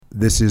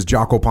This is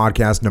Jocko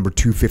Podcast number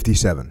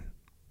 257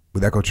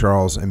 with Echo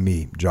Charles and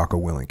me, Jocko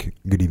Willink.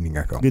 Good evening,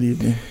 Echo. Good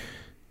evening.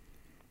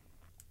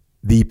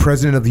 The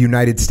President of the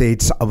United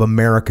States of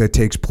America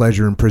takes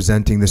pleasure in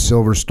presenting the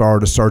Silver Star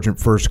to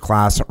Sergeant First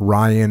Class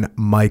Ryan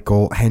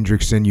Michael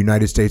Hendrickson,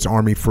 United States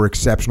Army, for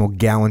exceptional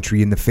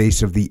gallantry in the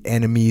face of the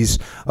enemies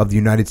of the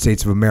United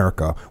States of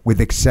America,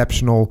 with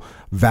exceptional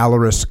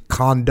valorous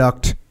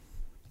conduct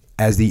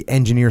as the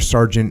Engineer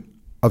Sergeant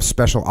of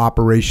Special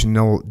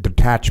Operational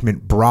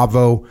Detachment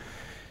Bravo,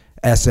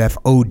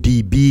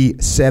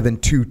 SFODB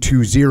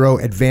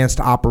 7220, Advanced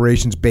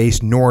Operations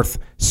Base North,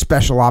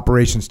 Special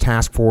Operations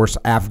Task Force,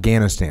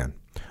 Afghanistan.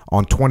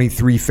 On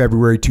 23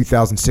 February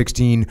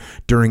 2016,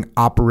 during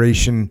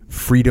Operation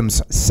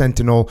Freedom's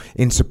Sentinel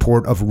in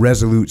support of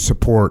Resolute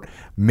Support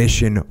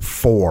Mission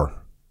 4.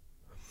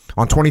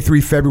 On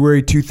 23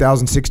 February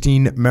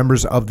 2016,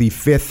 members of the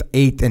 5th,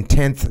 8th, and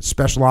 10th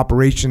Special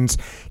Operations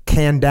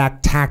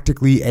Kandak,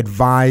 tactically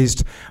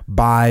advised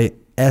by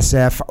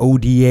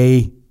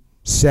SFODA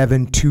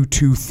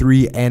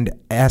 7223 and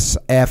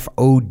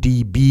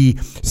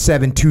SFODB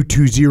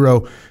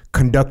 7220,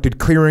 conducted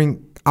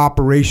clearing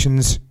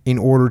operations in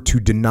order to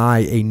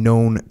deny a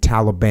known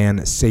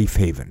Taliban safe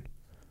haven.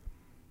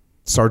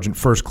 Sergeant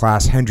First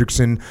Class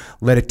Hendrickson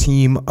led a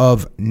team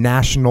of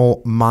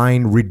National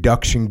Mine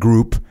Reduction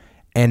Group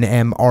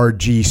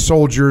NMRG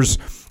soldiers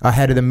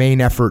ahead of the main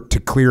effort to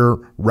clear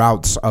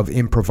routes of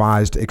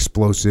improvised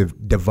explosive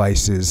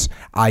devices,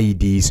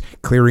 IEDs,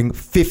 clearing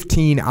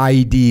 15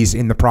 IEDs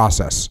in the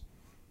process.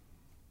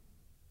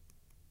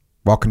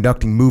 While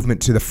conducting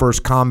movement to the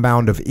first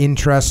compound of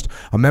interest,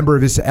 a member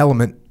of his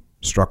element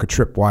struck a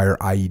tripwire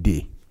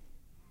IED.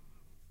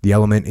 The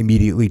element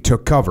immediately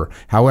took cover.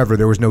 However,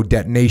 there was no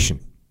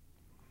detonation.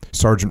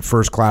 Sergeant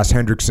First Class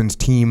Hendrickson's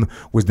team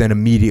was then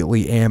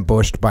immediately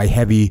ambushed by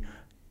heavy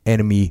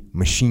enemy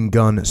machine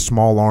gun,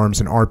 small arms,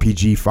 and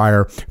RPG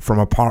fire from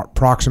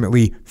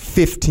approximately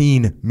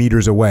 15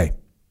 meters away.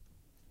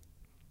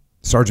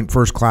 Sergeant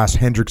First Class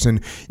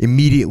Hendrickson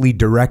immediately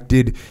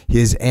directed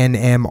his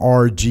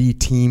NMRG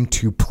team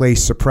to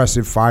place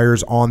suppressive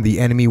fires on the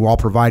enemy while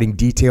providing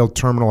detailed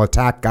terminal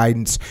attack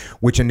guidance,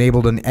 which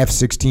enabled an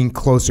F-16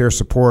 close air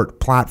support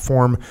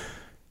platform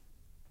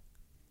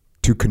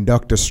to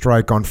conduct a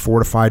strike on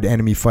fortified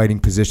enemy fighting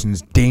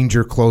positions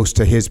danger close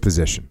to his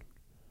position.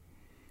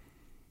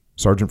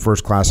 Sergeant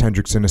First Class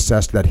Hendrickson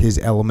assessed that his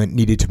element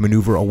needed to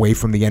maneuver away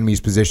from the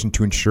enemy's position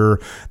to ensure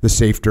the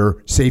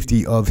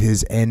safety of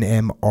his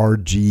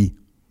NMRG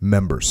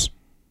members.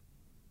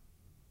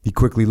 He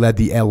quickly led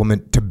the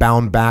element to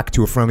bound back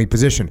to a friendly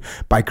position.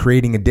 By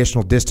creating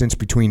additional distance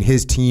between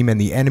his team and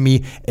the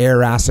enemy,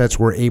 air assets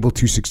were able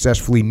to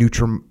successfully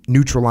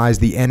neutralize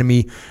the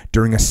enemy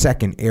during a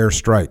second air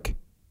strike.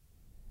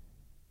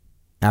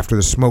 After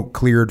the smoke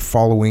cleared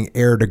following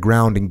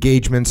air-to-ground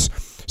engagements,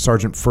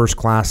 Sergeant First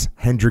Class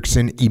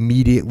Hendrickson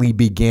immediately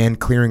began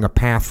clearing a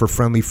path for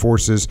friendly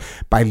forces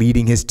by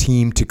leading his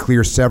team to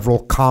clear several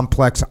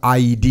complex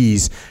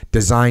IEDs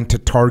designed to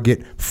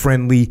target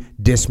friendly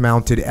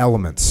dismounted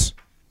elements.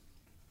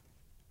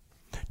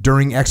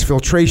 During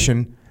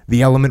exfiltration,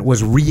 the element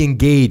was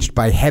re-engaged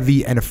by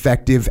heavy and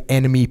effective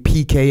enemy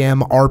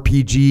PKM,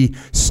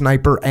 RPG,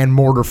 sniper, and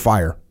mortar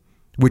fire,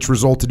 which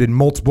resulted in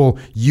multiple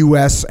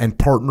U.S. and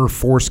partner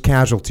force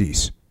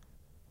casualties.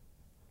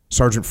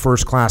 Sergeant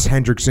First Class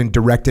Hendrickson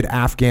directed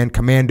Afghan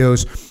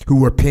commandos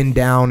who were pinned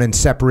down and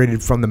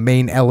separated from the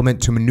main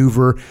element to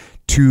maneuver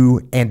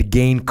to and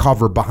gain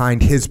cover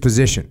behind his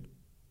position.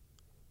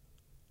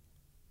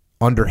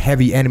 Under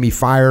heavy enemy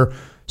fire,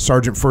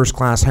 Sergeant First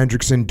Class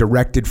Hendrickson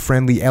directed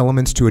friendly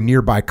elements to a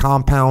nearby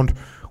compound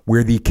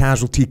where the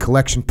Casualty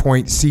Collection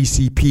Point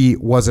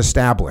CCP was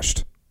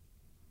established.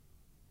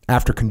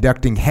 After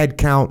conducting head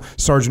count,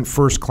 Sergeant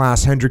First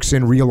Class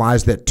Hendrickson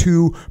realized that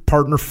 2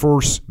 partner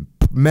force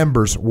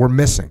members were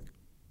missing.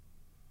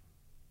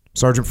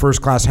 Sergeant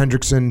First Class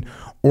Hendrickson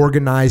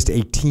organized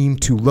a team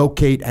to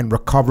locate and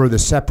recover the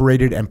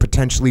separated and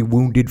potentially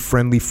wounded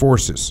friendly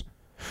forces.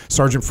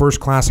 Sergeant First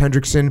Class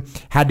Hendrickson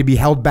had to be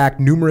held back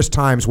numerous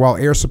times while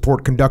air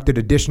support conducted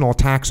additional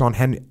attacks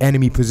on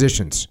enemy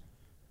positions.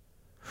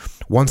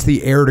 Once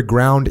the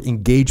air-to-ground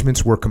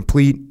engagements were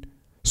complete,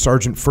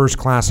 Sergeant First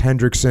Class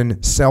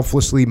Hendrickson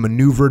selflessly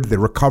maneuvered the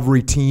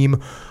recovery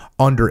team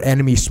under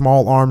enemy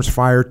small arms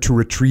fire to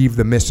retrieve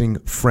the missing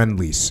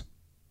friendlies.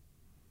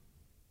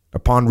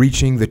 Upon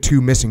reaching the 2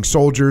 missing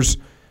soldiers,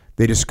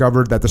 they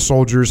discovered that the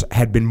soldiers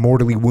had been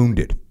mortally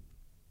wounded.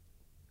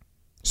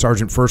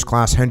 Sergeant First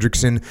Class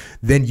Hendrickson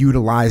then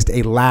utilized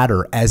a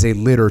ladder as a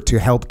litter to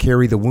help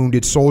carry the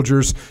wounded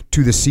soldiers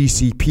to the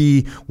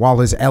CCP while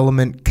his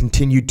element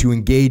continued to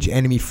engage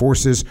enemy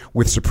forces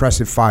with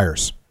suppressive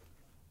fires.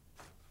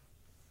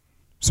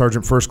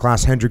 Sergeant First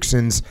Class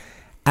Hendrickson's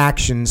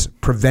actions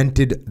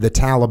prevented the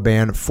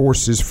Taliban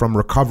forces from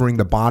recovering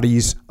the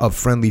bodies of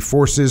friendly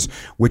forces,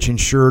 which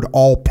ensured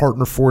all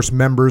partner force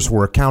members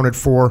were accounted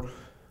for,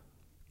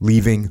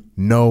 leaving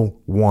no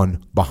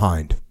one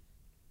behind.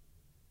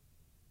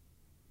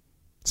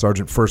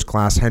 Sergeant First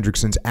Class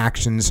Hendrickson's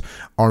actions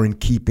are in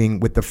keeping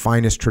with the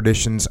finest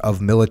traditions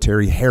of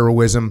military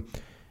heroism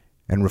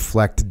and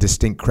reflect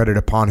distinct credit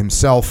upon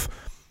himself,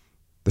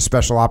 the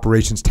Special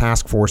Operations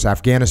Task Force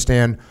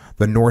Afghanistan,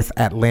 the North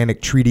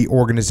Atlantic Treaty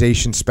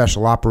Organization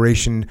Special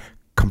Operation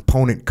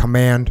Component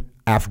Command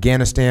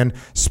Afghanistan,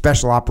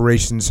 Special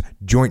Operations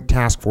Joint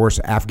Task Force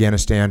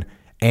Afghanistan,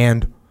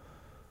 and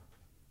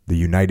the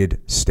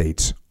United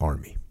States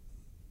Army.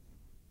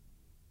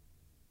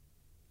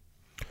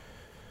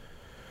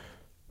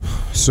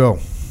 So,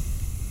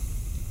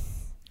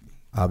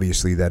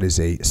 obviously that is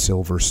a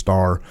Silver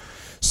Star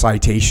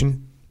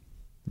citation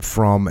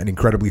from an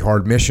incredibly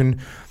hard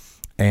mission.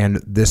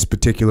 And this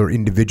particular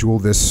individual,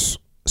 this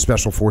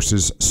Special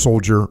Forces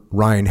soldier,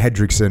 Ryan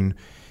Hendrickson,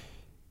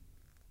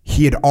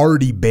 he had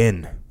already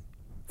been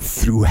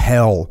through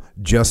hell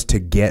just to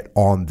get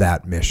on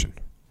that mission.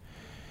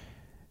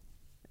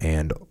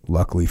 And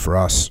luckily for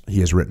us,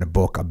 he has written a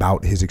book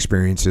about his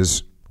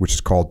experiences, which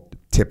is called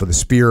Tip of the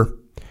Spear.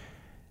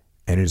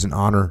 And it is an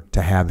honor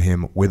to have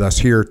him with us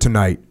here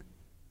tonight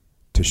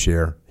to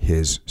share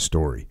his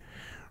story.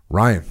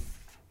 Ryan,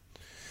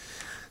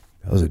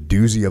 that was a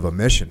doozy of a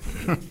mission.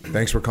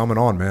 Thanks for coming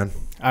on, man.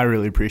 I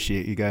really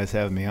appreciate you guys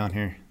having me on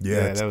here.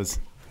 Yeah, this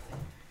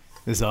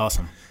is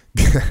awesome.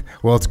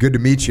 Well, it's good to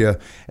meet you,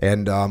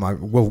 and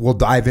we'll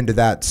dive into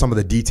that, some of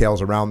the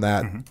details around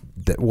that,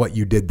 what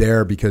you did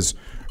there, because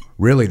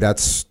really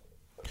that's,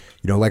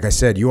 like I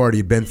said, you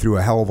already been through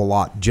a hell of a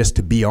lot just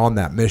to be on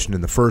that mission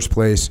in the first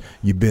place.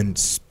 You've been,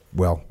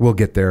 well, we'll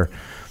get there.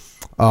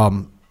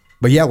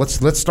 But yeah,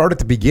 let's start at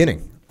the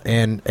beginning.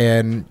 And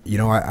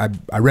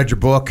I read your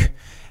book,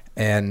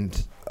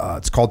 and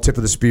it's called Tip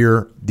of the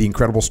Spear, the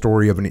incredible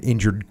story of an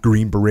injured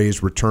Green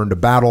Beret's return to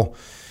battle.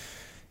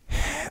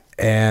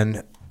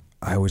 And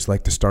I always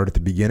like to start at the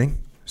beginning.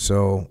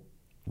 So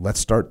let's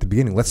start at the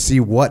beginning. Let's see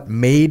what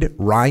made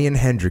Ryan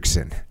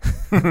Hendrickson.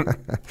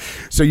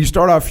 So you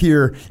start off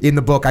here in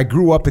the book. I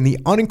grew up in the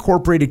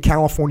unincorporated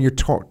California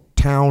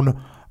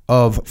town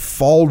of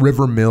Fall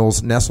River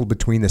Mills, nestled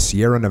between the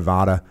Sierra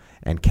Nevada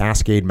and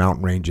Cascade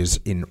Mountain ranges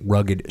in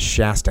rugged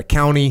Shasta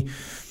County.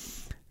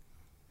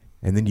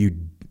 And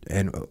then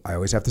and I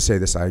always have to say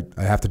this, I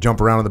have to jump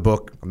around in the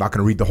book. I'm not going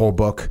to read the whole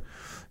book.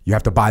 You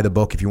have to buy the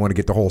book if you want to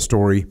get the whole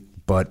story.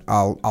 But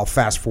I'll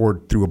fast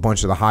forward through a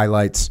bunch of the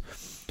highlights.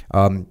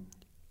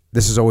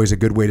 This is always a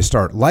good way to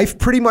start. Life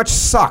pretty much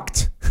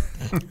sucked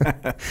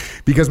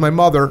because my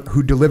mother,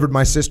 who delivered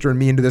my sister and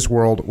me into this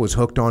world, was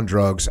hooked on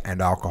drugs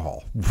and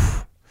alcohol.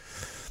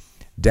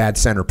 Dad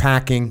sent her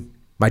packing.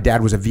 My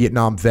dad was a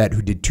Vietnam vet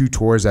who did 2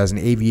 tours as an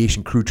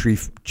aviation crew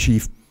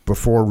chief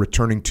before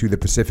returning to the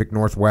Pacific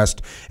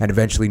Northwest and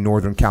eventually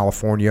Northern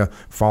California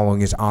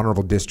following his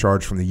honorable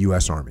discharge from the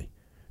U.S. Army.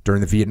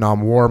 During the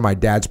Vietnam War, my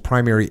dad's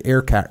primary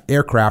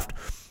aircraft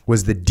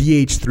was the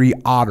DH-3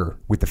 Otter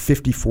with the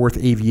 54th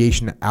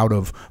Aviation out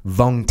of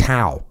Vung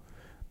Tau,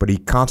 but he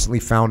constantly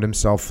found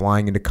himself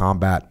flying into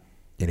combat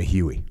in a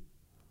Huey,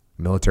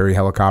 a military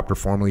helicopter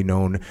formerly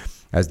known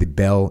as the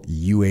Bell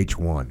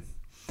UH-1.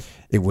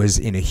 It was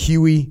in a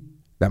Huey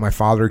that my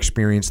father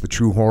experienced the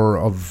true horror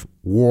of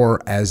war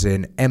as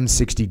an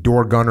M60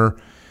 door gunner,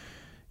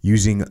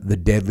 using the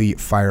deadly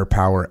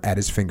firepower at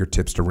his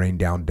fingertips to rain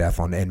down death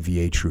on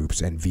NVA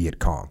troops and Viet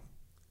Cong.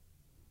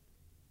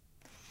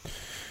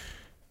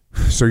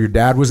 So your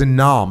dad was in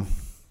Nam.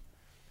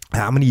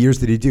 How many years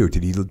did he do?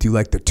 Did he do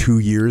like the 2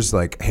 years?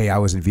 Like, hey, I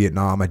was in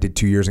Vietnam. I did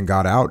 2 years and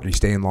got out. Did he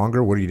stay in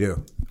longer? What did he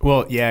do?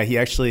 Well, yeah, he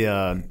actually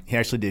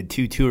did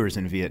 2 tours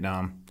in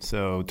Vietnam.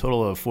 So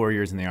total of 4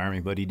 years in the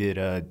Army, but he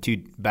did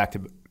 2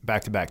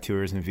 back-to-back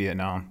tours in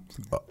Vietnam.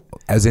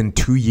 As in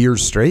 2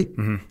 years straight?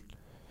 Mm-hmm.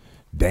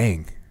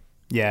 Dang.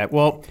 Yeah,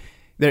 well,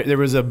 there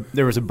was a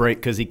break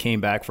because he came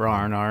back for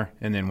R&R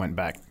and then went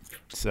back.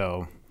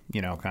 So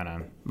kind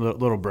of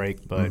little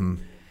break, but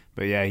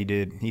but yeah, he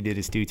did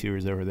his 2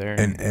 tours over there.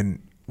 And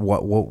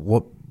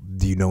what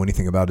do you know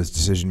anything about his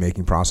decision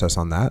making process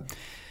on that?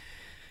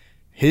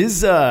 His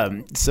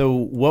so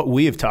what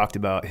we have talked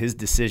about, his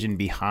decision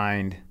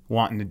behind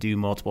wanting to do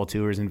multiple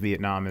tours in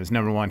Vietnam is,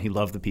 number one, he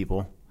loved the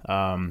people,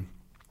 and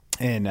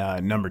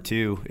number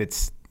 2,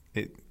 it's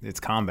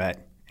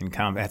combat. And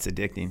combat's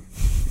addicting,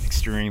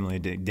 extremely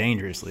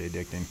dangerously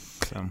addicting.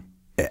 So,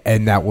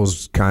 and that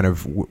was kind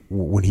of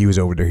when he was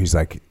over there. He's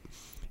like,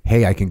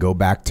 "Hey, I can go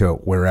back to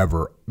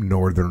wherever,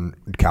 Northern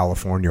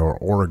California or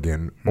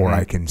Oregon, or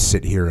I can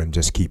sit here and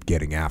just keep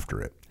getting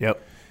after it."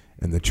 Yep.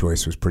 And the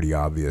choice was pretty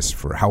obvious.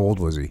 For how old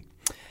was he?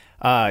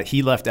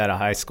 He left out of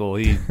high school.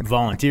 He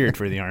volunteered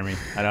for the Army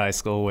out of high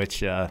school,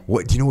 which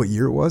what do you know? What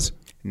year it was?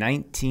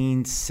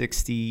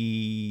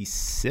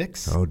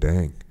 1966. Oh,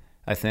 dang.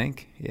 I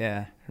think,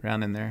 yeah,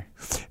 around in there.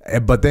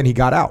 But then he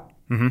got out.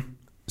 Mm-hmm.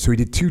 So he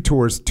did 2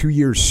 tours, 2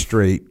 years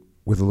straight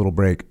with a little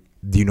break.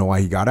 Do you know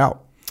why he got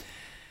out?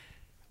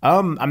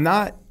 I'm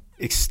not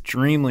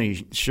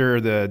extremely sure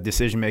the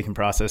decision-making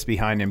process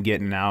behind him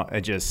getting out.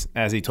 It just,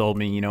 as he told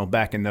me,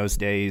 back in those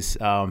days,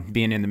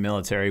 being in the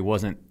military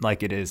wasn't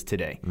like it is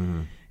today.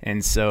 Mm-hmm.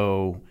 And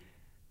so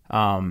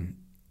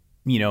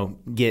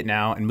getting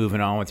out and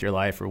moving on with your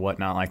life or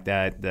whatnot like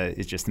that.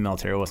 It's just the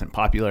military wasn't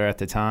popular at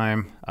the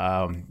time.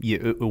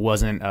 It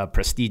wasn't a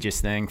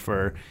prestigious thing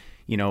for,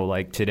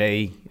 like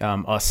today,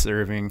 us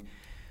serving.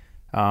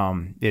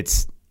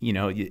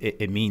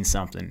 It means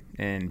something.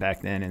 And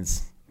back then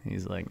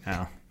he's like,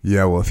 no.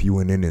 Yeah, well, if you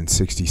went in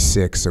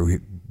 66, so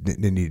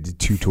then he did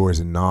 2 tours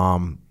in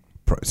Nam.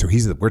 So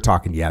we're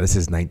talking, this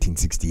is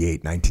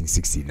 1968,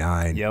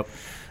 1969. Yep.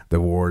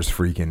 The war's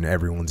freaking,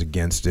 everyone's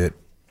against it.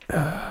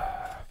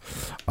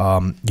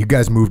 You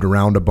guys moved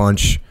around a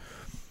bunch.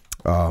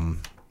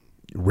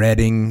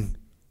 Reading,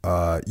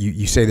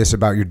 you say this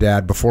about your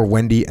dad before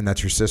Wendy, and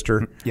that's your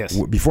sister.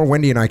 Yes. Before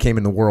Wendy and I came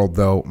in the world,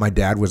 though, my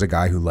dad was a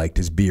guy who liked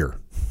his beer.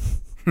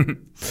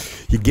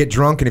 He'd get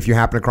drunk, and if you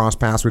happen to cross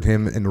paths with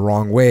him in the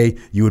wrong way,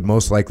 you would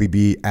most likely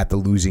be at the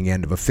losing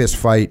end of a fist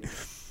fight.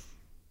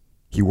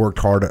 He worked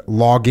hard at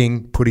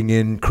logging, putting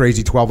in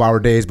crazy 12-hour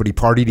days, but he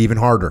partied even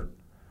harder.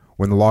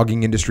 When the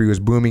logging industry was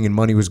booming and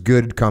money was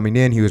good coming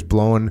in, he was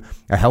blowing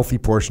a healthy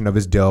portion of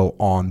his dough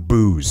on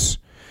booze.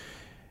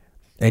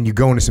 And you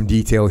go into some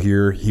detail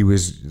here. He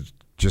was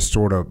just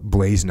sort of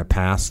blazing a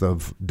path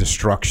of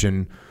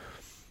destruction.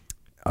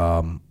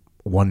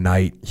 One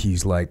night,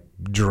 he's like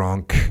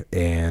drunk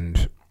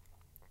and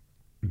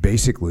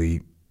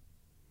basically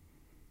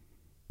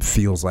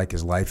feels like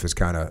his life is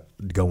kind of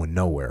going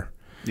nowhere.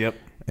 Yep.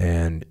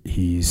 And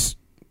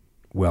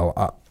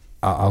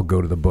I'll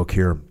go to the book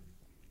here.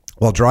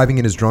 While driving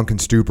in his drunken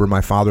stupor,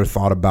 my father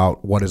thought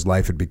about what his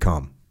life had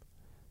become.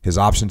 His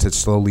options had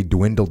slowly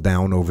dwindled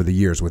down over the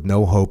years. With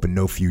no hope and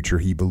no future,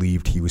 he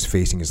believed he was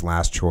facing his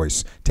last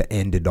choice to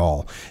end it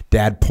all.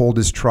 Dad pulled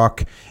his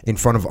truck in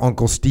front of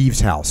Uncle Steve's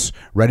house.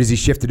 Right as he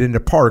shifted into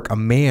park, a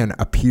man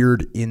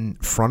appeared in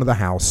front of the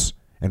house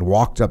and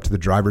walked up to the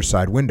driver's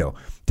side window.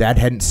 Dad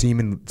hadn't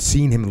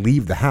seen him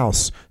leave the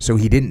house, so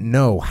he didn't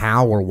know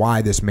how or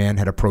why this man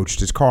had approached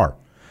his car.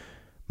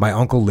 My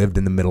uncle lived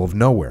in the middle of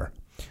nowhere.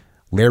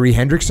 Larry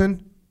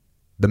Hendrickson,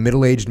 the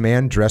middle-aged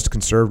man dressed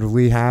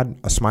conservatively, had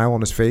a smile on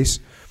his face.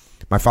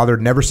 My father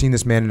had never seen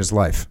this man in his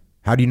life.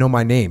 How do you know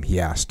my name? He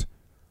asked.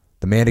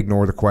 The man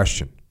ignored the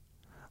question.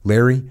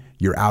 Larry,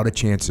 you're out of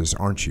chances,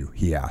 aren't you?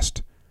 He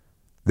asked.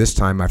 This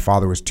time my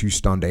father was too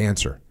stunned to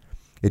answer.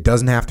 It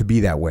doesn't have to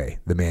be that way,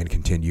 the man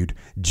continued.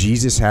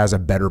 Jesus has a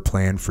better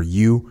plan for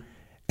you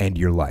and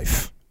your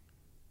life.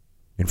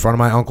 In front of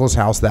my uncle's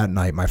house that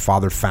night, my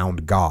father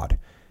found God.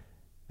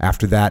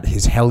 After that,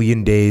 his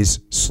hellion days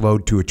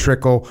slowed to a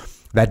trickle.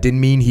 That didn't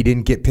mean he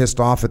didn't get pissed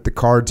off at the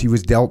cards he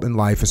was dealt in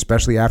life,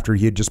 especially after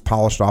he had just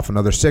polished off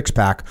another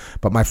six-pack.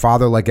 But my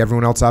father, like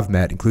everyone else I've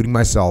met, including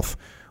myself,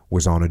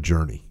 was on a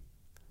journey.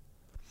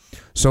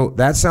 So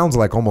that sounds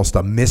like almost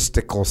a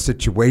mystical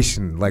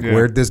situation. Like,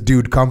 where'd this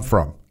dude come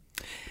from?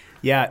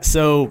 Yeah,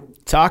 so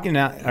talking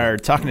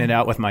it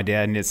out with my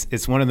dad, and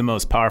it's one of the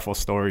most powerful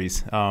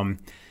stories.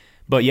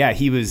 But yeah,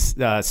 he was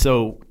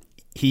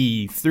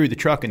he threw the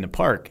truck in the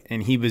park,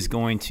 and he was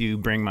going to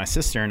bring my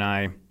sister and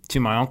I to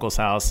my uncle's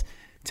house,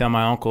 tell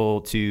my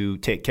uncle to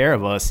take care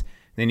of us.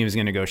 Then he was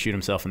going to go shoot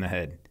himself in the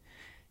head.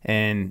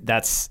 And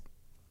that's,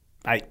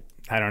 I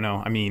don't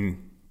know. I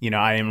mean,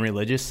 I am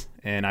religious,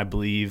 and I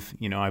believe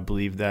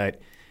that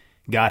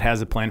God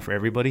has a plan for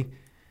everybody.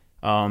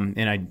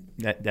 And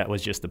that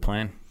was just the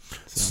plan.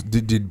 So.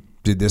 Did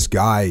this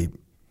guy,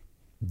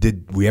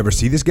 did we ever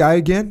see this guy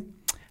again?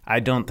 I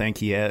don't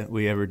think we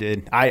ever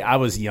did. I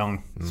was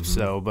young,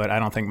 but I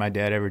don't think my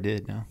dad ever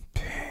did, no.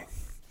 Dang.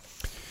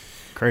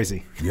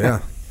 Crazy.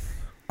 Yeah.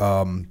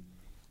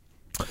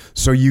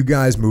 So you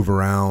guys move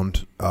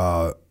around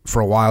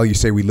for a while. You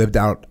say we lived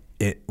out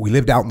in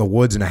the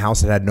woods in a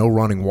house that had no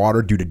running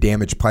water due to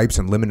damaged pipes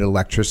and limited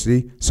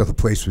electricity, so the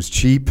place was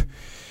cheap.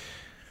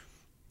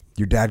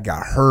 Your dad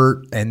got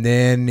hurt, and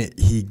then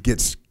he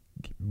gets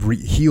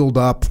healed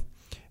up.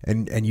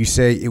 And you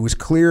say it was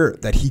clear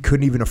that he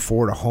couldn't even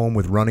afford a home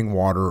with running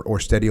water or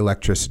steady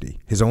electricity.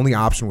 His only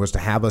option was to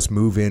have us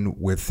move in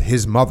with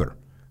his mother,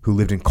 who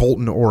lived in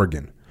Colton,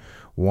 Oregon,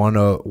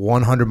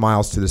 100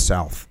 miles to the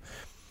south.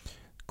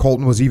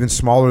 Colton was even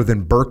smaller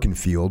than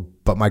Birkenfield,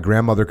 but my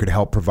grandmother could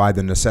help provide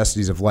the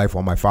necessities of life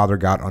while my father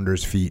got under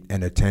his feet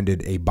and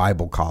attended a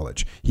Bible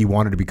college. He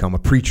wanted to become a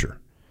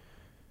preacher.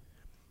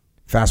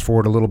 Fast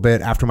forward a little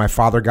bit. After my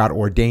father got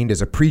ordained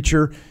as a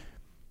preacher,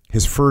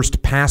 his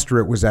first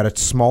pastorate was at a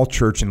small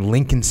church in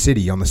Lincoln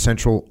City on the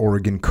central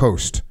Oregon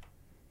coast.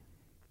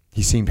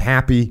 He seemed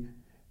happy,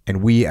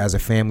 and we as a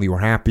family were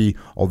happy.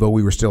 Although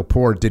we were still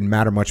poor, it didn't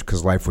matter much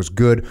because life was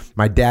good.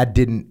 My dad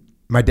being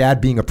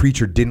a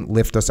preacher didn't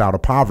lift us out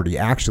of poverty.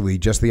 Actually,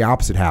 just the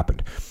opposite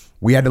happened.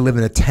 We had to live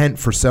in a tent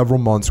for several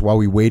months while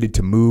we waited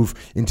to move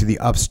into the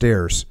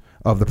upstairs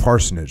of the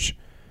parsonage.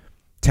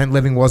 Tent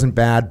living wasn't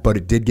bad, but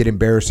it did get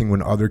embarrassing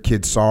when other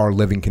kids saw our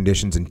living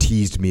conditions and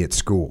teased me at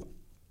school.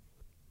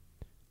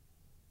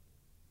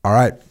 All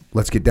right,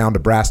 let's get down to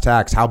brass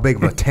tacks. How big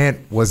of a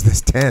tent was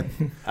this tent?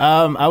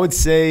 I would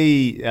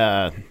say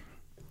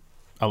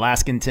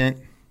Alaskan tent,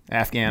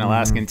 Afghan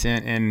Alaskan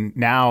tent. And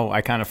now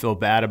I kind of feel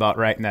bad about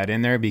writing that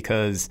in there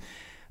because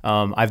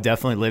I've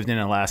definitely lived in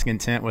an Alaskan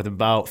tent with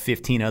about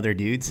 15 other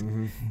dudes.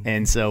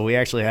 And so we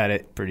actually had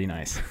it pretty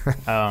nice.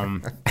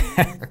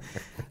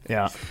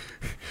 Yeah.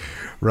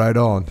 Right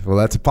on. Well,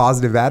 that's a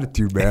positive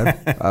attitude, man.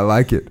 I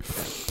like it.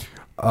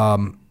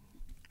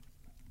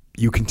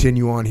 You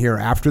continue on here.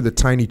 After the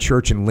tiny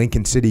church in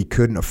Lincoln City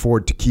couldn't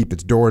afford to keep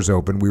its doors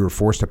open, we were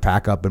forced to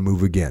pack up and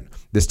move again.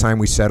 This time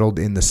we settled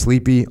in the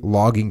sleepy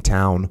logging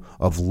town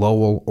of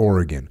Lowell,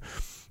 Oregon,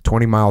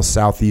 20 miles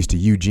southeast of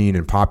Eugene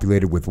and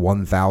populated with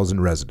 1,000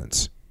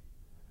 residents.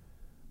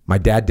 My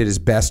dad did his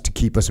best to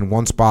keep us in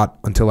one spot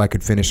until I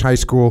could finish high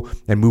school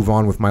and move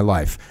on with my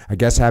life. I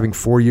guess having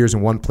 4 years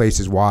in one place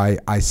is why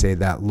I say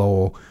that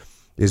Lowell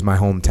is my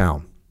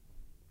hometown.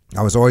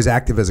 I was always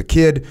active as a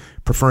kid,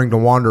 preferring to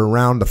wander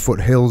around the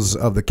foothills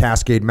of the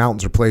Cascade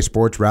Mountains or play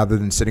sports rather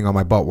than sitting on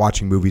my butt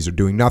watching movies or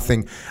doing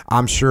nothing.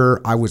 I'm sure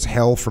I was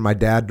hell for my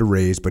dad to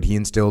raise, but he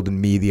instilled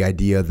in me the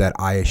idea that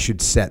I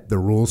should set the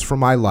rules for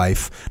my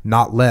life,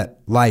 not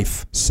let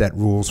life set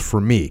rules for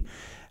me.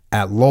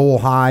 At Lowell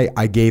High,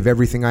 I gave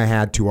everything I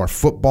had to our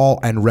football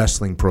and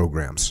wrestling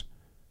programs.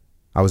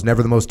 I was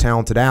never the most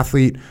talented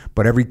athlete,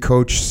 but every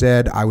coach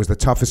said I was the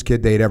toughest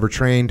kid they had ever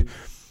trained.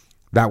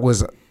 That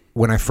was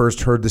when I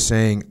first heard the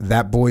saying,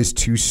 "That boy's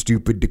too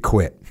stupid to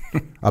quit."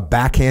 A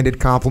backhanded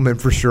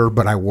compliment for sure,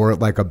 but I wore it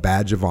like a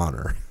badge of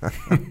honor.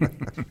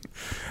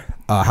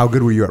 How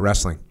good were you at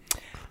wrestling?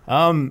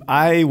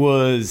 I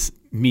was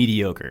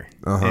mediocre.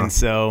 And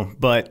so,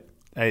 but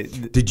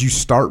did you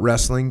start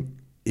wrestling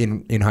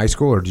in high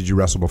school, or did you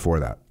wrestle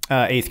before that?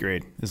 8th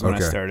grade is when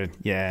I started.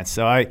 Yeah.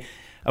 So I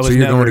was so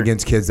you're going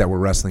against kids that were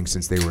wrestling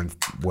since they were in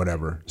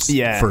whatever,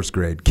 first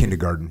grade,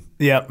 kindergarten.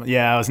 Yep.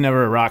 Yeah, I was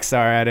never a rock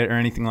star at it or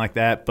anything like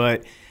that,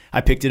 but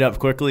I picked it up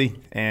quickly,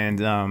 and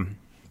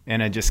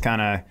I just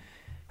kind of,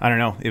 I don't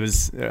know, it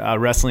was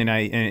wrestling.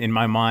 In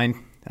my mind,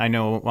 I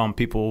know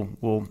people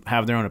will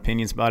have their own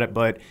opinions about it,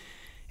 but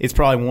it's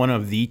probably one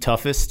of the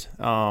toughest,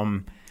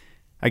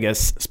 I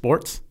guess,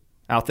 sports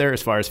out there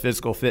as far as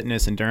physical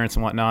fitness, endurance,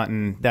 and whatnot,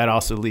 and that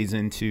also leads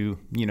into,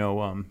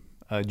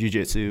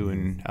 jiu-jitsu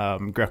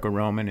and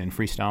Greco-Roman and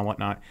freestyle and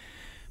whatnot.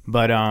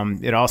 But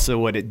it also,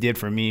 what it did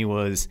for me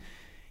was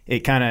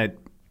it kind of,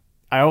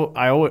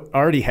 I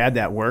already had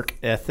that work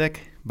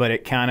ethic, but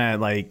it kind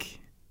of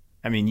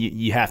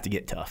you have to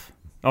get tough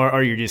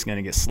or you're just going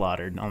to get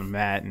slaughtered on the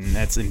mat, and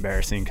that's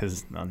embarrassing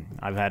because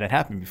I've had it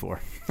happen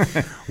before.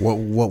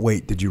 What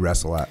weight did you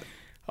wrestle at?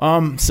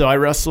 So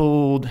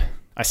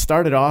I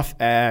started off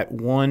at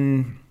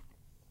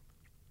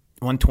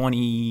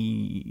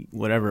 120,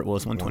 whatever it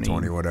was,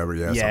 120, whatever,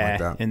 yeah, something like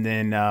that. And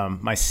then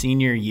my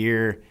senior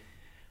year,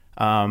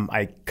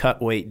 I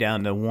cut weight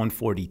down to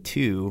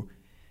 142,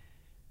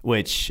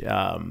 which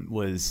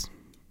was,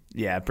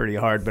 pretty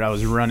hard. But I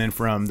was running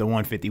from the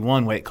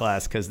 151 weight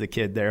class because the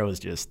kid there was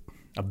just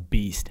a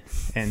beast.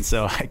 And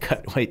so I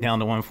cut weight down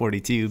to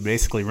 142,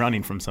 basically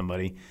running from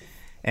somebody.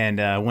 And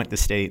went to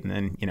state and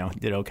then,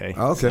 did okay.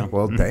 Okay. So,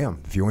 well,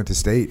 damn. If you went to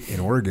state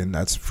in Oregon,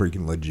 that's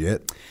freaking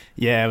legit.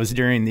 Yeah, it was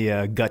during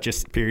the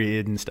Gutchess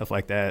period and stuff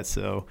like that.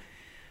 So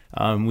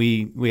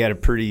we had a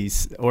pretty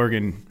 –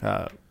 Oregon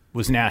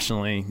was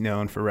nationally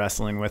known for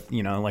wrestling with,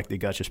 like the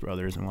Gutchess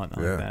brothers and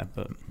whatnot like that.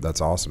 But that's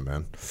awesome,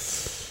 man.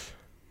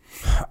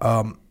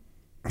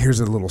 Here's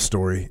a little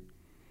story.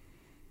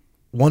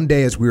 One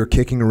day as we were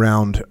kicking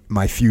around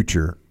my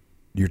future,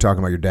 you're talking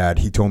about your dad,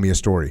 he told me a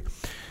story.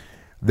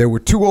 There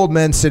were two old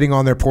men sitting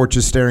on their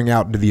porches staring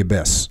out into the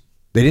abyss.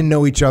 They didn't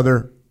know each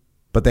other,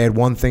 but they had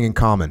one thing in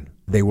common.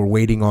 They were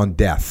waiting on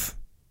death.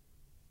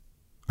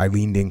 I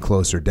leaned in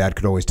closer. Dad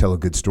could always tell a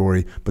good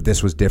story, but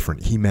this was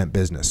different. He meant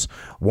business.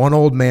 One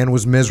old man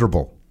was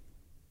miserable.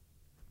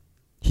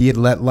 He had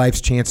let life's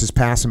chances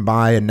pass him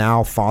by, and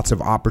now thoughts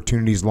of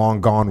opportunities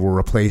long gone were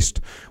replaced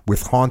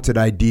with haunted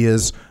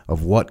ideas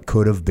of what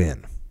could have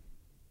been.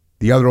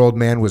 The other old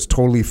man was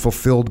totally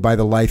fulfilled by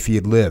the life he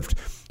had lived.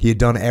 He had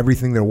done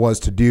everything there was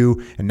to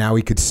do, and now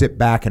he could sit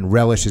back and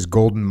relish his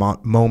golden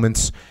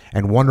moments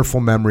and wonderful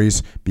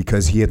memories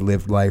because he had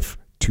lived life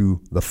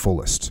to the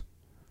fullest.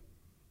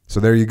 So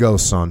there you go,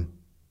 son.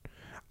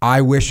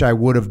 I wish I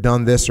would have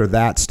done this or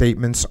that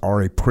statements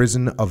are a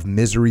prison of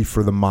misery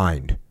for the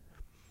mind.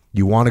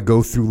 You want to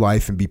go through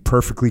life and be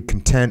perfectly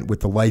content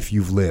with the life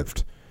you've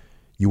lived.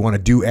 You want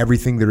to do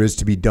everything there is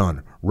to be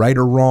done. Right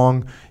or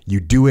wrong, you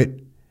do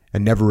it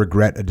and never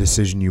regret a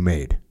decision you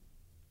made.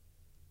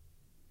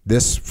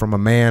 This from a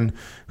man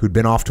who'd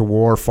been off to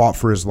war, fought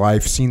for his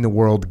life, seen the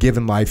world,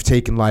 given life,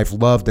 taken life,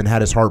 loved, and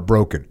had his heart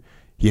broken.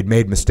 He had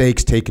made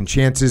mistakes, taken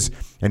chances,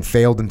 and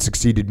failed and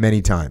succeeded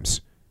many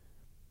times.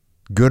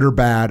 Good or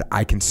bad,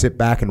 I can sit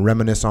back and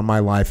reminisce on my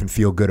life and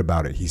feel good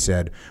about it, he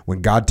said.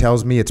 When God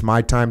tells me it's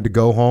my time to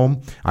go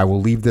home, I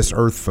will leave this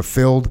earth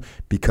fulfilled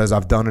because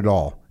I've done it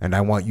all, and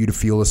I want you to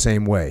feel the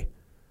same way.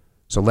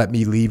 So let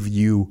me leave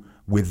you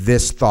with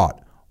this thought.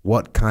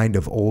 What kind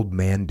of old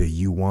man do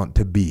you want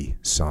to be,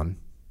 son?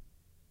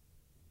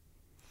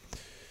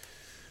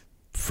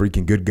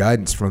 Freaking good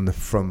guidance from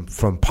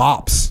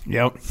Pops.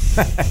 Yep.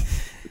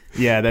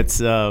 Yeah, that's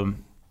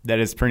that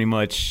is pretty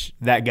much,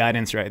 that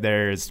guidance right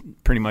there has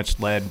pretty much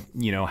led,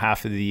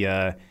 half of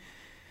the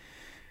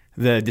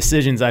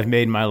decisions I've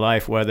made in my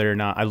life, whether or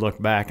not I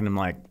look back and I'm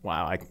like,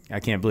 wow, I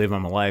can't believe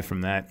I'm alive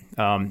from that.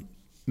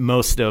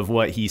 Most of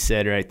what he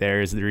said right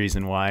there is the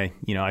reason why,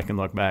 I can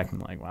look back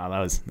and I'm like, wow,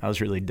 that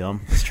was really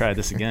dumb. Let's try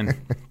this again.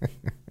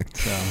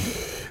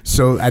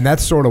 So, and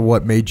that's sort of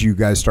what made you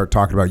guys start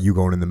talking about you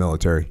going in the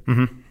military.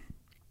 Mm-hmm.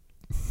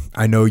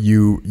 I know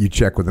you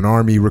check with an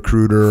Army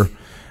recruiter.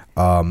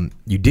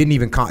 You didn't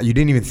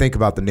even think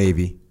about the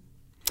Navy.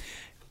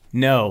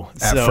 No,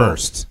 at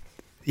first.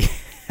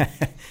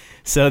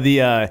 So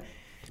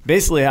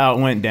basically how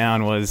it went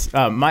down was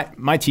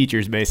my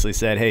teachers basically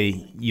said,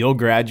 "Hey, you'll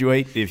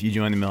graduate if you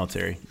join the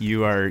military.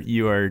 You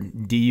are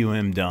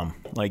DUM dumb.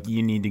 Like,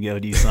 you need to go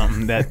do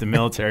something that the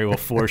military will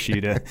force you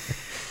to."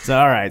 So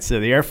all right, so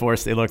the Air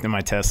Force, they looked at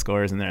my test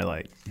scores and they're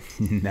like,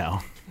 "No,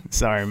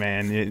 sorry,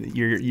 man,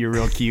 you're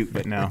real cute,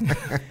 but no."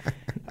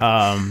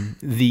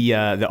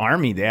 The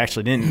Army, they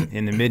actually didn't,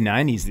 in the mid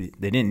 '90s,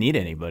 they didn't need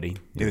anybody.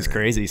 It was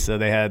crazy. So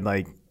they had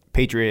like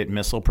Patriot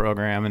missile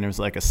program, and it was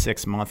like a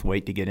 6-month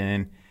wait to get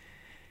in.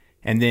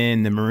 And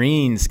then the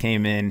Marines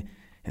came in,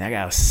 and that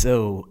guy was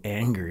so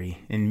angry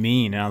and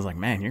mean. And I was like,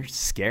 man, you're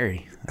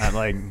scary. I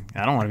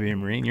don't want to be a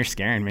Marine. You're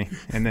scaring me.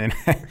 And then,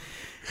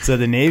 so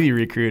the Navy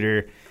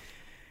recruiter,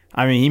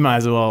 I mean, he might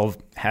as well have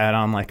had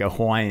on like a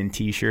Hawaiian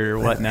T-shirt or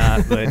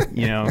whatnot. But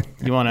you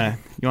want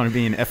to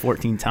be an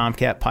F-14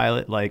 Tomcat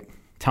pilot like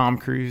Tom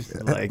Cruise?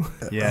 Like,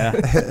 yeah.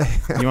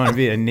 You want to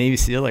be a Navy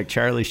SEAL like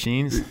Charlie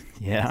Sheen's?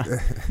 Yeah.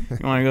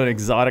 You want to go to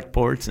exotic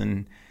ports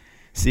and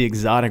see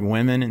exotic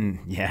women? And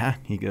yeah.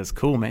 He goes,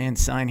 cool, man,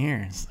 sign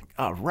here. It's like,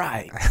 all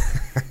right.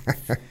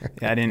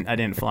 Yeah, I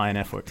didn't fly an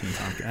F-14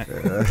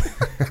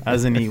 Tomcat. I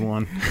was an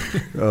E-1.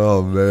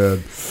 Oh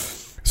man.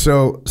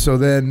 So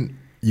then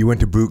you went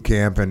to boot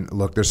camp, and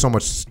look, there's so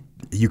much,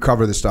 you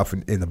cover this stuff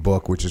in the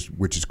book, which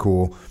is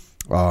cool.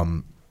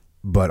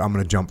 But I'm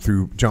going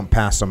to jump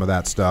past some of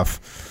that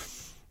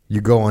stuff.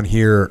 You go on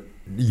here,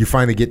 you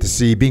finally get to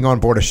see being on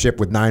board a ship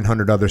with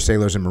 900 other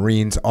sailors and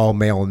Marines, all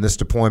male in this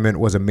deployment,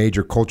 was a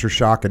major culture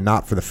shock, and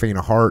not for the faint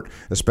of heart,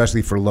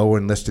 especially for low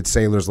enlisted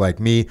sailors like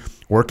me,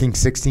 working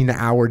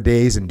 16-hour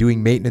days and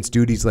doing maintenance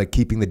duties like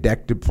keeping the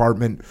deck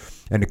department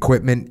and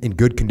equipment in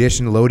good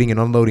condition, loading and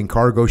unloading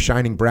cargo,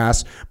 shining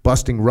brass,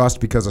 busting rust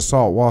because of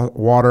salt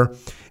water,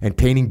 and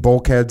painting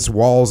bulkheads,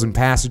 walls, and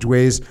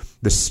passageways.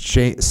 The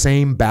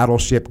same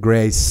battleship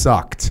gray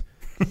sucked.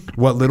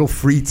 What little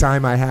free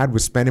time I had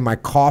was spent in my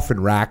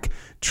coffin rack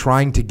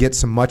trying to get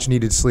some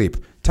much-needed sleep.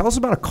 Tell us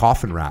about a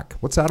coffin rack.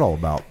 What's that all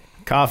about?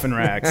 Coffin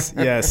racks,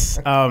 yes.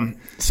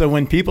 So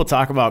when people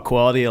talk about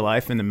quality of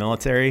life in the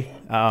military,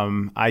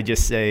 I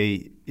just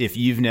say, if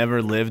you've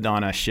never lived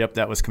on a ship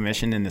that was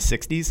commissioned in the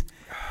 60s,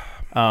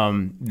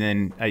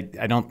 then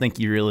I don't think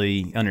you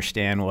really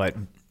understand what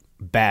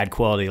bad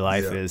quality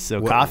life is.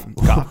 So coffin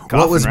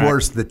what was rack.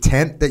 Worse, the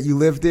tent that you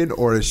lived in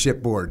or a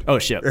shipboard? Oh,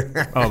 ship.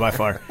 Oh, by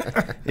far.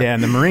 Yeah,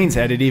 and the Marines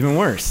had it even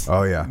worse.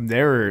 Oh yeah.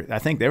 I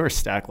think they were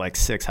stacked like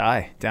 6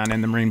 high down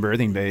in the Marine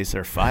berthing base,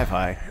 or 5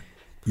 high.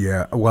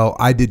 Yeah, well,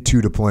 I did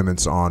 2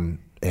 deployments on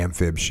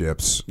amphib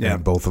ships,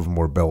 and both of them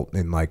were built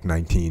in like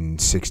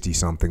 1960,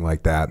 something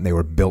like that, and they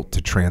were built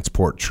to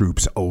transport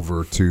troops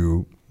over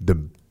to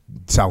the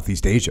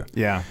Southeast Asia.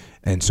 Yeah.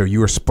 And so you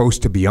were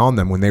supposed to be on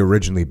them when they were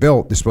originally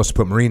built. They're supposed to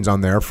put Marines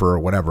on there for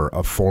whatever,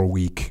 a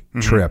 4-week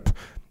trip,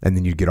 and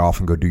then you'd get off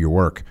and go do your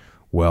work.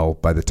 Well,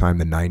 by the time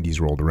the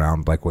 90s rolled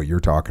around, like what you're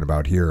talking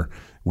about here,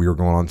 we were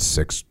going on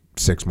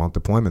 6-month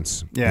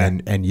deployments. Yeah.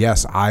 And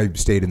yes, I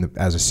stayed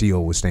as a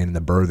SEAL, was staying in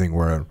the berthing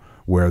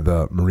where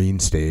the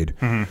Marines stayed.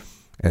 Mm-hmm.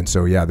 And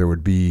so yeah, there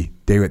would be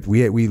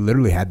we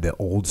literally had the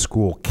old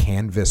school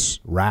canvas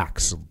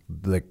racks,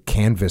 the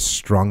canvas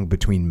strung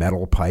between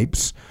metal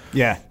pipes.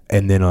 Yeah.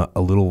 And then a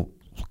little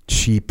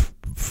cheap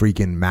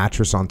freaking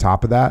mattress on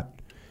top of that.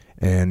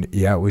 And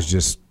yeah, it was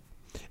just,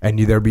 and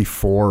there'd be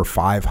 4 or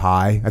 5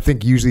 high. I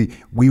think usually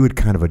we would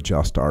kind of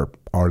adjust our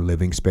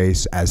living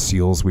space as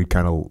SEALs. We'd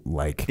kind of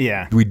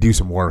we'd do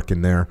some work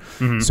in there.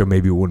 Mm-hmm. So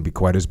maybe it wouldn't be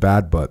quite as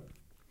bad, but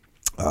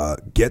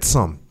get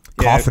some.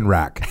 Coffin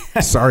rack.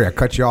 Sorry, I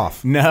cut you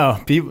off.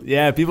 No, people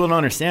don't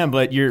understand,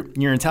 but your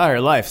entire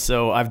life.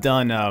 So I've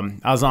done,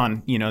 I was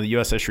on, the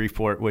USS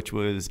Shreveport, which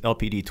was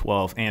LPD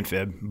 12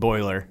 amphib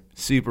boiler,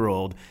 super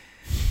old.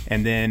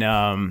 And then,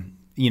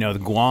 the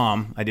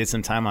Guam, I did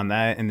some time on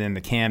that. And then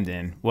the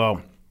Camden.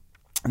 Well,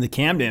 the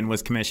Camden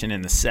was commissioned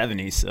in the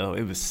 70s. So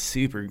it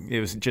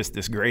was just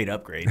this great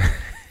upgrade.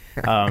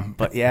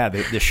 But yeah,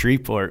 the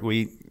Shreveport,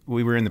 we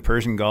were in the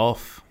Persian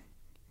Gulf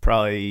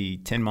probably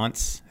 10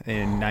 months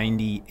in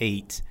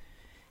 98.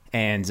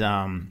 And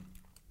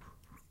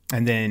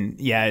then,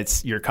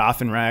 it's your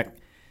coffin rack.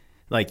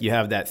 Like, you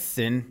have that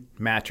thin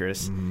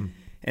mattress, and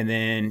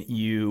then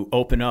you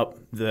open up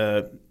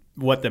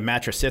what the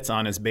mattress sits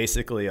on is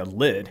basically a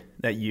lid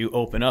that you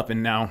open up.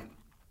 And now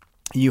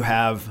you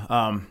have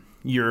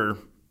your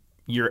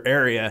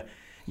area,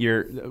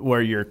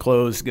 where your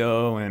clothes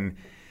go and,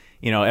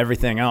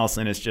 everything else.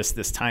 And it's just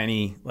this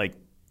tiny, like,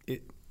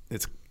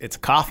 it's a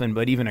coffin,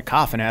 but even a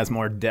coffin has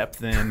more depth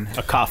than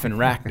a coffin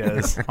rack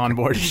does on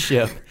board a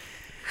ship.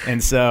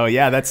 And so,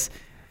 yeah, that's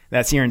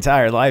your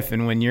entire life.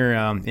 And when you're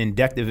in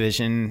deck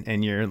division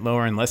and you're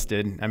lower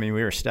enlisted, I mean,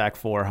 we were stacked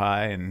 4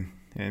 high,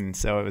 and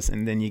so it was.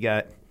 And then you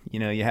got,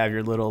 you have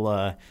your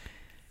little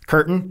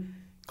curtain,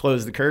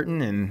 close the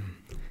curtain, and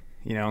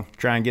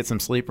try and get some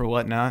sleep or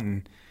whatnot,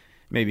 and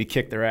maybe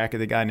kick the rack of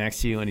the guy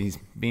next to you when he's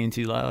being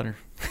too loud. Or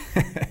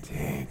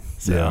Dang.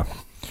 so, yeah.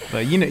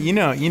 But you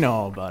know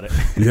all about it.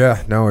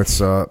 Yeah, no,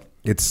 it's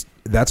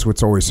that's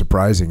what's always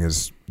surprising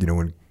is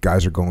when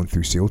guys are going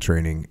through SEAL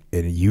training,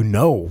 and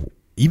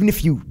even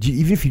if you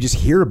just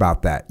hear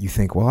about that, you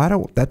think,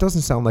 well, that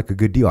doesn't sound like a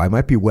good deal. I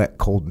might be wet,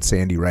 cold, and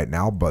sandy right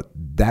now, but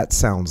that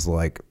sounds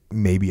like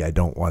maybe I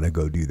don't want to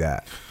go do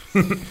that.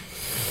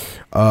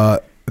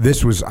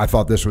 I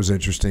thought this was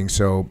interesting.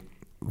 So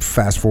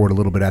fast forward a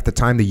little bit. At the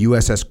time the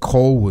USS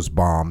Cole was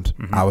bombed,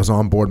 I was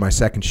on board my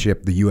second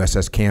ship, the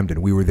USS Camden.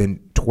 We were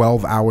within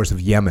 12 hours of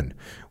Yemen.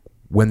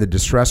 When the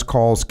distress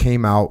calls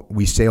came out,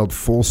 we sailed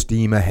full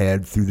steam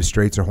ahead through the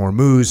Straits of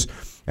Hormuz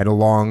and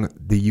along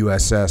with the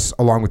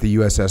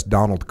USS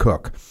Donald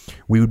Cook.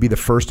 We would be the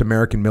first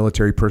American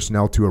military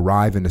personnel to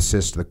arrive and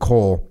assist the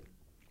Cole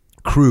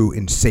crew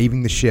in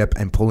saving the ship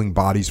and pulling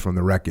bodies from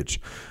the wreckage.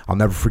 I'll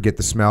never forget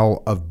the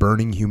smell of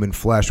burning human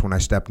flesh when I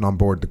stepped on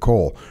board the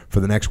Cole.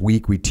 For the next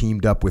week, we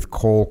teamed up with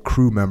Cole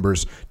crew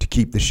members to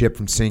keep the ship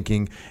from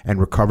sinking and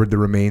recovered the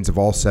remains of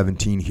all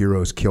 17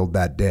 heroes killed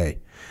that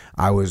day.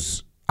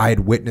 I had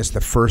witnessed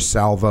the first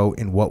salvo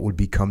in what would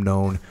become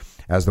known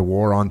as the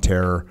War on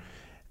Terror,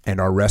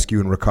 and our rescue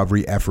and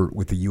recovery effort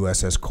with the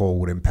USS Cole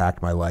would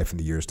impact my life in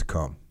the years to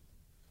come.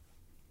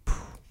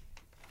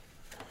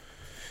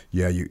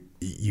 Yeah,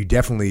 you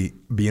definitely,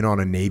 being on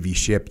a Navy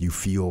ship, you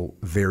feel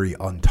very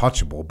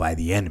untouchable by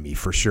the enemy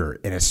for sure,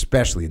 and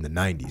especially in the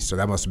 90s. So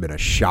that must have been a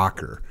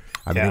shocker.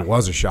 I mean, it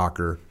was a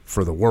shocker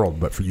for the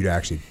world, but for you to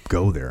actually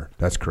go there,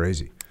 that's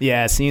crazy.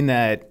 Yeah, seeing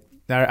that,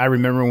 I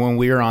remember when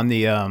we were on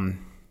the,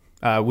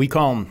 we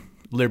call them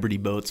Liberty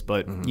boats,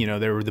 but,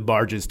 there were the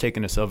barges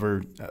taking us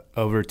over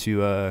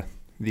to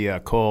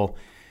the Cole,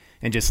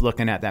 and just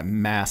looking at that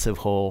massive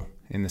hole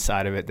in the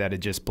side of it that had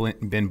just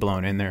been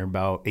blown in there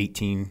about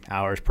 18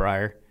 hours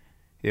prior.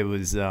 It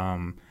was,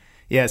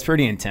 it's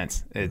pretty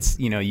intense. It's,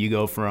 you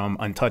go from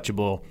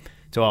untouchable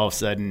to all of a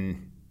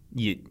sudden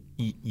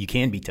you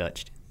can be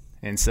touched.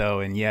 And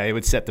so, it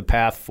would set the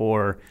path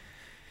for,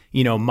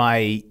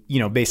 my,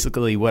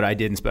 basically what I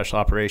did in special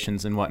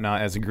operations and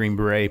whatnot as a Green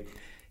Beret,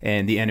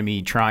 and the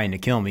enemy trying to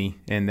kill me,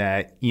 and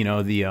that,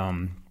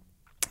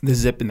 the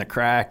zip in the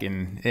crack,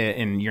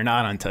 and you're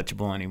not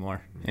untouchable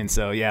anymore. And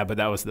so, but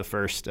that was the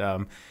first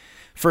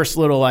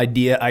little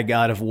idea I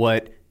got of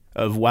wow,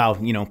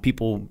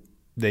 people,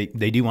 they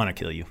do want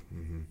to kill you.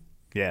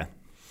 Yeah.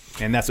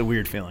 And that's a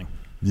weird feeling.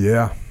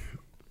 Yeah.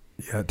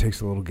 Yeah. It takes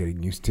a little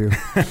getting used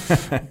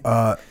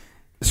to.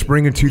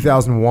 Spring of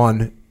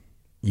 2001,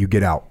 you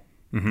get out.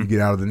 You get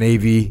out of the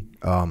Navy.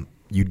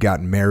 You'd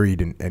gotten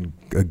married, and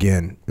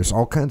again, there's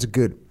all kinds of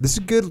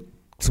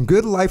some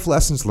good life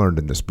lessons learned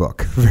in this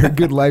book. Very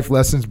good life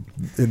lessons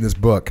in this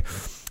book.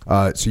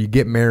 So you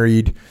get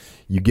married,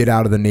 you get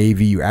out of the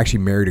Navy, you actually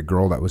married a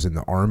girl that was in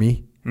the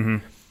Army.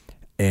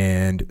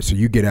 And so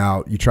you get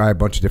out, you try a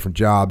bunch of different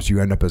jobs, you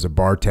end up as a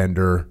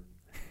bartender,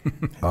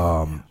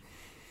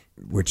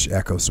 which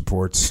Echo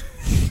supports.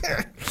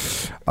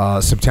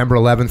 September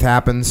 11th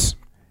happens,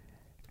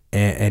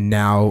 and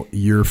now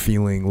you're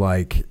feeling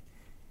like,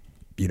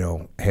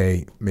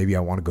 hey, maybe I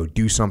want to go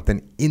do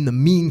something. In the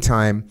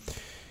meantime,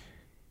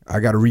 I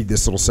got to read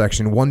this little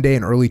section. One day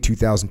in early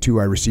 2002,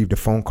 I received a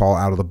phone call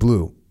out of the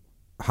blue.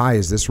 Hi,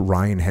 is this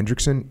Ryan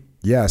Hendrickson?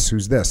 Yes,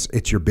 who's this?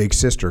 It's your big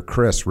sister,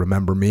 Chris.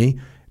 Remember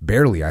me?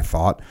 Barely, I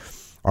thought.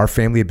 Our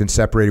family had been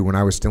separated when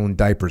I was still in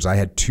diapers. I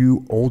had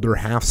 2 older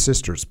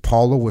half-sisters.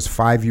 Paula was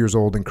 5 years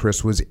old and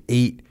Chris was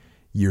 8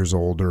 years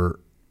older.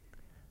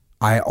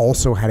 I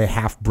also had a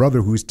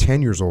half-brother who was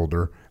 10 years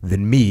older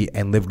than me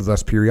and lived with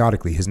us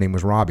periodically. His name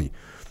was Robbie.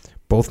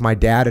 Both my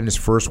dad and his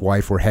first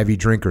wife were heavy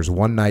drinkers.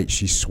 One night,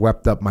 she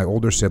swept up my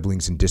older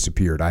siblings and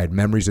disappeared. I had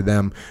memories of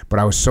them, but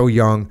I was so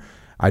young,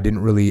 I didn't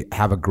really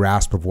have a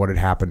grasp of what had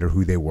happened or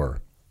who they were.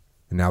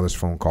 And now this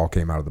phone call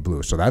came out of the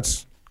blue. So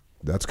that's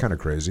kind of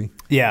crazy.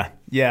 Yeah,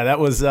 that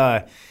was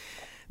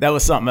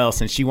something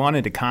else. And she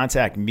wanted to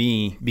contact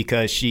me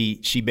because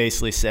she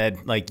basically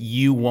said, like,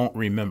 you won't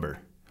remember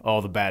all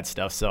the bad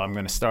stuff, so I'm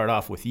going to start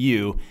off with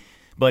you.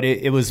 But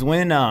it was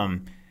when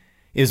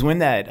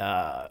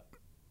that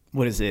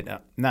what is it?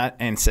 Not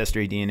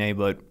ancestry DNA,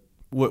 but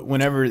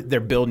whenever they're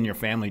building your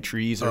family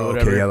trees or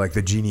whatever. Okay, yeah, like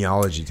the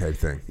genealogy type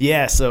thing.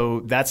 Yeah, so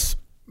that's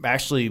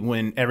actually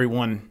when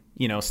everyone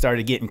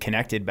started getting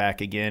connected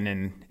back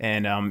again,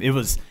 and it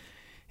was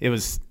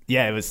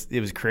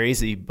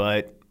crazy.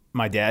 But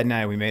my dad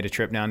and we made a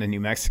trip down to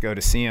New Mexico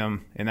to see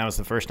him, and that was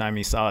the first time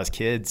he saw his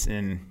kids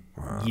in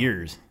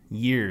years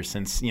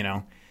since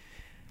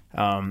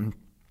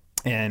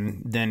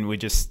and then we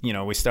just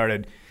we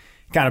started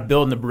kind of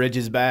building the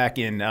bridges back,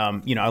 and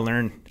I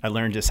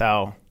learned just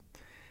how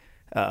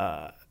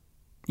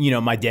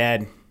my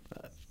dad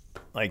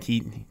like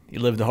he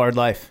lived a hard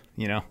life,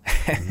 you know?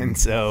 And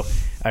so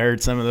I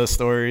heard some of those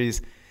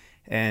stories,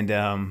 and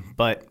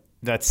but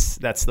that's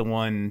the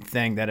one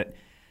thing that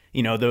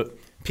the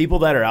people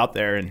that are out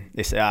there and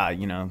they say,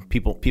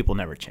 people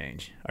never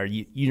change, or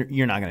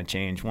you're not going to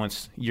change.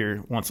 Once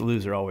a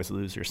loser, always a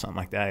loser, or something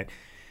like that.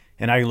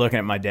 And I look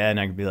at my dad and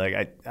I could be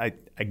like, I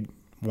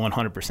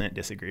 100%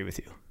 disagree with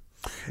you.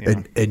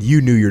 And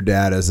you knew your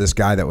dad as this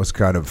guy that was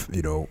kind of,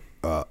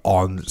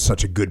 on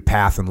such a good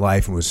path in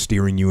life and was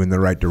steering you in the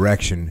right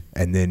direction.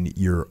 And then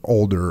your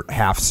older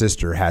half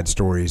sister had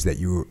stories that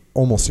you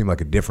almost seemed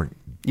like a different.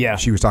 Yeah.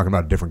 She was talking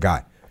about a different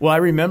guy. Well, I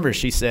remember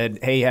she said,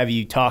 "Hey, have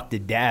you talked to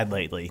Dad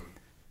lately?"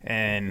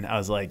 And I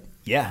was like,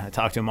 "Yeah, I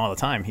talk to him all the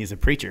time. He's a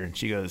preacher." And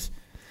she goes,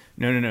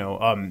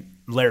 No.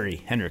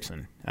 Larry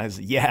Hendrickson. I was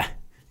like, yeah,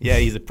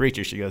 he's a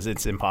preacher. She goes,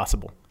 "It's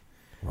impossible."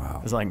 Wow.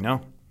 I was like,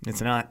 "No,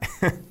 it's not."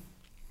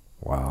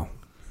 Wow,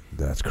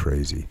 that's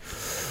crazy.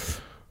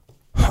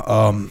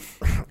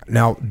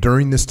 Now,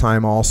 during this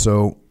time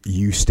also,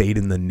 you stayed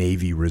in the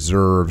Navy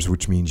Reserves,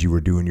 which means you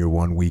were doing your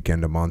one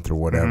weekend a month or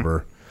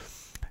whatever.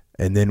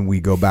 And then we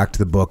go back to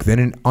the book. Then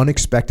an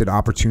unexpected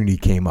opportunity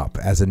came up.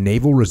 As a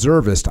naval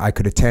reservist, I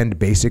could attend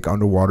basic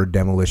underwater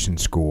demolition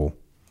school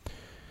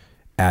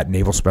at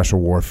Naval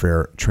Special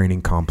Warfare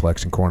Training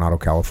Complex in Coronado,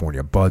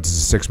 California. BUDS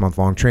is a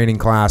 6-month-long training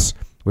class.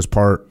 Was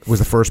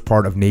the first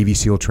part of Navy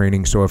SEAL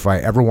training. So if I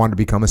ever wanted to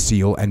become a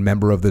SEAL and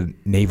member of the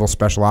Naval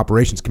Special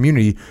Operations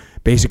community,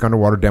 basic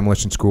underwater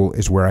demolition school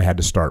is where I had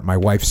to start. My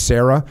wife,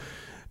 Sarah,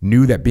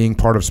 knew that being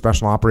part of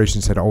special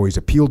operations had always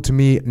appealed to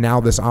me. Now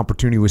this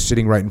opportunity was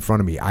sitting right in front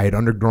of me. I had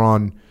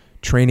undergone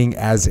training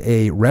as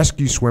a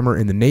rescue swimmer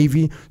in the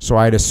Navy, so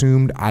I had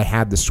assumed I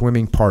had the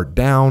swimming part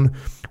down.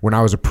 When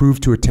I was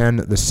approved to attend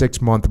the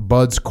 6-month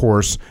BUDS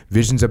course,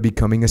 visions of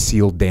becoming a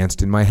SEAL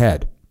danced in my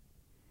head.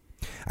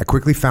 I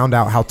quickly found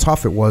out how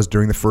tough it was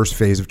during the first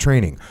phase of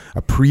training,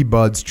 a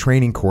pre-BUDS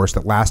training course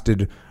that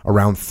lasted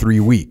around 3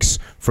 weeks.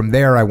 From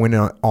there, I went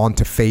on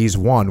to phase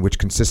 1, which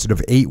consisted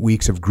of 8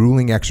 weeks of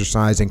grueling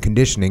exercise and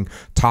conditioning,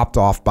 topped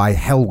off by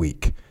Hell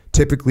Week.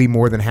 Typically,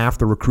 more than half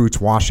the recruits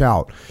wash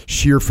out.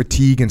 Sheer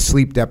fatigue and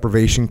sleep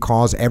deprivation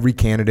cause every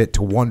candidate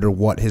to wonder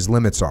what his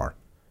limits are.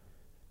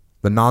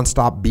 The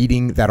nonstop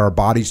beating that our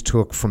bodies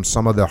took from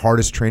some of the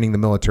hardest training the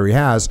military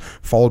has,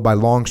 followed by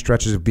long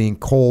stretches of being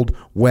cold,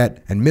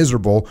 wet, and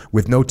miserable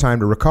with no time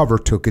to recover,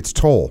 took its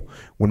toll.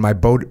 When my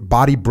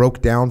body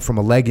broke down from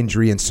a leg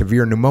injury and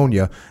severe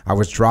pneumonia, I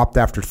was dropped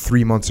after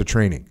 3 months of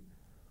training.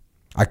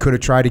 I could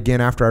have tried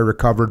again after I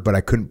recovered, but I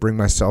couldn't bring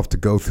myself to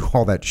go through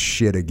all that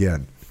shit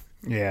again.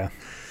 Yeah.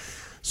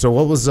 So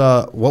what was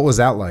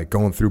that like,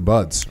 going through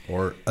BUDS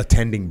or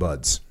attending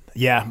BUDS?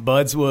 Yeah,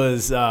 BUDS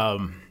was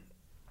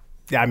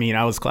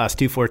I was class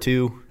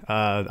 242.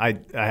 I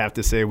have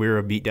to say we were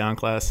a beatdown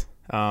class.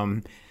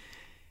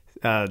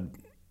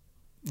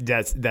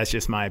 That's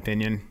just my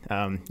opinion.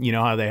 You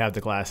know how they have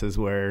the classes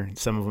where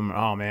some of them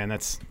are, oh man,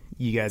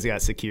 you guys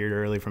got secured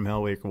early from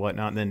Hell Week or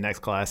whatnot. And then next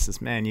class is,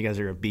 man, you guys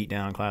are a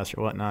beatdown class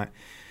or whatnot.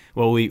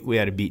 Well, we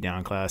had a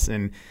beatdown class,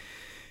 and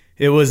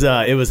it was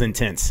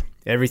intense.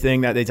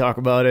 Everything that they talk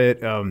about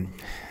it. The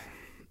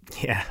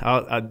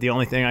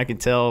only thing I can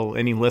tell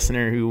any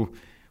listener who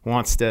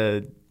wants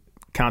to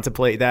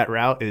contemplate that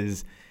route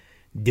is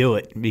do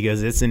it,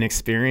 because it's an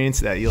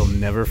experience that you'll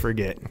never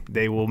forget.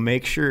 They will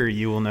make sure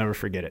you will never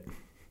forget it.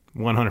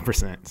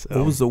 100%. So.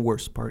 What was the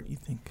worst part, you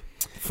think,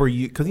 for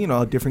you?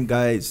 Because, different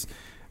guys,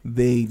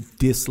 they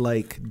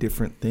dislike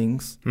different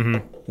things.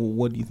 Mm-hmm.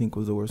 What do you think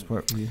was the worst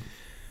part for you?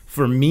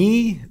 For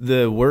me,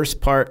 the worst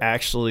part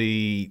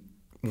actually,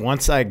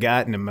 once I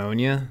got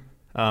pneumonia,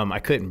 I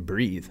couldn't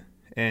breathe.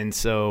 And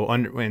so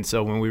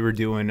when we were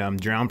doing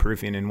drown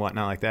proofing and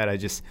whatnot like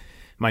that,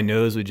 my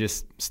nose would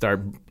just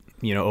start,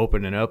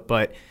 opening up.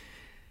 But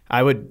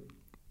I would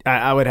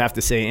have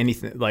to say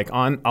anything like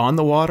on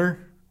the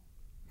water,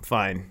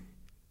 fine.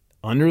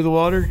 Under the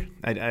water,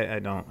 I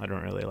don't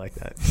really like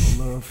that.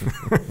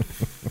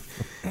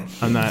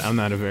 I'm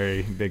not a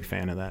very big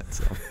fan of that.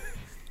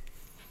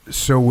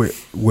 So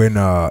when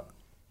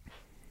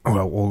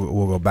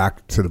we'll go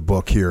back to the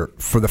book here.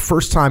 For the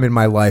first time in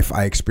my life,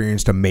 I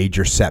experienced a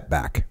major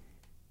setback.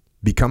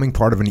 Becoming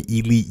part of an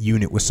elite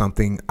unit was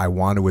something I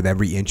wanted with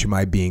every inch of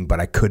my being, but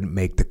I couldn't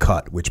make the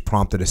cut, which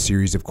prompted a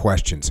series of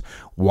questions.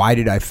 Why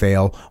did I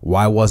fail?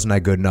 Why wasn't I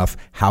good enough?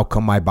 How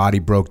come my body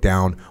broke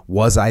down?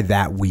 Was I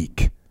that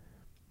weak?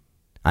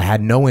 I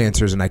had no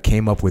answers, and I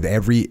came up with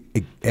every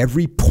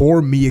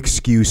poor me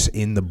excuse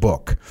in the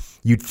book.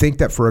 You'd think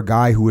that for a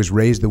guy who was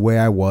raised the way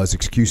I was,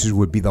 excuses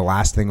would be the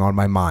last thing on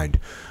my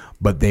mind,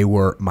 but they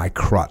were my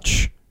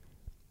crutch.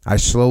 I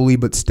slowly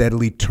but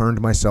steadily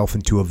turned myself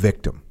into a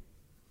victim.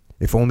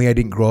 If only I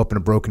didn't grow up in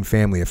a broken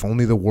family. If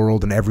only the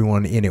world and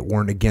everyone in it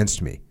weren't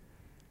against me.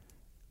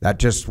 That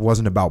just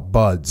wasn't about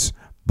BUDS,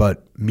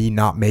 but me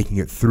not making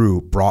it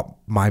through brought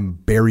my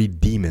buried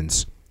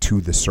demons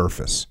to the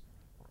surface.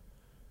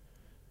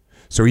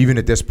 So even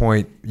at this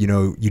point, you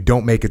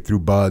don't make it through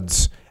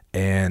BUDS,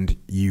 and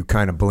you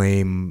kind of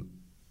blame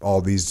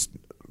all these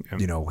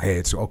you know, hey,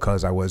 it's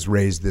because I was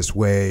raised this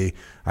way.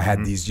 I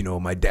had these, you know,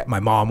 my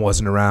mom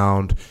wasn't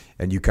around,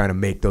 and you kind of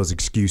make those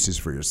excuses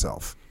for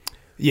yourself.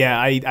 Yeah,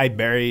 I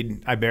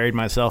buried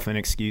myself in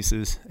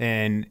excuses,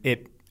 and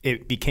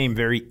it became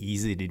very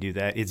easy to do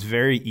that. It's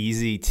very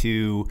easy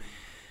to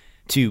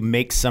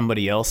make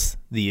somebody else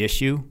the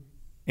issue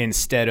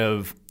instead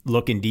of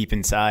looking deep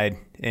inside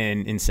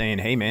and saying,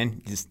 hey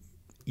man, just,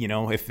 you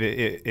know,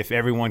 if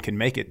everyone can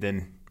make it,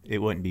 then it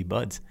wouldn't be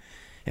buds.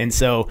 And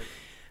so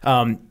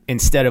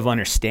instead of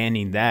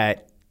understanding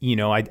that, you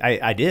know,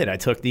 I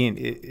took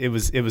it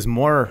was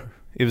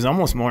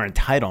almost more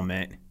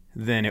entitlement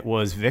than it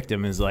was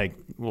victim. Is like,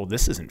 well,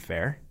 this isn't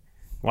fair.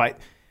 Why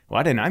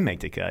didn't I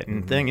make the cut?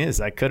 And the thing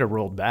is, I could have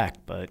rolled back,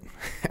 but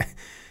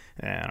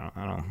I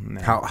don't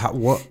know.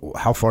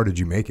 How far did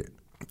you make it?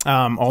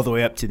 All the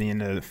way up to the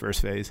end of the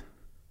first phase.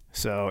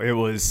 So it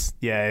was,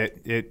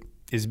 it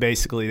is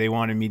basically, they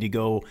wanted me to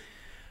go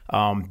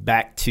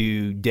back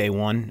to day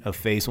one of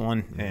phase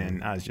one.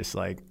 And I was just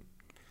like,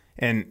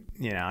 and,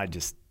 you know, I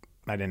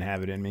didn't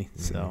have it in me.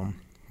 So,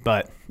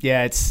 but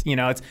yeah, it's, you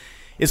know,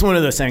 it's one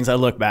of those things I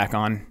look back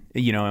on,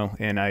 you know,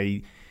 and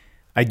I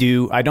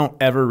don't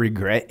ever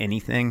regret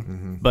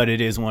anything, but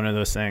it is one of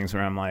those things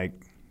where I'm like,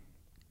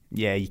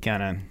 yeah, you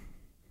kind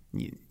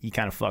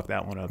of fucked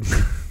that one up,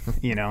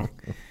 you know?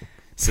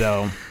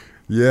 So.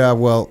 Yeah.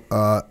 Well,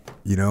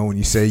 you know, when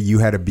you say you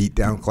had a beat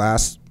down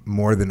class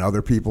more than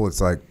other people,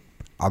 it's like,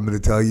 I'm going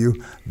to tell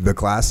you, the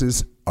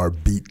classes are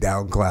beat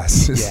down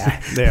classes.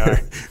 Yeah, they are.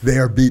 They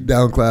are beat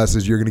down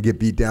classes. You're going to get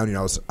beat down. You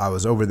know, I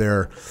was over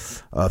there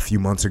a few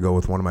months ago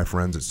with one of my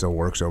friends that still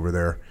works over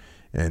there.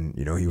 And,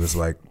 you know, he was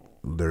like,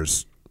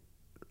 there's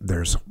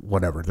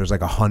whatever. There's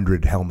like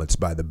 100 helmets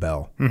by the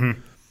bell.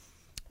 And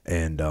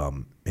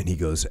he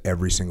goes,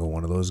 every single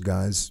one of those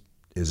guys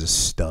is a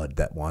stud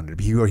that wanted to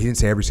be. He didn't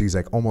say every single, he's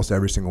like, almost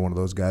every single one of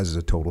those guys is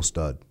a total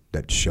stud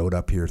that showed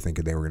up here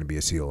thinking they were going to be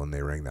a SEAL, and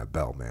they rang that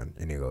bell, man.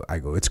 And I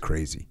go, it's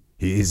crazy.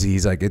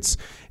 He's like, it's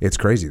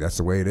crazy. That's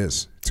the way it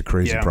is. It's a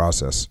crazy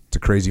process. It's a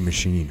crazy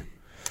machine.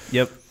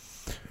 Yep.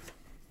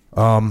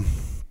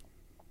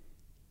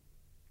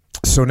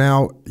 So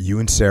now you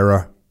and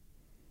Sarah,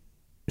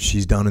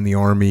 she's done in the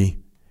Army.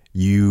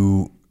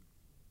 You're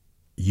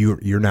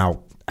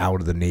now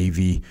out of the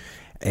Navy,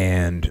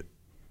 and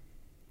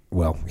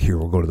well, here,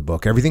 we'll go to the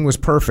book. Everything was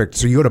perfect.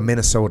 So you go to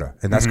Minnesota,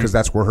 and that's because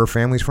that's where her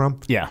family's from?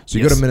 Yeah. So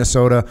you go to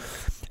Minnesota.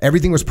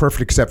 Everything was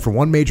perfect except for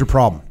one major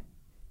problem.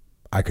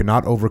 I could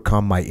not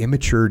overcome my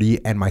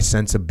immaturity and my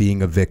sense of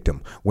being a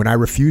victim. When I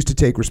refused to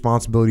take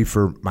responsibility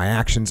for my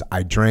actions,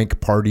 I drank,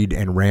 partied,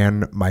 and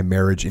ran my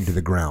marriage into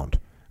the ground.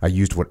 I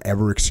used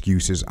whatever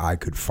excuses I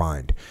could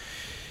find.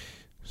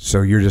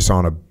 So you're just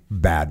on a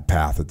bad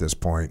path at this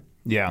point.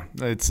 Yeah.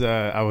 It's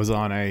I was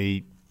on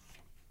a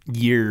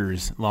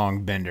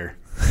years-long bender.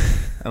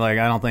 Like,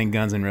 I don't think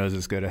Guns N'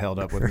 Roses could have held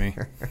up with me.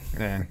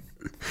 Yeah.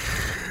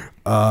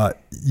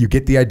 You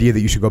get the idea that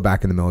you should go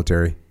back in the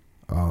military.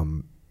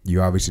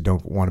 You obviously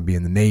don't want to be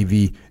in the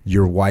Navy.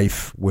 Your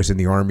wife was in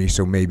the Army,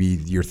 so maybe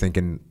you're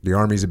thinking the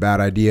Army's a bad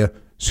idea.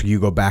 So you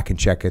go back and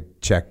check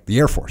the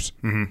Air Force.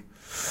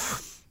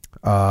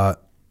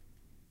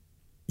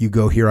 You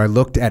go here. I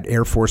looked at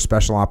Air Force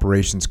Special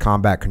Operations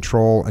Combat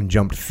Control and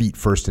jumped feet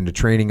first into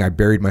training. I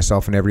buried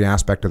myself in every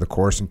aspect of the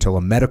course until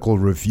a medical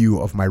review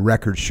of my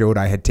record showed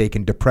I had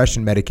taken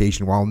depression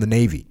medication while in the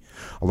Navy.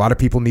 A lot of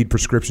people need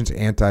prescriptions,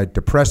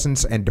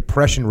 antidepressants, and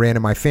depression ran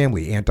in my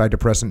family.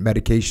 Antidepressant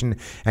medication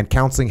and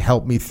counseling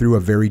helped me through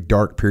a very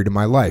dark period of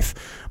my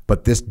life.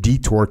 But this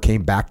detour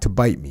came back to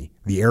bite me.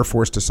 The Air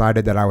Force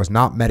decided that I was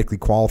not medically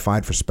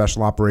qualified for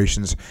special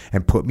operations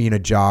and put me in a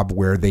job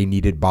where they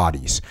needed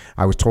bodies.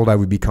 I was told I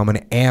would become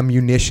an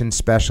ammunition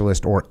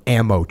specialist or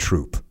ammo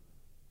troop.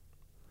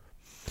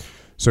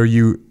 So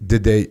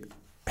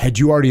had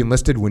you already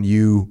enlisted when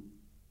you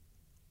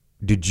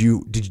had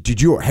you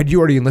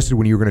already enlisted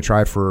when you were going to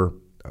try for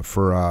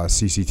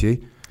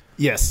CCT?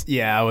 Yes.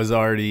 Yeah, I was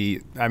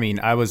already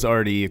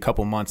a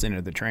couple months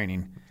into the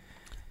training.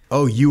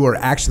 Oh, you were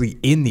actually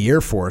in the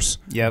Air Force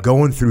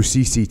going through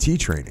CCT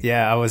training.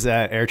 Yeah, I was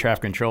at Air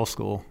Traffic Control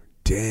School.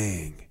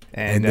 Dang.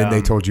 And then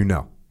they told you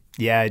no.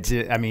 Yeah,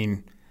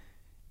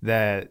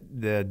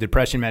 the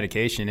depression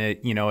medication,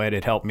 it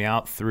had helped me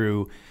out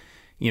through,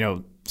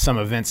 some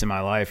events in my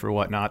life or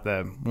whatnot.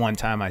 The one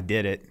time I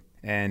did it.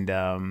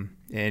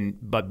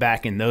 But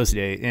back in those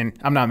days, and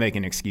I'm not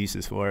making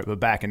excuses for it,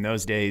 but back in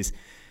those days,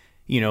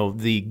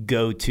 the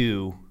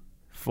go-to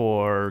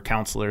for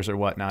counselors or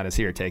whatnot is,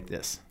 here, take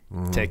this.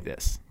 Take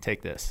this.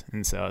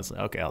 And so I was like,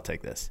 okay, I'll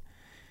take this.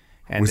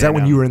 And was that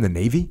when you were in the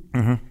Navy?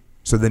 Mm-hmm.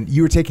 So then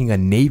you were taking a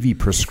Navy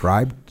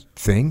prescribed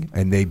thing,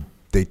 and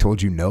they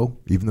told you no,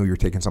 even though you were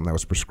taking something that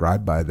was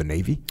prescribed by the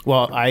Navy?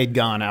 Well, I had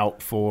gone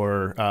out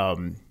for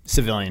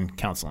civilian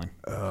counseling.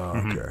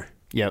 Oh, okay.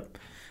 Yep.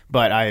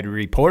 But I had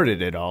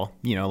reported it all,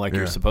 like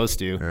you're supposed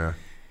to. Yeah.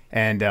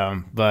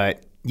 And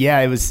but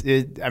yeah, it was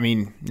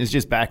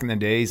just back in the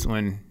days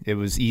when it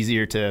was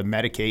easier to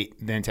medicate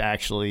than to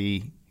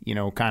actually,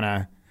 kind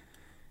of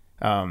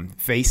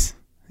face,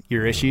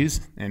 your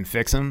issues and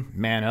fix them,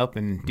 man up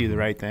and do the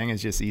right thing.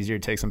 It's just easier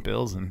to take some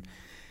pills and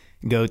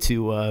go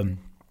to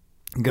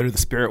the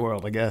spirit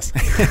world, I guess.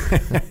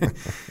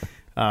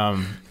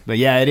 But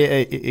yeah,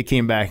 it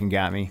came back and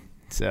got me.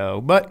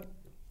 So, but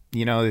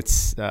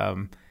it's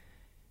there's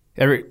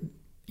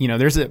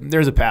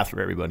a path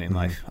for everybody in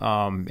life.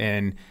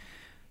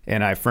 And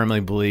I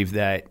firmly believe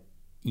that,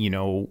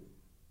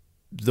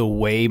 the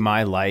way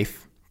my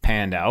life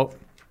panned out,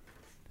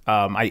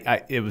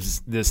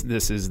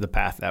 this is the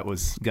path that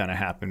was gonna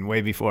happen way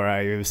before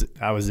I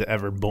was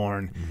ever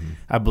born.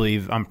 I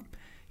believe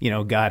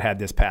God had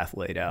this path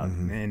laid out,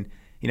 and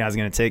I was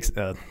gonna take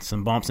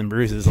some bumps and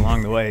bruises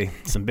along the way,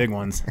 some big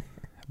ones,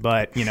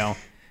 but now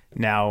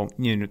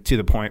to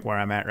the point where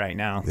I'm at right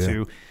now.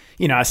 Yeah.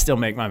 I still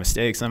make my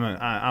mistakes.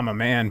 I'm a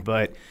man,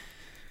 but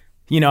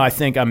I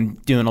think I'm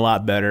doing a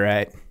lot better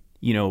at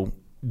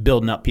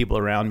building up people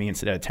around me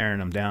instead of tearing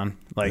them down,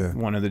 like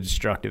one of the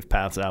destructive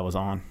paths that I was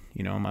on,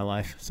 in my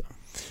life. So.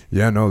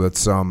 Yeah, no,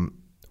 that's one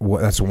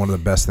of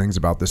the best things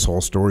about this whole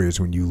story is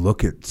when you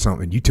look at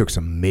something, you took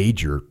some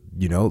major,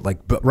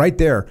 but right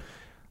there,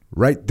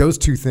 those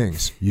two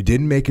things, you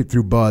didn't make it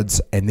through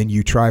BUD/S, and then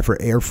you try for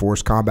Air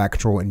Force combat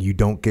control and you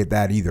don't get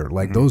that either.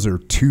 Like those are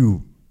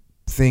two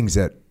things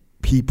that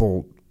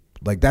people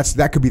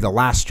that could be the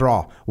last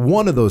straw.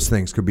 One of those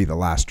things could be the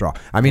last straw.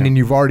 I mean, and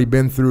you've already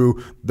been through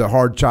the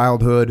hard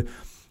childhood.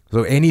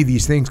 So any of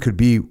these things could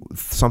be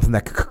something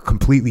that could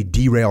completely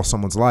derail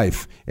someone's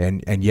life,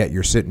 and yet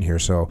you're sitting here.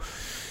 So,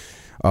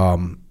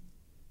 well,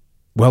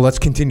 let's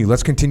continue.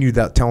 Let's continue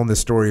telling this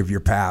story of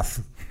your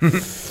path.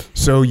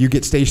 So you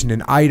get stationed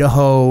in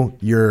Idaho.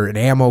 You're an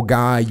ammo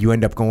guy. You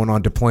end up going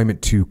on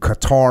deployment to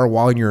Qatar.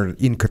 While you're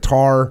in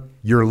Qatar,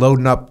 you're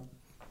loading up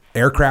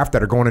aircraft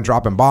that are going and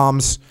dropping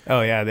bombs. Oh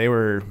yeah, they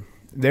were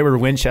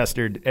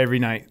Winchestered every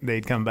night.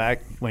 They'd come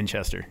back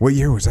Winchester. What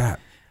year was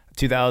that?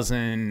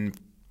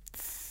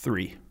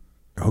 2003.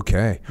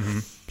 Okay.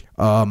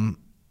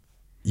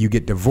 You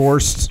get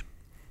divorced.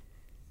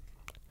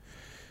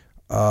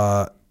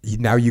 Now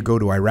you go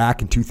to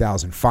Iraq in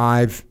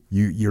 2005.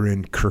 You're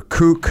in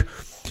Kirkuk,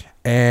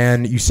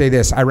 and you say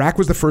this: Iraq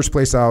was the first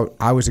place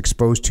I was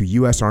exposed to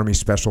U.S. Army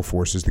Special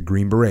Forces, the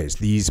Green Berets.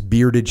 These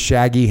bearded,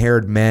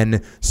 shaggy-haired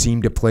men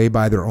seemed to play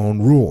by their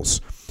own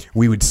rules.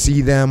 We would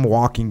see them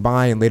walking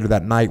by, and later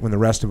that night when the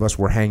rest of us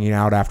were hanging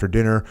out after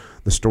dinner,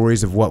 the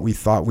stories of what we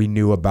thought we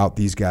knew about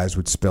these guys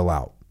would spill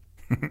out.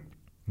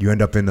 You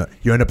end up in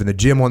the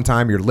gym one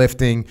time, you're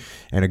lifting,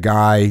 and a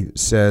guy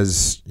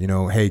says,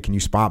 hey, can you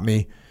spot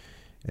me?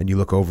 And you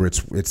look over,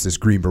 it's this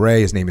Green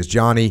Beret. His name is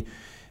Johnny.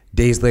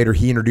 Days later,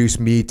 he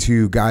introduced me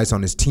to guys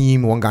on his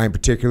team. One guy in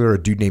particular,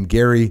 a dude named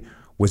Gary,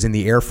 was in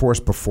the Air Force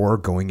before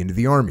going into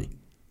the Army.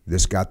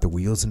 This got the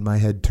wheels in my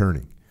head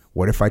turning.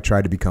 What if I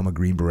tried to become a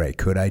Green Beret?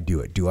 Could I do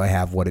it? Do I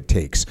have what it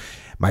takes?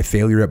 My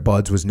failure at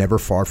BUD/S was never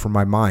far from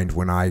my mind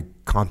when I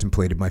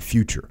contemplated my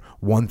future.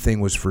 One thing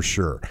was for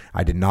sure.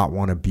 I did not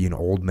want to be an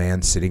old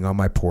man sitting on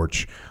my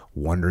porch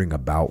wondering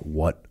about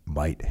what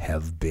might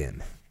have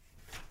been.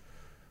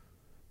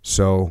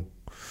 So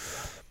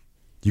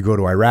you go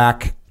to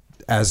Iraq.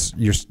 As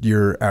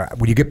you're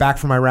when you get back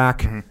from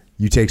Iraq,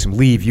 you take some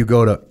leave. You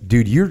go to,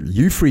 dude, you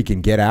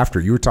freaking get after.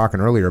 You were talking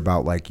earlier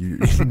about like you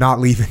not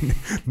leaving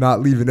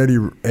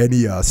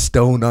any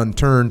stone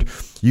unturned.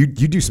 You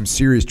do some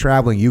serious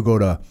traveling. You go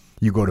to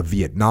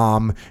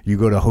Vietnam. You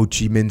go to Ho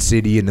Chi Minh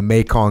City in the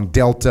Mekong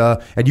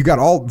Delta, and you got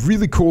all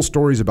really cool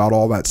stories about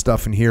all that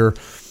stuff in here.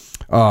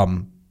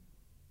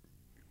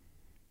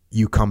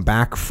 You come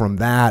back from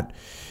that.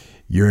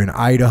 You're in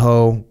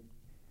Idaho.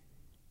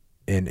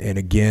 And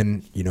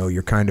again,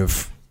 you're kind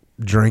of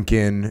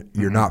drinking.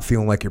 You're not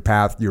feeling like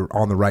you're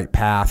on the right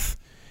path.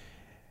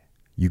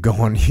 You go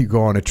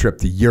on a trip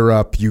to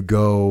Europe.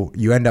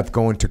 You end up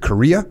going to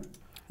Korea.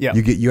 Yeah.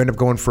 You end up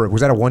going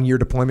was that a 1-year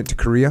deployment to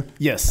Korea?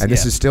 Yes. And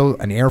this is still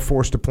an Air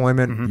Force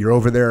deployment. You're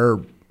over there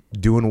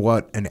doing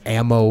what an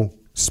ammo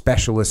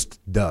specialist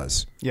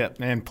does. Yeah,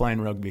 and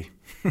playing rugby.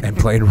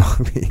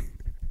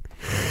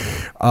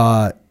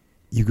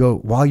 You go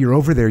while you're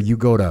over there. You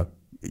go to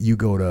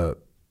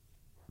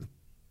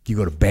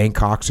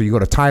Bangkok, so you go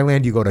to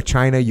Thailand, you go to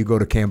China, you go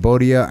to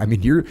Cambodia. I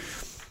mean, you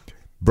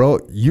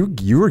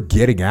were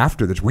getting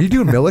after this. Were you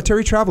doing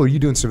military travel or were you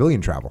doing civilian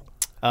travel?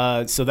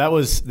 So that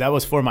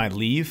was for my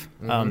leave.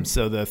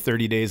 So the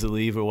 30 days of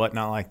leave or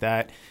whatnot like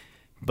that.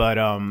 But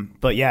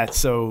yeah,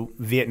 so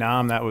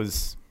Vietnam, that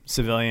was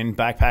civilian.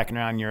 Backpacking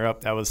around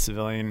Europe, that was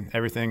civilian.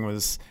 Everything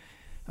was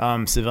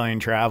civilian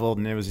traveled,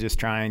 and it was just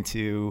trying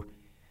to,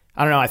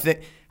 I don't know.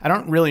 I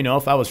don't really know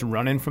if I was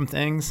running from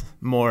things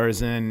more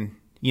as in,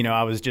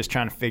 I was just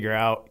trying to figure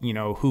out,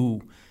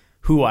 who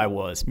I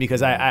was,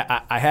 because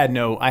I had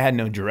no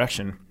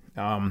direction.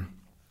 I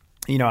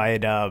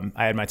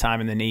had my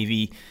time in the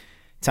Navy,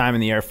 time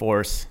in the Air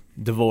Force,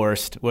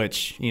 divorced,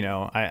 which,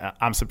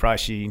 I'm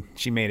surprised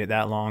she made it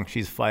that long.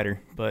 She's a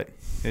fighter, but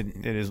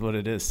it is what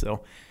it is.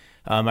 So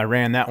I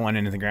ran that one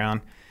into the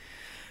ground.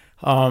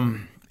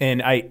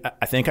 And I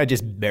think I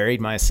just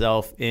buried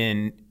myself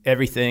in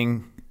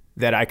everything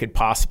that I could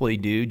possibly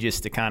do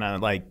just to kind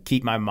of like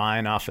keep my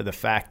mind off of the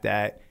fact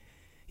that,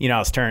 I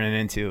was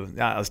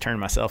turning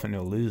myself into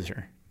a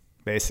loser,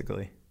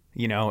 basically,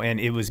 and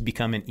it was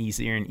becoming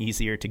easier and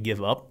easier to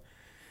give up.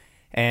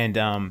 And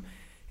I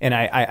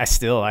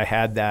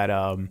had that,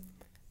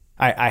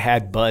 I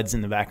had buds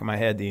in the back of my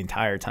head the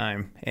entire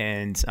time.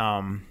 And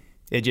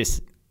it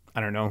just,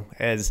 I don't know,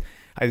 as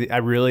I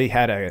really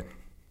had a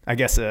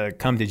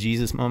come to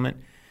Jesus moment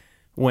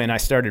when I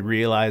started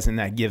realizing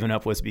that giving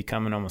up was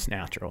becoming almost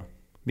natural,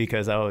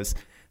 because I was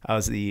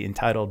the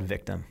entitled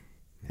victim.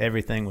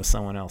 Everything was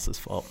someone else's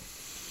fault.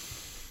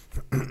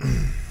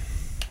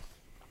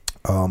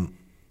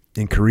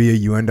 In Korea,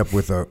 you end up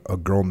with a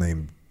girl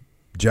named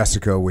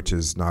Jessica, which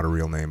is not a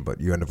real name, but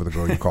you end up with a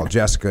girl you call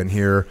Jessica in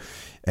here,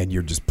 and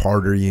you're just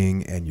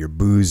partying and you're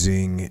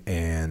boozing,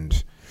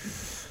 and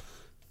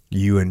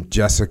you and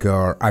Jessica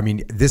are,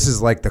 this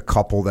is like the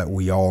couple that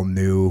we all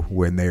knew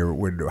when they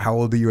were, how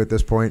old are you at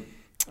this point?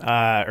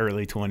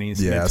 Early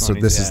 20s. Yeah, so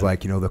this is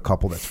like, the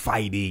couple that's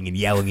fighting and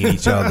yelling at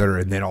each other,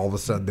 and then all of a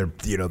sudden they're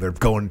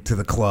going to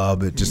the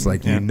club. It's just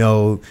like,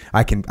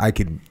 I can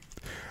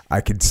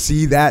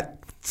see that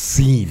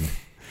scene.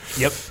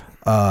 Yep.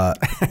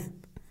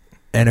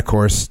 And of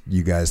course,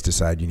 you guys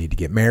decide you need to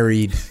get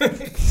married.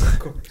 Of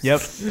course.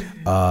 Yep.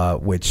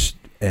 Which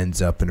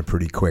ends up in a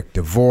pretty quick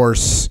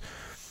divorce.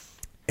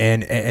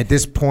 And at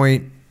this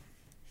point,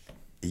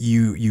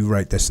 you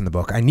write this in the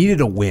book. I needed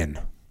a win,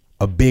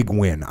 a big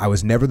win. I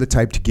was never the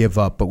type to give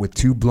up, but with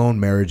 2 blown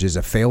marriages,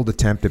 a failed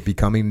attempt at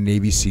becoming a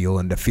Navy SEAL,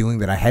 and a feeling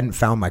that I hadn't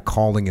found my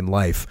calling in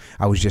life,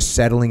 I was just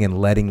settling and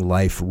letting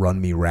life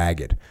run me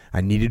ragged.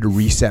 I needed to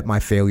reset my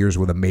failures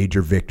with a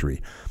major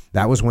victory.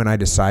 That was when I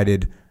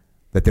decided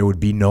that there would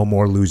be no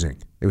more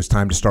losing. It was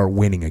time to start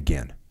winning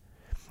again.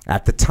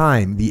 At the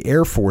time, the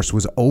Air Force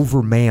was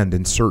overmanned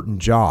in certain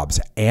jobs,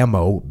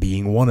 ammo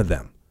being one of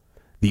them.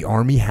 The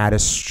Army had a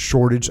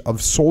shortage of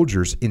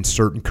soldiers in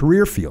certain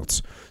career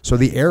fields, so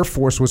the Air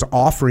Force was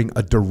offering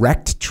a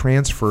direct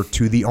transfer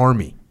to the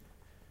Army.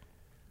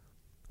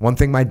 One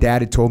thing my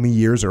dad had told me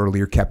years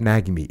earlier kept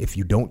nagging me: if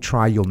you don't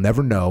try, you'll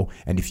never know,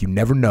 and if you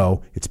never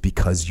know, it's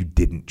because you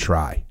didn't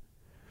try.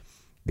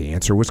 The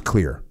answer was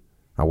clear.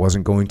 I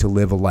wasn't going to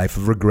live a life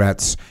of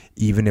regrets,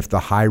 even if the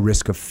high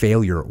risk of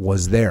failure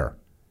was there.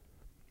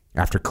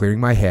 After clearing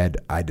my head,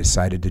 I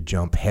decided to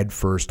jump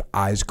headfirst,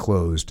 eyes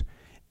closed,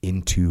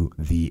 into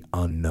the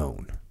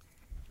unknown.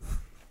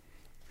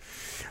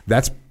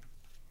 That's,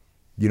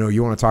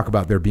 you want to talk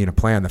about there being a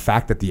plan. The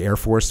fact that the Air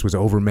Force was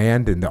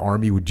overmanned and the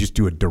Army would just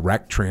do a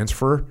direct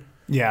transfer.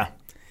 Yeah,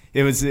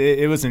 it was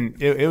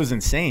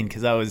insane,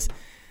 because I was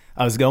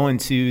going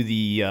to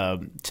the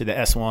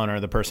S1 or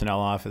the personnel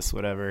office,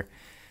 whatever,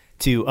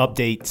 to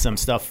update some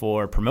stuff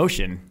for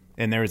promotion,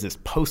 and there was this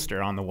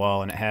poster on the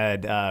wall, and it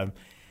had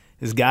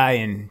this guy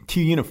in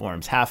 2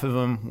 uniforms. Half of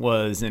them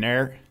was an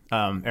Air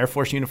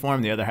Force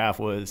uniform, the other half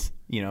was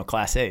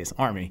Class A's,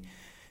 Army. It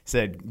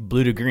said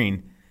blue to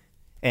green,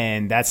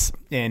 and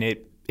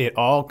it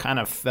all kind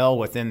of fell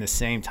within the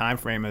same time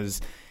frame as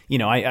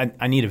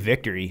I need a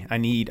victory. I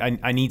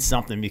need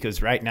something,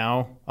 because right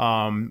now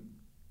I'm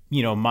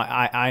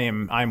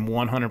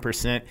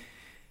 100%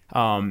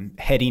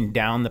 heading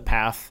down the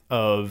path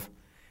of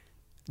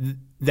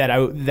that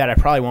I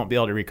probably won't be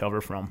able to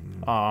recover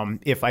from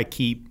if I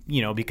keep,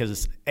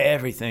 because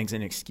everything's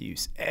an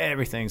excuse.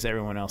 Everything's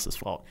everyone else's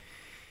fault.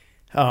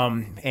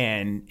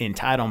 And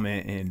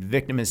entitlement and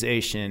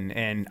victimization.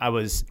 And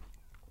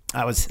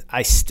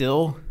I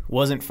still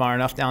wasn't far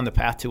enough down the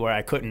path to where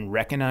I couldn't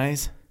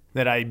recognize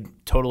that I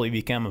totally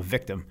become a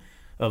victim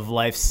of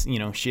life's,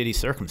 shitty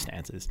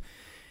circumstances.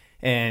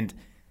 And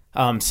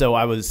so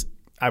I was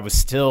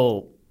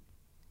still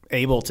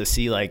when to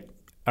see, like,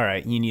 all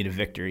right, you need a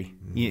victory.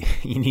 You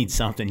need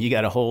something. You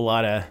got a whole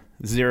lot of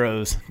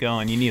zeros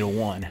going. You need a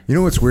one. You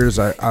know what's weird is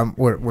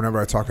whenever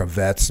I talk to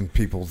vets and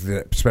people,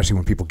 especially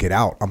when people get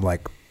out, I'm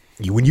like,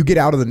 when you get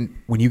out of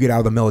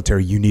the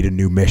military, you need a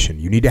new mission.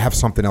 You need to have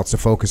something else to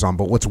focus on.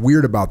 But what's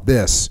weird about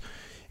this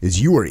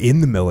is you were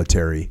in the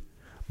military,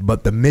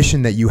 but the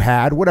mission that you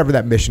had, whatever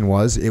that mission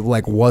was, it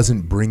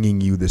wasn't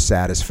bringing you the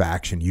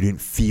satisfaction. You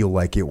didn't feel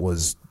like it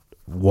was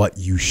what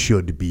you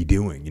should be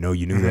doing.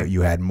 You knew that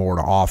you had more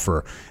to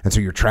offer, and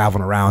so you're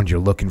traveling around, you're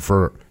looking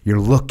for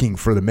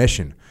the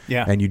mission,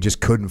 and you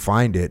just couldn't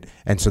find it.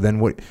 And so then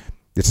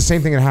it's the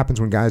same thing that happens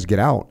when guys get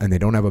out and they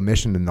don't have a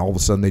mission, and all of a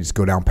sudden they just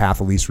go down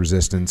path of least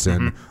resistance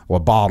and a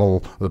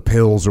bottle, the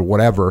pills or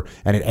whatever,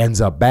 and it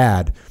ends up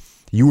bad.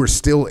 You were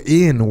still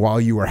in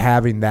while you were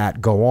having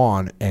that go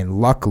on,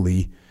 and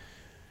luckily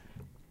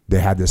they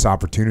had this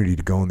opportunity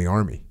to go in the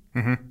Army.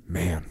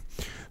 Man.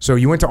 So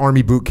you went to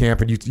Army boot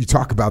camp, and you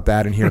talk about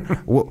that in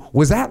here.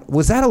 Was that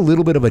a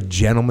little bit of a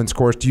gentleman's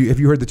course? Have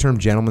you heard the term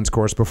gentleman's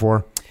course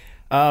before?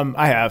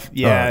 I have,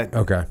 yeah.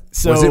 Okay.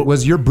 So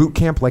was your boot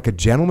camp like a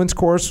gentleman's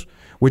course?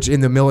 Which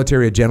in the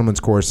military, a gentleman's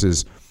course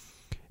is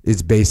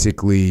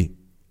basically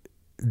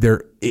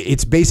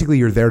it's basically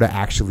you're there to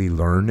actually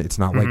learn. It's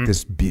not like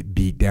this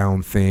beat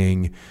down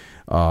thing.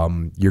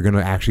 You're going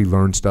to actually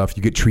learn stuff.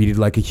 You get treated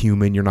like a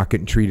human. You're not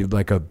getting treated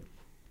like a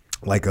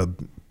like a,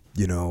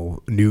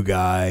 new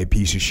guy,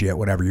 piece of shit,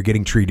 whatever. You're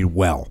getting treated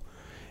well,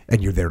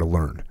 and you're there to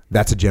learn.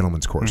 That's a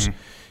gentleman's course.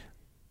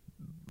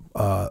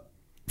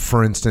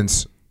 For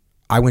instance,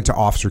 I went to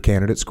officer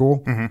candidate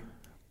school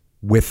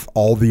with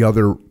all the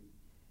other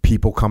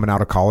people coming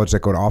out of college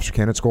that go to officer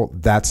candidate school.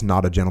 That's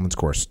not a gentleman's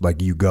course.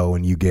 Like, you go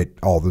and you get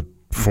all the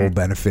full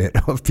benefit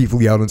of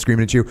people yelling and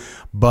screaming at you.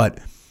 But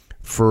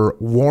for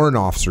warrant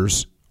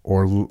officers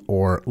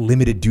or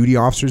limited duty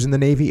officers in the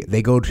Navy,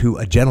 they go to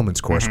a gentleman's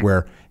course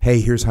where,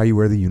 hey, here's how you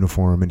wear the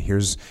uniform, and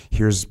here's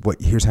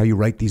how you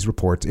write these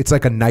reports. It's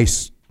like a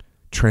nice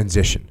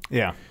transition.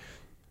 Yeah.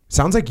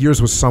 Sounds like yours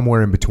was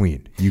somewhere in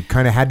between. You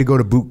kind of had to go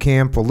to boot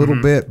camp a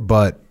little bit,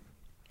 but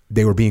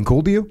they were being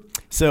cool to you?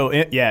 So,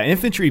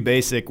 infantry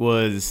basic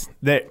was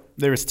that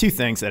there was two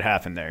things that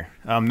happened there.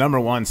 Number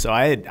one, so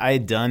I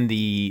had done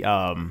the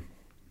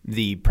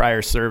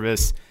prior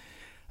service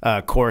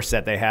course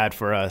that they had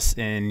for us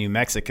in New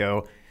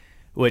Mexico,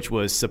 which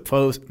was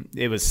supposed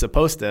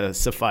to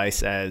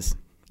suffice as,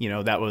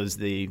 that was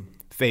the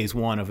phase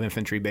 1 of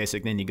infantry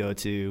basic. Then you go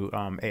to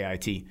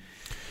AIT.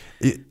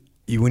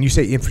 When you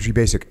say infantry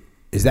basic,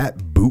 is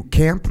that boot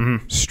camp?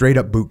 Straight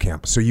up boot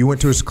camp. So you went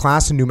to a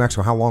class in New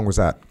Mexico. How long was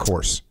that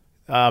course?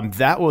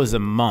 That was a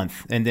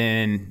month, and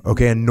then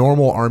a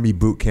normal Army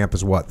boot camp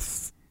is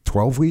what,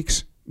 12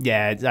 weeks?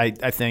 Yeah,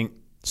 I think.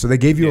 So they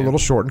gave you a little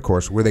shortened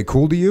course. Were they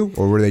cool to you,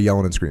 or were they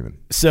yelling and screaming?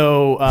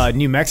 So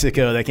New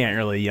Mexico, they can't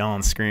really yell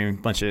and scream.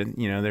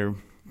 They're a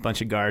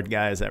bunch of guard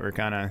guys that were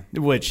kind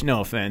of, which, no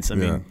offense, I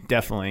mean,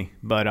 definitely,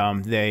 but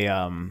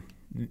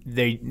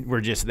they were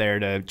just there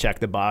to check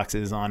the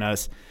boxes on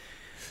us.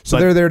 So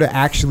they're there to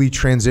actually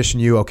transition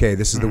you. Okay,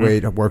 this is the way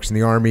it works in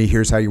the Army.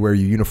 Here's how you wear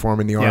your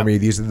uniform in the Army.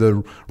 These are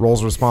the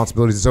roles and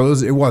responsibilities. So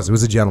it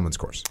was a gentleman's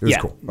course. It was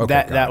cool.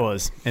 Okay, that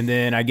was. And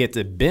then I get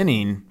to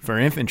binning for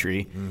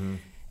infantry,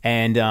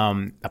 and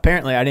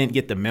apparently I didn't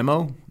get the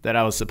memo that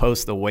I was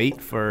supposed to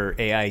wait for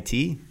AIT.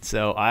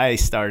 So I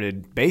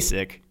started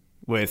basic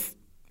with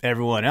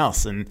everyone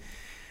else, and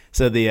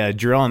so the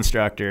drill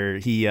instructor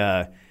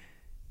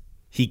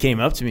he came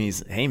up to me.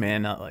 He's, hey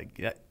man,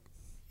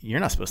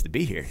 you're not supposed to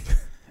be here.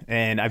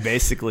 And I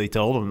basically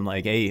told him,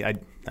 like, hey,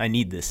 I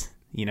need this.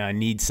 I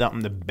need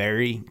something to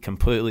bury,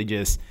 completely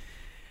just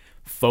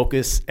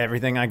focus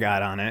everything I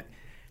got on it,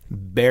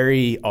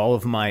 bury all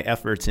of my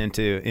efforts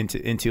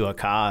into a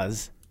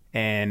cause.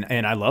 And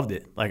I loved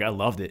it. Like, I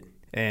loved it.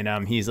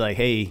 And he's like,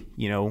 hey,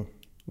 you're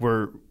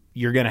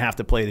going to have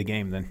to play the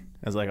game then.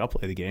 I was like, I'll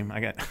play the game.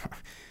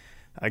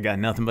 I got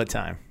nothing but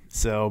time.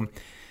 So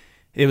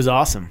it was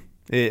awesome.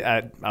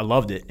 I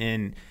loved it.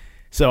 And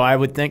so I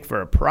would think for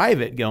a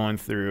private going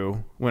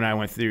through, when I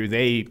went through,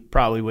 they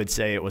probably would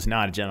say it was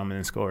not a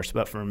gentleman's course.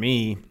 But for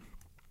me,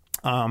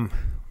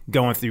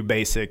 going through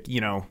basic,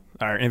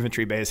 our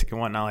infantry basic and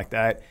whatnot like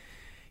that,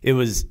 it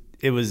was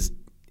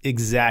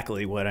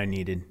exactly what I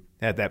needed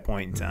at that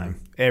point in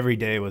time. Every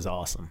day was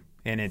awesome.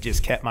 And it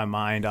just kept my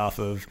mind off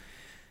of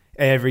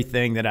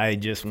everything that I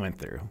just went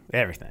through,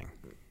 everything.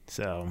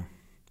 So,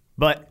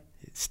 but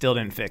it still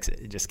didn't fix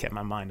it. It just kept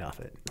my mind off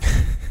it.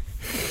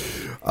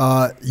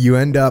 You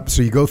end up,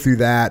 so you go through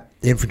that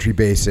infantry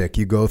basic,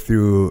 you go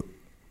through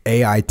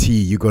AIT,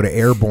 you go to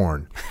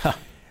airborne.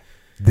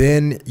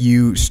 Then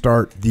you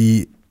start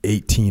the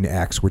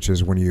 18X, which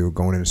is when you're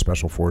going into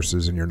special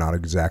forces and you're not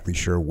exactly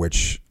sure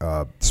which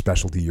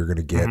specialty you're going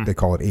to get. They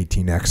call it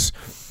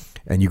 18X.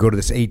 And you go to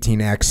this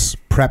 18X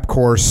prep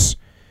course,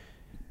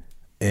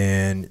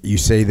 and you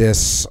say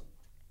this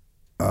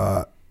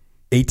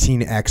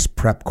 18X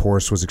prep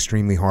course was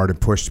extremely hard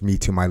and pushed me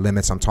to my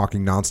limits. I'm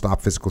talking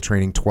nonstop physical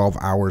training, 12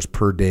 hours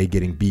per day,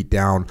 getting beat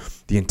down.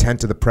 The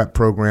intent of the prep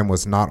program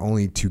was not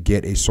only to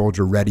get a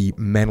soldier ready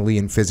mentally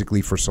and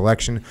physically for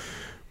selection,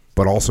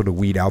 but also to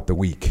weed out the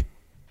weak.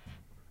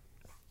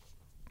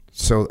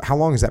 So how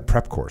long is that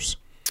prep course?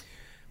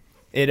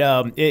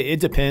 It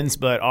depends,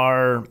 but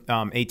our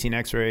 18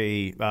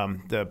 X-ray,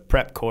 the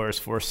prep course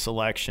for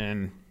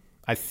selection,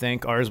 I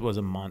think ours was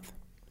a month,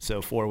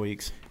 so 4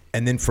 weeks.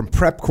 And then from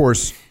prep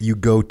course, you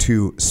go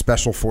to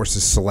special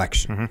forces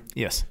selection.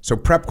 Yes. So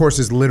prep course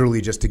is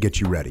literally just to get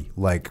you ready,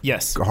 like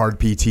hard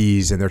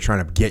PTs, and they're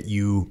trying to get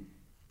you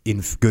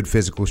in good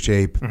physical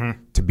shape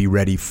to be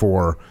ready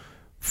for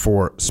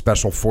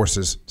special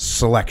forces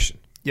selection.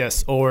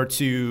 Yes, or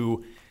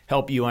to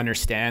help you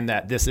understand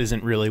that this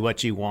isn't really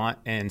what you want,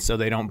 and so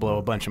they don't blow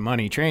a bunch of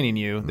money training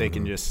you. They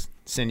can just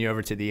send you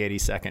over to the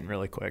 82nd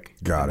really quick.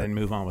 Got it. And then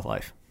move on with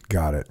life.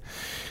 Got it.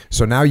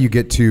 So now you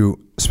get to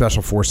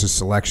Special Forces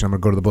selection. I'm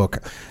going to go to the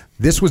book.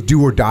 This was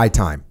do or die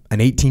time. An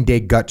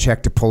 18-day gut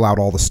check to pull out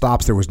all the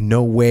stops. There was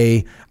no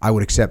way I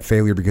would accept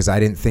failure because I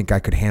didn't think I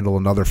could handle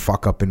another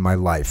fuck up in my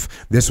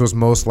life. This was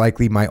most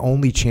likely my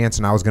only chance,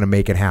 and I was going to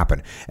make it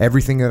happen.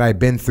 Everything that I'd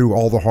been through,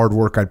 all the hard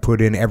work I'd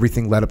put in,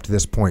 everything led up to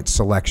this point,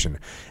 selection.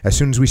 As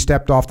soon as we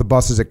stepped off the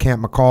buses at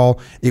Camp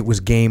McCall, it was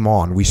game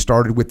on. We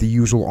started with the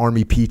usual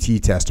Army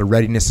PT test, a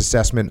readiness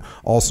assessment,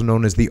 also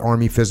known as the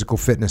Army Physical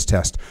Fitness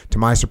Test. To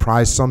my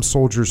surprise, some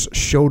soldiers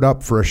showed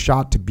up for a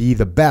shot to be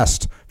the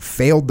best,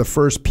 failed the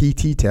first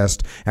PT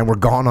test, and were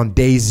gone on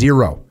day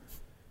 0.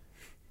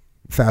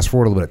 Fast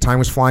forward a little bit. Time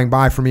was flying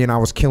by for me, and I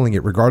was killing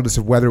it, regardless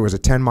of whether it was a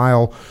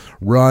 10-mile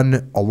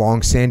run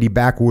along sandy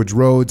backwoods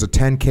roads, a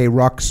 10K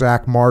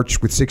rucksack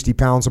march with 60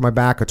 pounds on my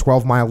back, a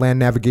 12-mile land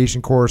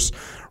navigation course,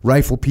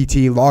 rifle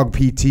PT, log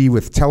PT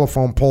with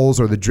telephone poles,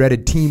 or the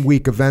dreaded Team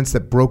Week events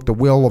that broke the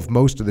will of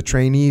most of the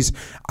trainees.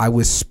 I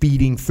was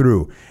speeding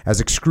through.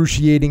 As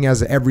excruciating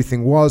as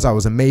everything was, I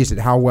was amazed at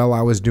how well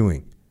I was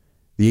doing.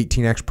 The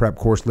 18X prep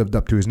course lived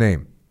up to his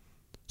name.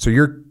 So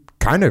you're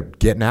kind of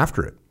getting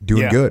after it,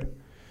 doing good.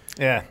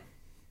 Yeah.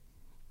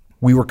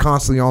 We were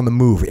constantly on the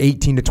move,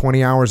 18 to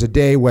 20 hours a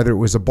day, whether it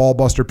was a ball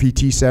buster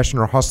PT session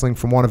or hustling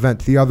from one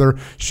event to the other.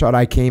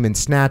 Shut-eye came in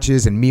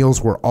snatches, and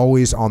meals were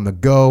always on the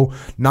go.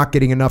 Not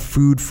getting enough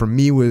food for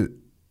the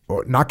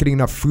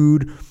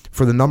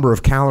number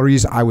of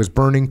calories I was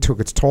burning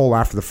took its toll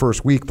after the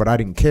first week, but I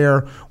didn't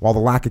care. While the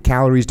lack of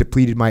calories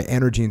depleted my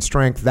energy and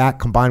strength, that,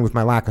 combined with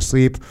my lack of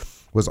sleep,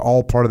 was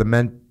all part of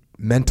the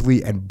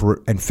mentally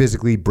and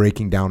physically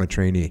breaking down a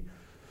trainee.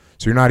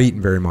 So you're not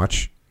eating very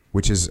much,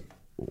 which is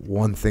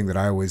one thing that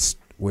I was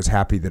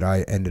happy that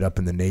I ended up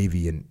in the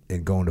Navy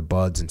and going to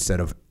Buds instead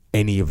of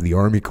any of the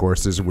Army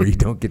courses where you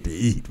don't get to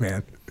eat,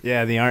 man.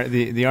 Yeah,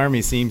 the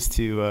Army seems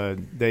to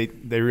they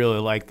really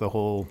like the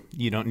whole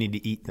you don't need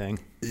to eat thing.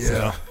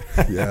 Yeah,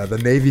 so. Yeah. The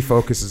Navy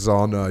focuses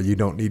on you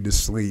don't need to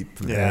sleep,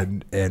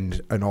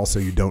 and also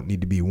you don't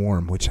need to be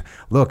warm. Which,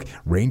 look,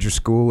 Ranger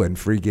School and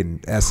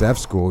freaking SF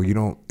school, you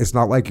don't. It's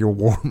not like you're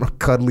warm or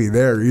cuddly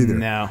there either.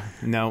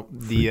 No.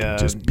 The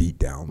just beat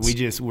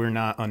downs. We're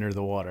not under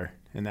the water,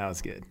 and that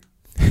was good.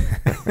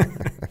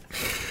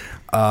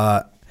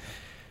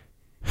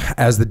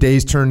 As the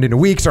days turned into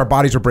weeks, our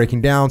bodies were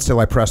breaking down. Still,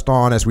 I pressed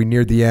on. As we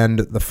neared the end,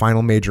 the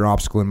final major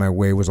obstacle in my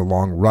way was a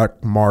long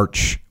ruck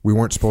march. We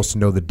weren't supposed to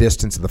know the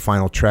distance of the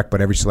final trek, but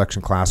every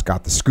selection class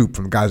got the scoop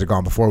from the guys that had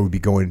gone before. We'd be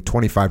going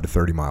 25 to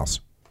 30 miles.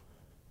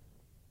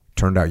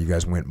 Turned out you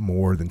guys went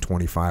more than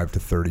 25 to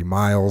 30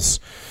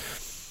 miles.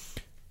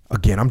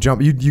 Again, I'm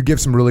jumping. You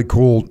give some really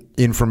cool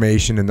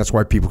information, and that's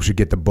why people should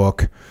get the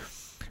book.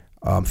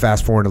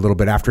 Fast forward a little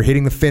bit. After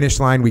hitting the finish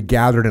line, we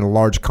gathered in a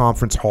large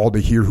conference hall to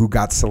hear who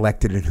got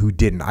selected and who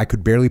didn't. I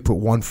could barely put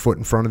one foot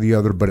in front of the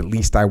other, but at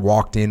least I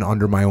walked in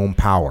under my own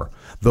power.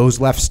 Those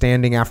left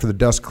standing after the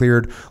dust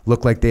cleared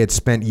looked like they had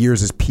spent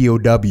years as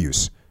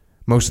POWs.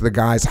 Most of the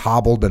guys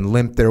hobbled and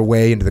limped their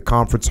way into the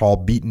conference hall,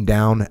 beaten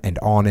down and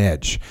on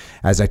edge.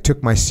 As I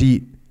took my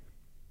seat,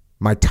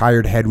 my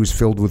tired head was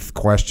filled with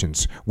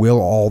questions. Will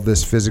all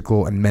this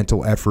physical and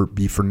mental effort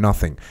be for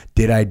nothing?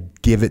 Did I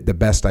give it the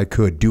best I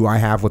could? Do I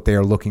have what they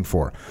are looking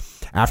for?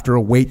 After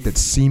a wait that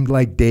seemed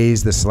like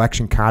days, the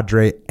selection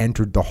cadre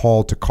entered the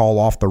hall to call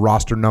off the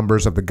roster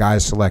numbers of the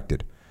guys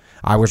selected.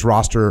 I was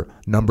roster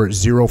number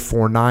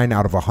 049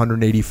 out of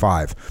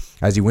 185.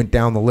 As he went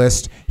down the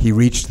list, he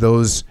reached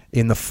those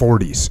in the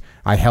 40s.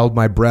 I held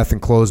my breath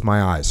and closed my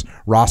eyes.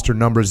 Roster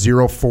number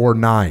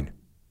 049,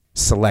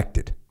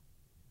 selected.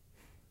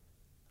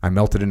 I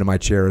melted into my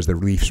chair as the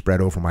relief spread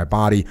over my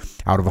body.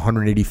 Out of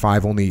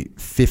 185, only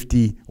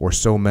 50 or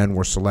so men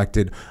were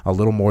selected, a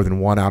little more than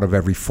 1 out of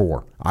every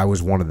 4. I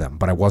was one of them,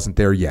 but I wasn't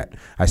there yet.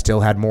 I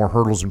still had more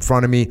hurdles in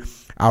front of me.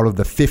 Out of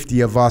the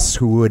 50 of us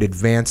who would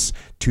advance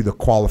to the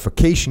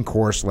qualification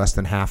course, less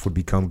than half would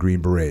become Green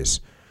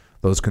Berets.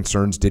 Those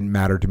concerns didn't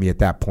matter to me at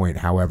that point.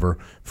 However,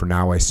 for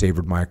now, I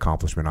savored my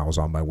accomplishment. I was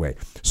on my way.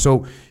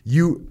 So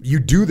you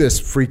do this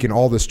freaking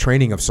all this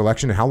training of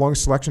selection. How long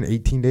is selection?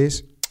 18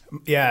 days?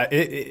 Yeah,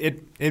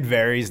 it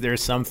varies.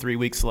 There's some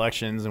 3-week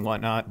selections and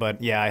whatnot,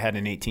 but yeah, I had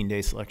an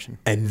 18-day selection.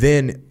 And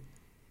then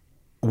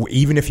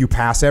even if you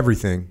pass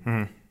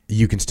everything,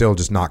 you can still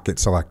just not get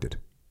selected.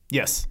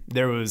 Yes,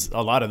 there was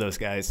a lot of those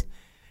guys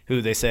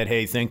who they said,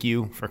 hey, thank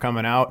you for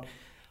coming out.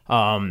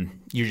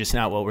 You're just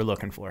not what we're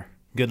looking for.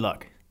 Good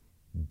luck.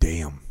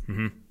 Damn.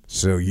 Mm-hmm.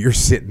 So you're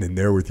sitting in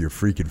there with your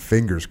freaking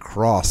fingers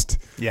crossed.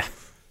 Yeah.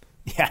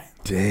 Yeah.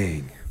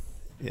 Dang.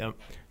 Yep.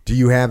 Do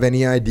you have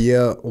any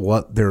idea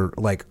what they're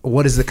like?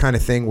 What is the kind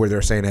of thing where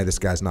they're saying, "Hey, this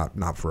guy's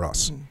not for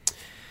us"?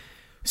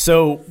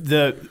 So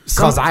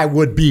because I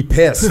would be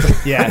pissed.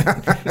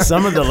 Yeah,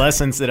 some of the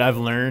lessons that I've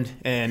learned,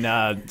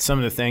 and some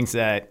of the things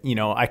that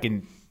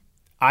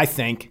I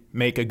think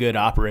make a good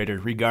operator,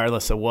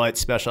 regardless of what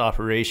special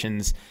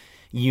operations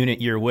unit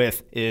you're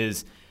with,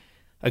 is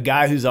a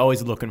guy who's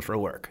always looking for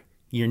work.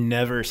 You're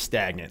never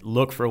stagnant.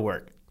 Look for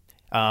work.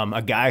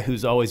 A guy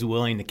who's always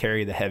willing to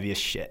carry the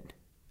heaviest shit.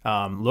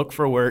 Look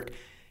for work,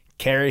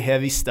 carry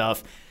heavy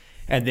stuff,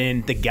 and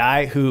then the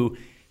guy who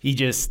he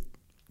just,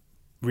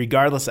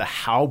 regardless of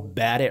how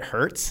bad it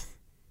hurts,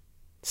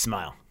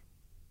 smile,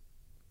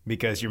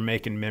 because you're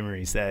making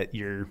memories that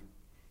you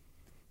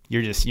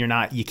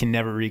can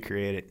never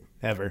recreate it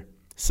ever.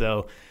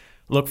 So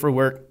look for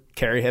work,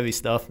 carry heavy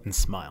stuff, and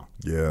smile.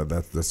 Yeah,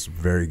 that's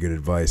very good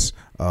advice.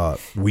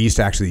 We used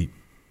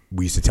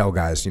to tell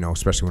guys,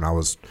 especially when I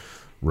was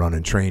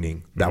running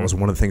training, that was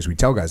one of the things we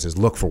tell guys is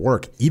look for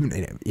work, even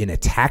in a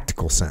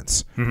tactical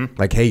sense.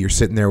 Like, hey, you're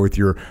sitting there with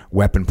your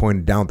weapon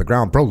pointed down at the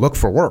ground. Bro, look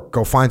for work.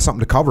 Go find something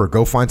to cover.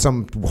 Go find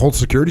something, hold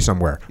security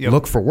somewhere.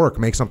 Look for work.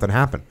 Make something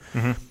happen.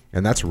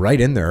 And that's right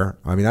in there.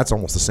 I mean, that's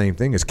almost the same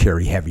thing as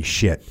carry heavy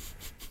shit.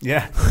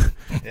 Yeah.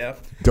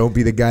 Yep. Don't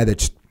be the guy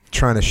that's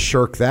trying to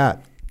shirk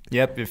that.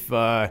 Yep. If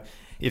the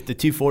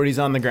 240's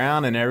on the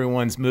ground and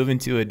everyone's moving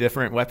to a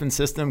different weapon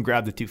system,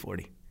 grab the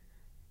 240.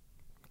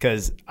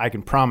 Because I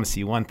can promise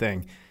you one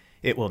thing,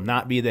 it will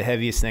not be the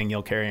heaviest thing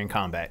you'll carry in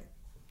combat.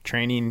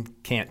 Training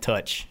can't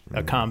touch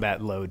a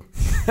combat load.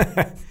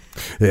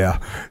 Yeah,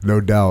 no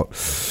doubt.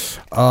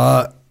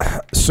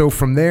 So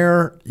from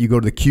there, you go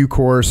to the Q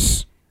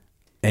course,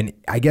 and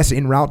I guess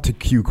en route to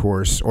Q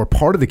course, or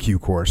part of the Q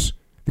course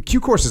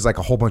is like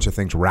a whole bunch of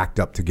things racked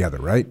up together,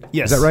 right?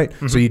 Yes. Is that right?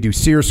 So you do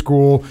SEER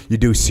school, you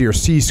do SEER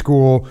C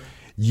school,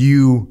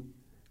 you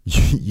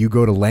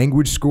go to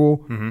language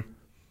school,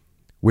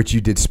 which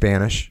you did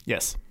Spanish.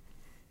 Yes.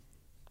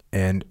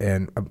 And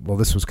well,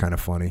 this was kind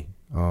of funny.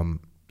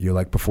 You're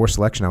like, before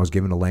selection, I was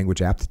given a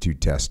language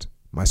aptitude test.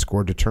 My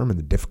score determined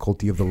the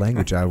difficulty of the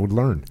language I would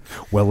learn.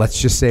 Well, let's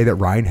just say that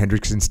Ryan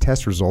Hendrickson's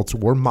test results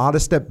were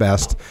modest at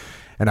best,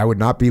 and I would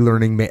not be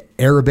learning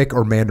Arabic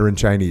or Mandarin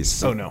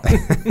Chinese. Oh, no.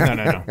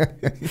 No.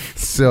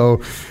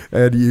 So,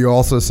 and you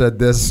also said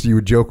this, you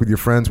would joke with your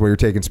friends while you're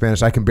taking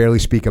Spanish, I can barely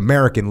speak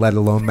American, let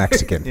alone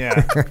Mexican.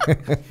 Yeah.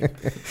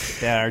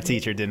 Yeah, our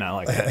teacher did not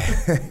like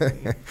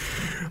that.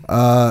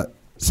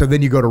 So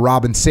then you go to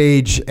Robin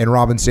Sage, and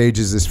Robin Sage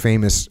is this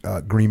famous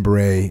Green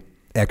Beret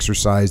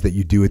exercise that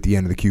you do at the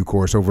end of the Q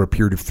course. Over a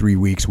period of 3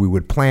 weeks, we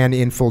would plan,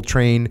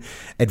 train,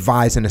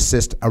 advise, and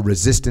assist a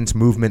resistance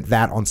movement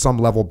that on some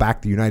level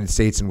backed the United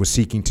States and was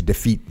seeking to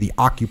defeat the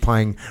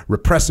occupying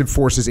repressive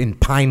forces in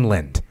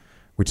Pineland,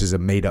 which is a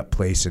made-up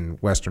place in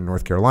western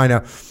North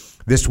Carolina.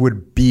 This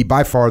would be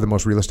by far the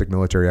most realistic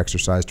military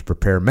exercise to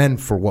prepare men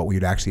for what we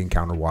would actually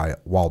encounter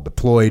while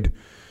deployed.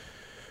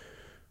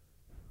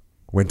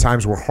 When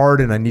times were hard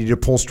and I needed to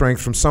pull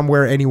strength from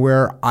somewhere,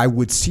 anywhere, I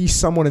would see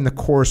someone in the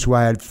course who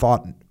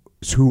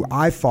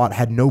I thought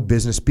had no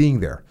business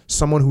being there.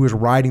 Someone who was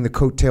riding the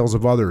coattails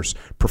of others,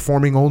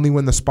 performing only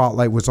when the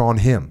spotlight was on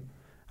him.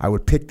 I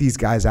would pick these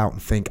guys out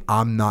and think,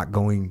 I'm not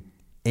going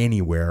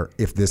anywhere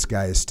if this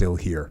guy is still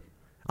here.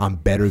 I'm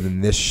better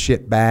than this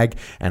shitbag,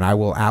 and I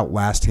will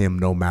outlast him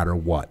no matter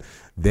what.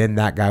 Then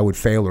that guy would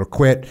fail or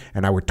quit,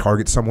 and I would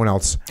target someone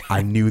else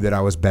I knew that I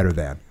was better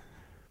than.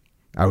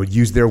 I would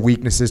use their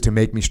weaknesses to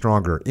make me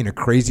stronger. In a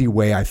crazy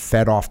way, I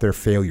fed off their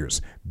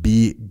failures.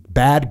 Be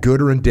bad,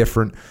 good, or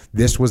indifferent,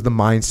 this was the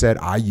mindset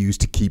I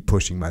used to keep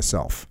pushing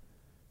myself.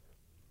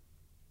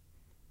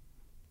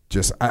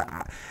 For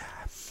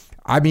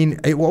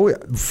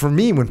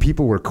me, when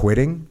people were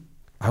quitting,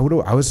 I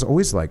was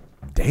always like,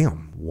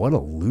 damn, what a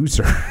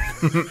loser.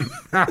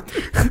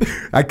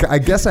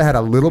 I guess I had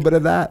a little bit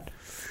of that.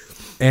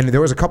 And there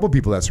was a couple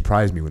people that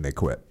surprised me when they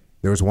quit.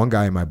 There was one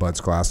guy in my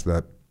Buds class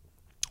that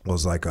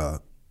was like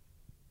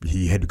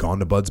he had gone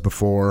to Buds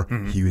before.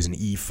 He was an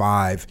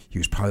E5. He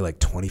was probably like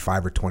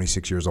 25 or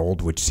 26 years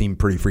old, which seemed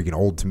pretty freaking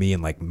old to me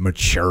and like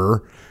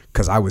mature,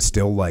 because I was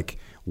still like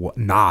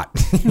not,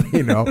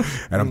 And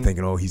I'm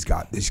thinking, oh, he's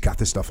got this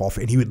stuff off,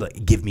 and he would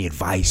like give me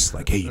advice,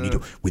 like, hey, you need to,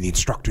 when the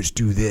instructors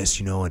do this,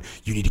 and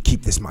you need to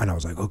keep this in mind. I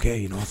was like,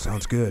 okay, it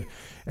sounds good.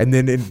 And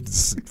then in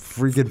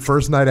freaking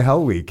first night of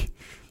Hell Week,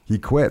 he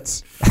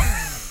quits,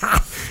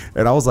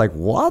 and I was like,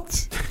 what?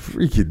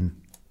 Freaking.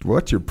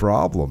 What's your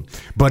problem?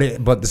 But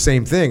the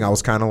same thing. I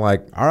was kind of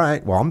like, all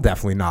right, well, I'm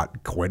definitely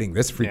not quitting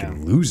this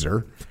freaking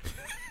loser.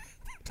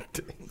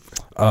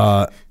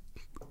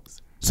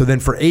 So then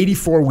for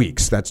 84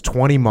 weeks, that's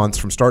 20 months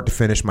from start to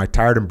finish, my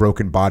tired and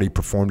broken body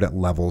performed at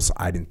levels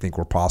I didn't think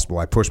were possible.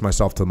 I pushed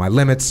myself to my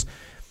limits,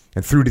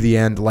 and through to the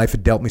end, life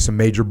had dealt me some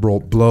major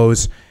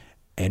blows,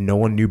 and no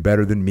one knew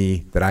better than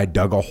me that I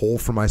dug a hole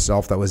for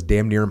myself that was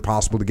damn near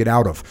impossible to get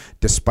out of.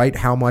 Despite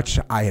how much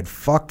I had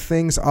fucked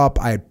things up,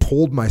 I had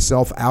pulled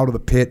myself out of the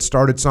pit,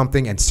 started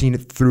something, and seen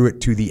it through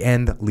it to the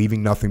end,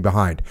 leaving nothing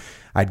behind.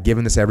 I'd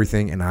given this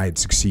everything, and I had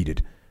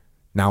succeeded.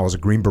 Now I was a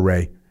Green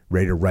Beret,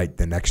 ready to write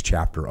the next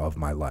chapter of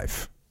my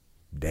life.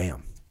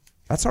 Damn.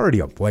 That's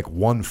already like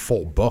one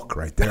full book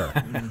right there.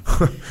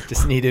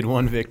 Just needed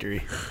one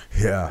victory.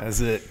 Yeah.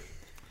 That's it.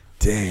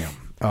 Damn.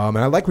 And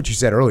I like what you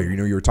said earlier.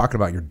 You were talking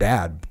about your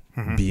dad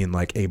being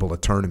like able to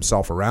turn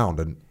himself around,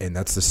 and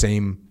that's the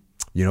same.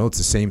 It's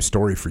the same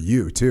story for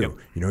you too.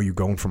 Yep. You're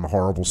going from a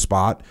horrible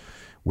spot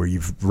where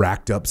you've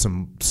racked up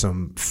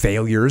some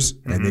failures,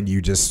 and then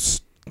you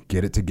just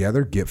get it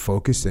together, get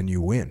focused, and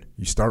you win.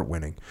 You start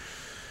winning.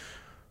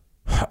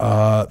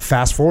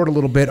 Fast forward a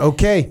little bit.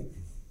 Okay,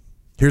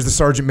 here's the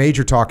Sergeant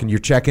Major talking. You're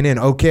checking in.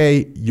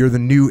 Okay, you're the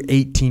new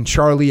 18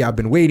 Charlie I've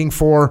been waiting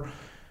for.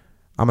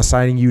 I'm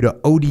assigning you to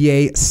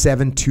ODA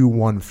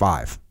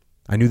 7215.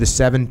 I knew the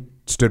 7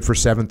 stood for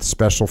 7th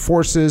Special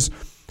Forces,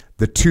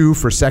 the 2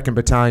 for 2nd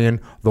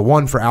Battalion, the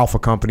 1 for Alpha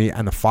Company,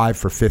 and the 5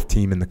 for 5th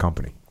Team in the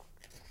company.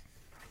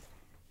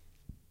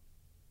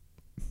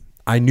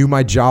 I knew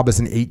my job as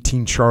an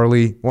 18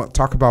 Charlie. Well,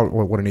 talk about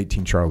what an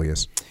 18 Charlie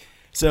is.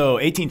 So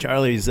 18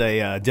 Charlie is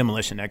a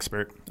demolition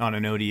expert on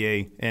an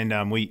ODA,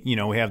 and we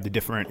have the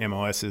different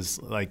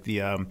MOSs like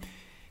the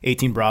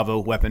 18 Bravo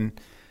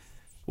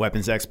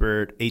weapons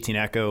expert, 18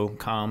 Echo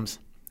comms,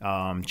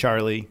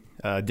 Charlie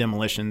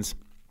demolitions,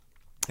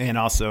 and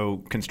also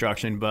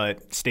construction.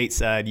 But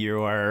stateside,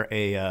 you are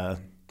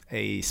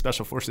a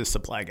special forces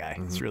supply guy.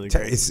 It's really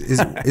great. Is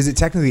it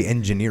technically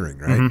engineering,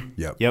 right?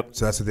 Mm-hmm. Yep.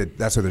 So that's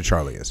what the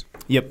Charlie is.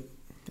 Yep.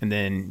 And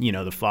then,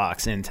 the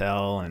Fox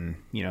Intel and,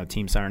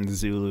 Team Siren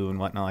Zulu and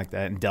whatnot like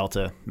that, and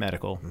Delta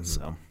Medical.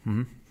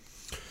 Mm-hmm.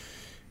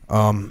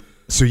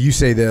 So you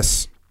say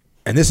this,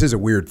 and this is a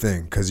weird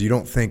thing because you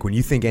don't think, when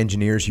you think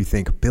engineers, you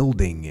think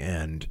building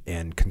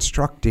and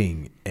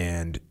constructing,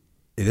 and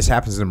this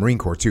happens in the Marine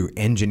Corps too.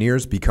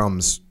 Engineers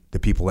becomes the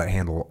people that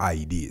handle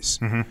IEDs.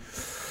 Mm-hmm.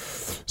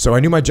 So I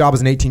knew my job as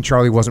an 18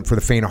 Charlie wasn't for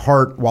the faint of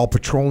heart. While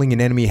patrolling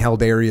in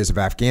enemy-held areas of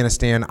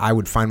Afghanistan, I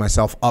would find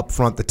myself up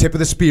front, the tip of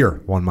the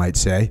spear, one might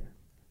say,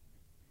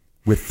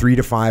 with 3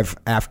 to 5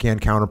 Afghan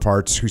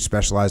counterparts who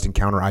specialized in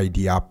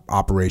counter-IED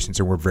operations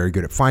and were very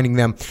good at finding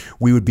them.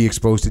 We would be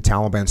exposed to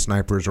Taliban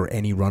snipers or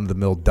any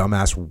run-of-the-mill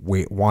dumbass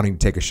wanting to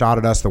take a shot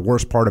at us. The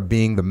worst part of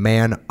being the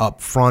man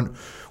up front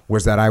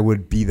was that I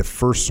would be the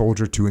first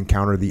soldier to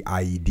encounter the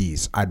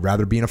IEDs. I'd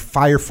rather be in a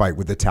firefight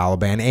with the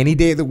Taliban any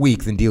day of the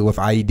week than deal with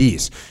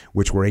IEDs,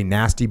 which were a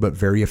nasty but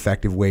very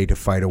effective way to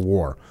fight a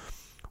war.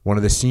 One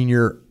of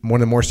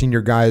the more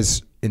senior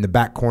guys in the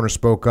back corner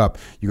spoke up.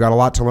 You got a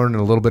lot to learn in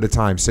a little bit of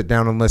time. Sit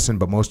down and listen,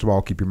 but most of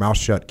all, keep your mouth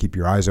shut, keep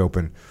your eyes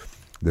open.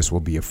 This will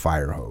be a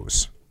fire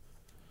hose.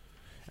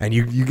 And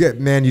you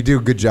do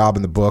a good job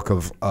in the book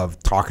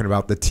of talking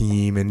about the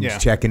team and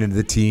checking into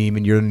the team,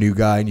 and you're a new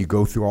guy and you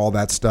go through all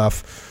that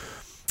stuff.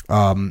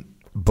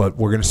 But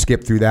we're going to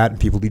skip through that, and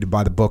people need to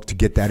buy the book to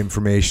get that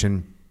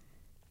information.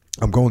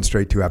 I'm going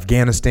straight to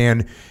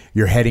Afghanistan.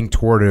 You're heading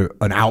toward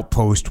an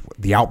outpost.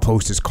 The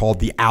outpost is called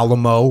the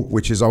Alamo,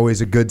 which is always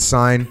a good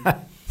sign.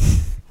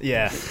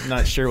 Yeah,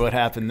 not sure what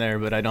happened there,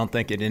 but I don't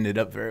think it ended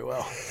up very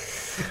well.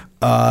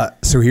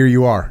 So here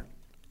you are.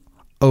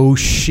 Oh,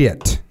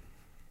 shit.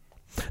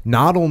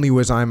 Not only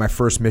was I on my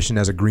first mission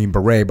as a Green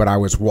Beret, but I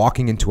was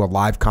walking into a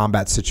live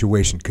combat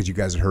situation because you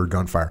guys had heard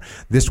gunfire.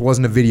 This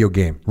wasn't a video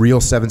game. Real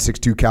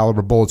 7.62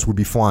 caliber bullets would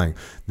be flying.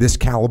 This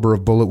caliber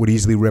of bullet would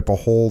easily rip a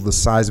hole the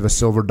size of a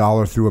silver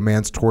dollar through a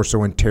man's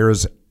torso and tear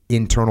his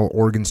internal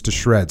organs to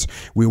shreds.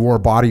 We wore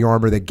body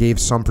armor that gave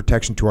some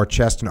protection to our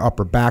chest and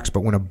upper backs,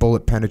 but when a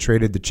bullet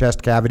penetrated the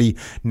chest cavity,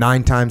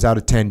 9 times out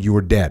of 10, you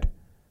were dead.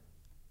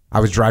 I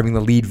was driving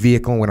the lead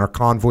vehicle when our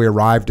convoy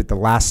arrived at the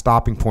last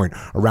stopping point,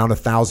 around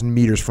 1,000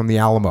 meters from the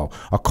Alamo.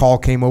 A call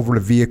came over to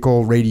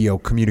vehicle radio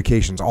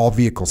communications. All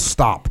vehicles,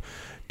 stop.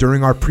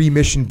 During our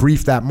pre-mission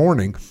brief that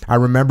morning, I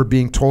remember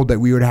being told that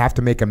we would have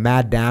to make a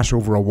mad dash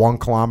over 1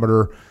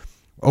 kilometer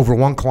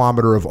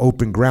of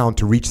open ground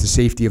to reach the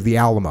safety of the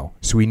Alamo.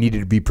 So we needed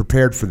to be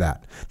prepared for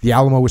that. The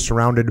Alamo was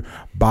surrounded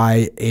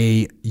by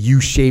a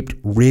U-shaped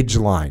ridge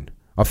line,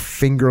 a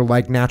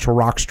finger-like natural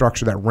rock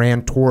structure that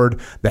ran toward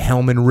the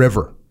Helmand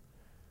River.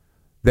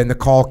 Then the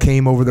call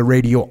came over the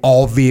radio,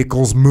 all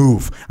vehicles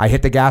move. I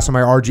hit the gas on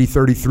my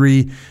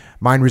RG-33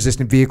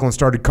 mine-resistant vehicle and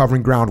started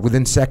covering ground.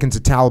 Within seconds, a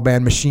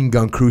Taliban machine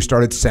gun crew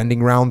started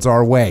sending rounds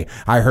our way.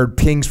 I heard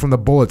pings from the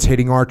bullets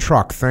hitting our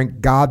truck. Thank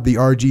God the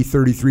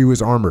RG-33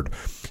 was armored.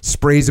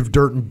 Sprays of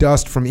dirt and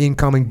dust from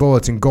incoming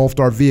bullets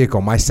engulfed our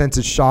vehicle. My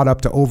senses shot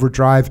up to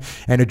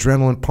overdrive and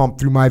adrenaline pumped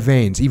through my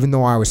veins. Even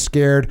though I was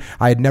scared,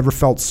 I had never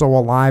felt so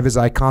alive as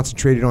I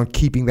concentrated on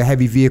keeping the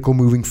heavy vehicle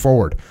moving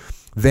forward.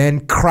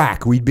 Then,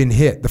 crack, we'd been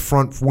hit. The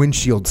front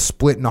windshield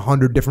split in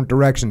 100 different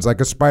directions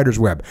like a spider's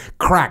web.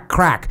 Crack,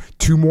 crack.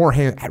 2 more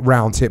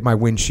rounds hit my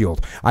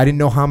windshield. I didn't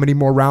know how many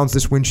more rounds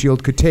this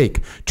windshield could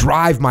take.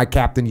 Drive, my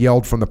captain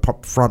yelled from the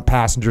front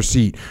passenger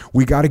seat.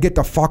 We got to get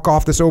the fuck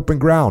off this open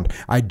ground.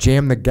 I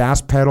jammed the gas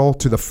pedal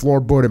to the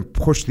floorboard and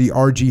pushed the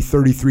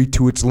RG-33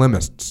 to its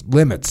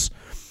limits.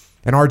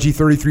 An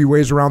RG-33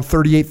 weighs around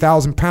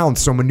 38,000 pounds,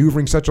 so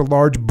maneuvering such a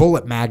large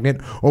bullet magnet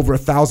over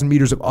 1,000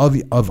 meters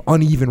of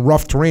uneven,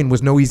 rough terrain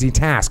was no easy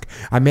task.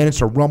 I managed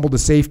to rumble to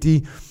safety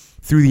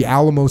through the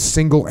Alamo's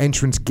single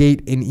entrance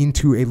gate and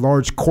into a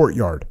large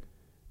courtyard.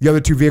 The other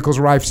 2 vehicles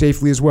arrived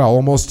safely as well.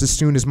 Almost as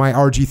soon as my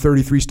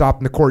RG-33 stopped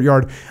in the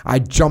courtyard, I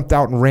jumped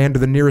out and ran to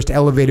the nearest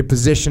elevated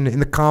position in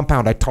the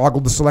compound. I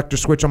toggled the selector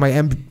switch on my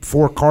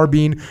M4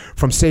 carbine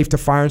from safe to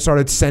fire and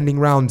started sending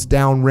rounds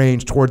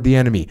downrange toward the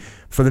enemy.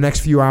 For the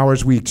next few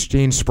hours, we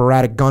exchanged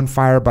sporadic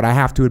gunfire, but I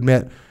have to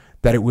admit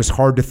that it was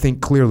hard to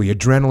think clearly.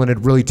 Adrenaline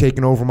had really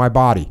taken over my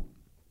body.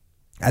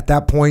 At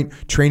that point,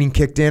 training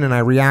kicked in, and I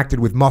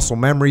reacted with muscle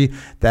memory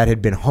that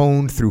had been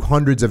honed through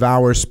hundreds of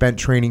hours spent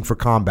training for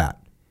combat.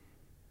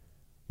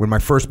 When my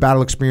first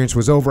battle experience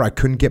was over, I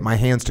couldn't get my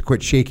hands to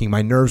quit shaking.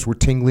 My nerves were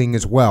tingling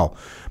as well,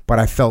 but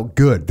I felt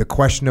good. The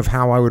question of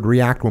how I would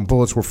react when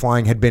bullets were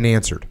flying had been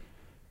answered.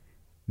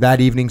 That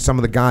evening, some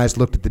of the guys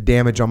looked at the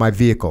damage on my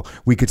vehicle.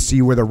 We could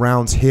see where the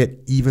rounds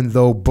hit, even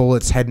though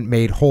bullets hadn't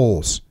made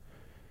holes.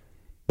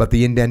 but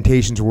the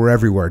indentations were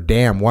everywhere.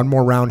 Damn, one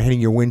more round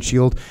hitting your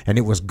windshield and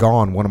it was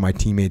gone, one of my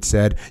teammates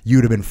said.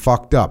 You'd have been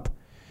fucked up.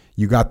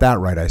 You got that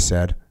right, I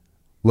said.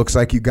 Looks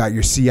like you got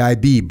your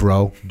CIB,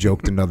 bro,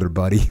 joked another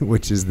buddy,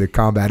 which is the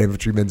Combat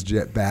Infantryman's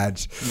Jet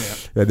badge.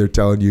 Yeah. And they're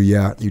telling you,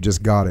 yeah, you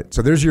just got it.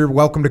 So there's your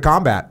welcome to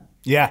combat.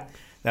 Yeah,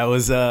 that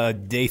was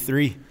day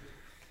 3.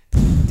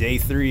 Day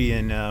 3,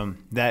 and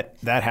that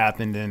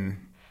happened, and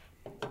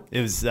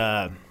it was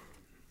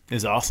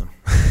awesome.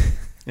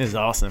 It was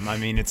awesome. I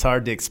mean, it's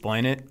hard to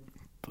explain it,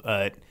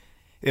 but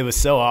it was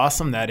so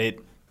awesome that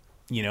it's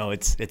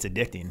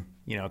addicting.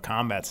 You know,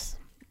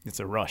 it's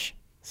a rush.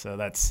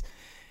 So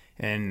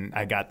and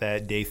I got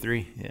that day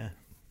 3. Yeah.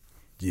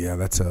 Yeah,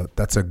 that's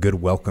a good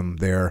welcome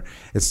there.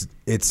 It's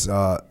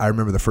I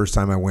remember the first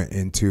time I went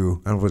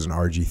into, I don't know if it was an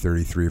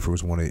RG-33, if it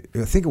was I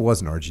think it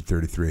was an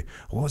RG-33.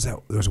 What was that?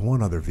 There was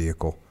one other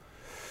vehicle.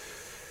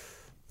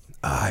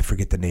 I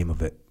forget the name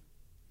of it.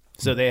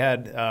 So they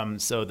had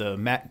the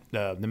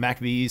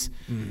Mac-Vs,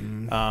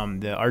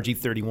 the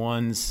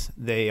RG-31s.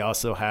 They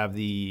also have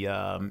the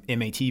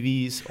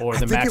MATVs or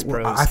the Max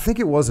Pros. I think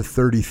it was a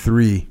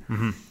 33.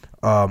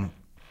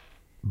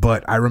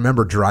 But I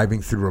remember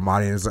driving through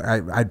Ramadi,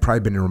 and I'd probably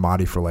been in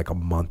Ramadi for like a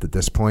month at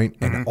this point,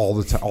 and all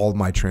of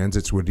my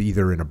transits would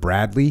either in a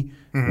Bradley,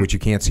 which you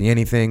can't see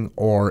anything,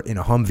 or in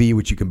a Humvee,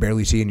 which you can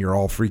barely see, and you're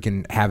all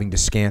freaking having to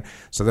scan.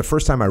 So the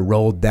first time I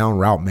rolled down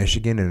Route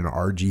Michigan in an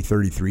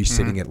RG-33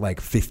 sitting at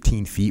like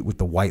 15 feet with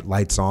the white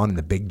lights on and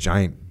the big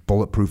giant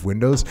bulletproof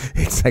windows,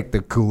 it's like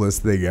the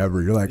coolest thing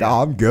ever. You're like,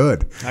 oh, I'm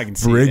good. I can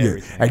see Bring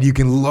everything. it. And you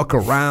can look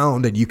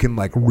around and you can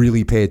like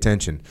really pay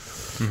attention.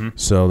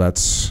 So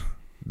that's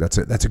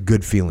a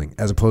good feeling,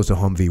 as opposed to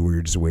Humvee where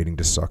you're just waiting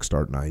to suck,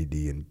 start an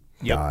IED, and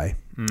die.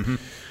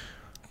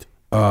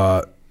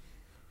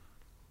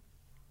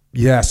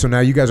 Yeah. So now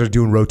you guys are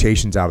doing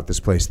rotations out at this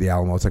place, the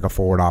Alamo. It's like a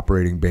forward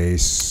operating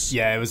base.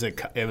 Yeah, it was a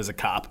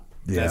cop.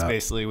 Yeah. That's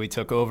basically, we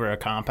took over a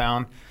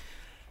compound,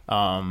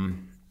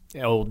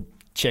 old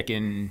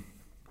chicken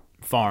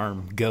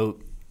farm,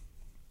 goat,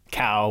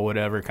 cow,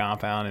 whatever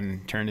compound,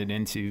 and turned it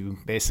into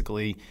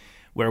basically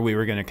where we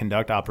were going to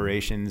conduct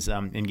operations,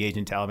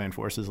 engaging Taliban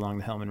forces along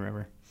the Helmand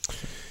River.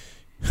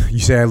 You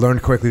say, I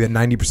learned quickly that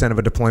 90% of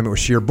a deployment was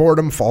sheer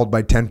boredom, followed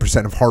by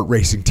 10% of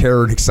heart-racing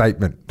terror and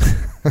excitement.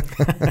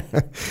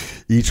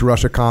 Each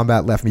rush of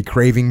combat left me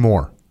craving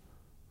more.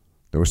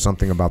 There was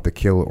something about the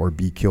kill or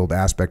be killed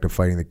aspect of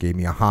fighting that gave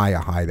me a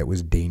high that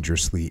was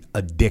dangerously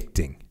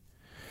addicting.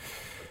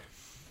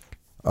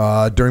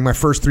 During my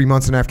first 3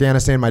 months in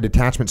Afghanistan, my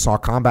detachment saw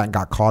combat and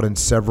got caught in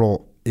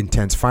several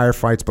intense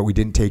firefights, but we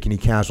didn't take any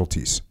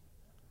casualties.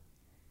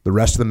 The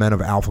rest of the men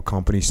of Alpha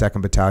Company,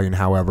 2nd Battalion,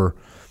 however,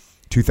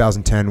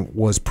 2010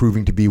 was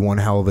proving to be one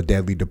hell of a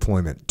deadly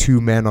deployment.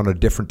 2 men on a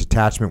different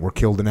detachment were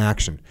killed in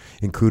action,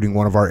 including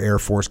one of our Air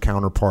Force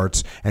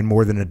counterparts, and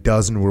more than a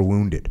dozen were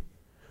wounded.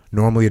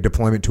 Normally, a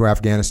deployment to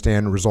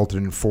Afghanistan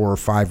resulted in 4 or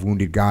 5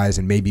 wounded guys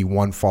and maybe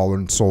 1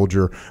 fallen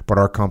soldier, but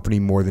our company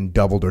more than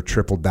doubled or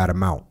tripled that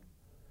amount.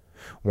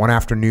 One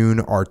afternoon,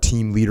 our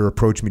team leader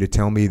approached me to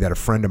tell me that a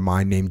friend of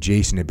mine named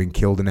Jason had been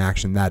killed in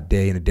action that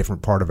day in a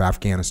different part of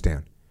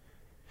Afghanistan.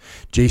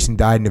 Jason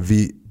died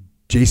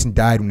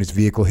when his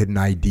vehicle hit an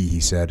ID, he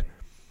said.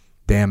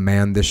 Damn,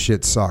 man, this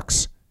shit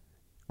sucks.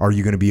 Are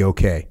you going to be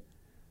okay?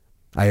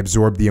 I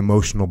absorbed the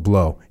emotional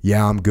blow.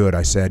 Yeah, I'm good,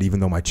 I said, even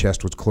though my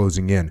chest was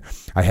closing in.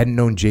 I hadn't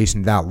known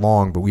Jason that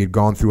long, but we had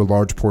gone through a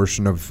large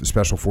portion of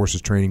Special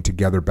Forces training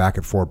together back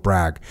at Fort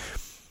Bragg.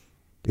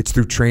 It's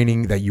through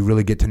training that you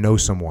really get to know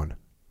someone.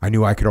 I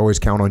knew I could always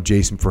count on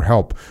Jason for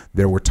help.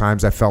 There were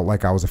times I felt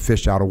like I was a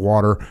fish out of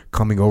water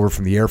coming over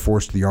from the Air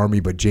Force to the Army,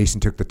 but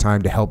Jason took the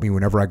time to help me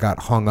whenever I got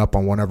hung up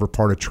on whatever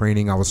part of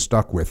training I was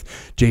stuck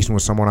with. Jason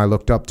was someone I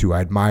looked up to.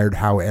 I admired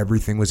how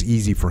everything was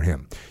easy for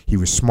him. He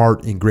was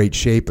smart, in great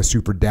shape, a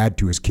super dad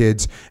to his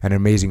kids, and an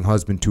amazing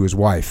husband to his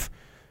wife.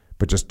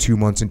 But just 2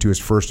 months into his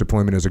first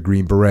deployment as a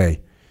Green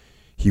Beret,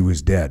 he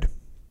was dead.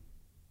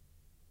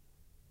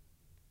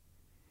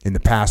 In the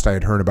past, I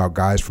had heard about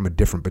guys from a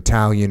different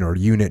battalion or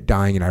unit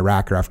dying in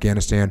Iraq or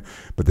Afghanistan,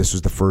 but this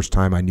was the first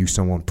time I knew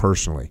someone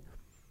personally.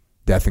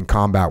 Death in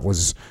combat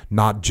was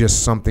not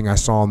just something I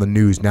saw on the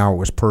news. Now it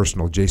was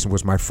personal. Jason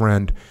was my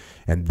friend,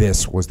 and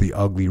this was the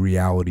ugly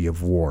reality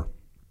of war.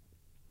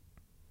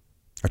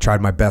 I tried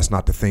my best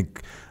not to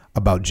think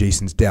about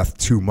Jason's death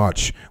too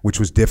much, which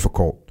was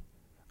difficult.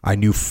 I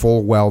knew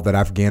full well that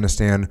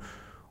Afghanistan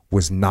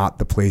was not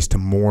the place to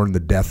mourn the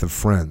death of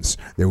friends.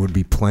 There would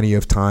be plenty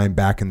of time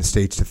back in the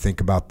States to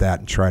think about that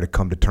and try to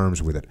come to terms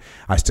with it.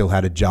 I still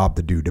had a job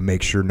to do to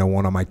make sure no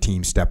one on my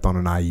team stepped on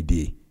an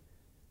IED.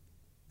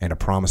 And a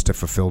promise to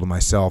fulfill to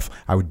myself,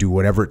 I would do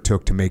whatever it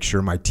took to make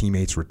sure my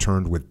teammates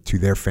returned to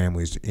their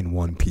families in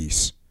one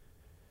piece.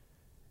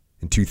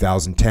 In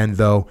 2010,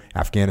 though,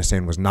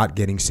 Afghanistan was not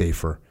getting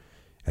safer,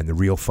 and the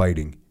real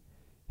fighting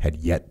had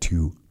yet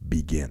to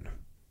begin.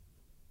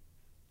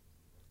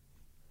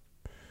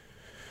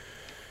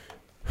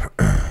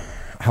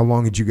 How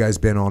long had you guys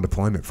been on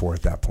deployment for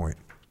at that point?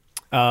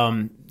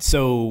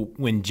 So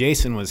when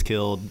Jason was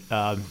killed,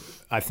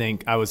 I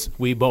think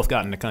we both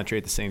got in the country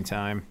at the same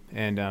time,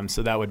 and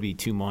so that would be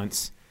 2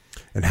 months.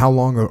 And how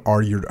long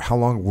were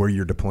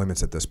your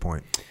deployments at this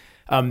point?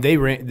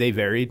 They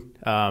varied,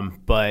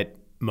 but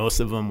most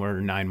of them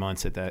were 9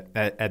 months at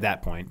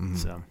that point.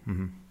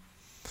 Mm-hmm.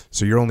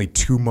 So you're only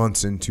 2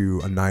 months into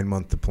a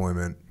 9-month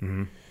deployment.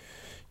 Mm-hmm.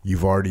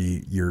 You've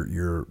already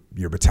your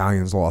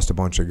battalion's lost a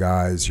bunch of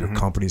guys. Your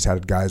company's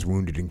had guys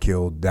wounded and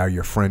killed. Now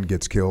your friend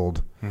gets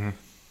killed. Mm-hmm.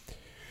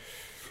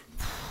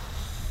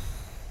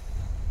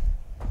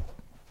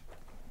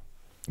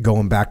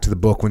 Going back to the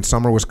book, when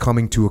summer was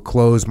coming to a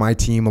close, my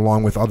team,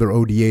 along with other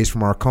ODAs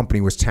from our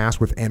company, was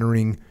tasked with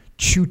entering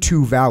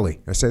Chutu Valley.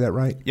 Did I say that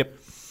right? Yep.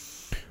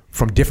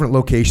 From different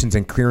locations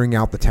and clearing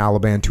out the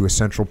Taliban to a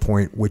central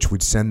point, which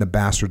would send the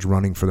bastards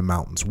running for the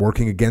mountains.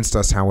 Working against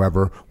us,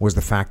 however, was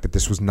the fact that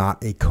this was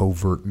not a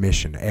covert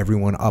mission.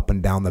 Everyone up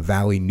and down the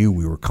valley knew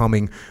we were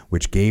coming,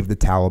 which gave the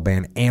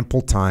Taliban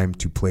ample time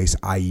to place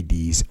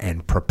IEDs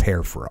and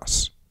prepare for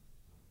us.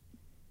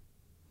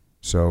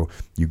 So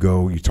you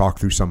talk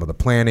through some of the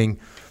planning,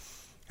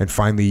 and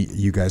finally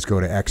you guys go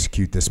to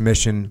execute this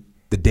mission.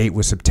 The date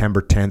was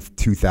September 10th,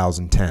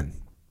 2010.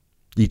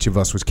 Each of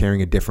us was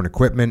carrying different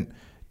equipment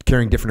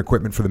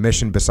for the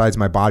mission. Besides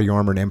my body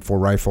armor and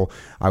M4 rifle,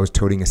 I was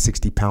toting a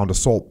 60-pound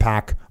assault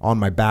pack on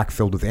my back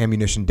filled with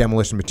ammunition,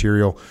 demolition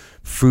material,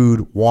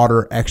 food,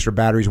 water, extra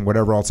batteries, and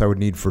whatever else I would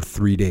need for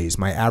 3 days.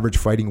 My average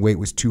fighting weight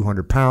was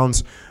 200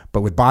 pounds,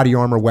 but with body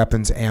armor,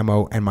 weapons,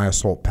 ammo, and my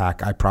assault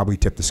pack, I probably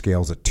tipped the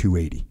scales at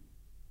 280.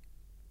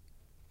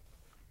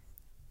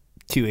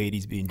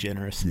 280's being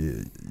generous.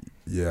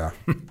 Yeah.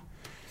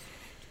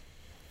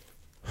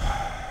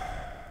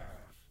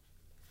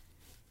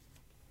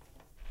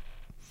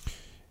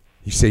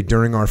 You say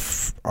during our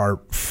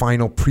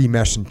final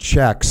pre-mission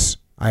checks,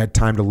 I had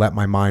time to let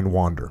my mind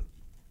wander.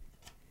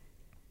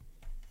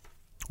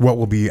 What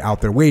will be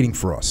out there waiting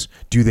for us?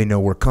 Do they know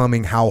we're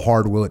coming? How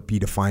hard will it be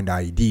to find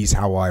IEDs?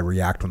 How will I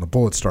react when the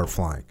bullets start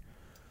flying?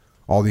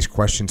 All these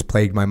questions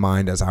plagued my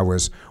mind as I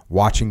was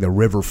watching the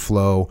river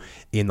flow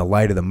in the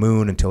light of the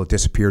moon until it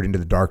disappeared into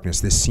the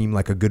darkness. This seemed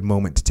like a good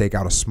moment to take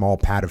out a small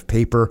pad of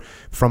paper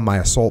from my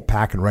assault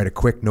pack and write a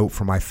quick note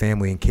for my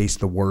family in case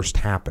the worst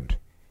happened.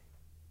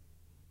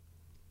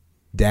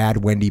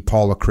 Dad, Wendy,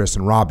 Paula, Chris,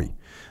 and Robbie,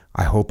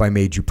 I hope I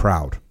made you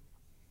proud.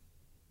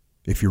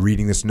 If you're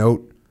reading this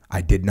note,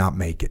 I did not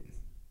make it.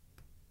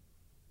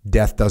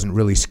 Death doesn't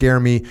really scare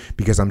me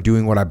because I'm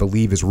doing what I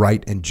believe is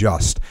right and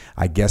just.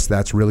 I guess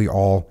that's really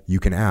all you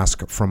can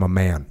ask from a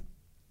man.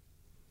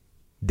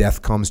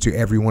 Death comes to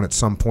everyone at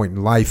some point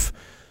in life,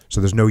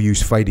 so there's no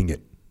use fighting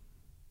it.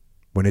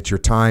 When it's your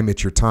time,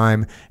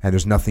 and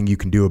there's nothing you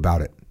can do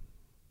about it.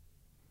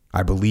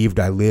 I believed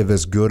I live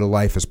as good a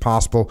life as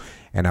possible,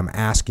 and I'm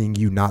asking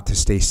you not to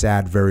stay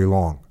sad very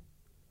long.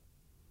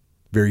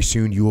 Very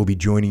soon you will be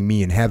joining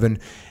me in heaven,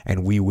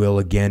 and we will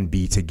again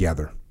be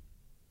together.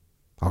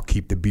 I'll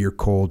keep the beer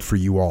cold for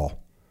you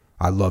all.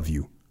 I love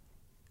you.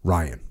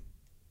 Ryan.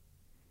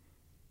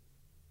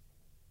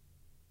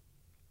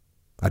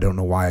 I don't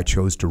know why I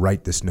chose to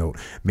write this note.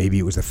 Maybe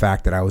it was the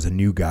fact that I was a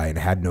new guy and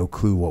had no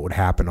clue what would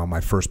happen on my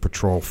first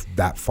patrol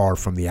that far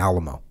from the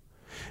Alamo.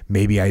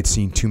 Maybe I had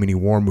seen too many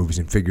war movies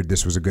and figured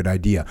this was a good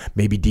idea.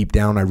 Maybe deep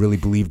down I really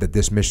believed that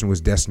this mission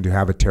was destined to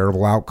have a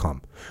terrible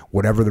outcome.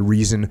 Whatever the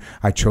reason,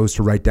 I chose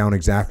to write down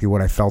exactly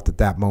what I felt at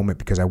that moment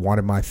because I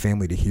wanted my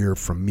family to hear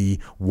from me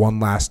one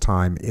last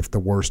time if the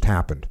worst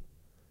happened.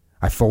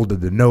 I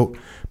folded the note,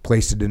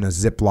 placed it in a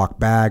Ziploc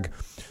bag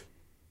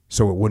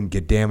so it wouldn't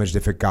get damaged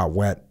if it got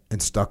wet,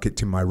 and stuck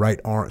it in my right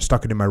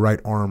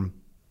arm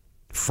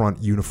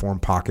front uniform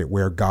pocket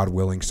where, God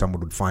willing,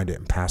 someone would find it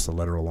and pass the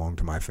letter along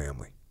to my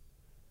family.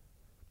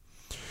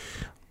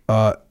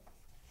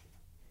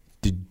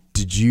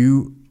 Did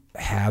you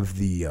have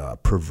the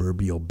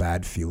proverbial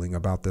bad feeling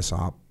about this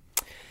op?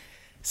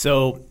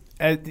 So,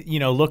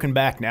 looking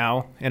back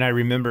now, and I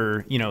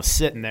remember,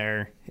 sitting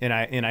there, and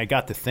I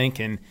got to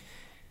thinking,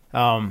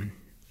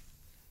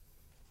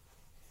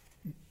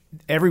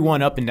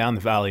 everyone up and down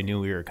the valley knew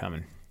we were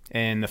coming,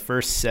 and the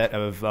first set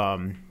of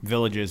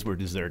villages were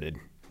deserted,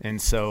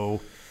 and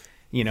so,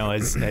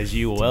 as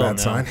you well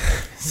know,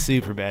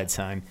 super bad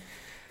sign.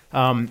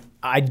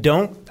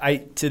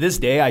 To this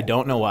day, I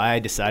don't know why I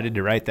decided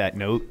to write that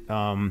note.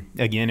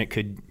 Again, it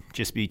could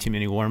just be too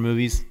many war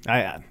movies.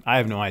 I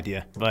have no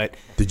idea, but.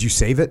 Did you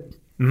save it?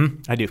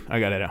 Mm-hmm. I do. I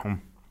got it at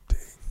home.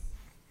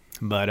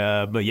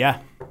 But yeah,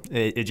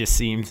 it just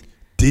seemed.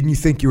 Didn't you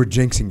think you were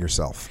jinxing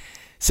yourself?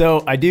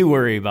 So I do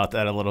worry about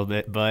that a little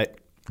bit, but.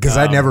 Because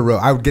I never wrote,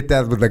 I would get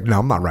that, but no,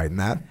 I'm not writing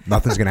that.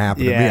 Nothing's going to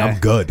happen to me. I'm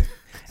good.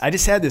 I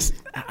just had this,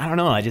 I don't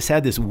know, I just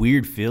had this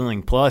weird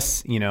feeling.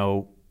 Plus,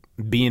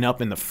 being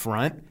up in the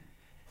front,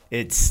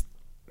 it's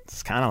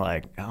kind of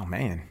like, oh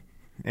man,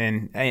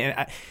 and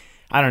I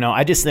don't know.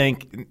 I just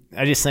think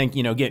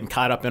getting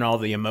caught up in all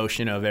the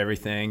emotion of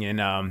everything,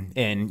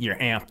 and you're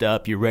amped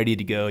up, you're ready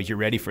to go, you're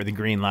ready for the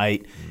green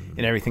light,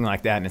 and everything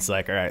like that, and it's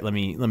like, all right, let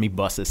me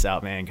bust this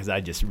out, man, because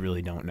I just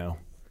really don't know.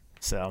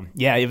 So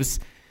yeah, it was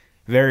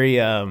very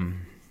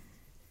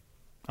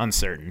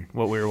uncertain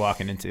what we were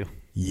walking into.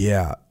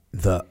 Yeah,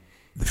 the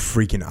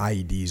freaking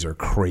IEDs are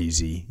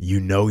crazy. You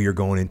know you're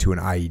going into an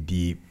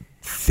IED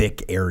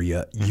thick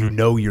area. You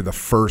know you're the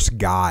first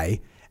guy,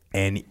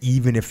 and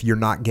even if you're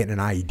not getting an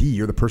IED,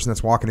 you're the person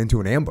that's walking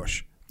into an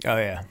ambush. Oh,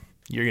 yeah.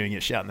 You're going to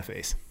get shot in the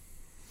face.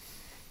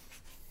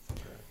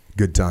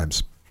 Good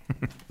times.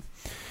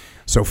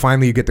 So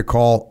finally you get the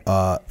call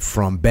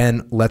from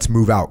Ben, let's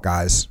move out,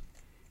 guys.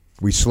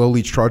 We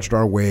slowly trudged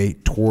our way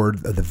toward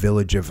the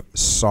village of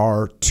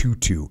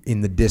Sar-Tutu in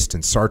the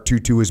distance.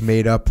 Sar-Tutu is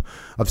made up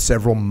of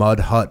several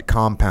mud hut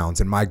compounds,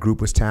 and my group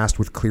was tasked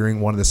with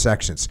clearing one of the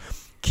sections.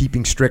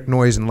 Keeping strict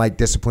noise and light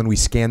discipline, we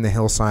scanned the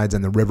hillsides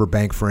and the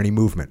riverbank for any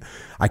movement.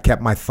 I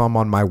kept my thumb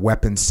on my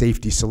weapon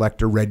safety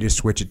selector, ready to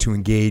switch it to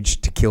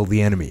engage to kill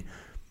the enemy.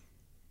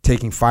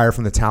 Taking fire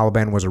from the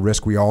Taliban was a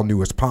risk we all knew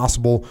was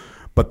possible,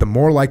 but the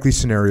more likely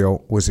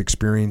scenario was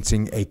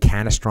experiencing a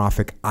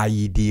catastrophic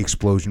IED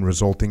explosion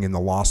resulting in the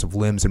loss of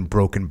limbs and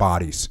broken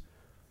bodies.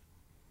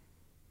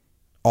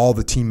 All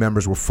the team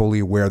members were fully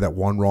aware that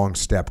one wrong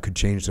step could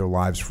change their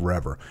lives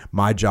forever.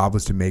 My job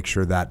was to make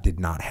sure that did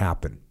not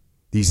happen.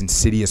 These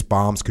insidious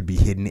bombs could be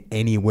hidden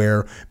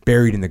anywhere,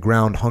 buried in the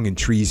ground, hung in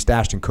trees,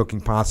 stashed in cooking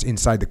pots,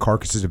 inside the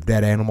carcasses of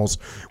dead animals,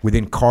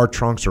 within car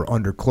trunks or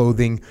under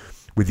clothing,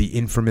 with the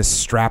infamous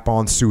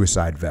strap-on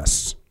suicide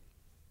vests.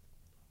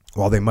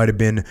 While they might have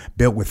been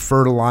built with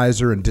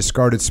fertilizer and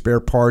discarded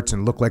spare parts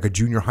and looked like a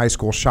junior high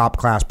school shop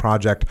class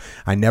project,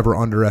 I never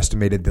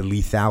underestimated the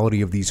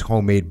lethality of these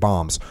homemade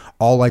bombs.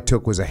 All it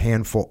took was a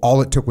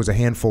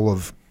handful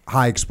of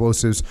high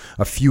explosives,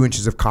 a few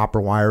inches of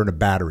copper wire, and a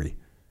battery.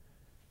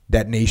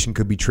 Detonation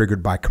could be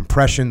triggered by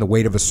compression, the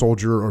weight of a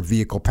soldier or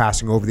vehicle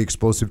passing over the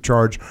explosive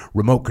charge,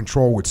 remote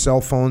control with cell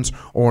phones,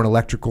 or an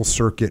electrical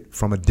circuit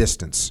from a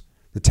distance.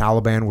 The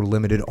Taliban were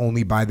limited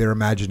only by their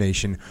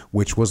imagination,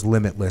 which was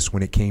limitless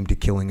when it came to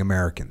killing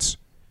Americans.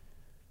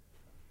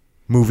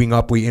 Moving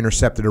up, we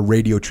intercepted a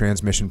radio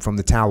transmission from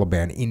the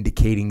Taliban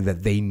indicating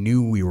that they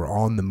knew we were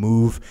on the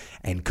move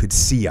and could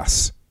see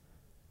us.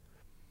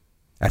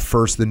 At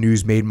first, the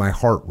news made my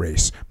heart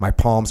race. My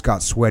palms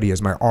got sweaty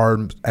as my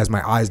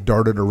eyes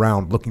darted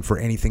around, looking for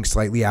anything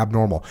slightly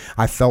abnormal.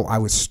 I felt I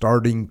was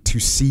starting to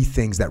see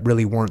things that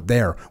really weren't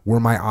there. Were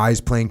my eyes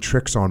playing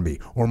tricks on me,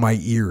 or my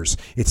ears?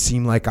 It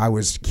seemed like I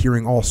was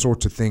hearing all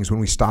sorts of things when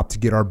we stopped to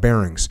get our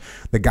bearings.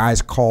 The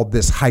guys called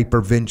this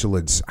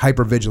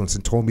hypervigilance,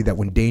 and told me that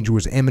when danger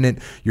was imminent,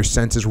 your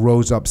senses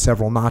rose up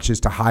several notches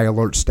to high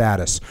alert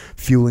status.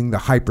 Fueling the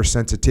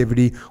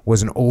hypersensitivity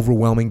was an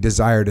overwhelming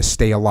desire to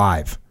stay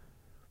alive.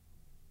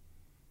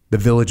 The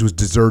village was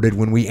deserted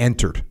when we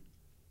entered.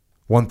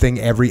 One thing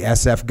every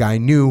SF guy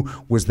knew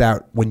was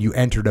that when you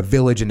entered a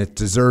village and it's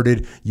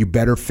deserted, you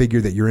better figure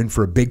that you're in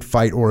for a big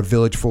fight or a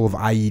village full of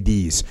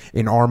IEDs.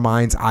 In our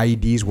minds,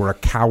 IEDs were a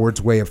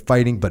coward's way of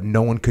fighting, but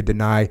no one could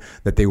deny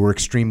that they were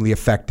extremely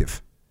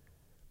effective.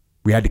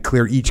 We had to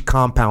clear each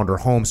compound or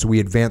home, so we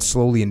advanced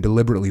slowly and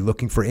deliberately,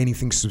 looking for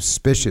anything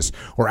suspicious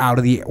or out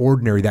of the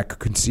ordinary that could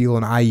conceal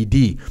an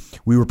IED.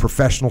 We were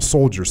professional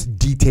soldiers.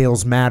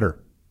 Details matter.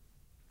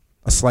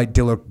 A slight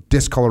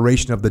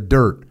discoloration of the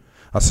dirt,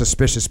 a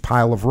suspicious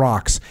pile of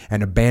rocks,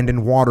 an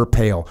abandoned water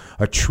pail,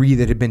 a tree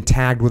that had been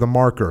tagged with a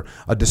marker,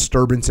 a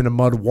disturbance in a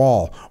mud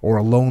wall, or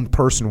a lone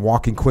person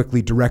walking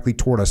quickly directly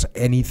toward us.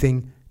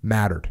 Anything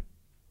mattered.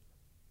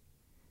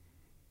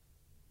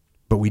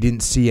 But we didn't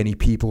see any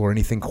people or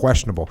anything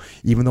questionable,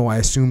 even though I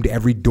assumed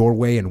every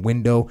doorway and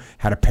window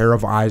had a pair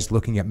of eyes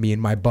looking at me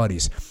and my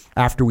buddies.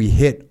 After we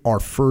hit our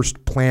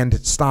first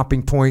planned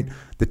stopping point,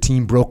 the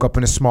team broke up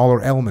into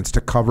smaller elements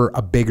to cover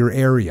a bigger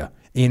area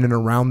in and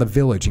around the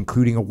village,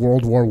 including a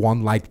World War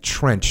I-like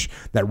trench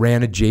that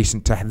ran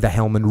adjacent to the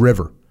Helmand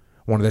River,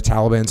 one of the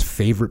Taliban's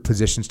favorite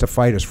positions to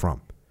fight us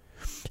from.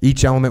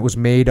 Each element was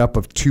made up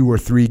of 2 or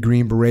 3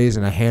 Green Berets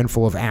and a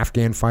handful of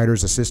Afghan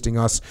fighters assisting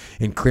us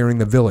in clearing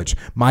the village.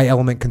 My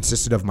element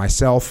consisted of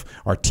myself,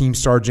 our team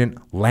sergeant,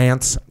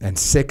 Lance, and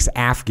 6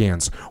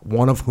 Afghans,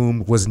 one of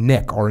whom was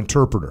Nick, our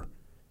interpreter.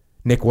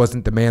 Nick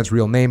wasn't the man's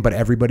real name, but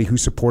everybody who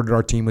supported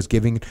our team was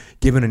given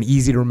an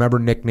easy-to-remember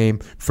nickname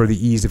for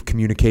the ease of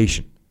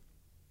communication.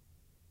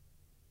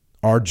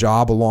 Our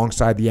job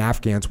alongside the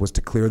Afghans was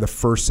to clear the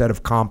first set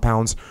of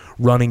compounds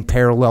running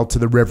parallel to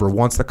the river.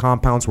 Once the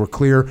compounds were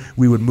clear,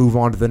 we would move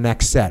on to the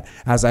next set.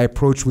 As I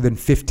approached within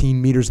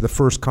 15 meters of the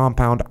first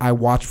compound, I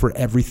watched for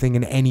everything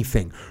and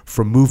anything,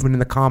 from movement in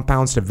the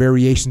compounds to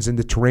variations in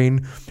the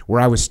terrain where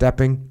I was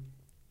stepping.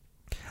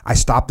 I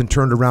stopped and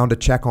turned around to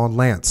check on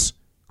Lance,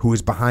 who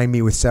was behind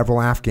me with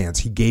several Afghans.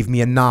 He gave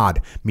me a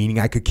nod, meaning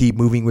I could keep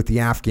moving with the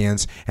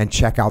Afghans and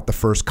check out the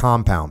first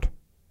compound.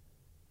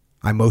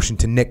 I motioned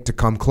to Nick to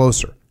come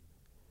closer.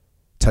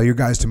 Tell your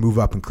guys to move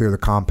up and clear the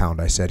compound,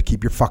 I said.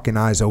 Keep your fucking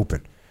eyes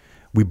open.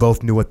 We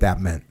both knew what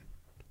that meant.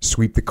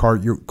 Sweep the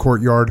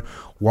courtyard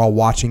while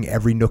watching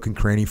every nook and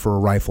cranny for a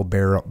rifle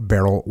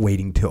barrel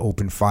waiting to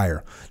open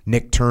fire.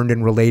 Nick turned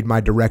and relayed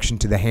my direction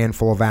to the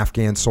handful of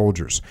Afghan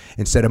soldiers.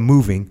 Instead of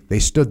moving, they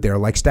stood there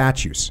like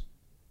statues.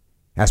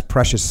 As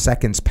precious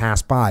seconds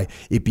passed by,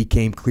 it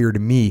became clear to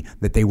me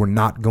that they were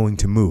not going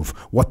to move.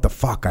 What the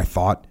fuck, I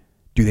thought.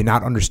 Do they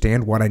not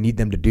understand what I need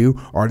them to do?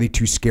 Are they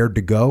too scared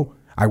to go?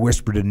 I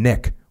whispered to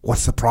Nick,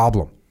 what's the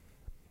problem?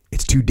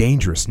 It's too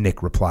dangerous,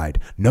 Nick replied.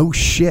 No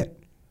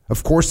shit.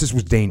 Of course this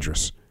was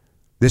dangerous.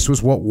 This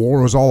was what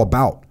war was all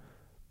about.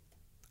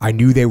 I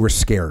knew they were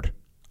scared.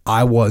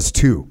 I was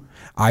too.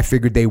 I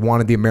figured they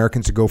wanted the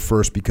Americans to go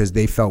first because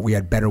they felt we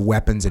had better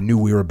weapons and knew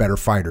we were better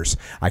fighters.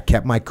 I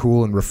kept my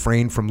cool and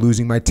refrained from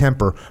losing my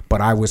temper,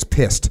 but I was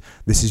pissed.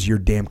 This is your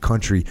damn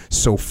country,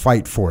 so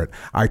fight for it.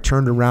 I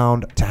turned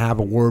around to have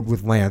a word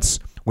with Lance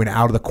when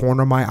out of the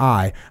corner of my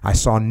eye, I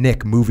saw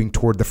Nick moving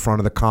toward the front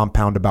of the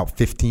compound about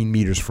 15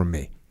 meters from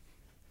me,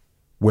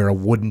 where a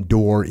wooden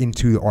door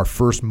into our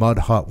first mud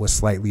hut was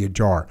slightly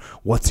ajar.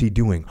 What's he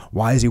doing?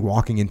 Why is he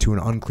walking into an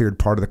uncleared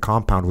part of the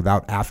compound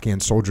without Afghan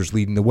soldiers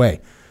leading the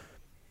way?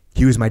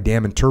 He was my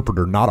damn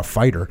interpreter, not a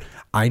fighter.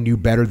 I knew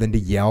better than to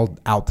yell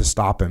out to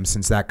stop him,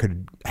 since that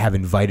could have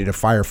invited a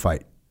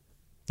firefight.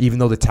 Even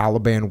though the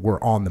Taliban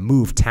were on the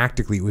move,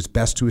 tactically it was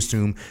best to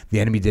assume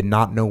the enemy did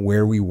not know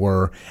where we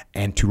were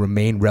and to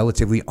remain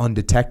relatively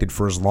undetected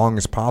for as long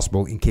as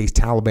possible in case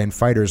Taliban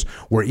fighters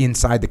were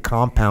inside the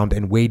compound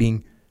and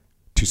waiting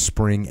to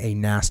spring a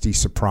nasty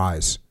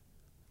surprise.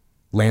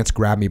 Lance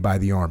grabbed me by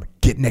the arm.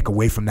 Get Nick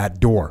away from that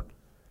door.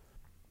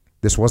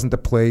 This wasn't the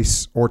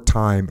place or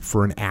time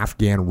for an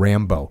Afghan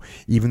Rambo.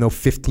 Even though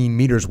 15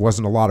 meters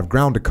wasn't a lot of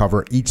ground to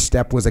cover, each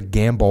step was a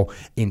gamble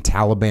in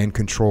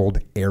Taliban-controlled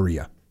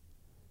area.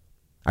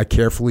 I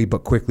carefully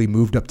but quickly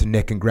moved up to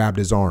Nick and grabbed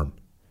his arm.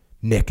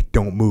 Nick,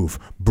 don't move.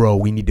 Bro,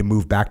 we need to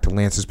move back to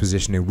Lance's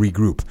position and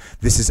regroup.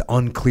 This is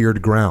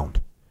uncleared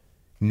ground.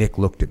 Nick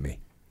looked at me.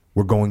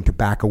 We're going to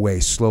back away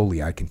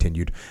slowly, I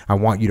continued. I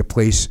want you to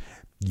place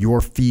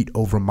your feet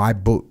over my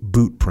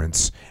boot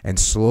prints and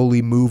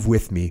slowly move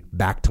with me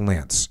back to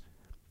Lance.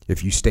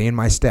 If you stay in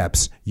my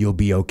steps, you'll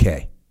be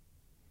okay.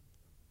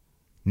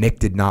 Nick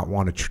did not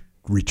want to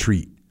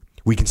retreat.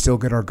 We can still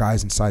get our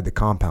guys inside the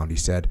compound, he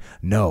said.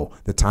 No,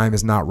 the time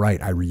is not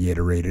right, I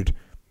reiterated.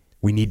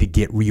 We need to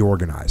get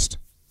reorganized.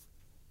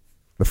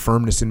 The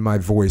firmness in my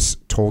voice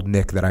told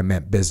Nick that I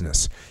meant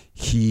business.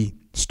 He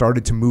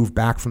started to move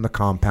back from the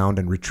compound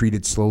and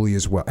retreated slowly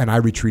as well. And I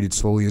retreated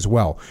slowly as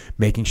well,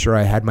 making sure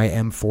I had my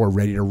M4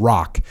 ready to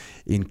rock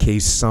in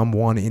case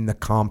someone in the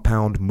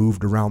compound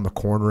moved around the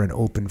corner and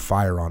opened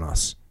fire on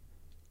us.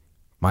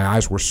 My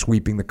eyes were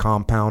sweeping the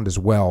compound as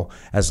well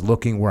as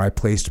looking where I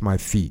placed my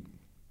feet.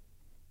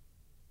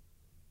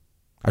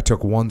 I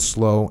took one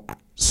slow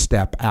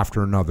step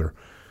after another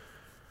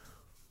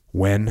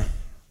when,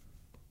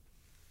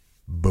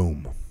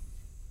 boom.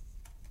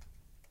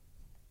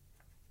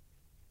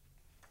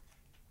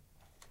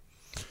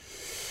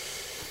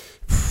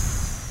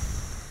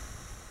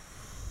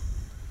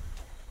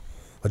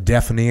 A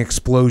deafening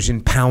explosion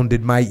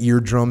pounded my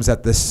eardrums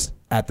at the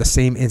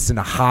same instant.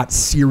 A hot,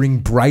 searing,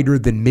 brighter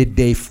than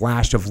midday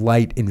flash of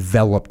light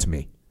enveloped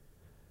me.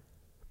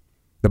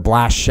 The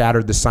blast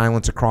shattered the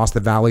silence across the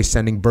valley,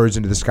 sending birds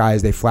into the sky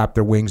as they flapped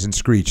their wings and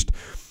screeched.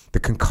 The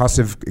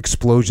concussive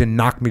explosion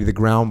knocked me to the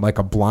ground like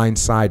a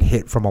blindside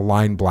hit from a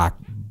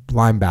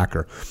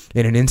linebacker.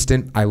 In an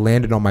instant, I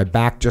landed on my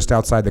back just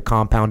outside the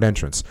compound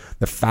entrance.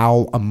 The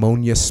foul,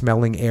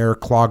 ammonia-smelling air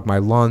clogged my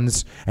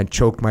lungs and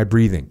choked my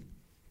breathing.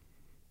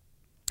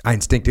 I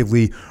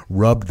instinctively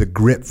rubbed the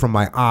grit from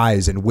my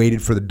eyes and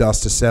waited for the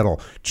dust to settle,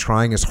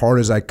 trying as hard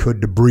as I could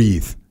to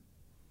breathe.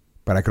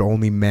 But I could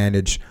only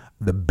manage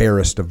the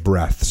barest of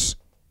breaths.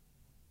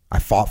 I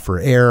fought for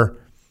air.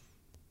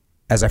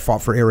 As I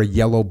fought for air, a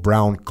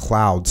yellow-brown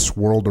cloud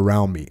swirled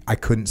around me. I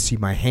couldn't see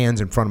my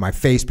hands in front of my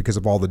face because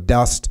of all the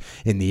dust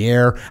in the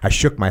air. I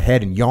shook my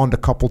head and yawned a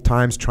couple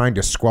times, trying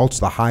to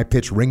squelch the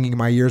high-pitched ringing in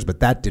my ears, but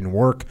that didn't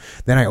work.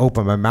 Then I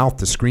opened my mouth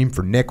to scream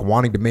for Nick,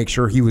 wanting to make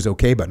sure he was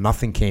okay, but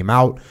nothing came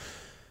out.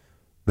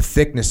 The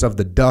thickness of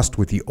the dust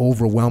with the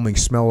overwhelming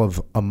smell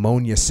of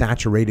ammonia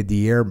saturated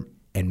the air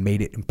and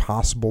made it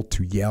impossible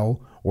to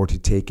yell or to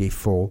take a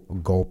full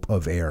gulp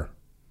of air.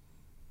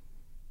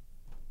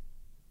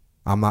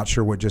 I'm not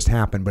sure what just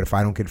happened, but if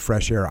I don't get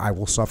fresh air, I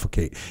will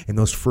suffocate. In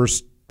those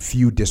first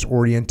few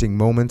disorienting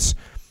moments,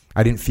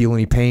 I didn't feel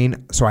any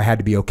pain, so I had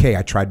to be okay.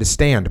 I tried to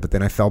stand, but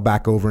then I fell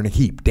back over in a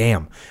heap.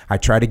 Damn. I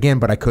tried again,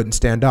 but I couldn't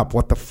stand up.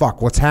 What the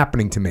fuck? What's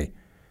happening to me?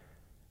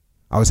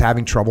 I was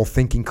having trouble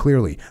thinking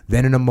clearly.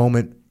 Then a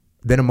moment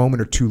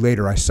or two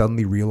later, I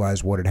suddenly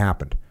realized what had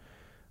happened.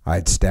 I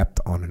had stepped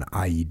on an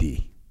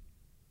IED.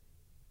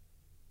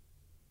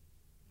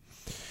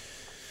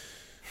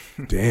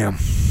 Damn.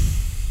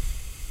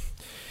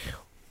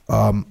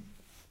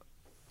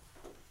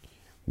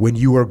 When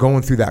you were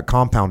going through that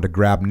compound to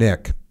grab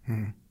Nick,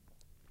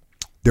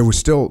 there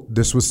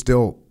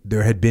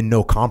had been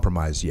no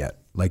compromise yet.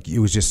 Like, it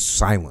was just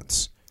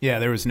silence. Yeah,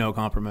 there was no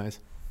compromise.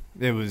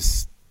 It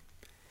was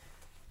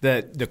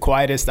the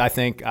quietest I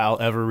think I'll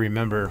ever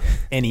remember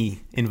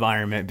any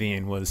environment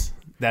being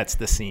that's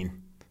the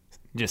scene.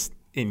 Just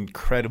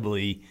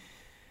incredibly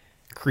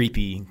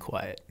creepy and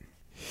quiet.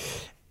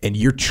 And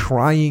you're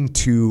trying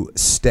to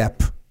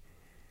step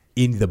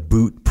in the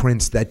boot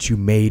prints that you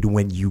made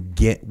when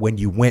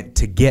you went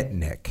to get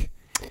Nick.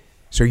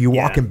 So are you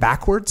walking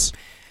backwards?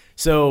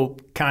 So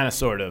kind of,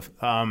 sort of.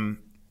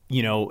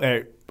 You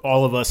know,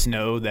 all of us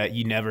know that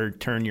you never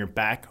turn your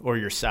back or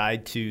your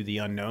side to the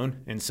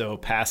unknown. And so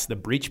past the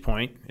breach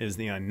point is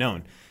the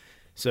unknown.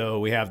 So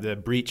we have the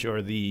breach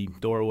or the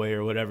doorway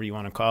or whatever you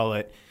want to call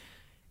it.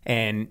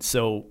 And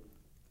so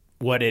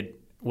what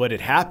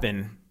had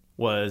happened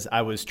was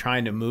I was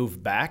trying to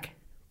move back,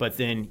 but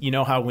then you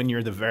know how when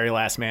you're the very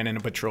last man in a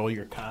patrol,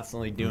 you're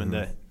constantly doing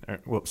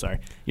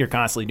you're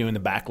constantly doing the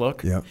back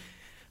look. Yep.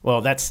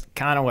 Well, that's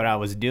kind of what I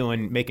was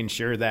doing, making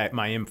sure that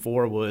my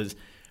M4 was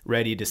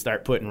ready to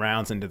start putting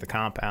rounds into the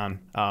compound.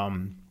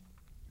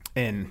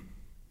 And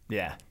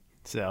yeah,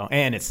 so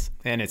and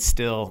it's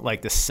still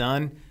like the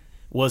sun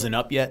wasn't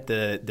up yet.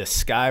 The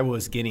sky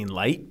was getting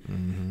light,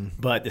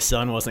 but the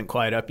sun wasn't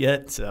quite up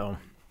yet. So,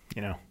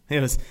 you know,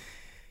 it's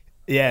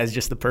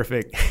just the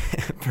perfect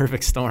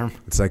perfect storm.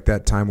 It's like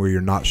that time where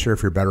you're not sure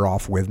if you're better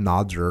off with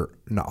nods or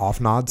off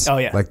nods. Oh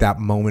yeah, like that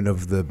moment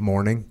of the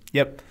morning.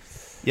 Yep.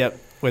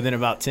 Within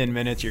about 10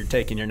 minutes, you're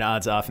taking your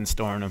nods off and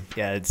storing them.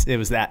 Yeah, it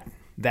was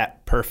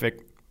that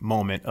perfect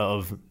moment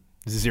of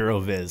zero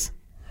viz.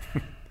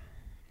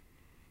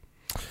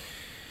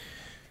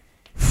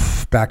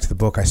 Back to the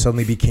book, I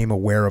suddenly became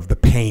aware of the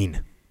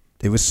pain.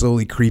 It was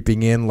slowly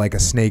creeping in like a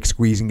snake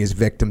squeezing his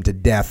victim to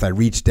death. I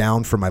reached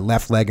down for my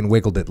left leg and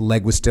wiggled it. The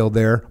leg was still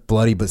there,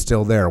 bloody but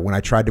still there. When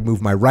I tried to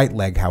move my right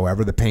leg,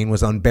 however, the pain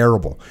was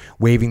unbearable.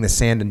 Waving the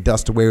sand and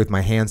dust away with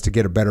my hands to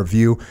get a better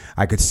view,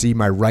 I could see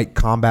my right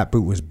combat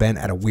boot was bent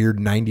at a weird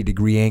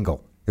 90-degree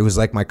angle. It was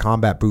like my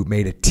combat boot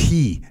made a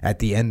T at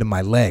the end of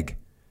my leg.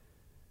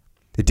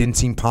 It didn't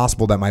seem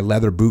possible that my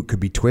leather boot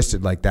could be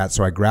twisted like that,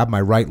 so I grabbed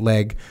my right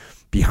leg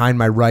behind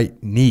my right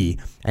knee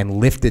and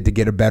lifted to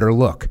get a better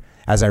look.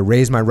 As I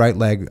raised my right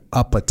leg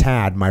up a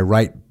tad, my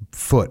right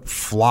foot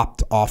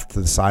flopped off to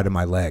the side of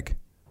my leg.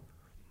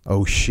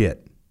 Oh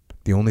shit.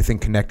 The only thing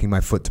connecting my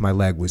foot to my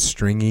leg was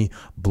stringy,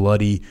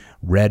 bloody,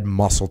 red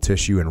muscle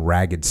tissue and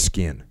ragged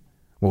skin.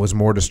 What was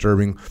more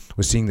disturbing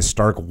was seeing the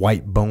stark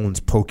white bones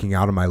poking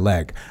out of my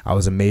leg. I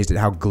was amazed at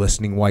how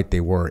glistening white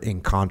they were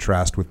in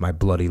contrast with my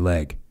bloody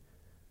leg.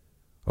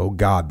 Oh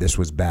God, this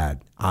was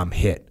bad. I'm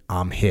hit.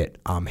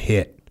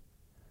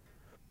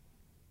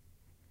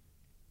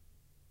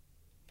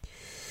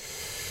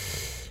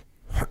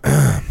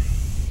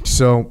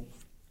 So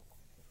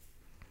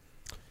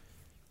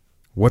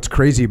what's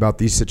crazy about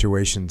these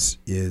situations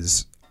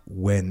is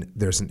when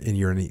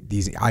you're in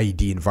these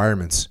IED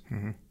environments,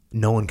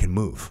 no one can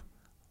move.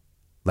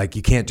 Like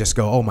you can't just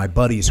go, oh, my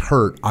buddy's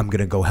hurt, I'm going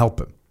to go help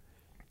him.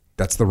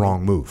 That's the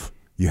wrong move.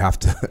 You have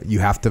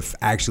to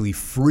actually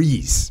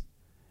freeze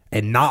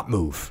and not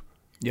move.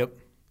 Yep.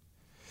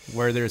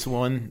 Where there's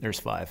one, there's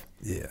five.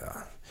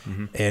 Yeah.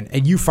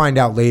 And you find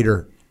out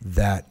later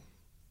that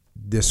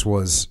this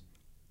was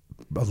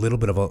a little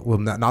bit of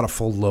not a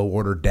full low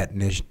order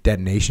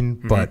detonation,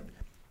 but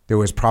there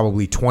was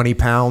probably 20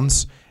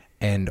 pounds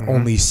and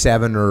only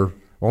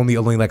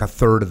like a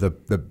third of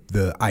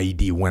the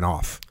IED went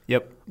off.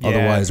 Yep.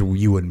 Otherwise,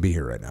 you wouldn't be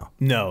here right now.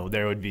 No,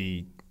 there would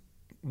be.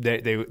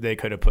 They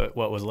could have put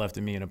what was left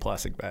of me in a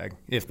plastic bag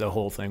if the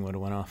whole thing would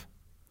have went off.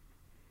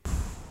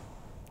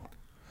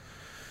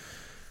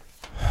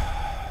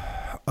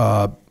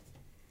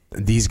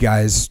 These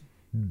guys,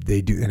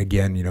 they do, and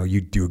again, you know, you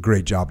do a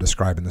great job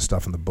describing the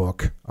stuff in the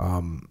book.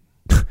 I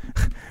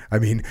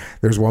mean,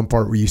 there's one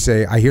part where you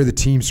say, I hear the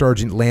team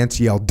sergeant Lance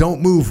yell,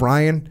 "Don't move,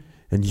 Ryan."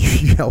 And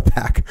you yell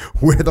back,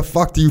 "Where the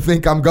fuck do you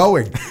think I'm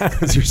going?"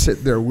 Because you're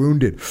sitting there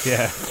wounded.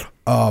 Yeah.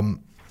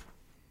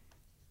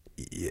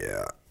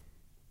 Yeah.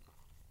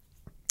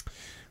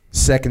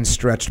 Seconds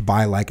stretched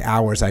by like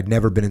hours. I'd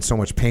never been in so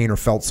much pain or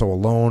felt so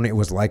alone. It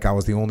was like I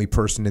was the only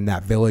person in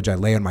that village. I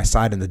lay on my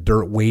side in the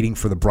dirt waiting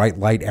for the bright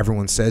light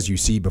everyone says you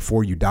see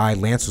before you die.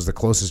 Lance was the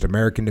closest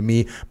American to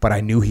me, but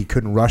I knew he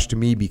couldn't rush to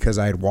me because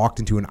I had walked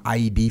into an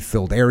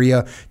IED-filled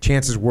area.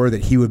 Chances were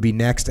that he would be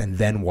next, and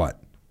then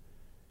what?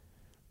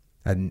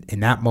 And in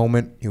that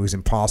moment, it was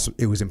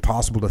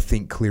impossible to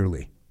think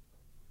clearly.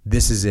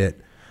 This is it.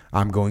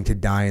 I'm going to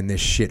die in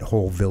this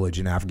shithole village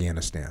in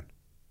Afghanistan.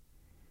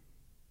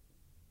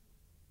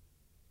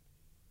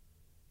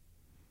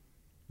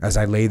 As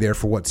I lay there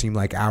for what seemed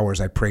like hours,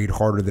 I prayed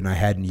harder than I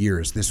had in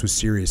years. This was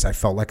serious. I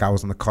felt like I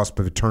was on the cusp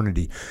of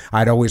eternity.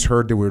 I'd always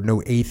heard there were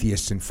no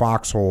atheists in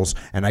foxholes,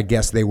 and I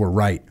guess they were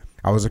right.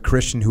 I was a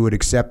Christian who had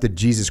accepted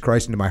Jesus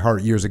Christ into my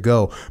heart years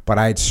ago, but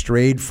I had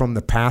strayed from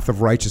the path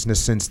of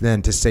righteousness since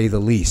then, to say the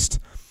least.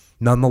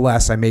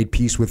 Nonetheless, I made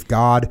peace with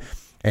God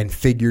and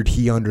figured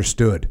he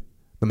understood.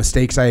 The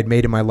mistakes I had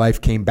made in my life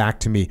came back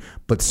to me,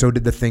 but so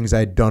did the things I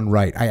had done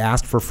right. I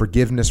asked for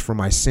forgiveness for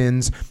my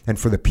sins and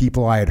for the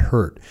people I had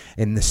hurt.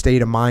 In the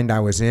state of mind I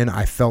was in,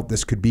 I felt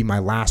this could be my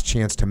last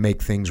chance to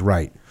make things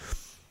right.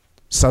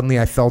 Suddenly,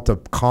 I felt a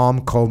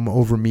calm come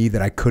over me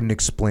that I couldn't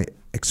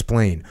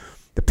explain.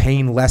 The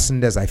pain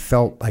lessened as I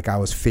felt like I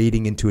was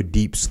fading into a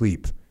deep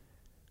sleep.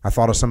 I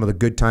thought of some of the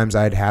good times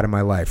I had had in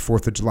my life.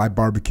 4th of July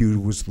barbecue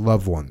with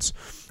loved ones.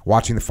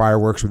 watching the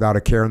fireworks without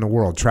a care in the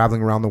world,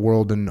 traveling around the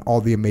world and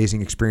all the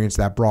amazing experience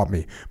that brought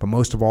me. But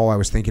most of all, I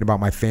was thinking about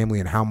my family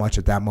and how much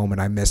at that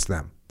moment I missed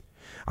them.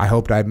 I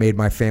hoped I had made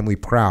my family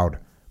proud,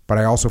 but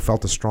I also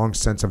felt a strong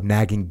sense of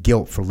nagging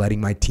guilt for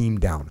letting my team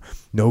down.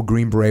 No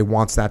Green Beret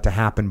wants that to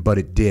happen, but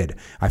it did.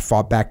 I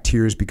fought back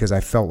tears because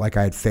I felt like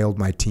I had failed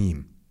my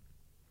team.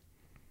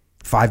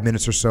 5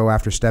 minutes or so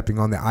after stepping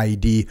on the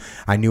IED,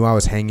 I knew I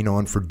was hanging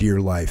on for dear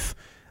life.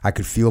 I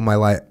could feel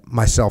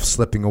myself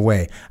slipping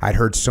away. I'd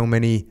heard so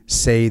many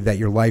say that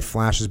your life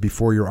flashes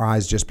before your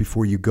eyes just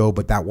before you go,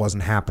 but that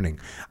wasn't happening.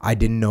 I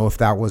didn't know if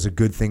that was a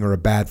good thing or a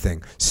bad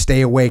thing.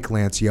 Stay awake,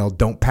 Lance yelled.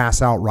 Don't pass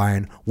out,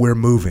 Ryan. We're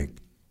moving.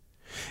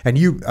 And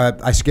you,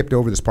 I skipped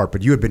over this part,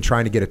 but you had been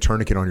trying to get a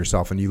tourniquet on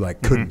yourself, and you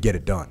couldn't get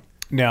it done.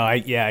 No,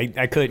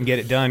 I couldn't get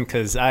it done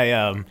because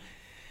I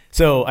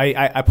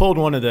pulled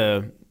one of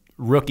the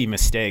rookie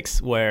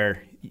mistakes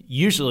where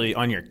usually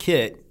on your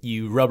kit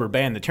you rubber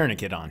band the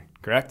tourniquet on,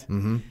 correct?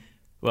 Mm-hmm.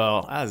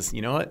 Well,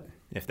 you know what?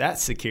 If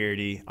that's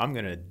security, I'm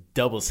going to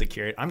double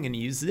secure it. I'm going to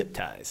use zip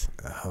ties.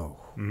 Oh.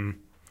 Mm-hmm.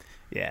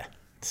 Yeah.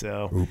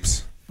 So.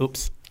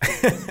 Oops.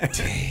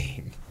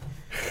 Dang.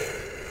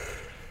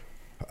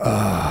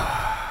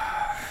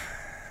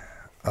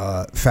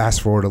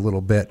 Fast forward a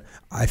little bit.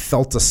 I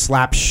felt a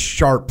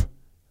sharp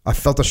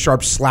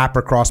slap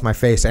across my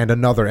face, and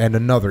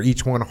another,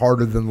 each one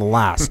harder than the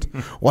last.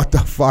 What the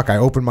fuck? I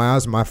opened my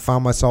eyes and I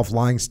found myself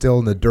lying still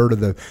in the dirt of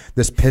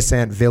this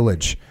pissant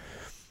village.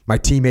 My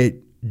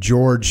teammate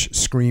George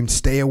screamed,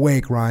 "Stay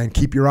awake, Ryan.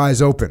 Keep your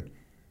eyes open."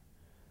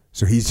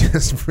 So he's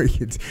just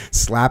freaking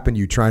slapping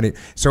you, trying to.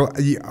 So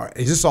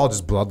is this all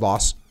just blood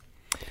loss?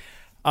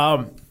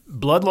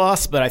 Blood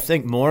loss, but I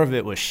think more of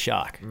it was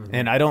shock. Mm-hmm.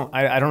 And I don't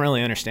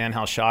really understand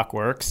how shock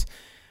works,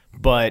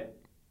 but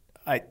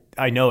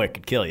I know it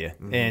could kill you.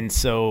 Mm-hmm. And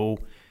so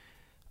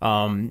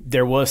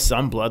there was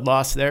some blood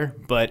loss there,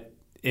 but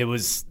it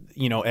was,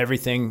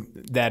 everything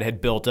that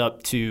had built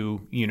up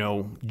to,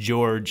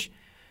 George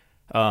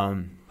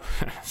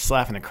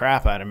slapping the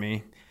crap out of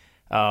me.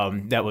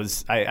 That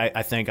was,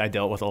 I think I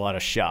dealt with a lot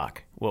of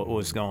shock, what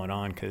was going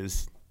on,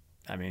 because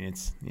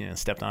it's,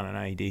 stepped on an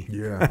IED.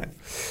 Yeah.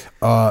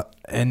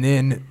 And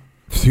then,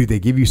 dude, they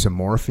give you some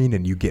morphine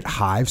and you get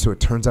hives, so it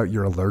turns out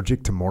you're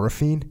allergic to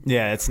morphine?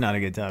 Yeah, it's not a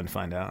good time to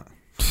find out.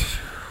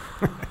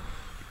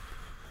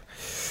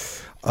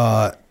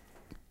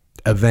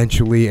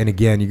 Eventually, and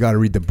again, you got to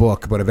read the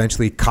book, but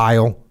eventually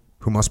Kyle,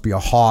 who must be a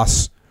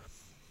hoss,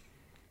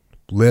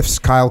 lifts.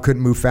 Kyle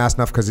couldn't move fast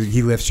enough because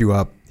he lifts you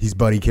up. He's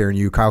buddy carrying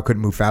you. Kyle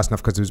couldn't move fast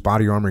enough because of his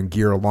body armor and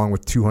gear, along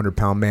with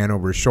 200-pound man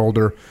over his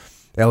shoulder.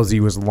 LZ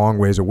was a long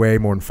ways away,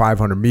 more than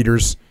 500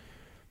 meters.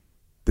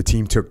 The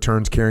team took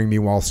turns carrying me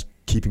while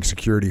keeping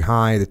security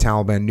high. The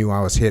Taliban knew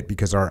I was hit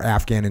because our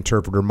Afghan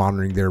interpreter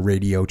monitoring their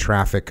radio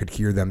traffic could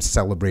hear them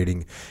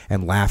celebrating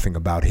and laughing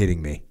about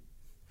hitting me.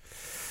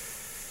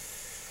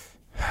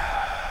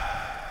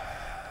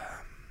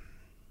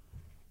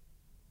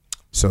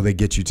 So they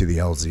get you to the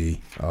LZ.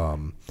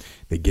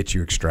 They get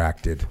you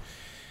extracted.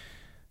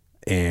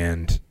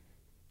 And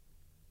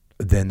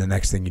then the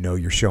next thing you know,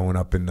 you're showing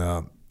up in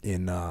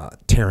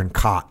Terran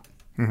cot.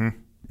 Mm-hmm.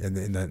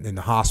 In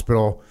the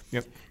hospital.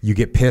 Yep. You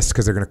get pissed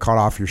because they're going to cut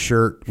off your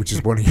shirt, which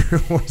is one of your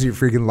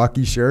freaking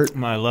lucky shirt.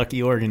 My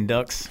Lucky Oregon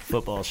Ducks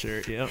football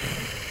shirt. Yep.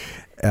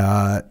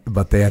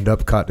 But they end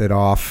up cutting it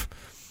off.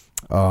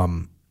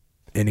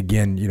 And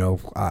again,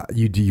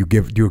 you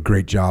do a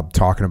great job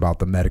talking about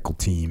the medical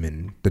team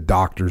and the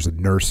doctors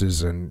and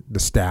nurses and the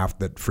staff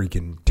that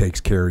freaking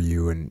takes care of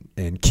you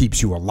and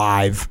keeps you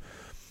alive,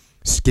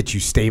 gets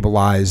you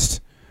stabilized.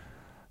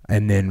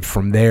 And then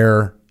from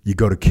there, you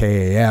go to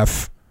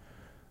KAF.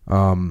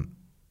 More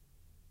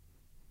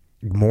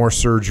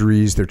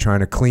surgeries. They're trying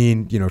to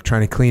clean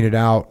it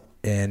out,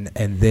 and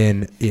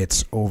then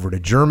it's over to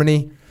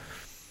Germany.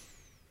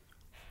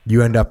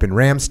 You end up in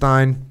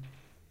Ramstein,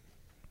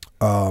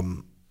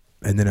 and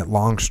then at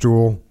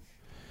Longstuhl.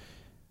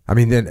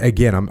 Then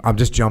again, I'm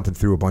just jumping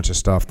through a bunch of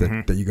stuff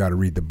that you got to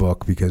read the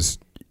book because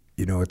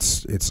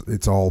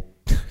it's all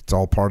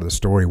part of the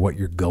story what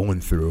you're going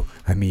through.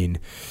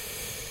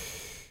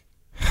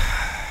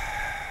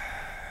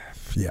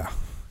 Yeah.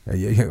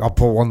 I'll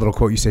pull one little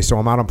quote. You say, "So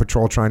I'm out on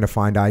patrol trying to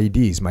find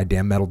IEDs. My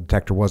damn metal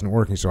detector wasn't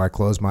working, so I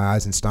closed my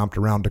eyes and stomped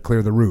around to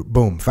clear the route.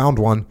 Boom, found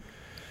one.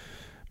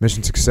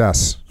 Mission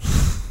success."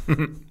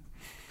 You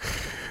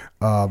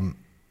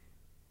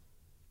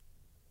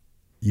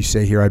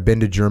say here, "I've been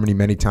to Germany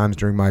many times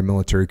during my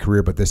military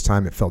career, but this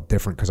time it felt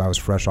different because I was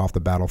fresh off the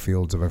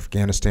battlefields of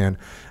Afghanistan.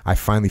 I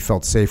finally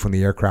felt safe when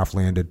the aircraft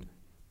landed.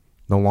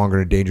 No longer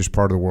in a dangerous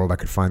part of the world, I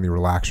could finally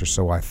relax, or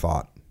so I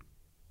thought.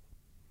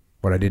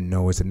 What I didn't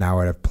know is that now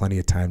I'd have plenty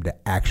of time to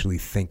actually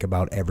think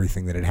about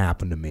everything that had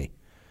happened to me.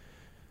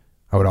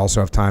 I would also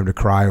have time to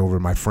cry over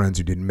my friends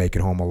who didn't make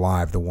it home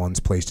alive, the ones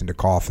placed into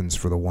coffins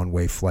for the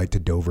one-way flight to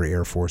Dover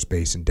Air Force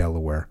Base in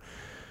Delaware.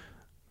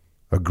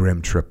 A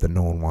grim trip that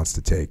no one wants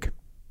to take.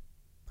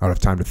 I would have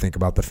time to think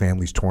about the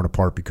families torn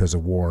apart because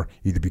of war,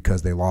 either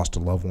because they lost a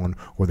loved one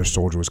or their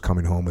soldier was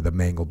coming home with a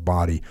mangled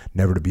body,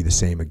 never to be the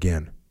same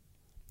again.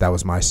 That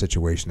was my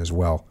situation as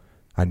well.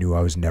 I knew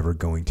I was never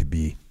going to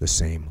be the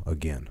same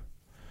again.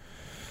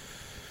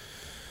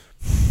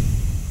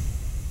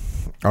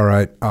 All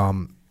right.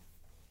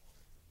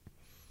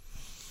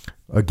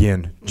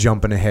 Again,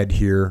 jumping ahead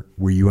here,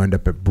 where you end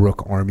up at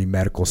Brooke Army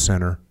Medical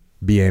Center,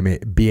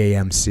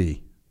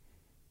 BAMC,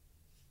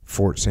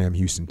 Fort Sam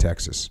Houston,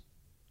 Texas.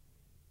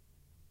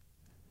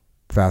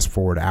 Fast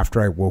forward, after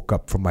I woke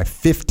up from my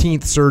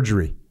 15th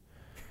surgery,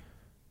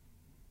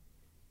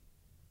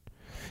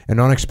 an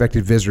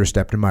unexpected visitor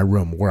stepped in my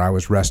room where I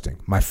was resting.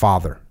 My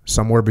father.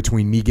 Somewhere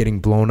between me getting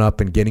blown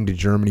up and getting to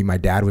Germany, my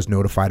dad was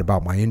notified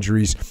about my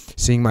injuries.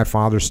 Seeing my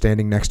father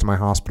standing next to my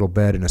hospital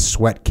bed in a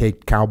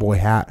sweat-caked cowboy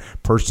hat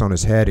perched on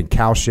his head and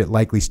cow shit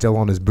likely still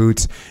on his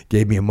boots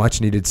gave me a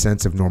much-needed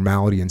sense of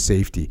normality and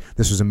safety.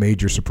 This was a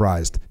major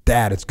surprise.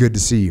 Dad, it's good to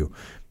see you.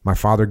 My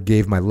father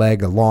gave my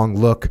leg a long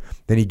look.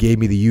 Then he gave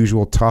me the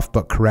usual tough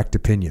but correct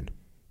opinion.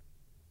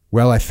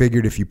 Well, I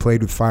figured if you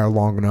played with fire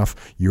long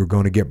enough, you were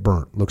going to get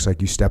burnt. Looks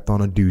like you stepped on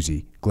a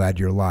doozy. Glad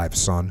you're alive,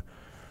 son.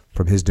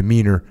 From his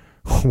demeanor,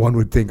 one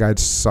would think I'd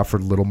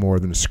suffered little more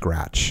than a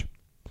scratch.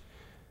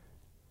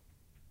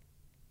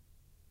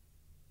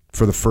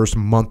 For the first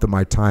month of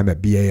my time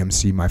at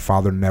BAMC, my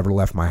father never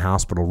left my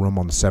hospital room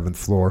on the 7th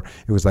floor.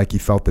 It was like he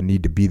felt the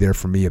need to be there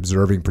for me,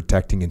 observing,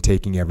 protecting, and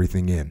taking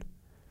everything in.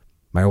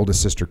 My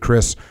oldest sister,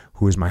 Chris,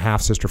 who is my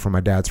half-sister from my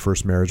dad's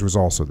first marriage, was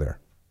also there.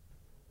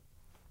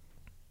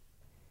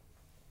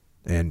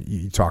 And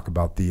you talk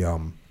about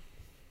the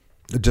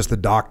just the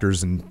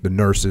doctors and the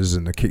nurses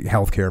and the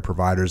healthcare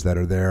providers that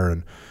are there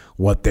and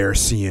what they're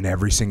seeing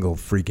every single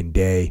freaking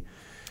day.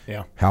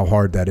 Yeah, how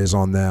hard that is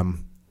on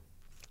them.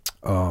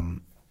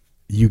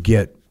 You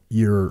get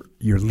your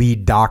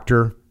lead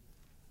doctor,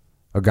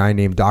 a guy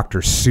named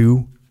Dr.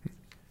 Sue,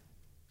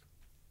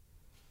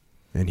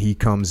 and he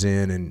comes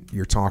in and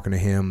you're talking to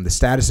him. The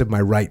status of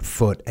my right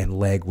foot and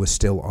leg was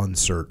still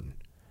uncertain.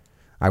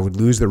 I would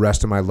lose the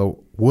rest of my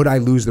would I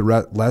lose the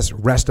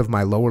rest of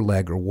my lower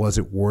leg, or was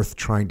it worth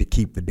trying to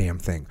keep the damn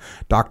thing?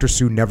 Dr.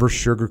 Sue never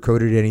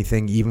sugarcoated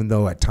anything, even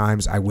though at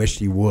times I wished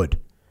he would.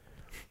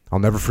 I'll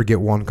never forget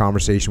one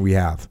conversation we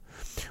have.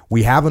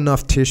 We have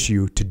enough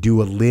tissue to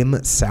do a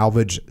limb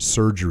salvage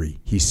surgery,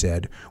 he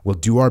said. We'll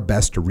do our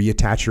best to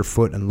reattach your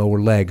foot and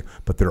lower leg,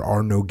 but there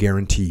are no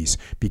guarantees.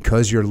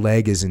 Because your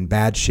leg is in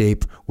bad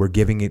shape, we're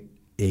giving it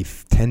a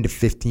 10 to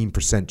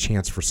 15%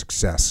 chance for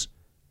success.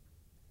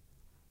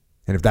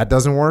 And if that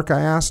doesn't work, I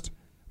asked,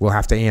 we'll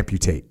have to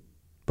amputate.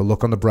 But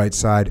look on the bright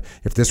side.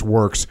 If this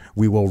works,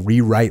 we will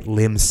rewrite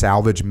limb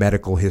salvage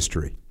medical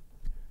history.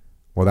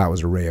 Well, that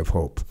was a ray of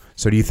hope.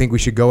 So do you think we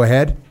should go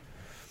ahead?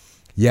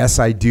 Yes,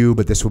 I do,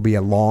 but this will be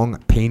a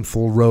long,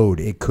 painful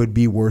road. It could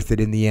be worth it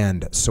in the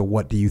end. So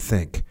what do you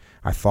think?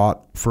 I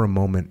thought for a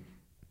moment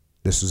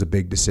this was a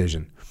big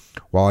decision.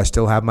 While I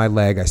still have my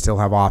leg, I still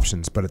have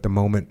options, but the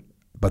moment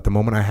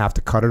I have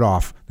to cut it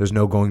off, there's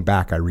no going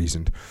back, I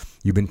reasoned.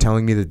 You've been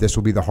telling me that this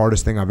will be the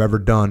hardest thing I've ever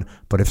done,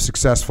 but if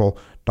successful,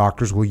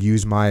 doctors will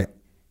use my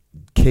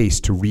case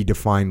to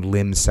redefine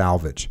limb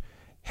salvage.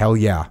 Hell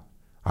yeah,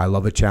 I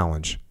love a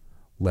challenge.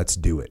 Let's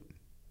do it.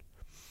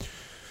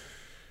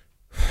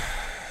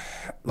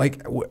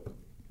 Like,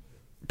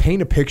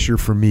 paint a picture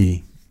for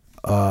me.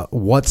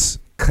 What's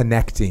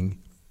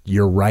connecting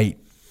your right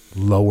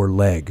lower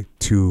leg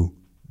to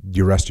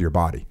the rest of your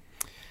body?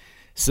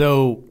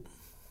 So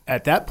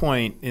at that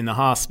point in the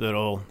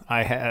hospital,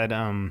 I had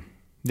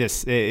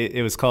this.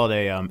 It was called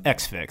a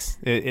X-Fix.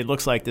 It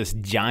looks like this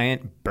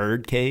giant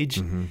bird cage,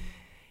 mm-hmm.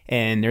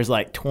 and there's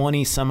like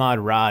 20 some odd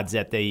rods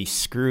that they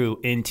screw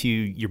into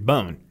your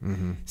bone.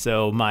 Mm-hmm.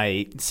 So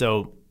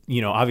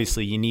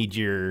obviously you need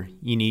your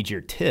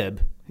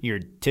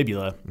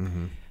tibula.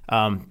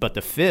 Mm-hmm. But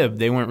the fib,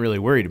 they weren't really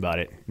worried about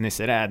it. And they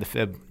said, the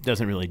fib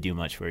doesn't really do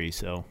much for you,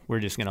 so we're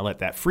just going to let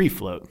that free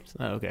float.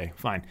 So, okay,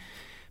 fine.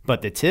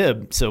 But the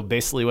tib, so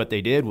basically what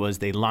they did was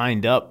they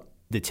lined up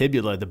the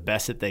tibula the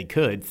best that they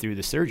could through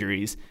the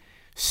surgeries,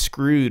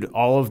 screwed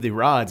all of the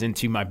rods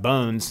into my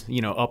bones,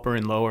 upper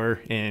and lower,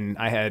 and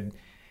I had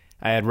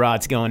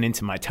rods going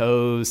into my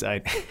toes.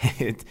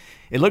 It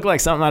looked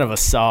like something out of a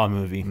Saw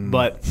movie.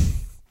 But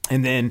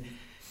and then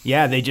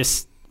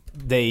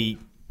they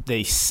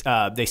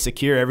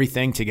secure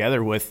everything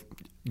together with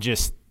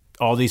just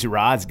all these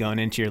rods going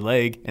into your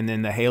leg, and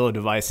then the halo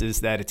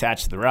devices that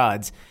attach to the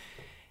rods.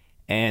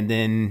 And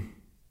then,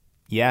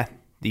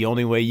 the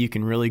only way you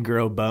can really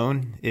grow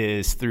bone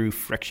is through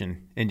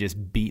friction and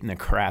just beating the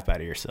crap out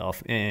of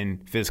yourself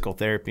in physical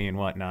therapy and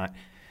whatnot.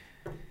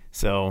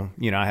 So,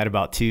 I had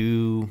about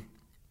 2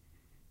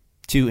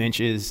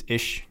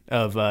 inches-ish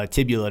of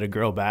tibula to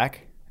grow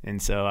back.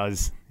 And so I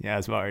was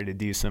about ready to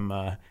do some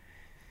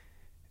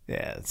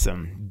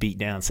beat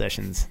down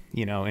sessions,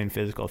 in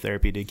physical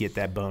therapy to get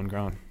that bone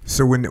grown.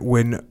 So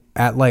when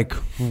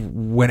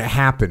it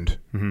happened,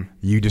 mm-hmm.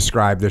 you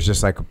described there's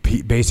just like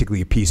basically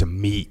a piece of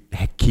meat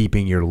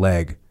keeping your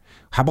leg.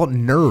 How about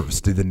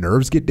nerves? Did the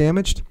nerves get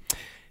damaged?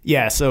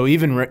 Yeah. So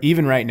even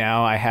right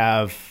now, I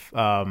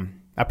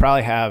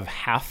probably have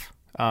half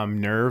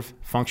nerve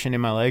function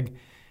in my leg,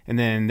 And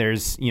then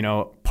there's,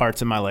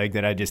 parts of my leg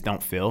that I just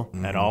don't feel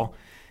at all.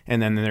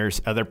 And then there's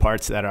other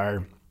parts that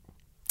are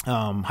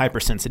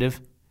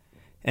hypersensitive.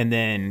 And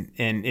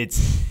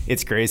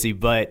it's crazy.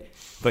 But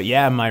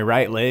yeah, my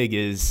right leg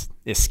is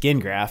skin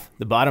graft.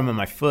 The bottom of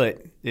my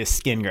foot is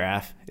skin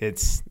graft.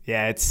 It's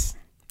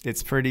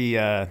pretty,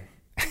 it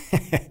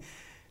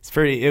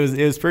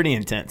was pretty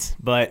intense,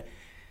 but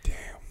damn.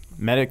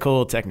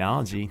 Medical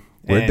technology.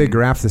 Where'd they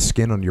graft the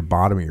skin on your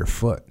bottom of your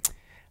foot?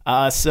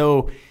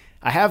 So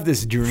I have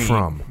this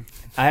dream.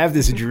 I have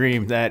this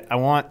dream that I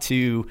want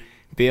to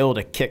be able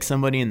to kick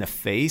somebody in the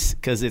face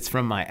because it's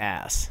from my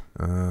ass.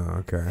 Oh,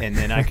 okay. And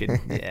then I could,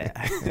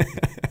 yeah.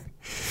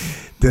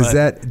 Does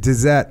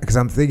that, because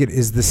I'm thinking,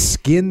 is the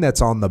skin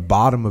that's on the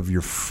bottom of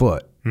your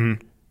foot,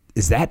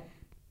 is that,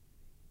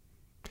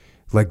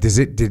 like, does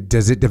it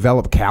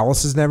develop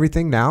calluses and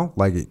everything now?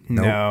 Like,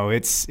 no,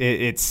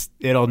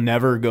 it'll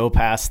never go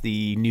past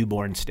the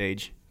newborn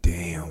stage.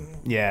 Damn.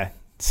 Yeah.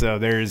 So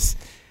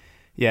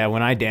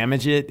when I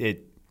damage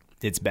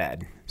it's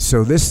bad.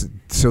 So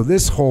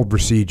this whole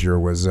procedure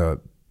was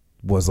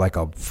like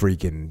a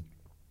freaking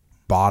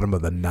bottom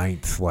of the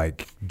ninth,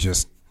 like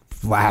just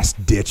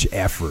last ditch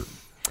effort.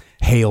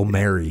 Hail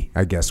Mary,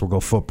 I guess. We'll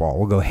go football.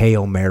 We'll go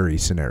Hail Mary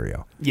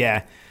scenario.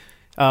 Yeah.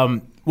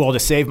 Well, to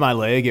save my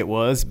leg, it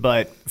was,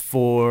 but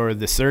for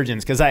the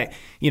surgeons, because I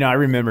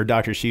remember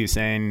Dr. Shue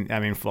saying,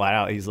 flat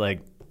out, he's like,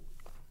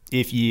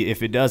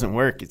 if it doesn't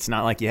work, it's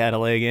not like you had a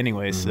leg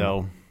anyway,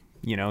 so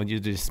you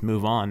just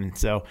move on.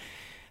 So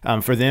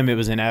for them, it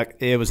was an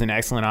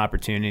excellent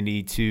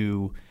opportunity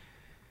to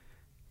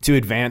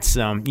advance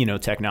some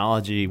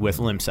technology with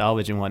limb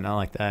salvage and whatnot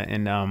like that,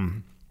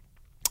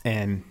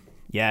 and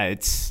yeah,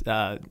 it's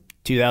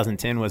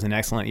 2010 was an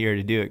excellent year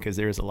to do it because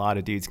there was a lot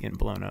of dudes getting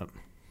blown up.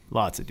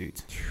 Lots of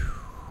dudes.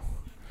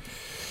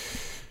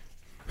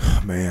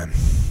 Man,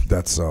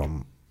 that's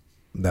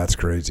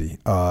crazy.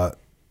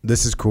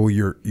 This is cool.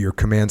 Your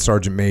command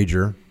sergeant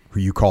major, who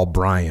you call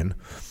Brian.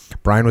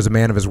 Brian was a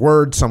man of his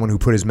word, someone who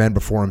put his men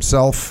before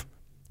himself.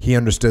 He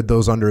understood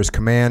those under his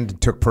command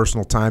and took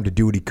personal time to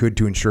do what he could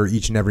to ensure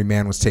each and every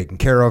man was taken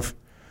care of.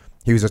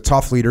 He was a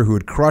tough leader who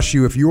would crush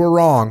you if you were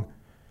wrong,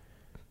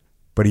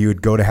 but he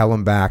would go to hell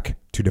and back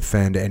to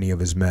defend any of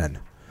his men.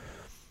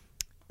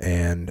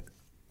 And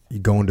you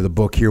go into the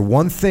book here.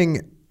 One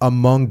thing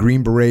among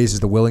Green Berets is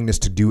the willingness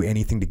to do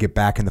anything to get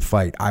back in the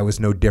fight. I was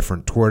no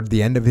different. Toward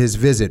the end of his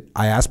visit,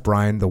 I asked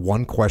Brian the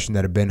one question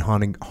that had been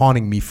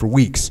haunting me for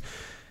weeks.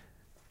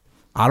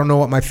 I don't know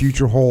what my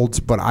future holds,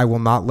 but I will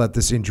not let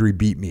this injury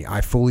beat me.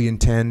 I fully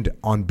intend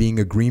on being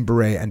a Green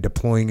Beret and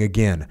deploying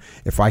again.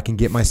 If I can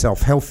get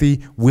myself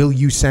healthy, will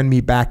you send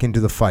me back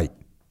into the fight?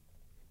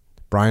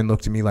 Brian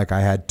looked at me like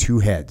I had two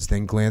heads,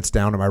 then glanced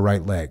down at my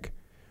right leg.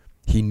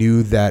 He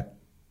knew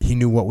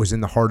what was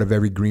in the heart of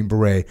every Green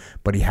Beret,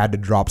 but he had to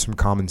drop some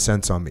common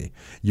sense on me.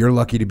 You're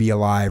lucky to be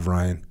alive,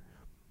 Ryan.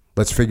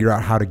 Let's figure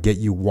out how to get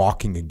you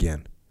walking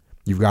again.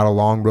 You've got a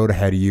long road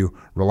ahead of you.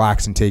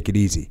 Relax and take it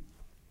easy.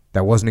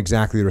 That wasn't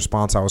exactly the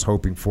response I was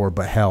hoping for,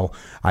 but hell,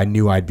 I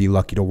knew I'd be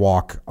lucky to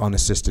walk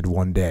unassisted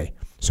one day.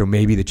 So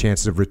maybe the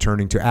chances of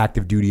returning to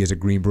active duty as a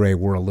Green Beret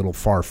were a little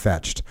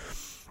far-fetched.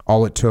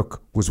 All it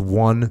took was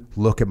one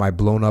look at my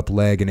blown-up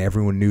leg, and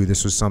everyone knew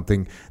this was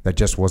something that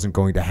just wasn't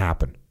going to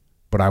happen.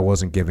 But I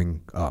wasn't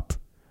giving up.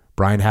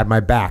 Brian had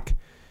my back.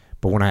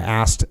 But when I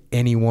asked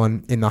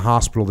anyone in the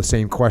hospital the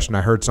same question,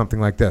 I heard something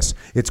like this.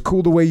 It's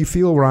cool the way you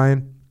feel,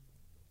 Ryan.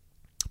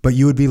 But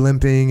you would be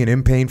limping and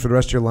in pain for the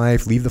rest of your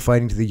life. Leave the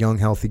fighting to the young,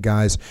 healthy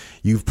guys.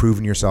 You've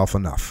proven yourself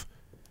enough.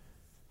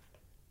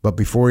 But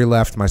before he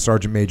left, my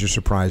sergeant major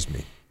surprised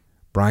me.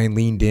 Brian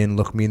leaned in,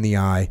 looked me in the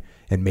eye,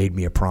 and made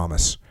me a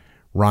promise.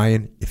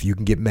 Ryan, if you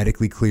can get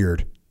medically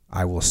cleared,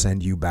 I will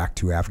send you back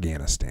to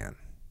Afghanistan.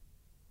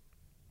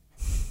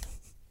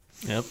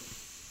 Yep.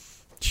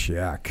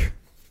 Check.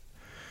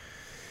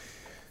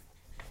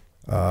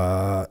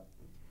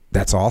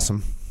 That's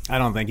awesome. I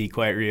don't think he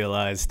quite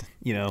realized,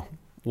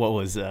 what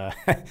was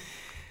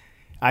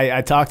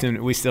I talked to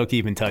him. We still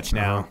keep in touch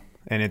now,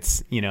 and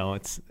it's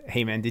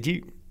hey man, did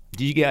you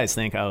guys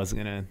think I was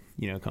gonna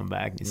come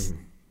back?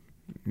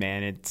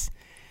 Man,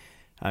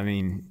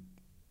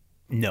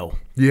 no.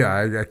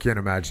 Yeah, I can't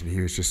imagine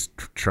he was just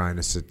trying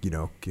to sit.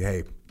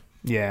 Hey.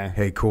 Yeah.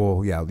 Hey,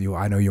 cool. Yeah,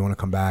 I know you want to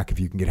come back. If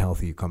you can get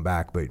healthy, you come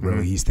back. But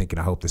really, he's thinking,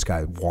 I hope this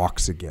guy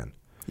walks again.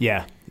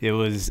 Yeah, it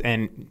was,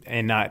 and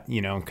not,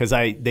 because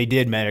they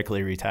did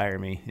medically retire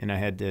me, and I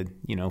had to,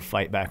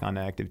 fight back on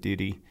active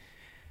duty.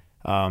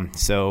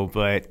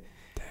 But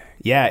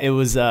yeah, it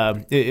was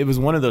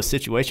one of those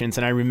situations,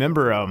 and I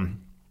remember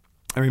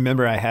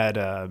I had,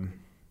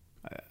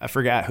 I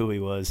forgot who he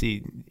was.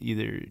 I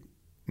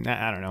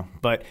don't know,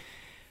 but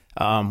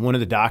one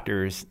of the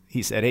doctors,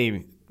 he said,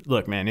 hey,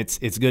 look, man,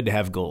 it's good to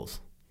have goals.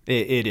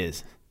 It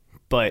is,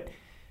 but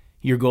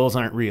your goals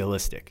aren't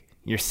realistic.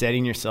 You're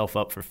setting yourself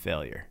up for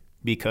failure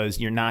because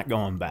you're not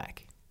going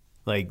back.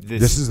 Like this.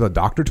 This is the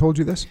doctor told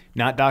you this?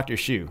 Not Dr.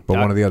 Shue, but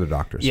one of the other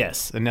doctors.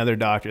 Yes, another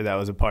doctor that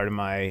was a part of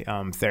my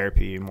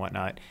therapy and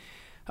whatnot.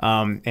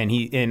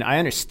 And I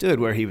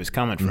understood where he was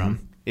coming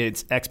from,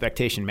 it's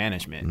expectation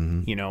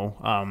management, you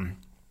know.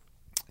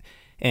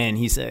 And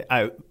he said,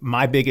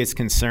 my biggest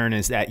concern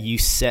is that you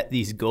set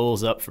these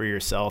goals up for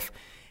yourself,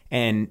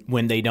 and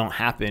when they don't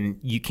happen,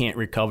 you can't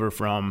recover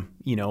from,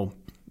 you know,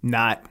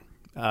 not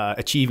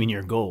achieving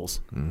your goals,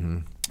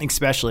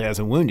 especially as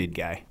a wounded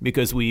guy,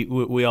 because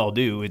we all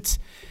do. It's,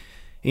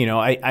 you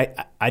know,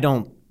 I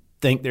don't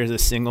think there's a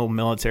single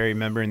military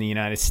member in the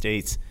United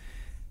States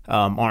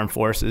armed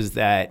forces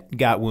that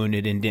got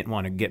wounded and didn't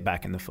want to get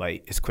back in the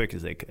fight as quick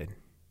as they could.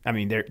 I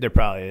mean, there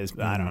probably is,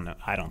 but I don't know.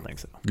 I don't think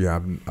so. Yeah,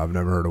 I've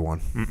never heard of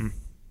one.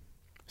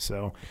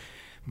 So,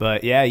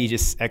 but yeah, you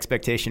just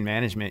expectation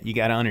management. You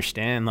got to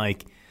understand,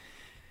 like,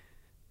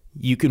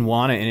 you can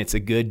want it and it's a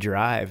good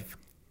drive,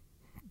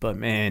 but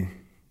man,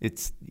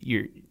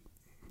 you're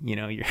in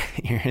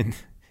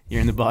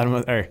the bottom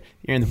of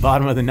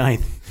the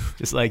ninth,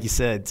 just like you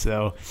said.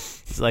 So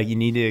it's like you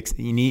need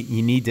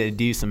to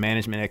do some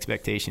management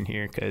expectation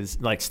here, because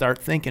like start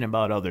thinking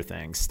about other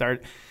things.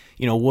 Start,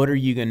 you know, what are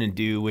you going to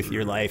do with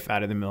your life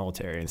out of the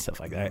military and stuff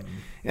like that.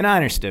 And I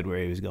understood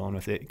where he was going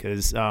with it,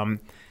 because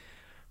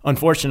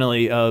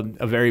unfortunately, a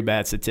very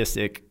bad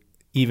statistic,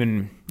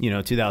 even, you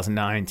know,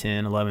 2009,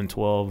 10, 11,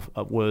 12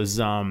 was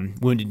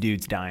wounded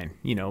dudes dying,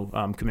 you know,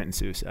 committing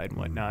suicide and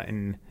whatnot.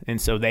 And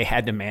so they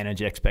had to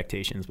manage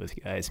expectations with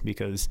guys,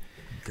 because.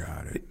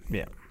 Got it.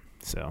 Yeah.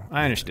 So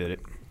I understood it.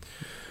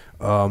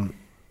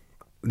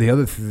 The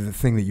other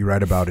thing that you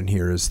write about in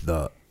here is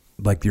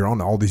like you're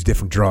on all these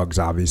different drugs,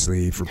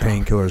 obviously, for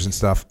painkillers and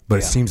stuff, but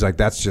it seems like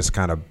that's just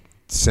kind of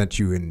sent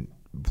you in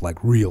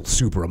like real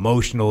super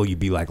emotional. You'd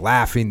be like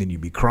laughing, then you'd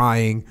be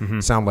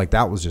crying. Sound like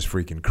that was just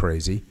freaking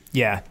crazy.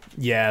 Yeah.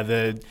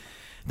 The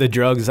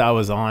drugs I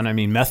was on, I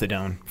mean,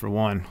 methadone for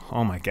one.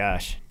 Oh my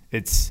gosh.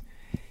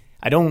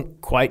 I don't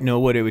quite know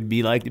what it would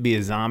be like to be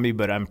a zombie,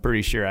 but I'm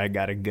pretty sure I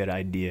got a good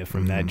idea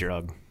from that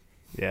drug.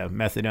 Yeah,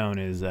 methadone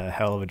is a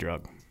hell of a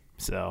drug.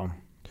 So,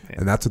 yeah.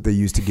 And that's what they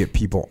use to get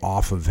people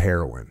off of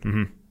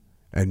heroin.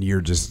 And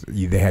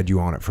they had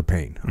you on it for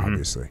pain,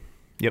 obviously.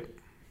 Yep.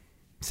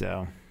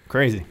 So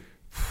crazy.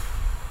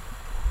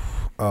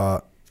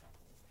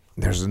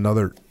 There's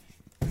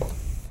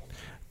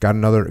got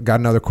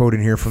another quote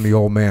in here from the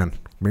old man.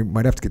 We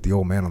might have to get the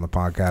old man on the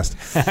podcast.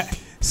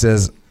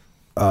 Says,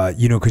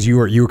 you know, because you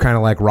were kind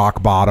of like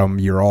rock bottom.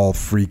 You're all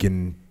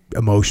freaking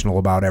emotional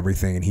about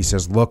everything. And he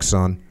says, look,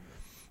 son,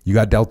 you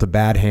got dealt a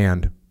bad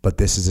hand, but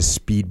this is a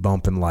speed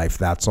bump in life.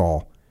 That's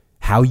all.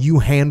 How you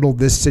handle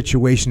this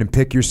situation and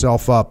pick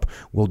yourself up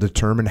will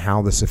determine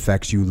how this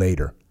affects you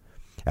later.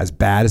 As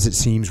bad as it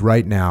seems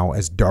right now,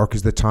 as dark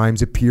as the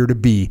times appear to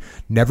be,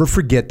 never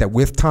forget that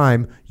with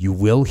time, you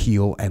will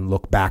heal and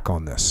look back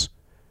on this.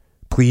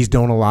 Please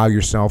don't allow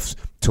yourselves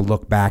to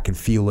look back and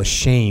feel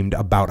ashamed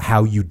about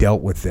how you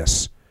dealt with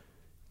this.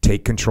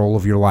 Take control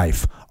of your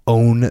life.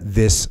 Own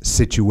this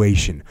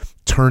situation.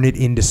 Turn it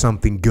into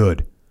something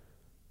good.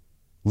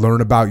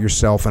 Learn about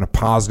yourself in a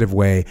positive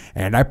way,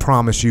 and I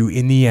promise you,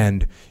 in the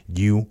end,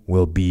 you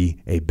will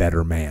be a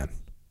better man.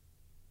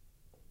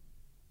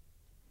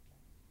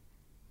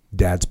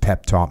 Dad's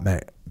pep talk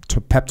meant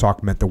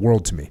the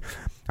world to me.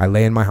 I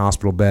lay in my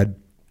hospital bed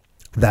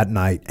that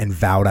night and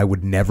vowed I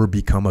would never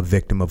become a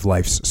victim of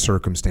life's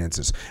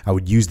circumstances. I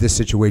would use this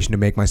situation to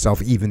make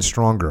myself even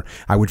stronger.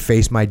 I would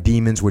face my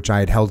demons, which I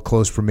had held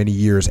close for many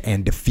years,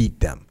 and defeat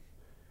them.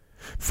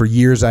 For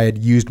years, I had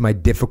used my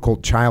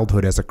difficult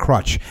childhood as a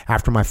crutch.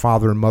 After my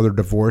father and mother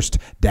divorced,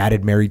 Dad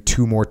had married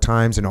 2 more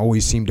times and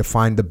always seemed to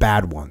find the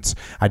bad ones.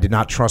 I did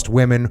not trust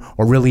women,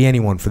 or really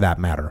anyone for that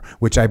matter,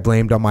 which I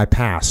blamed on my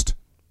past.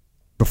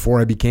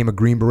 Before I became a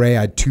Green Beret,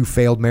 I had 2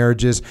 failed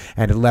marriages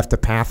and had left a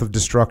path of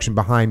destruction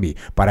behind me,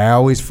 but I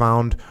always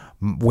found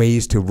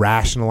ways to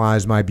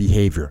rationalize my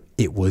behavior.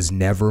 It was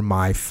never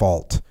my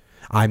fault.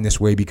 I'm this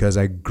way because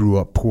I grew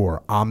up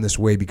poor. I'm this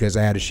way because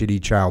I had a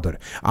shitty childhood.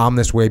 I'm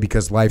this way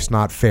because life's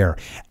not fair.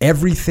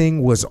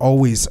 Everything was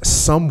always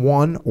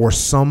someone or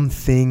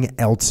something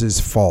else's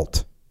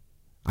fault.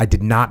 I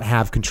did not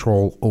have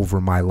control over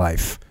my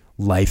life.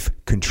 Life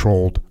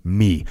controlled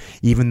me.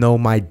 Even though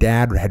my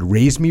dad had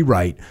raised me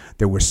right,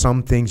 there were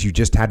some things you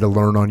just had to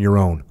learn on your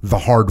own, the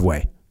hard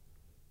way.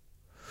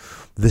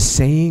 The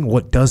saying,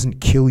 what doesn't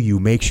kill you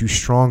makes you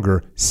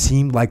stronger,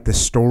 seemed like the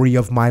story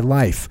of my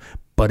life.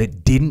 But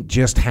it didn't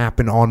just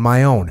happen on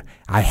my own.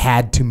 I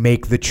had to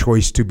make the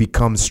choice to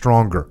become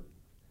stronger.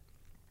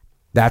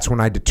 That's when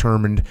I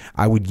determined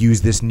I would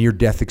use this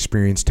near-death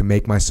experience to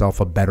make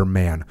myself a better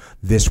man.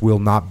 This will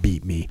not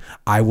beat me.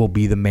 I will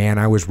be the man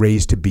I was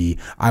raised to be.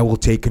 I will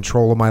take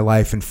control of my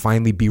life and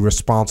finally be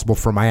responsible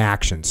for my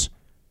actions.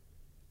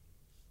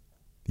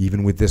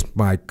 Even with this,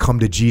 my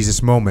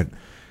come-to-Jesus moment,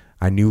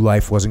 I knew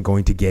life wasn't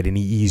going to get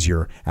any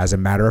easier. As a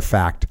matter of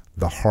fact,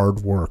 the hard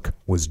work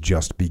was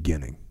just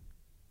beginning.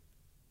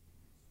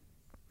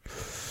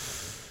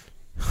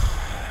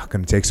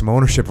 Going to take some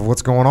ownership of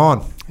what's going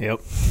on. Yep.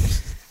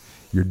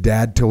 Your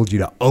dad told you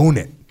to own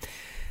it.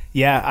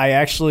 Yeah, I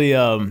actually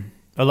a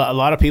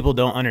lot of people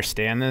don't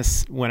understand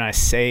this when I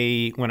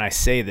say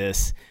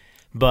this,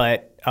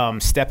 but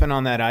stepping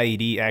on that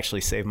IED actually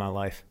saved my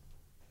life.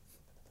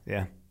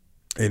 Yeah.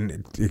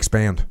 And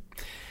expand.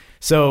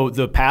 So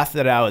the path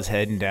that I was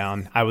heading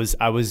down, I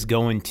was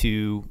going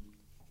to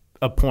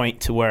a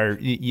point to where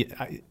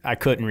I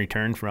couldn't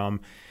return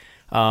from.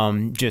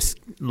 Just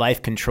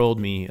life controlled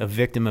me, a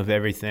victim of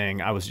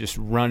everything. I was just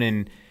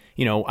running.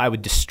 I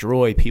would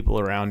destroy people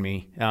around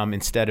me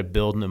instead of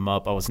building them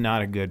up. I was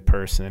not a good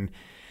person.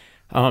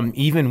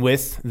 Even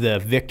with the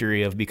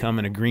victory of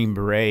becoming a Green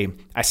Beret,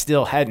 I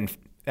still hadn't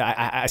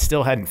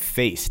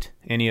faced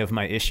any of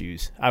my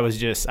issues. I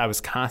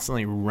was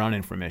constantly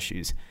running from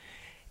issues.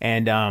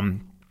 And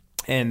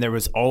there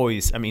was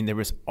always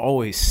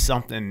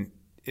something.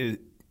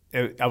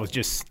 I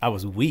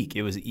was weak.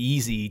 It was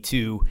easy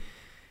to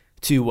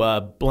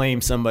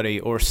blame somebody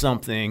or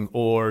something,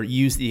 or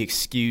use the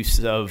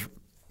excuse of,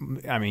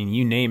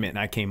 you name it, and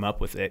I came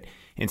up with it.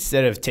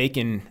 Instead of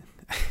taking,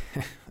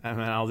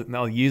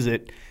 I'll use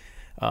it.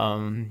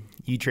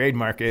 You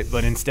trademark it,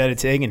 but instead of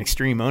taking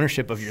extreme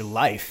ownership of your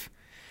life,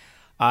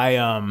 I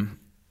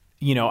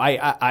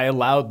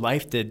allowed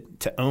life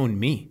to own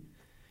me.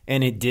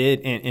 And it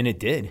did, and it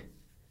did.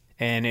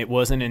 And it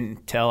wasn't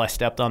until I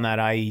stepped on that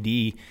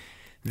IED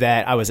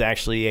that I was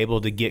actually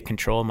able to get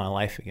control of my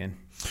life again.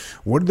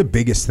 What are the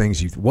biggest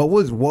things what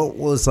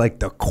was like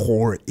the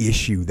core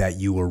issue that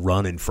you were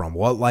running from?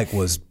 What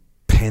was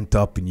pent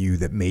up in you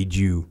that made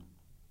you,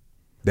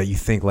 that you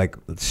think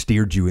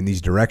steered you in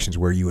these directions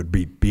where you would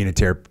be being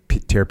to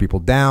tear people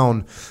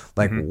down?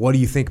 What do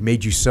you think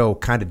made you so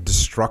kind of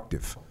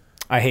destructive?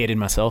 I hated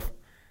myself.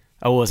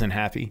 I wasn't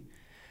happy.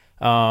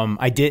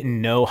 I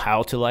didn't know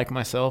how to like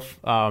myself.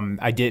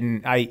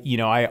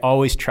 I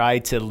always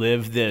tried to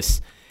live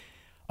this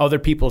other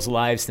people's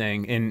lives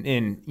thing.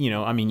 And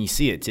you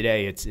see it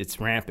today. It's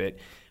rampant,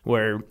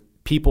 where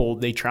people,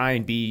 they try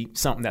and be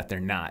something that they're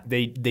not.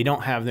 They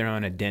don't have their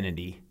own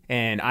identity.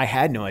 And I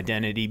had no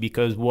identity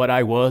because what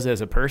I was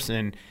as a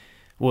person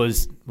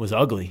was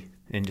ugly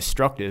and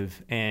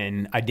destructive,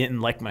 and I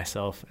didn't like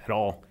myself at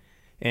all.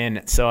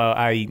 And so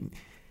I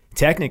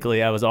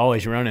was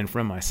always running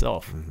from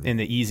myself. Mm-hmm. And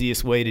the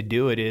easiest way to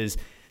do it is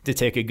to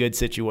take a good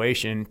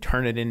situation,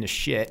 turn it into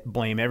shit,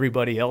 blame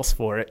everybody else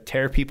for it,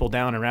 tear people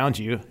down around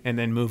you, and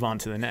then move on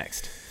to the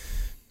next.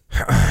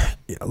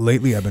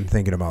 Lately, I've been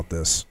thinking about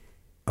this.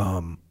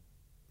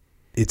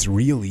 It's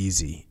real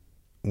easy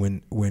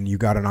when you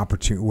got an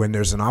opportunity, when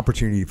there's an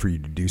opportunity for you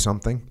to do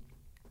something,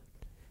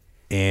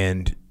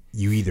 and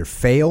you either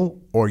fail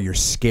or you're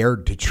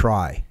scared to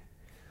try.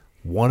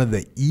 One of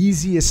the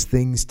easiest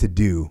things to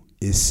do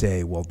is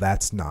say, well,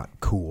 that's not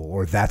cool,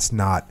 or that's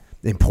not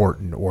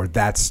important, or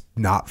that's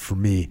not for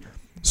me.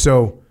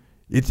 So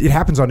it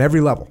happens on every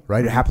level,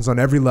 right? It happens on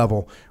every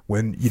level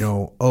when,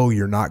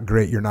 you're not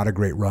great, you're not a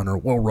great runner.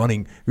 Well,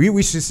 running,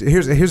 here's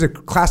a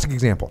classic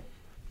example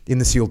in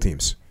the SEAL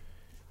teams.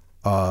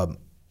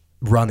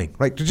 Running,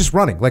 right? Just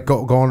running,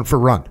 go on for a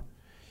run.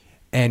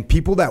 And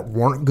people that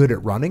weren't good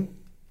at running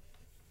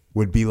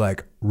would be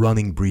like,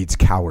 running breeds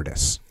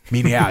cowardice.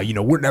 Meaning,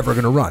 we're never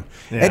going to run.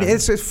 Yeah. And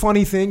it's a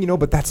funny thing,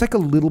 but that's like a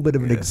little bit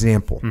of an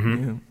example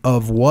mm-hmm.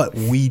 of what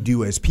we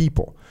do as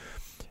people,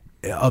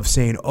 of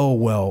saying,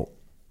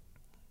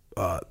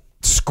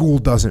 school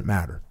doesn't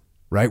matter,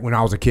 right? When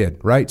I was a kid,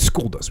 right?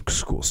 School's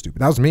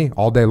stupid. That was me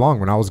all day long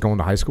when I was going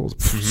to high school.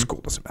 Mm-hmm.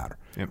 School doesn't matter.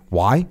 Yep.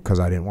 Why?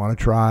 Because I didn't want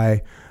to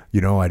try.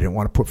 I didn't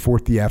want to put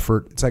forth the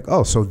effort. It's like,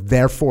 so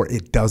therefore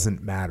it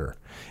doesn't matter.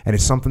 And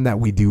it's something that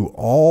we do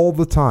all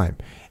the time.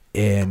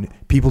 And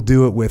people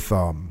do it with,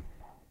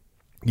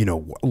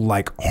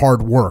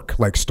 hard work,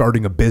 like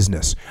starting a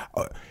business.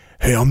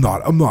 Hey, I'm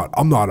not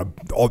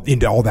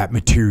into all that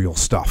material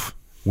stuff.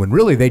 When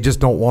really they just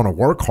don't want to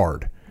work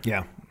hard.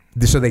 Yeah.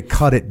 So they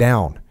cut it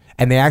down,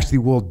 and they actually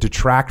will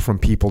detract from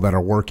people that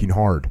are working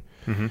hard.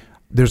 Mm-hmm.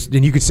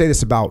 And you could say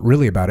this about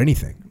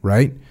anything,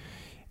 right?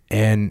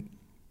 And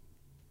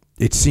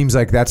it seems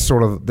like that's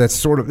sort of,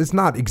 it's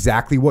not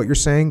exactly what you're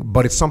saying,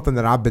 but it's something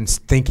that I've been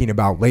thinking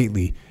about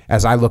lately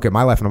as I look at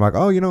my life, and I'm like,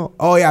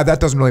 that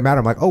doesn't really matter.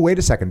 I'm like, wait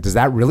a second, does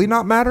that really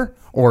not matter?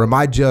 Or am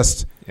I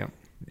just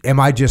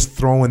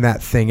throwing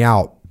that thing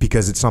out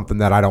because it's something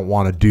that I don't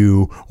want to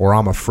do, or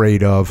I'm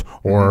afraid of,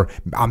 or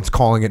mm-hmm. I'm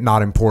calling it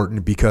not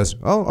important because,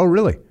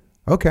 really?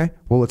 Okay,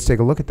 well, let's take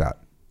a look at that.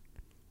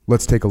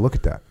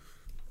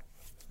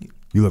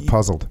 You look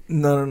puzzled.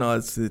 No.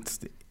 It's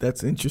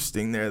that's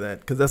interesting there,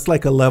 because that's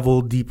like a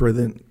level deeper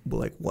than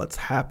what's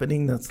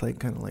happening. That's like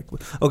kind of like,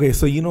 okay,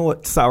 so you know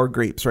what, sour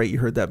grapes, right? You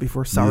heard that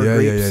before, sour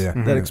grapes, that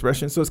mm-hmm.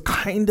 expression. So it's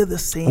kind of the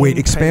same. Wait,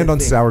 expand on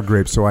thing. Sour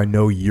grapes so I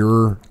know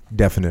your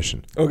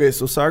definition. Okay,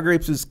 so sour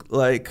grapes is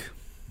like,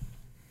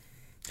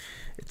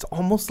 it's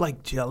almost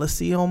like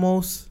jealousy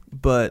almost,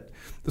 but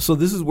so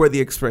this is where the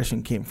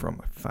expression came from,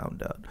 I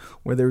found out,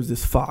 where there was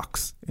this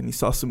fox and he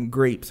saw some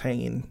grapes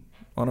hanging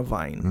on a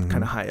vine mm-hmm.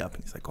 kind of high up,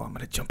 and he's like, I'm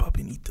going to jump up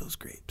and eat those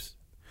grapes.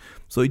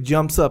 So he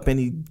jumps up and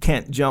he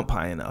can't jump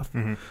high enough.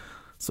 Mm-hmm.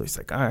 So he's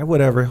like, all right,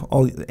 whatever.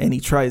 And he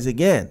tries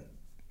again.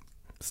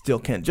 Still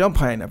can't jump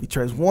high enough. He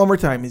tries one more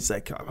time. He's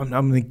like, I'm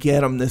going to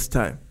get them this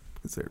time,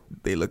 because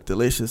they look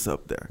delicious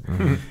up there.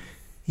 Mm-hmm.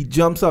 He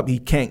jumps up. He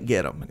can't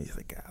get them. And he's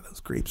like, those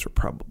grapes are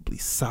probably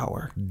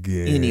sour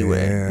Yeah,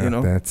 anyway,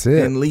 that's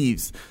it. And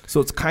leaves. So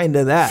it's kind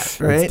of that,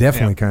 right? It's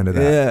definitely kind of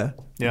that.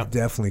 Yeah.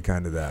 Definitely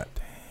kind of that.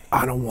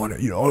 I don't want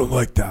it. I don't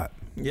like that.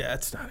 Yeah,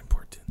 it's not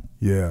important.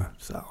 Yeah.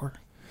 Sour.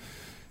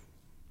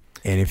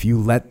 And if you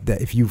let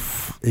that, if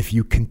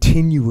you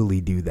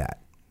continually do that,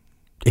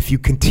 if you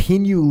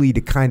continually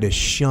to kind of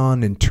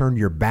shun and turn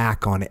your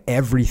back on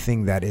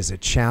everything that is a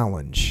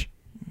challenge,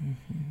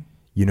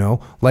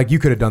 like you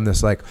could have done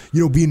this, like,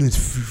 being in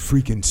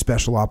freaking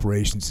special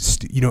operations,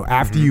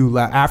 after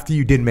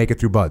you didn't make it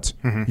through Buds,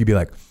 you'd be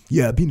like,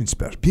 yeah, being in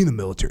the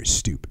military is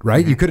stupid,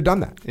 right? You could have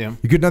done that. Yeah.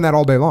 You could have done that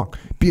all day long.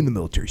 Being in the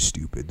military is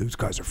stupid. Those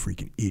guys are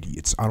freaking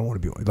idiots. I don't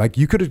want to be like,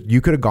 you could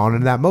have gone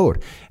into that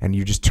mode, and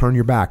you just turn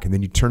your back, and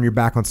then you turn your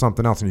back on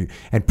something else,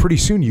 and pretty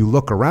soon you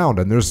look around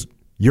and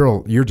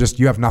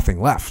you have nothing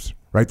left,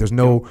 right? There's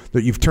no,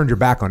 you've turned your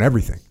back on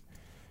everything.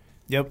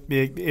 Yep,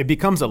 it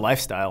becomes a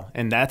lifestyle,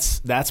 and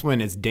that's when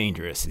it's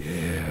dangerous.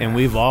 Yeah. And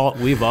we've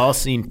all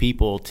seen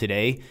people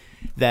today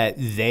that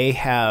they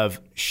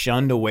have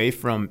shunned away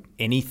from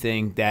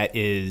anything that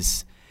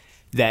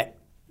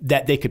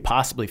they could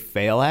possibly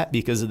fail at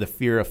because of the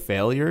fear of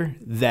failure.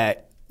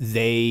 That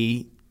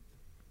they've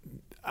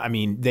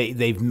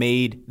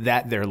made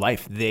that their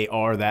life. They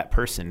are that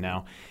person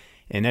now.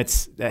 And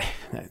that's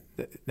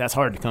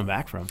hard to come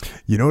back from.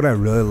 You know what I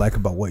really like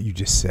about what you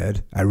just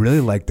said? I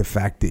really like the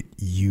fact that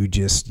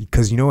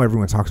because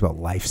everyone talks about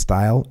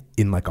lifestyle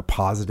in like a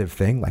positive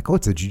thing, like, oh,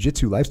 it's a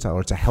jiu-jitsu lifestyle,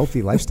 or it's a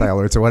healthy lifestyle,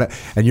 or it's a whatever.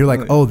 And you're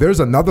like, oh, there's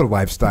another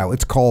lifestyle.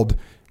 It's called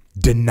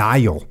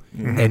denial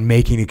and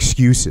making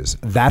excuses.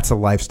 That's a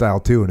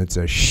lifestyle too, and it's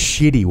a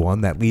shitty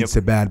one that leads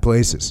to bad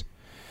places.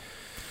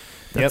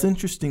 That's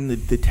interesting,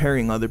 the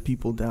tearing other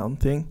people down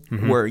thing,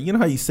 where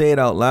how you say it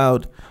out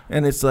loud,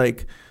 and it's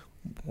like,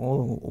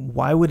 well,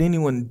 why would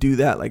anyone do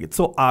that? Like, it's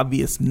so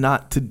obvious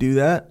not to do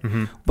that.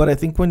 But I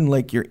think when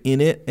like you're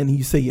in it and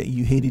you say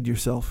you hated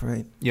yourself,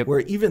 right? Yep. Where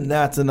even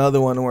that's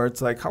another one where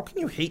it's like, how can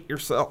you hate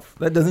yourself?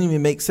 That doesn't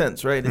even make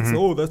sense, right? It's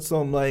that's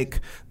some like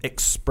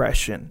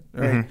expression,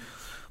 right?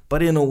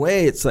 But in a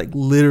way, it's like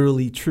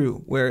literally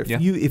true. Where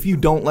if you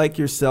don't like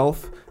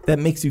yourself, that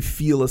makes you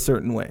feel a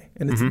certain way,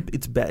 and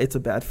it's bad. It's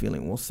a bad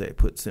feeling, we'll say,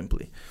 put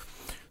simply.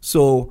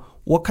 So,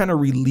 what kind of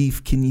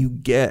relief can you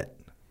get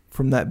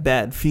from that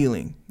bad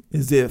feeling?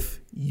 Is if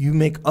you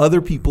make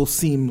other people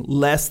seem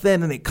less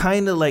than, and it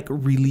kind of like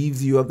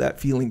relieves you of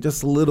that feeling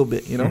just a little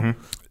bit,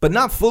 but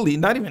not fully,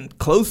 not even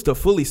close to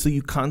fully. So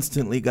you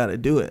constantly got to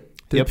do it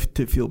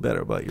to feel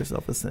better about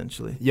yourself,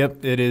 essentially.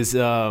 Yep, it is.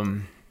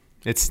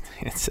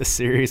 It's a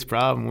serious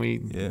problem.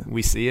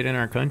 We see it in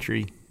our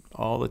country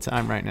all the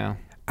time right now.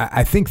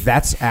 I think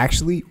that's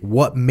actually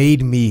what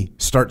made me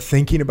start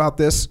thinking about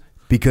this,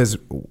 because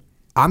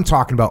I'm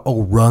talking about,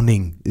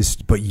 running is,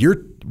 but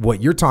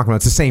what you're talking about,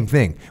 it's the same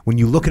thing. When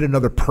you look at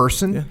another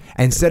person,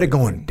 instead of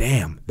going,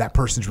 damn, that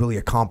person's really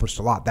accomplished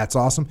a lot, that's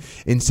awesome,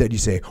 instead you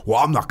say, well,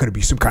 I'm not going to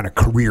be some kind of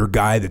career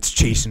guy that's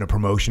chasing a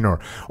promotion,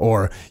 or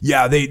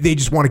they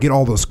just want to get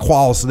all those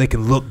quals so they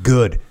can look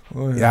good.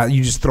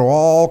 You just throw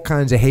all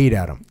kinds of hate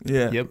at them.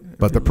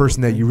 But the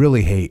person that you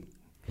really hate,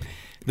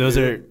 those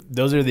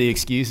are the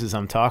excuses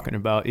I'm talking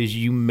about. Is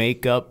you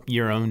make up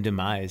your own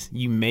demise.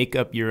 You make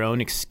up your own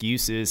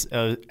excuses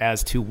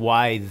as to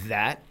why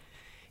that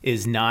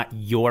is not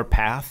your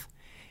path,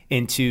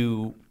 and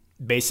to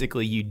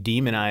basically you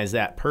demonize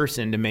that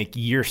person to make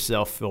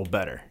yourself feel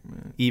better,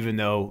 even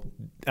though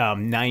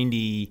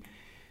 100%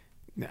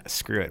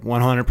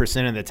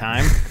 of the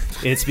time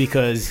it's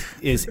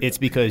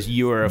because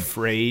you are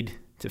afraid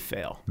to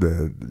fail.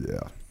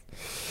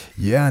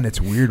 And it's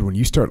weird when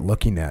you start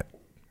looking at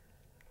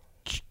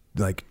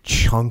like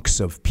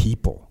chunks of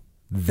people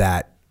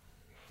that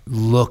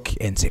look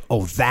and say,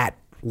 oh, that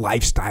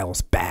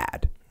lifestyle's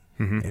bad.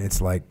 And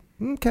it's like,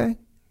 okay,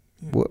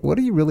 what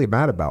are you really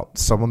mad about?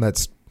 Someone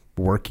that's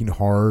working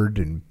hard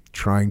and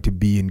trying to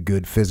be in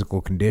good physical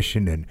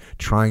condition and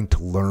trying to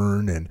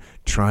learn and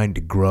trying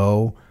to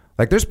grow.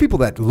 Like, there's people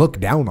that look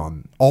down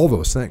on all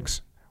those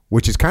things,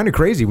 which is kind of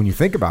crazy when you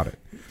think about it.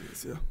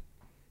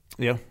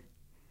 Yeah.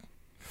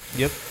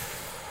 Yep.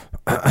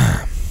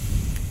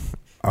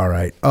 All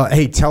right.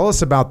 Hey, tell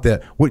us about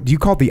what do you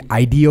call the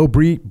IDEO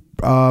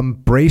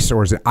brace,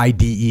 or is it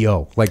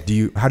IDEO? Like,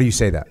 how do you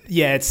say that?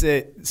 Yeah,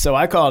 so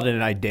I call it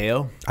an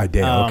IDEO.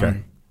 IDEO,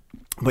 okay.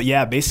 But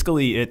yeah,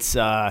 basically it's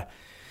Ryan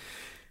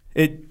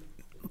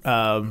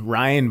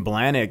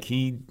Blahnik,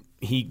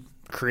 he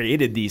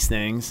created these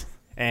things,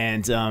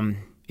 and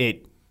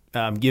it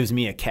gives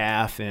me a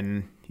calf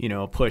and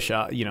a push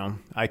up.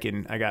 I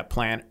got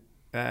plant.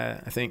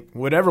 I think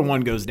whatever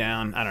one goes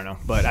down, I don't know,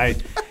 but I'm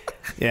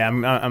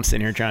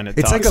sitting here trying to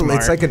talk smart.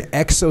 It's like an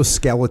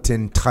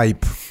exoskeleton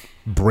type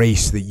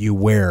brace that you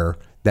wear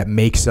that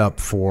makes up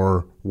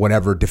for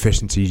whatever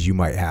deficiencies you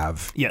might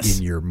have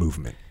in your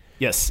movement.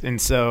 Yes, and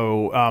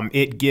so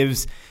it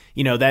gives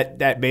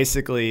that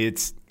basically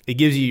it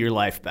gives you your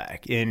life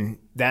back, and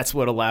that's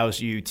what allows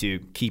you to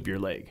keep your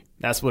leg.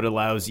 That's what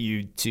allows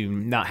you to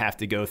not have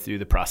to go through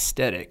the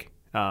prosthetic,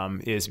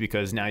 is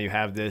because now you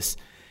have this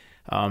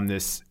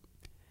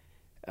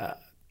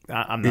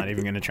I'm not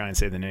even going to try and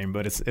say the name,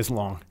 but it's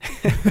long.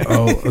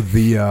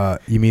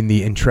 You mean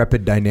the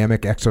Intrepid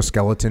Dynamic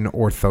Exoskeleton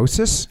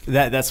Orthosis?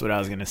 That's what I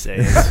was going to say.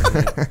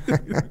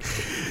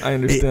 I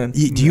understand.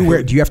 Do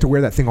you have to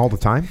wear that thing all the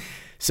time?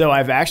 So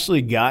I've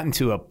actually gotten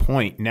to a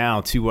point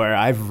now to where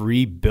I've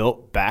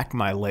rebuilt back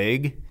my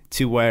leg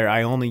to where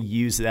I only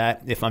use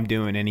that if I'm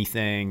doing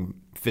anything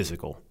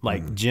physical,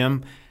 like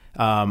gym.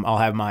 I'll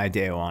have my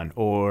IDEO on,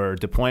 or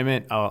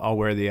deployment. I'll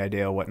wear the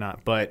IDEO,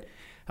 whatnot. But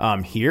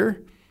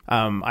here,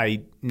 I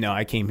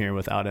came here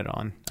without it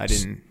on. I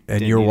didn't.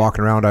 And you're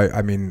walking around.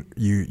 I mean,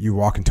 you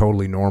walking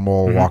totally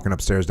normal, walking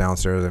upstairs,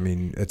 downstairs. I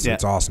mean,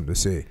 it's awesome to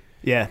see.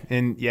 Yeah,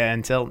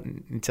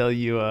 until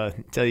you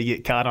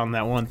get caught on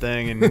that one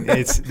thing, and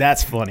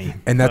that's funny.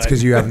 And that's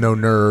because you have no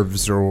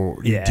nerves,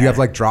 or do you have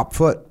like drop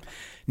foot?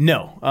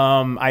 No,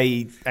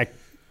 I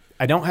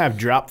don't have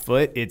drop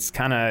foot. It's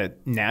kind of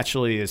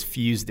naturally has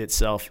fused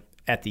itself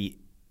at the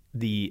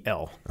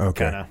L.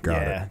 Okay,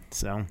 got it.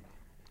 So,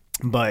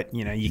 but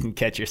you can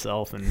catch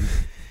yourself, and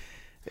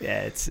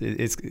it's.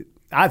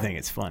 I think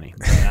it's funny.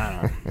 But I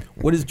don't know.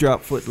 What is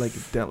drop foot like?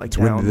 It's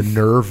when the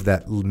nerve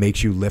that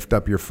makes you lift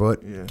up your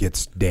foot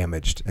gets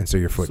damaged, and so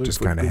your foot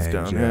just kind of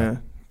hangs.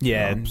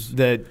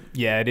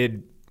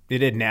 Down,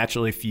 it had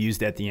naturally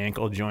fused at the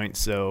ankle joint,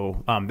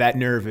 so that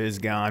nerve is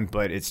gone,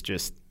 but it's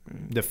just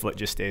the foot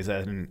just stays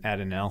at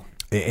an L.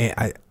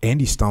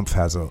 Andy Stumpf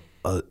has a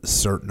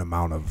certain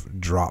amount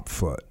of drop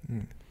foot,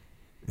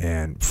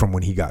 and from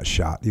when he got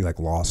shot, he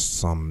lost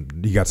some.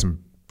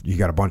 He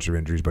got a bunch of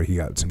injuries, but he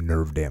got some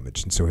nerve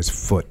damage, and so his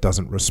foot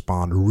doesn't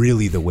respond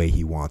really the way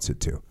he wants it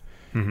to.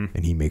 Mm-hmm.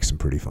 And he makes some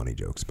pretty funny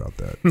jokes about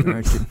that.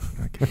 I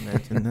can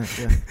imagine that.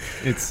 Yeah,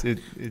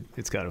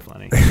 it's kind of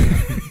funny.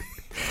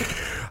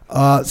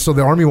 So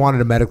the Army wanted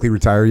to medically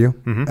retire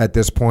you at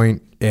this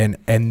point, and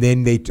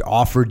then they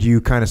offered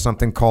you kind of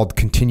something called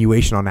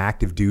continuation on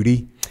active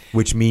duty,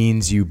 which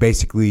means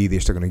they're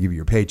still going to give you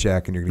your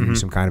paycheck, and you're going to do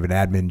some kind of an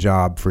admin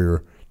job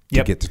to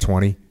get to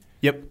 20.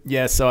 Yep.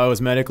 Yeah. So I was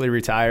medically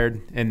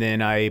retired, and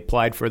then I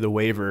applied for the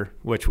waiver,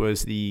 which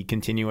was the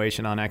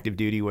continuation on active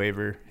duty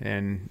waiver,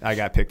 and I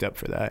got picked up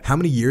for that. How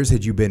many years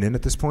had you been in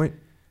at this point?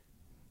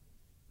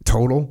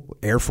 Total?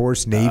 Air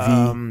Force,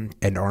 Navy,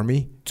 and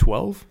Army?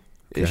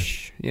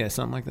 12-ish. Okay. Yeah,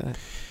 something like that.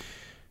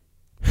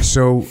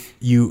 So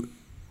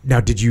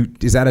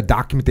is that a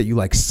document that you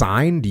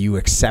signed? Do you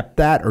accept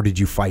that, or did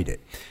you fight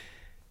it?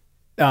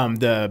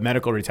 The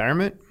medical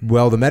retirement?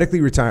 Well, the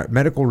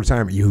medical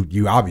retirement,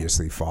 you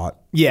obviously fought.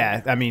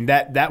 Yeah, I mean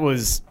that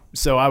was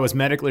so I was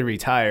medically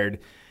retired,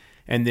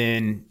 and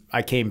then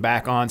I came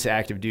back on to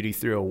active duty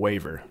through a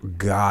waiver.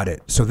 Got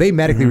it. So they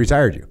medically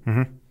retired you,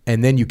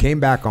 and then you came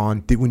back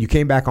on. When you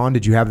came back on,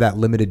 did you have that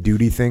limited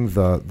duty thing?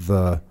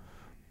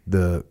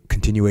 The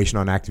continuation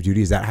on active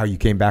duty, is that how you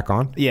came back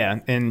on? Yeah,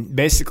 and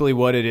basically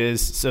what it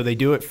is, so they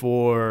do it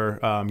for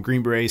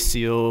Green Berets,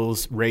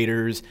 SEALs,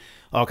 Raiders,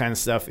 all kinds of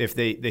stuff. If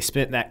they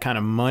spent that kind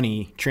of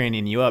money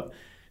training you up,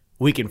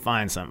 we can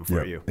find something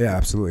for you. Yeah,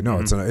 absolutely. No,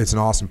 it's an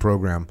awesome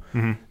program,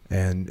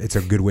 and it's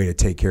a good way to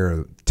take care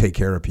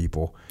of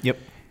people. Yep.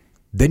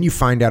 Then you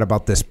find out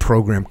about this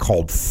program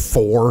called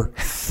Thor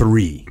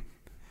 3.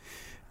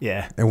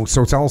 Yeah. And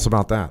so tell us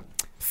about that.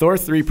 Thor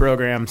 3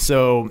 program.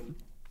 So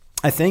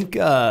I think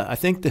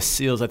the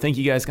SEALs, I think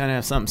you guys kind of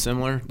have something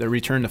similar, the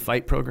Return to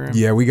Fight program.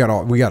 Yeah, we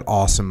got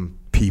awesome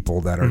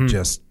people that are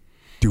just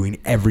doing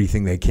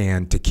everything they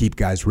can to keep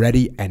guys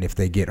ready, and if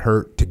they get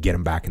hurt, to get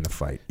them back in the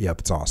fight. Yep,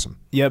 it's awesome.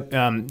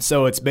 Yep.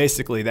 So it's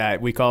basically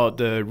that. We call it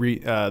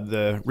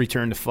the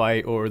Return to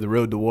Fight or the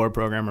Road to War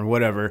program or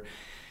whatever.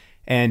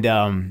 And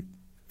man,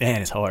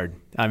 it's hard.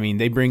 I mean,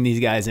 they bring these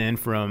guys in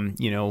from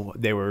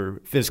they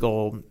were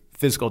physical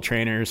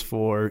trainers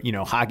for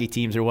hockey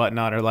teams or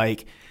whatnot, or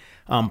like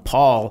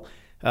Paul.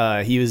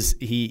 He was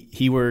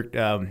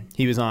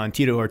on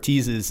Tito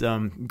Ortiz's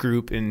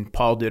group, and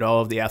Paul did all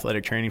of the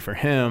athletic training for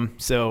him.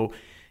 So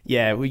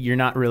yeah, you're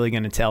not really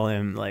going to tell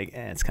him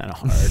it's kind of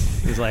hard.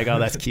 He's like, oh,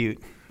 that's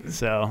cute.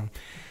 So,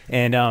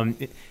 and I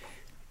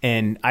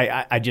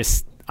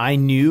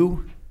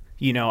knew,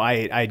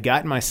 I'd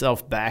gotten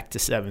myself back to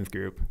 7th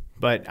group,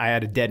 but I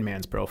had a dead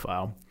man's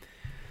profile.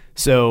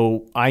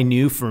 So I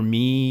knew for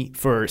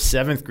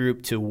 7th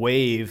group to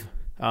waive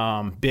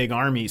Big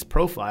Army's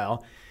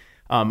profile,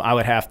 I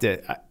would have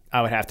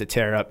to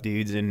tear up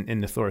dudes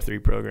in the Thor 3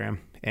 program,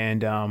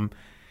 and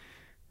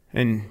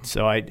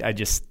so I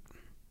just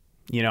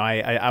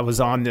I was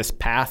on this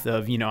path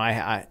of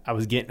I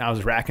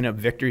was racking up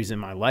victories in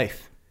my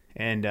life,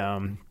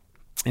 and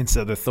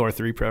so the Thor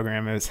 3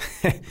 program it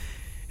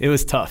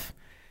was tough.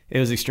 It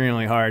was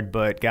extremely hard,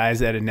 but guys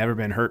that had never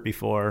been hurt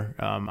before,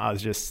 I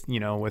was just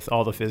with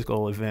all the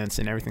physical events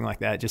and everything like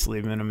that, just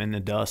leaving them in the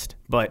dust,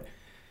 but.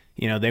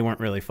 They weren't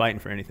really fighting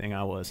for anything.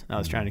 I was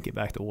trying to get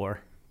back to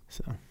war.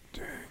 So,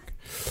 dang.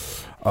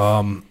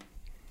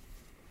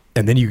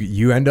 And then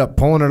you end up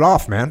pulling it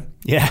off, man.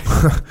 Yeah,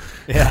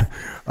 yeah.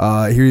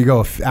 Here you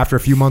go. After a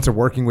few months of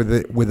working with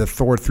a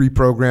Thor 3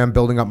 program,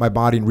 building up my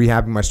body and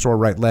rehabbing my sore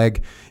right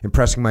leg,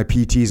 impressing my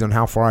PTs on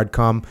how far I'd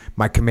come,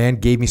 my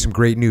command gave me some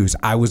great news.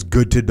 I was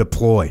good to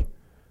deploy.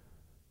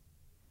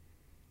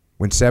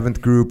 When 7th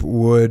Group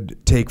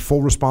would take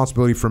full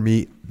responsibility for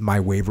me,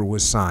 my waiver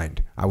was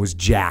signed. I was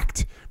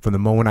jacked. From the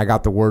moment I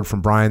got the word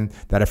from Brian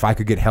that if I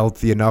could get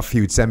healthy enough, he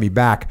would send me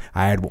back,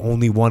 I had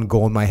only one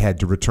goal in my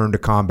head: to return to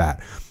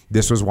combat.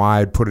 This was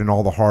why I'd put in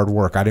all the hard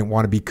work. I didn't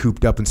want to be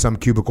cooped up in some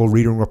cubicle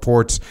reading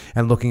reports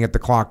and looking at the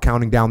clock,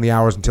 counting down the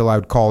hours until I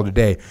would call it a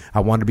day. I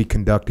wanted to be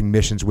conducting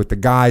missions with the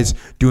guys,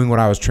 doing what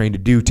I was trained to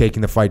do,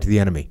 taking the fight to the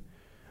enemy.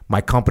 My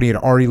company had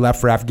already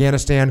left for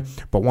Afghanistan,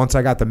 but once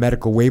I got the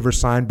medical waiver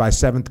signed by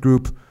 7th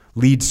Group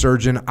lead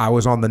surgeon, I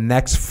was on the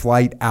next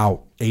flight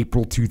out,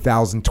 April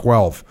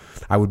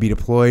 2012. I would be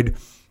deployed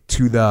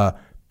to the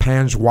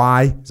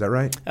Panjwai, is that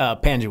right?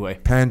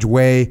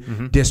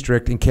 Panjwai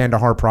district in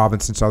Kandahar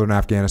province in southern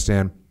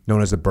Afghanistan,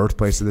 known as the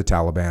birthplace of the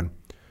Taliban.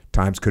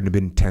 Times couldn't have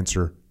been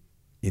tenser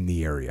in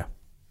the area.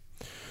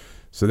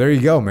 So there you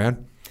go,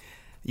 man.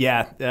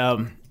 Yeah.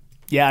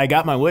 I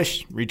got my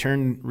wish,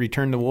 return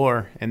to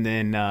war, and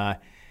then I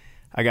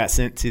got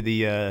sent to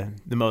the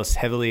most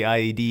heavily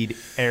IED'd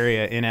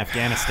area in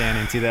Afghanistan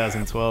in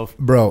 2012.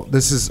 Bro,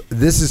 this is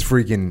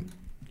freaking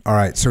all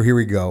right. So here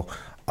we go.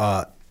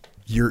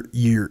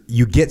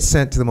 You get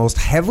sent to the most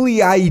heavily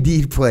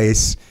IED'd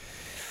place.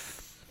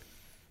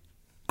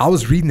 I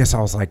was reading this.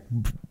 I was like,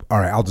 all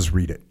right, I'll just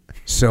read it.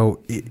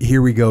 So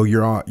here we go.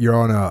 You're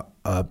on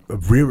a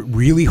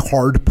really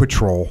hard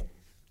patrol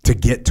to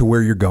get to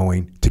where you're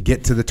going, to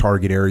get to the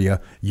target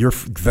area. You're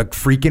the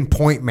freaking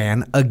point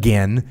man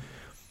again.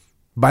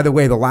 By the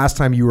way, the last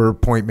time you were a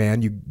point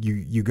man,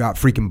 you got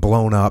freaking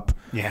blown up.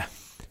 Yeah.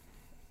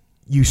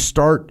 You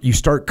start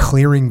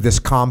clearing this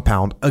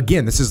compound.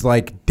 Again, this is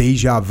like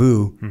deja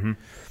vu. Mm-hmm.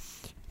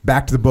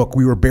 Back to the book.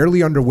 We were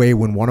barely underway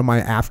when one of my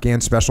Afghan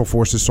Special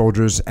Forces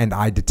soldiers and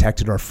I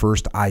detected our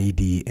first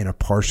IED in a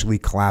partially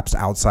collapsed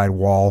outside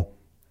wall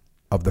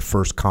of the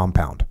first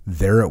compound.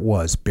 There it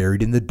was,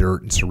 buried in the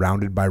dirt and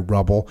surrounded by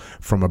rubble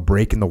from a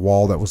break in the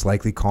wall that was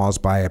likely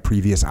caused by a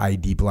previous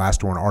IED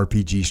blast or an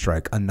RPG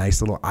strike, a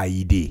nice little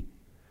IED.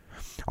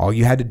 All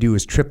you had to do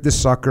to trip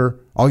this sucker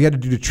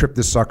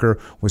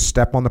was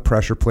step on the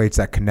pressure plates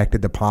that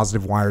connected the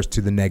positive wires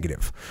to the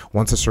negative.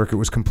 Once the circuit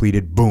was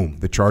completed, boom,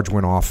 the charge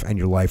went off and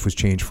your life was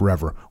changed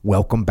forever.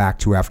 Welcome back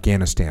to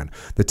Afghanistan.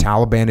 The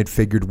Taliban had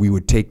figured we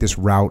would take this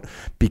route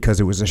because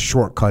it was a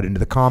shortcut into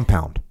the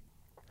compound.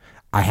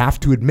 I have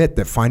to admit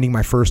that finding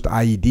my first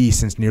IED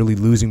since nearly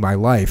losing my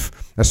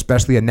life,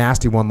 especially a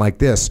nasty one like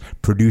this,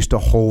 produced a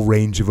whole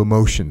range of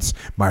emotions.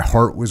 My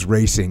heart was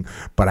racing,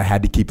 but I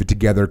had to keep it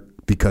together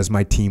because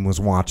my team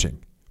was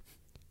watching.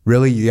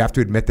 Really? You have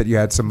to admit that you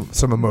had some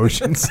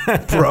emotions?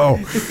 Bro.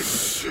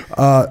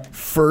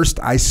 First,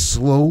 I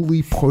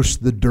slowly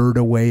pushed the dirt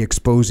away,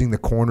 exposing the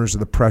corners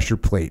of the pressure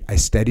plate. I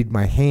steadied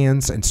my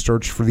hands and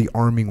searched for the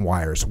arming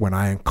wires. When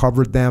I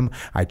uncovered them,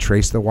 I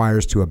traced the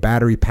wires to a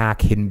battery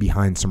pack hidden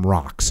behind some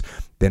rocks.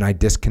 Then I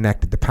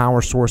disconnected the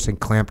power source and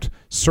clamped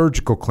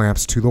surgical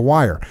clamps to the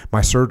wire. My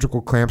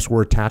surgical clamps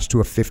were attached to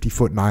a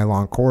 50-foot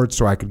nylon cord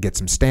so I could get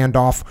some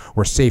standoff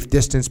or safe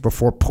distance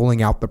before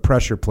pulling out the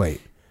pressure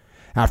plate.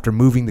 After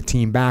moving the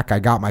team back, I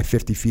got my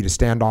 50 feet of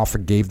standoff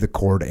and gave the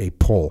cord a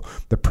pull.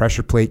 The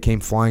pressure plate came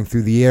flying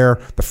through the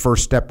air. The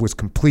first step was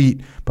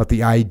complete, but the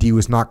IED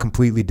was not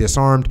completely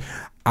disarmed.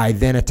 I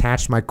then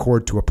attached my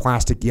cord to a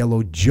plastic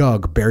yellow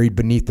jug buried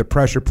beneath the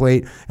pressure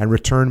plate and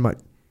returned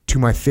to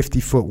my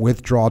 50-foot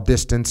withdrawal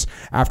distance.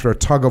 After a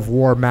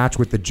tug-of-war match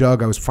with the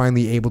jug, I was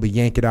finally able to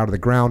yank it out of the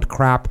ground.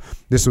 Crap,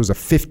 this was a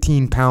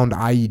 15-pound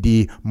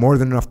IED, more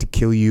than enough to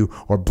kill you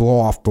or blow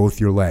off both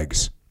your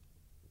legs.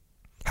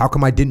 How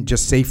come I didn't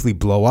just safely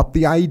blow up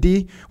the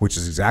IED? Which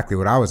is exactly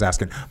what I was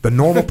asking. The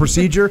normal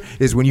procedure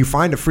is when you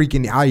find a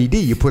freaking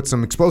IED, you put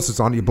some explosives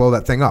on it, you blow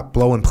that thing up,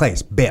 blow in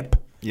place, bip.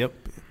 Yep.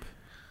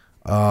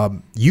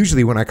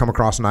 Usually when I come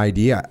across an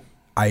IED,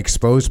 I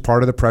expose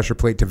part of the pressure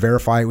plate to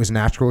verify it was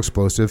natural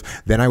explosive.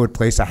 Then I would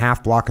place a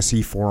half block of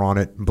C4 on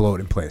it and blow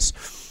it in place.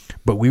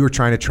 But we were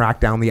trying to track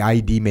down the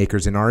IED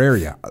makers in our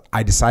area.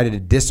 I decided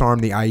to disarm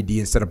the IED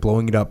instead of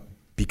blowing it up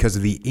because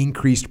of the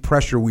increased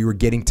pressure we were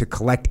getting to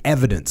collect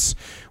evidence,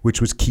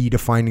 which was key to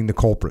finding the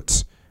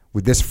culprits.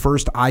 With this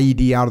first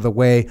IED out of the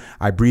way,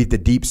 I breathed a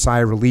deep sigh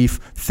of relief.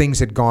 Things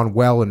had gone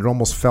well, and it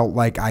almost felt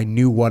like I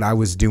knew what I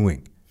was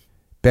doing.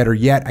 Better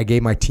yet, I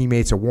gave my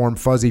teammates a warm,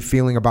 fuzzy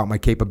feeling about my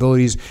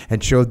capabilities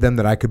and showed them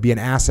that I could be an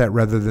asset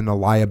rather than a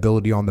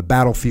liability on the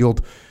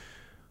battlefield.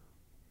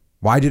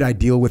 Why did I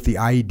deal with the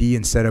IED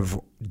instead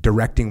of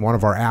directing one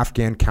of our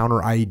Afghan counter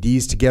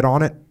IEDs to get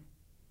on it?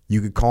 You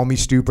could call me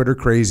stupid or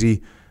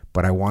crazy,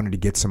 but I wanted to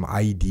get some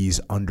IEDs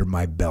under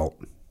my belt.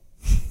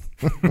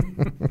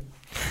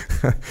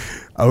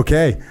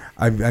 Okay.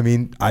 I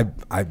mean,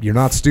 you're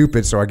not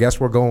stupid, so I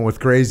guess we're going with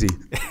crazy.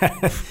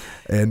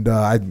 And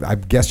I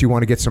guess you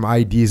want to get some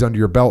IEDs under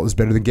your belt is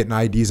better than getting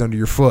IEDs under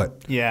your foot.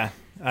 Yeah.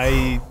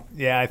 I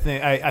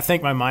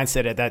think my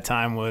mindset at that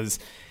time was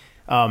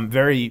could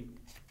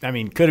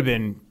have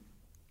been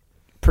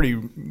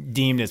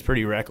deemed as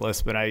pretty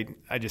reckless, but I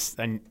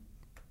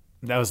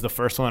that was the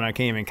first one I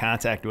came in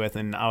contact with,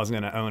 and I was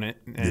going to own it.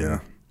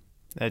 And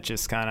that's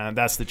just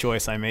that's the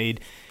choice I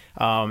made.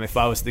 If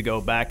I was to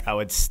go back, I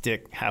would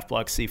stick half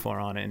block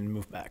C4 on it and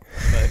move back.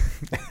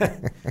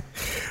 But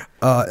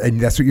and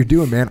that's what you're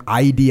doing, man.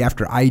 IED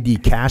after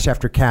IED, cache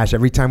after cache.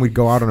 Every time we'd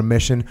go out on a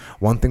mission,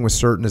 one thing was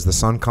certain: is the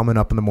sun coming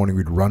up in the morning,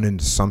 we'd run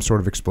into some sort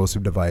of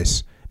explosive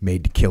device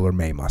made to kill or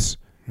maim us.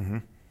 Mm-hmm.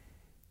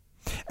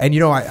 And,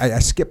 I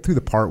skipped through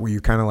the part where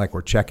you kind of like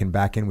we're checking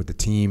back in with the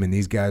team, and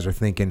these guys are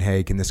thinking,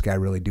 hey, can this guy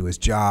really do his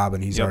job?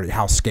 And he's already,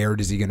 how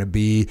scared is he going to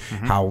be?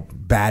 Mm-hmm. How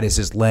bad is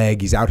his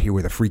leg? He's out here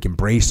with a freaking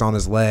brace on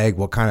his leg.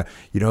 What kind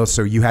of,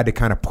 so you had to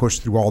kind of push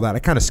through all that. I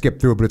kind of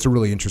skipped through it, but it's a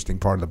really interesting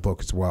part of the book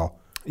as well.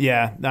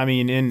 Yeah. I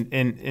mean,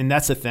 and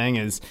that's the thing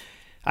is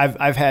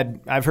I've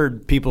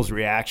heard people's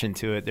reaction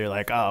to it. They're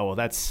like, oh, well,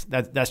 that's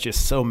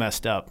just so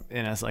messed up.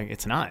 And I was like,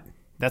 it's not.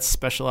 That's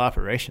special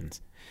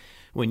operations.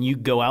 When you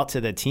go out to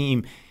the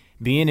team,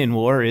 being in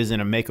war isn't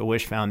a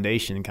Make-A-Wish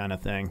Foundation kind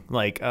of thing.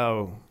 Like,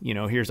 oh,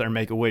 here's our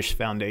Make-A-Wish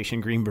Foundation,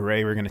 Green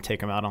Beret, we're going to take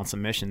them out on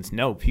some missions.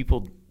 No,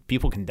 people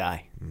can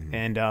die.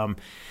 Mm-hmm.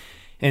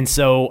 And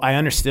so I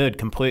understood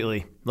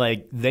completely.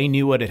 Like, they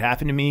knew what had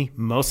happened to me.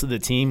 Most of the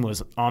team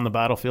was on the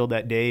battlefield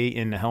that day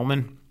in the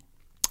Helmand,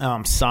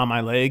 saw my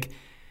leg.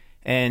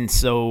 And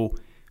so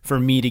for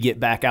me to get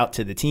back out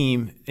to the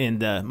team in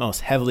the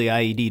most heavily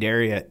IED'd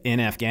area in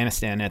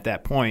Afghanistan at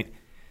that point,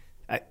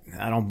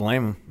 I don't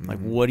blame him. Like,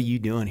 what are you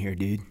doing here,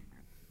 dude?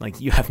 Like,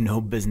 you have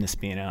no business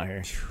being out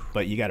here,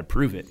 but you got to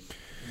prove it.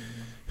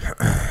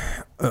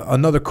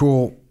 Another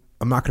cool,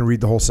 I'm not going to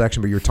read the whole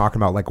section, but you're talking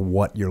about like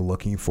what you're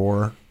looking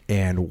for.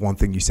 And one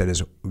thing you said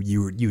is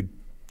you'd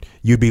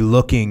be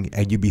looking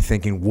and you'd be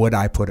thinking, would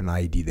I put an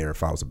IED there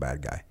if I was a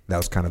bad guy? That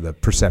was kind of the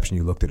perception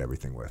you looked at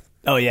everything with.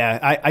 Oh,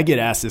 yeah. I get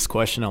asked this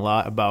question a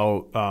lot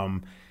about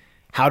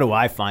how do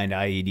I find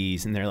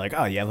IEDs? And they're like,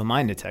 oh, you have a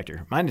mine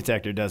detector. Mine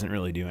detector doesn't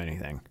really do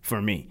anything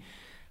for me.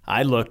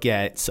 I look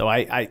at, so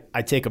I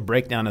take a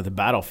breakdown of the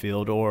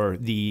battlefield or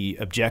the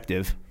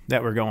objective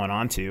that we're going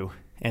on to,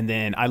 and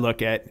then I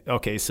look at,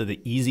 okay, so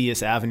the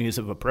easiest avenues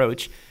of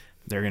approach,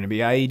 there are going to be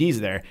IEDs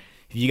there.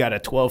 If you got a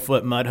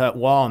 12-foot mud hut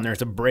wall and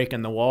there's a break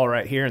in the wall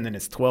right here and then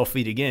it's 12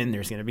 feet again,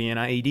 there's going to be an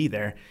IED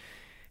there.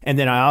 And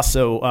then I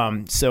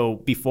also, so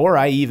before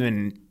I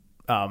even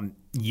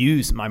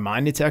use my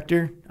mine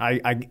detector,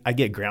 I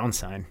get ground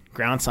sign.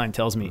 Ground sign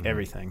tells me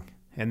everything.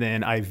 And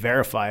then I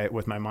verify it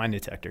with my mine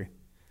detector.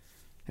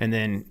 And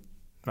then,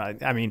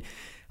 I mean,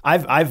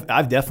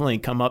 I've definitely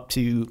come up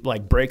to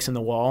like breaks in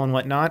the wall and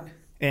whatnot,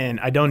 and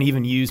I don't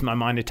even use my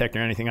mine detector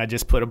or anything. I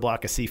just put a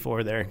block of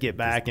C4 there, get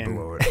back,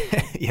 and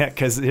yeah,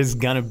 because there's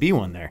gonna be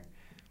one there.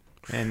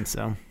 And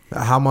so,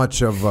 how much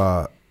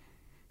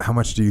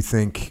do you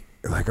think?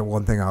 Like,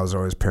 one thing I was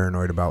always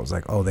paranoid about was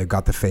like, oh, they've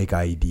got the fake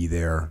IED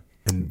there.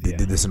 And they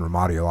did this in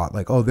Ramadi a lot.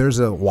 Like, oh, there's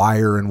a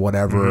wire and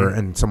whatever,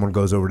 and someone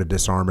goes over to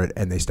disarm it,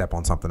 and they step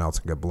on something else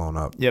and get blown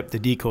up. Yep, the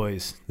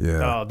decoys.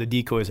 Yeah. Oh, the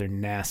decoys are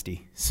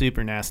nasty,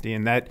 super nasty.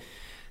 And that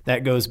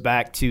goes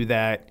back to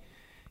that,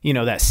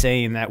 that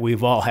saying that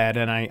we've all had,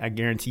 and I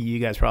guarantee you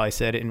guys probably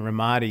said it in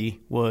Ramadi,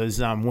 was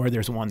where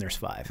there's one, there's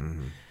five.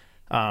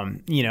 Mm-hmm.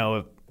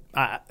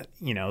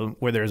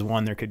 Where there's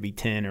one, there could be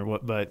 10 or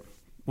what, but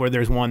where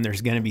there's one,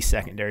 there's going to be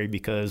secondary,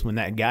 because when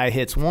that guy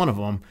hits one of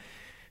them,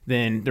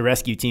 then the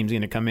rescue team's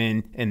going to come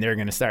in and they're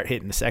going to start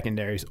hitting the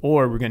secondaries,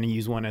 or we're going to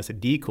use one as a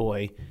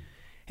decoy.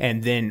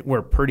 And then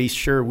we're pretty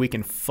sure we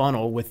can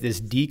funnel with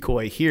this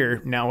decoy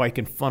here. Now I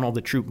can funnel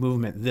the troop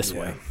movement this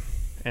way.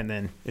 And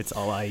then it's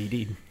all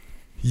IED.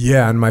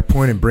 Yeah. And my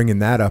point in bringing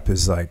that up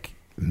is like,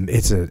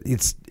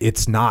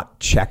 it's not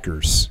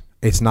checkers.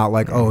 It's not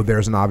like, oh,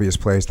 there's an obvious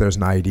place, there's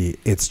an IED.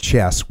 It's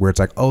chess, where it's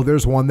like, oh,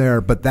 there's one there,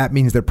 but that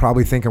means they're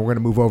probably thinking we're going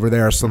to move over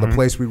there. So the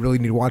place we really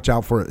need to watch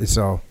out for it.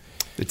 So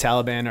the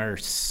Taliban are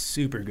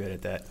super good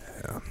at that.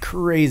 Yeah.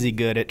 Crazy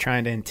good at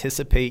trying to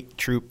anticipate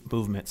troop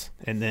movements,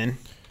 and then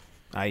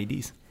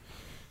IEDs.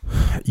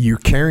 You're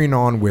carrying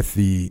on with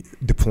the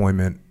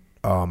deployment.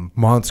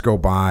 Months go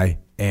by,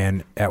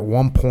 and at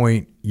one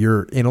point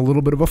you're in a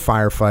little bit of a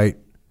firefight,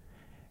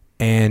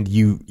 and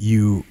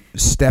you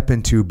step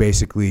into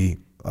basically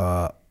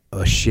a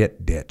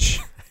shit ditch,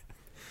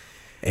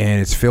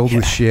 and it's filled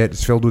with shit.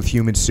 It's filled with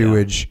human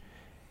sewage. Yeah.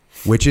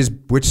 Which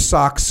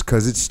sucks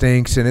because it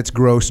stinks and it's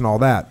gross and all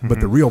that. Mm-hmm.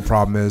 But the real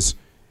problem is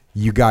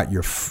you got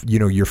your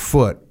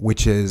foot,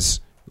 which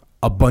is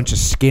a bunch of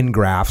skin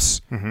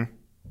grafts,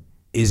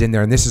 is in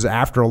there. And this is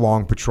after a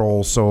long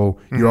patrol, so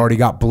you already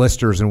got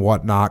blisters and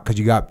whatnot because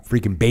you got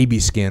freaking baby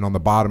skin on the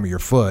bottom of your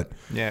foot.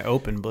 Yeah,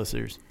 open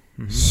blisters.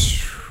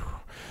 Mm-hmm.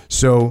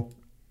 So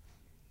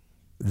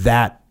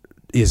that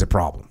is a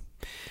problem.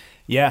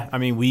 Yeah, I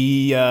mean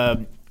we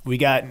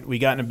got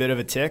in a bit of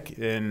a tick,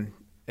 and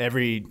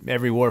every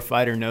war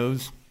fighter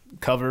knows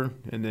cover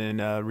and then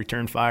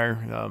return fire,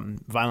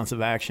 violence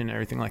of action,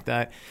 everything like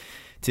that,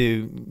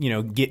 to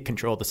get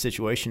control of the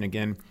situation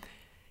again.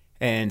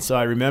 And so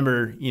I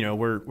remember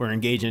we're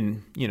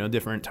engaging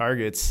different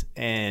targets,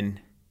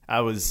 and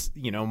I was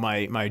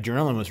my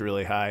adrenaline was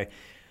really high,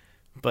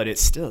 but it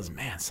still is,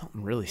 man,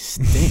 something really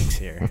stinks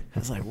here. I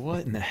was like,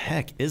 what in the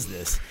heck is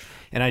this?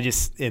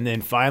 And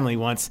then finally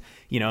once,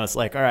 it's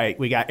like, all right,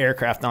 we got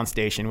aircraft on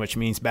station, which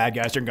means bad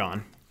guys are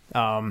gone.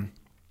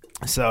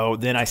 So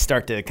then I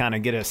start to kind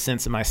of get a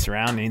sense of my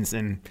surroundings,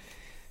 and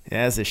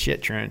it's a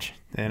shit trench.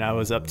 And I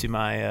was up to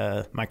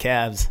my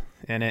calves.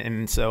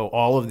 And so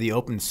all of the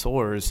open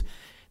sores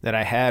that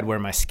I had where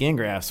my skin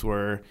grafts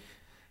were,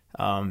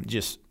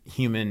 just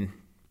human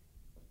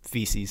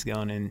feces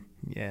going in.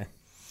 Yeah.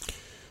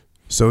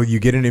 So you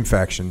get an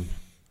infection,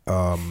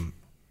 and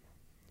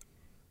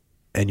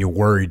you're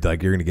worried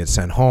like you're going to get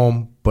sent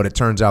home, but it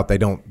turns out they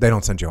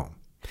don't send you home.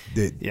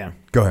 Yeah.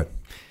 Go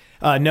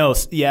ahead. No.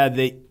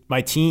 Yeah.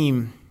 My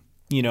team,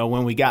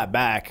 when we got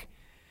back,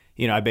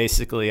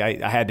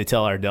 I had to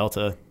tell our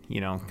Delta,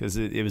 cause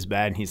it was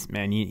bad. And he's,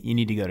 man, you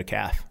need to go to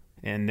CAF.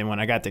 And then when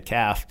I got to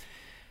CAF,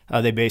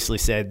 they basically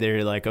said,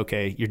 they're like,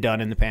 okay, you're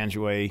done in the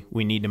Panjway.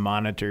 We need to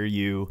monitor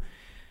you.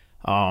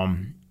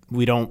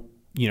 We don't,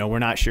 we're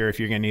not sure if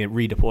you're going to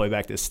redeploy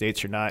back to the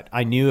States or not.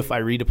 I knew if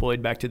I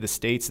redeployed back to the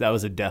States, that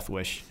was a death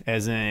wish,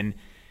 as in,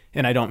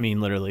 and I don't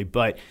mean literally,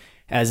 but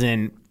as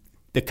in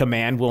the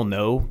command will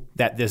know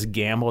that this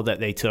gamble that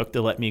they took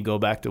to let me go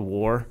back to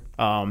war,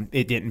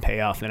 it didn't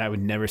pay off, and I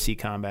would never see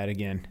combat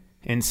again.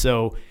 And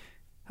so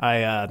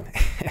I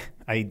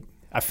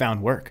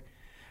found work.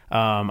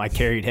 I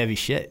carried heavy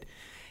shit,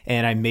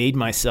 and I made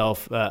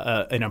myself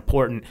an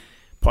important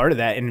part of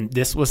that. And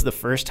this was the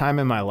first time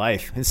in my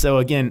life. And so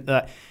again,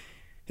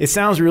 it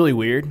sounds really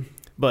weird,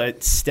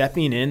 but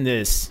stepping in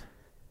this,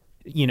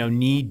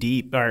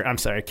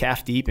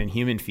 calf deep in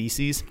human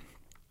feces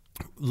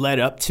led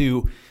up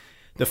to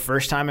the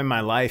first time in my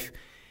life,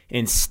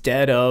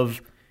 instead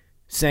of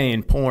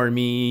saying, poor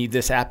me,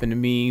 this happened to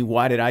me,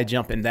 why did I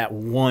jump in that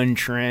one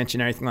trench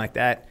and everything like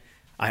that,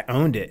 I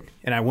owned it.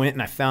 And I went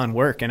and I found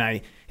work, and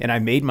I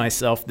made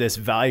myself this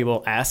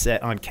valuable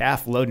asset on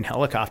CAF, loading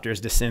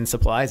helicopters to send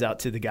supplies out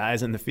to the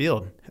guys in the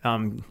field,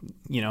 and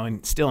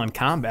still in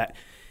combat.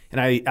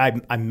 And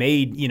I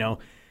made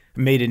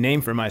a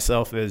name for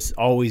myself as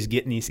always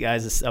getting these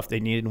guys the stuff they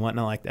needed and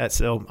whatnot like that.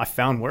 So I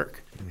found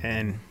work.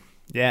 And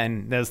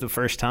that was the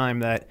first time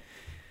that,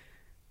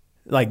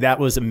 like, that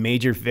was a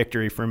major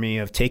victory for me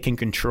of taking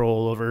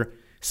control over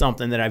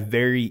something that I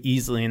very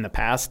easily in the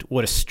past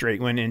would have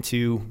straight went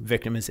into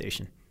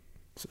victimization.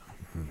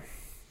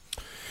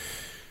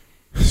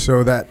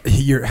 So that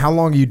how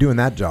long are you doing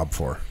that job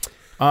for?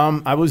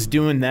 I was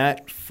doing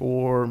that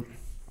for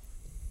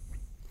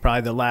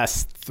probably the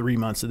last 3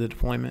 months of the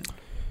deployment.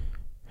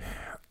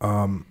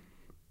 And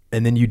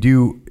then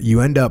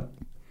you end up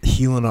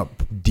healing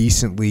up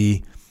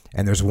decently,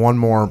 and there's one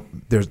more.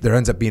 There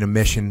ends up being a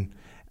mission,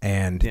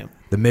 and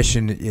the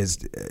mission is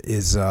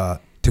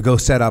to go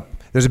set up.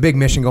 There's a big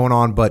mission going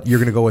on, but you're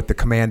going to go with the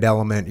command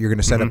element. You're going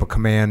to set up a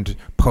command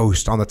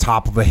post on the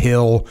top of a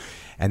hill,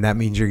 and that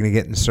means you're going to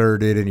get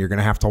inserted, and you're going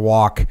to have to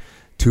walk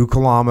 2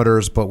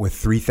 kilometers, but with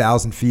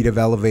 3,000 feet of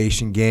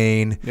elevation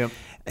gain. Yep.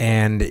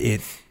 And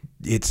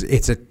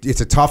it's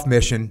a tough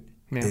mission.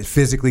 Yeah. It's a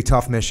physically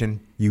tough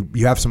mission.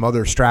 You have some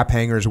other strap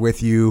hangers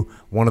with you.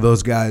 One of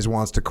those guys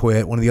wants to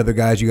quit. One of the other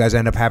guys, you guys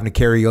end up having to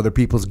carry other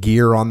people's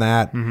gear on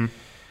that.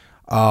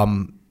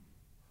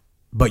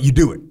 But you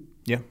do it.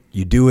 Yeah.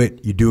 You do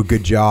it. You do a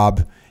good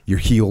job. You're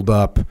healed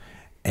up.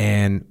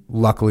 And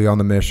luckily on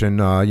the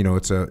mission,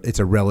 it's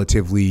a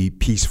relatively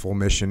peaceful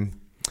mission.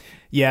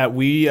 Yeah,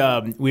 we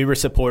were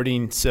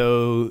supporting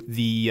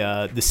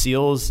the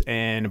SEALs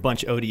and a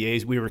bunch of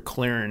ODAs. We were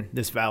clearing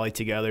this valley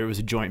together. It was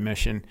a joint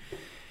mission,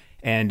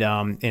 and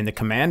the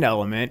command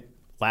element,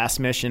 last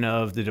mission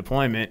of the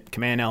deployment,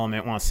 command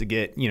element wants to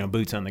get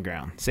boots on the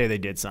ground. Say they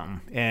did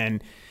something,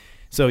 and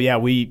so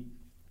we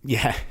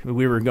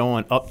were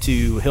going up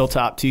to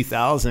Hilltop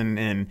 2000,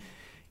 and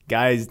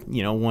guys,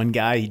 one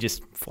guy, he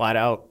just flat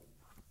out,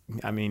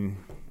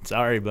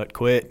 sorry, but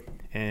quit.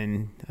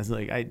 And I was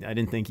like, I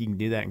didn't think you can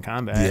do that in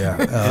combat. Yeah.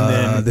 And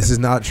then, this is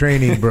not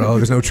training, bro.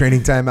 There's no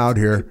training time out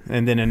here.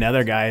 And then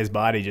another guy, his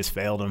body just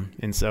failed him.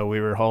 And so we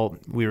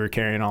were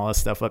carrying all this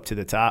stuff up to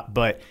the top.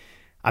 But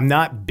I'm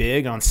not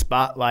big on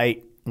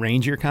spotlight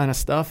ranger kind of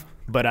stuff,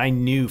 but I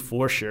knew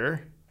for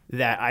sure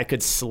that I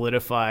could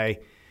solidify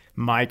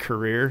my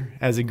career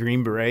as a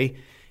Green Beret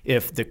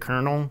if the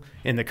colonel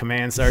and the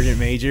command sergeant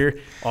major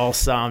all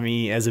saw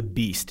me as a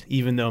beast,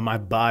 even though my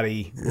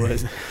body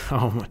was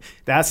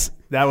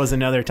that was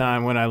another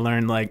time when I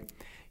learned, like,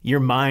 your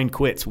mind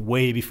quits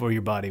way before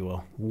your body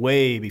will.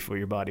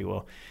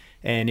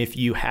 And if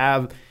you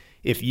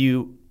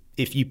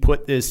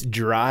put this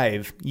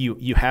drive,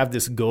 you have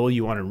this goal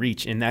you want to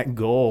reach, and that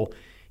goal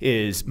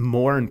is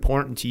more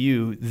important to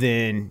you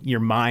than your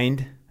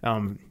mind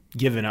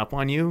giving up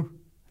on you,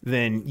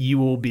 then you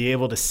will be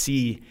able to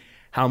see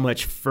how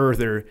much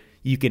further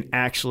you can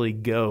actually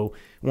go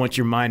once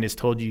your mind has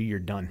told you you're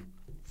done.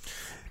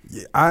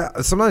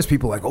 Sometimes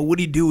people are like, oh, what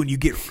do you do when you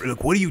get,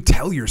 like, what do you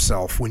tell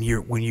yourself when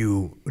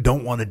you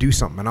don't want to do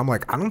something? And I'm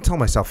like, I don't tell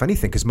myself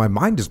anything, because my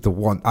mind is the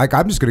one. Like,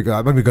 I'm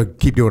gonna go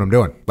keep doing what I'm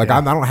doing. Like, yeah.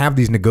 I don't have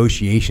these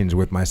negotiations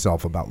with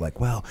myself about, like,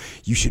 well,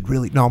 you should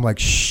really. No, I'm like,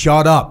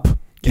 shut up,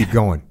 keep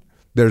going.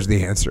 There's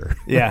the answer.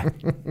 Yeah.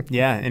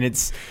 And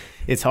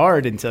it's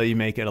hard until you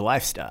make it a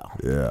lifestyle.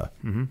 Yeah.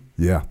 Mm-hmm.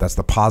 Yeah, that's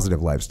the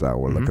positive lifestyle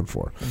we're looking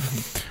for.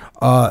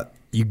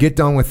 You get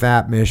done with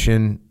that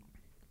mission.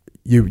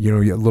 You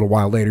know, a little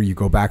while later, you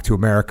go back to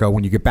America.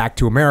 When you get back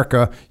to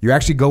America, you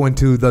actually go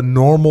into the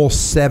normal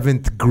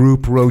 7th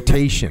group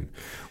rotation,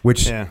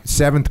 which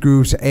 7th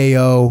group's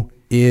AO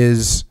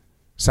is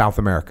South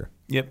America.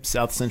 Yep,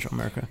 South Central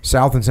America.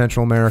 South and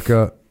Central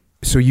America.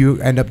 So you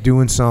end up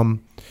doing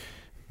some.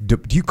 Do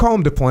you call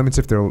them deployments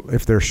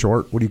if they're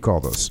short? What do you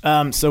call those?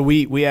 So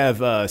we have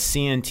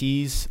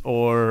CNTs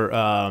or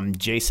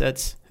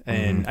JSETs,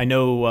 and I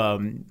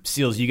know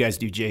SEALs. You guys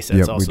do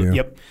JSETs also. We do.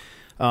 Yep.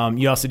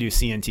 You also do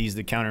CNTs,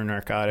 the counter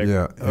narcotic.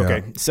 Yeah.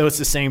 Okay. Yeah. So it's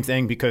the same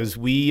thing because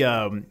we.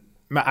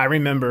 I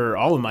remember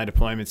all of my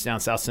deployments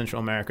down South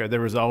Central America. There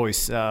was always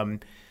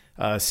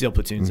SEAL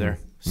platoons there.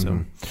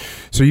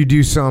 So you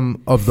do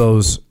some of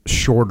those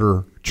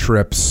shorter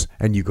trips,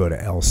 and you go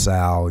to El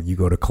Sal, you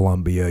go to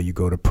Colombia, you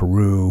go to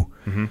Peru,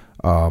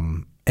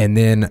 and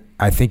then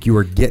I think you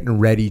were getting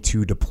ready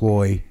to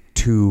deploy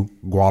to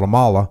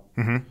Guatemala,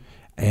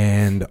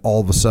 and all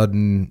of a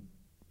sudden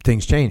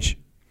things change.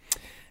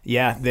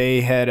 Yeah,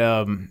 they had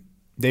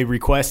they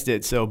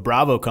requested. So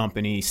Bravo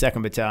Company,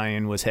 2nd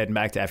Battalion, was heading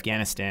back to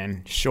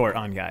Afghanistan, short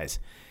on guys,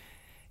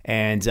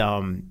 and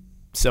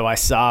so I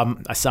saw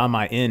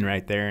my in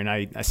right there, and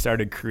I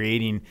started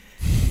creating,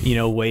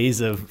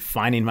 ways of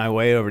finding my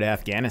way over to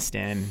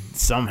Afghanistan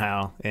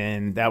somehow,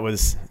 and that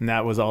was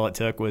all it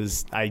took.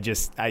 Was I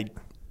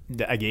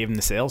gave him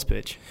the sales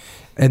pitch.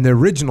 And the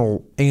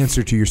original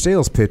answer to your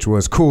sales pitch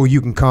was, "Cool,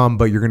 you can come,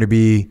 but you're going to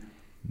be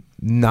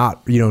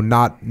not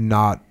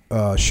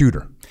a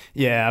shooter."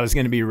 Yeah, I was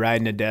going to be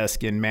riding a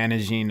desk and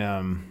managing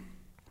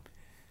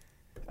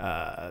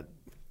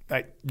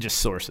just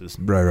sources.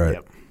 Right.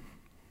 Yep.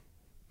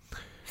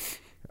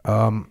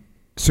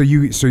 So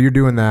you're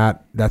doing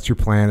that. That's your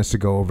plan, is to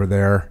go over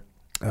there.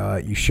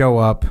 You show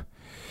up,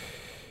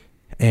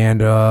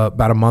 and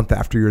about a month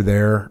after you're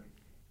there,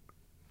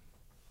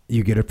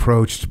 you get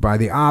approached by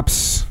the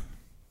ops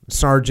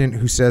sergeant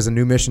who says a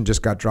new mission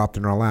just got dropped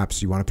in our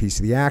laps. You want a piece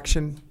of the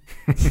action?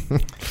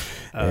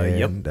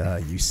 Yep.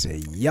 You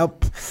say,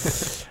 yep.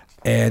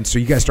 And so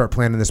you guys start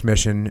planning this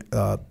mission.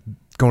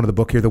 Going to the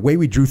book here, the way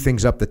we drew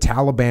things up, the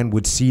Taliban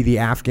would see the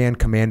Afghan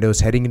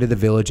commandos heading into the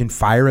village and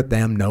fire at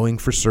them, knowing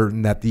for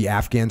certain that the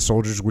Afghan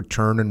soldiers would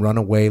turn and run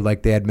away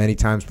like they had many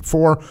times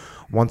before.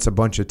 Once a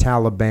bunch of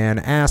Taliban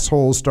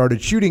assholes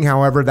started shooting,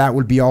 however, that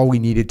would be all we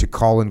needed to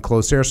call in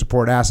close air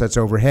support assets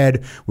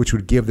overhead, which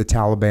would give the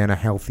Taliban a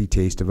healthy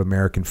taste of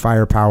American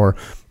firepower.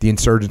 The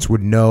insurgents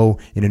would know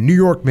in a New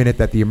York minute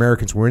that the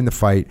Americans were in the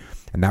fight,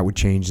 and that would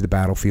change the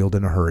battlefield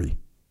in a hurry.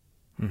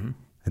 And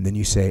then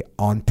you say,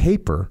 on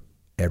paper,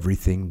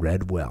 everything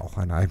read well.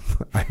 And I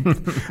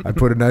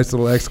put a nice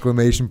little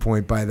exclamation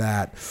point by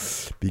that,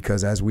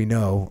 because as we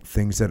know,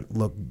 things that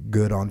look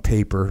good on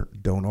paper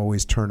don't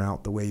always turn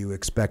out the way you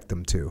expect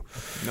them to.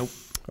 Nope.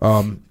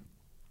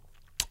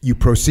 You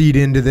proceed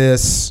into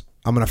this.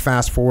 I'm going to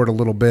fast forward a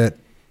little bit.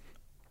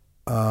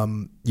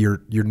 You're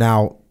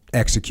now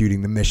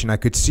executing the mission. I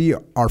could see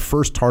our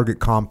first target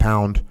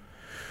compound,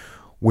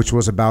 which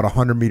was about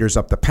 100 meters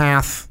up the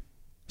path.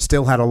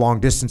 Still had a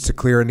long distance to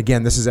clear. And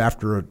again, this is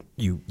after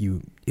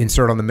you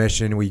insert on the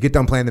mission. When you get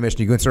done planning the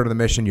mission, you go insert on the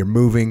mission, you're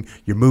moving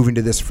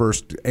to this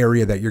first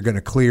area that you're going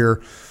to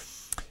clear.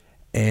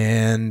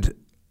 And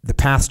the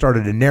path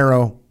started to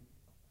narrow,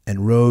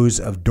 and rows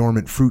of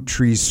dormant fruit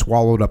trees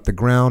swallowed up the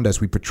ground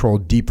as we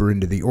patrolled deeper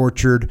into the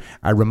orchard.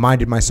 I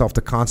reminded myself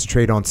to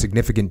concentrate on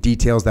significant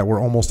details that were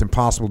almost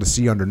impossible to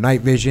see under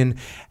night vision.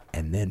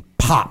 And then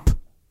pop.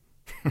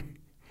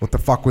 What the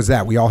fuck was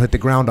that? We all hit the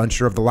ground,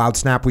 unsure of the loud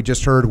snap we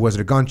just heard. Was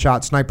it a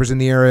gunshot? Snipers in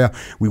the area?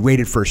 We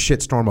waited for a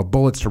shitstorm of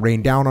bullets to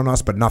rain down on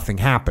us, but nothing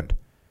happened.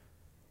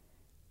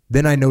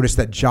 Then I noticed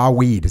that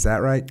Jaweed, is that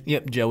right?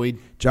 Yep, Jaweed.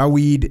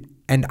 Jaweed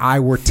and I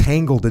were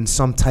tangled in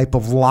some type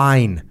of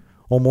line,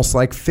 almost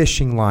like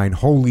fishing line.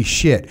 Holy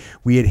shit.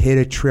 We had hit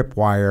a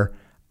tripwire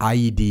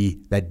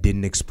IED that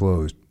didn't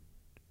explode.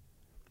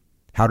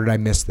 How did I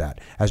miss that?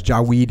 As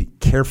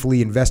Jaweed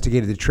carefully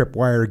investigated the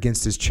tripwire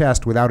against his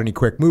chest without any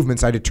quick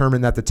movements, I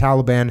determined that the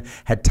Taliban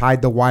had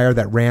tied the wire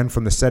that ran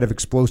from the set of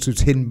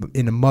explosives hidden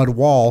in a mud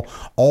wall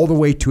all the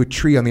way to a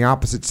tree on the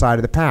opposite side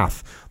of the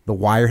path. The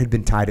wire had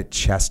been tied at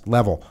chest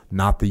level,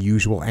 not the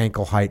usual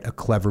ankle height, a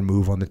clever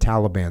move on the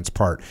Taliban's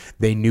part.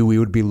 They knew we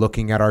would be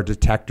looking at our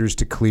detectors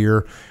to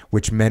clear,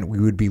 which meant we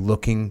would be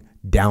looking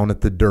down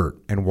at the dirt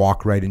and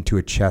walk right into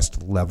a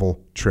chest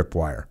level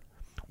tripwire.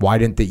 Why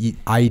didn't the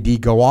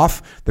IED go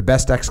off? The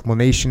best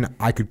explanation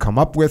I could come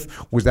up with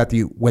was that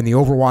when the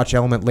Overwatch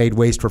element laid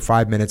waste for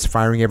 5 minutes,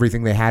 firing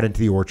everything they had into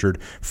the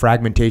orchard,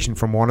 fragmentation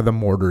from one of the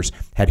mortars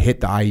had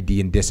hit the IED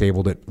and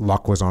disabled it.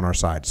 Luck was on our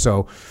side.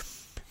 So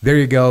there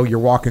you go. You're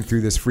walking through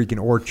this freaking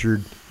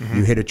orchard.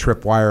 You hit a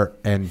tripwire,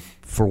 and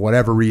for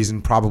whatever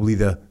reason, probably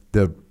the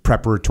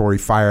preparatory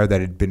fire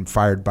that had been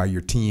fired by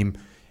your team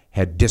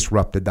had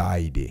disrupted the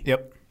IED.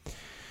 Yep.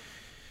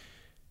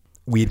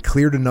 We had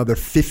cleared another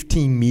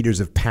 15 meters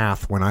of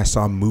path when I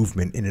saw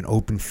movement in an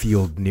open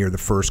field near the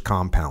first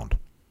compound.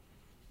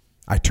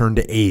 I turned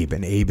to Abe,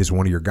 and Abe is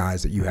one of your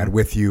guys that you had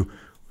with you,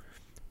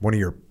 one of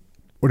your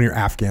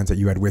Afghans that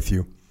you had with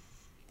you.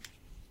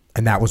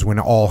 And that was when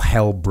all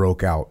hell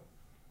broke out.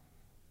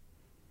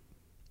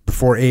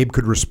 Before Abe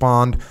could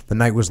respond, the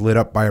night was lit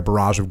up by a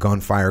barrage of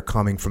gunfire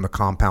coming from the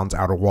compound's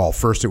outer wall.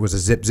 First, it was a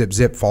zip, zip,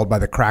 zip, followed by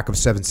the crack of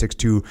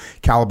 7.62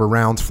 caliber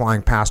rounds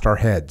flying past our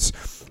heads.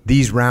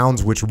 These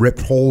rounds, which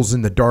ripped holes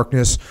in the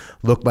darkness,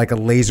 looked like a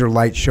laser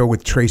light show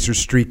with tracers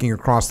streaking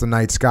across the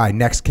night sky.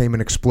 Next came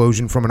an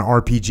explosion from an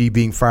RPG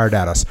being fired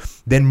at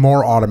us. Then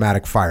more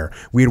automatic fire.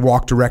 We had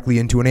walked directly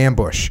into an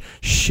ambush.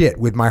 Shit,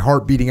 with my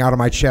heart beating out of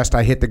my chest,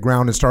 I hit the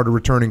ground and started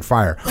returning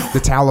fire.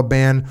 The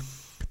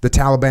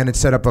Taliban had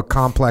set up a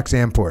complex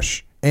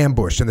ambush, and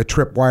the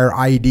tripwire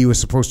IED was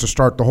supposed to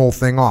start the whole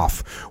thing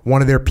off.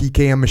 One of their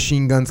PKM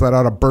machine guns let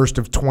out a burst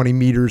of 20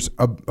 meters,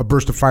 a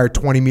burst of fire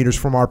 20 meters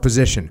from our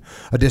position,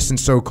 a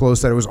distance so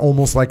close that it was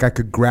almost like I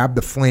could grab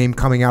the flame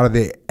coming out of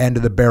the end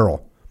of the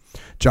barrel.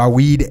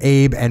 Jaweed,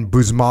 Abe, and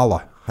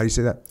Buzmala, how do you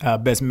say that?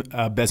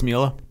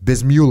 Besmula.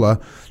 Bismillah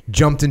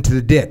jumped into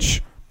the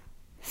ditch,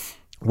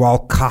 while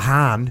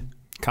Khan,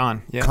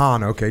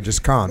 okay,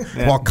 just Khan.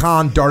 Yeah. While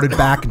Khan darted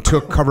back and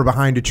took cover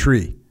behind a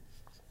tree.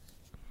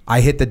 I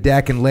hit the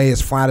deck and lay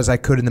as flat as I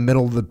could in the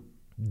middle of the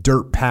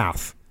dirt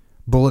path.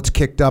 Bullets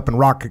kicked up and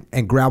rock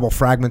and gravel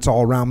fragments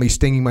all around me,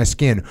 stinging my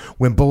skin.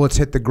 When bullets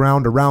hit the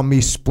ground around me,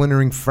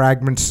 splintering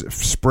fragments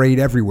sprayed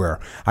everywhere.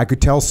 I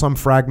could tell some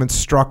fragments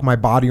struck my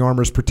body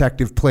armor's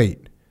protective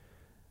plate.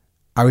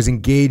 I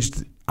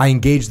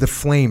engaged the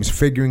flames,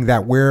 figuring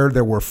that where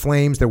there were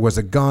flames, there was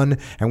a gun,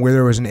 and where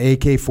there was an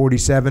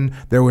AK-47,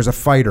 there was a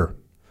fighter.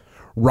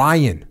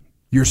 Ryan,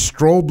 your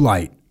strobe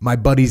light, my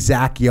buddy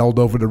Zach yelled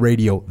over the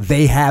radio.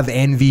 They have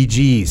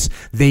NVGs.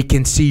 They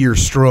can see your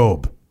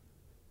strobe.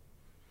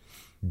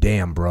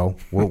 Damn, bro.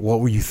 What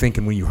were you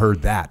thinking when you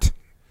heard that?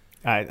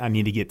 I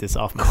need to get this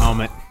off my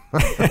helmet.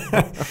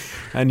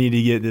 I need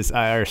to get this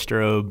IR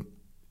strobe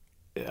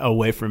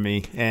away from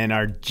me. And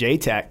our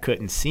JTAC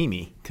couldn't see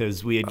me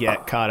because we had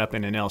got caught up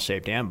in an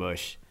L-shaped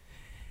ambush.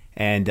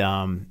 And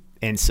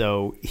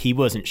so he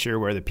wasn't sure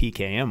where the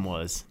PKM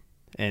was.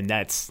 And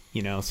that's,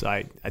 so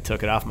I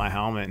took it off my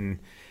helmet and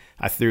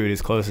I threw it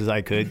as close as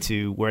I could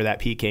to where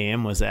that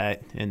PKM was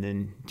at, and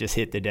then just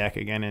hit the deck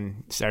again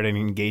and started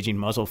engaging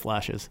muzzle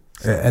flashes.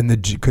 So. And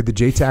could the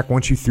JTAC,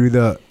 once you threw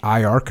the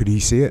IR, could he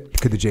see it?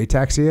 Could the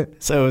JTAC see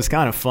it? So it was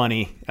kind of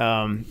funny.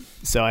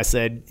 So I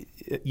said,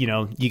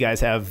 you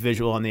guys have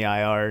visual on the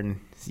IR, and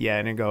yeah,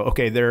 and I go,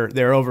 okay,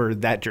 they're over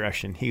that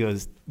direction. He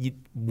goes,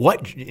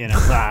 what?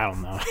 I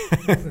don't know.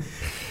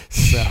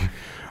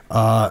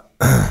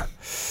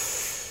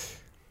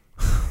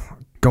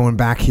 Going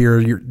back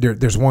here,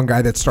 there's one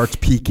guy that starts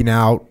peeking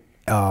out,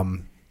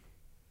 and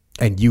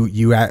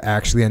you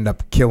actually end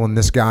up killing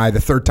this guy. The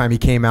third time he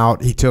came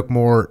out, he took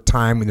more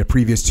time than the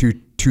previous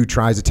two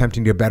tries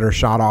attempting to get a better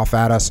shot off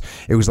at us.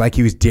 It was like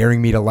he was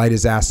daring me to light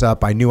his ass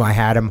up. I knew I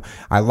had him.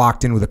 I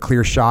locked in with a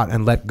clear shot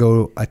and let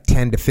go a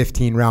 10 to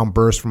 15 round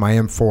burst from my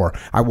M4.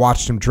 I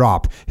watched him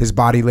drop. His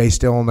body lay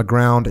still on the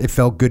ground. It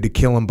felt good to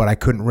kill him, but I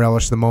couldn't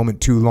relish the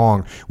moment too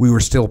long. We were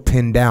still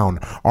pinned down.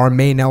 Our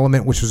main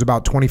element, which was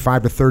about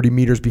 25 to 30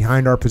 meters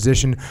behind our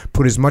position,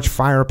 put as much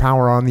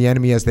firepower on the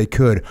enemy as they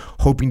could,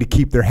 hoping to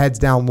keep their heads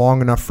down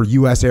long enough for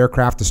U.S.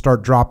 aircraft to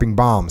start dropping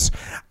bombs.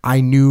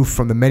 I knew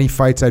from the many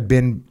fights I'd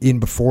been in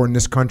before in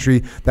this country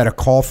that a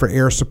call for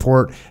air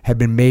support had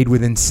been made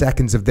within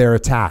seconds of their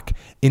attack.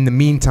 In the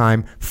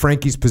meantime,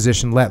 Frankie's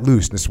position let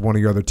loose. This is one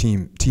of your other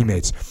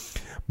teammates.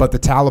 But the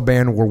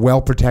Taliban were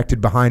well protected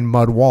behind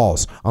mud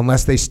walls.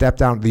 Unless they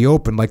stepped out in the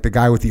open like the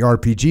guy with the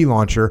RPG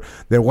launcher,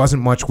 there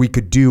wasn't much we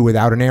could do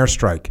without an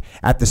airstrike.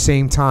 At the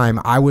same time,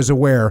 I was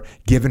aware,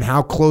 given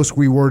how close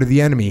we were to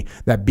the enemy,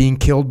 that being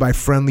killed by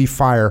friendly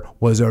fire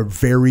was a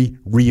very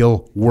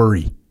real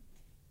worry.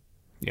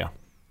 Yeah.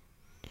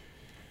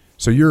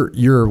 So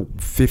you're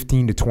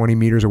 15 to 20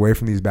 meters away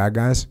from these bad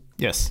guys?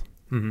 Yes.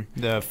 Mm-hmm.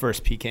 The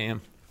first PKM.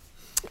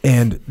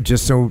 And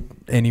just so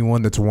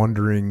anyone that's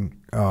wondering,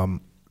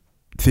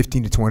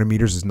 15 to 20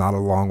 meters is not a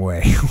long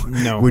way.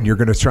 No. When you're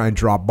going to try and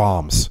drop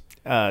bombs.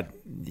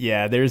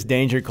 Yeah, there's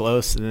danger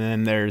close, and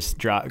then there's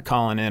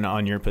calling in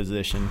on your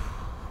position.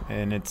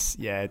 And it's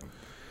a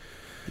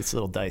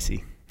little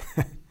dicey.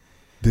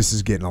 This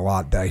is getting a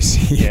lot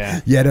dicey.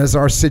 Yeah. Yet as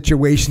our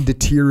situation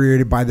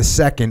deteriorated by the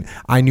second,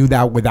 I knew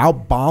that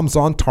without bombs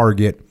on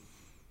target,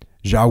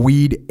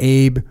 Jaweed,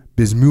 Abe,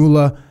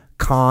 Bismillah,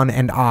 Khan,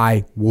 and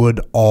I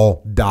would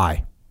all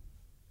die.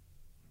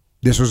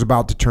 This was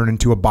about to turn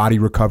into a body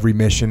recovery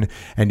mission,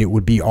 and it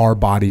would be our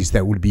bodies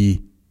that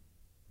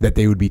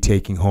they would be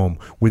taking home.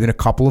 Within a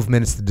couple of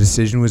minutes, the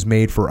decision was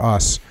made for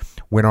us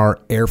when our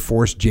Air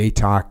Force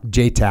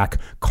JTAC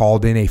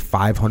called in a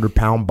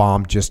 500-pound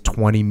bomb just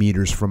 20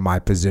 meters from my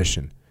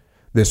position.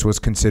 This was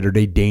considered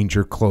a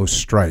danger close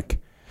strike.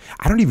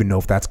 I don't even know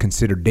if that's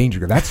considered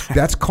danger.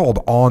 That's called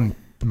on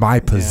my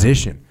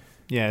position.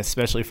 Yeah,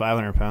 especially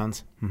 500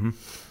 pounds. Mm-hmm.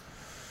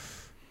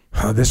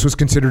 This was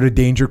considered a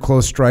danger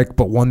close strike,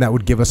 but one that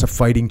would give us a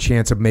fighting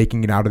chance of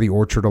making it out of the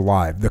orchard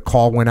alive. The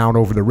call went out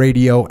over the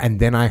radio, and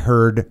then I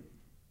heard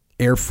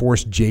Air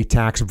Force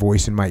JTAC's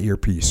voice in my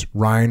earpiece.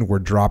 Ryan, we're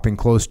dropping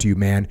close to you,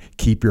 man.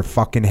 Keep your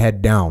fucking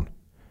head down.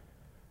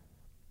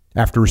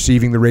 After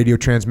receiving the radio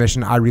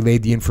transmission, I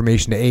relayed the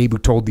information to Abe, who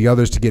told the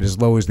others to get as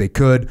low as they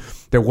could.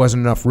 There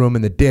wasn't enough room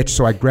in the ditch,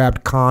 so I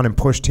grabbed Khan and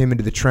pushed him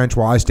into the trench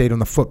while I stayed on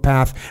the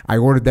footpath. I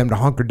ordered them to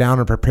hunker down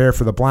and prepare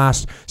for the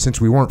blast. Since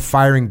we weren't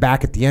firing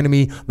back at the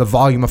enemy, the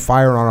volume of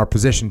fire on our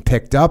position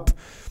picked up.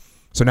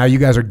 So now you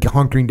guys are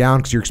hunkering down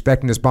because you're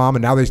expecting this bomb,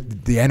 and now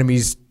the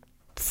enemy's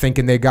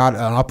thinking they got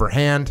an upper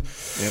hand.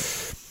 Yep.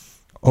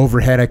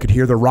 Overhead, I could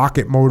hear the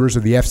rocket motors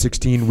of the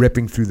F-16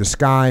 ripping through the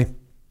sky.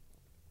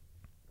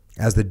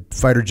 As the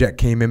fighter jet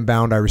came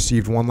inbound, I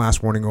received one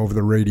last warning over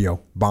the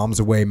radio. Bombs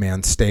away,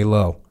 man. Stay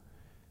low.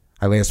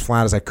 I lay as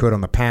flat as I could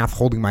on the path,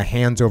 holding my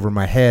hands over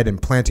my head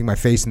and planting my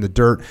face in the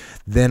dirt.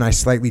 Then I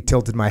slightly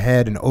tilted my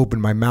head and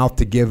opened my mouth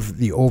to give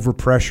the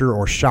overpressure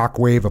or shock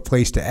wave a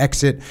place to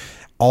exit.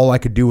 All I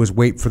could do was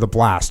wait for the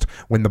blast.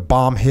 When the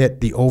bomb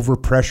hit, the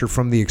overpressure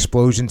from the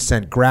explosion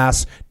sent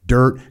grass,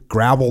 dirt,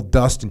 gravel,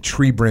 dust, and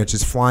tree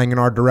branches flying in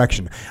our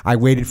direction. I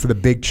waited for the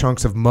big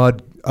chunks of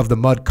the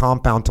mud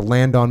compound to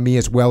land on me,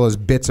 as well as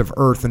bits of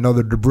earth and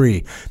other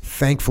debris.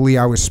 Thankfully,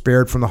 I was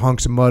spared from the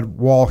hunks of mud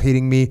wall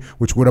hitting me,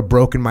 which would have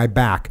broken my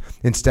back.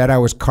 Instead, I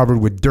was covered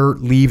with dirt,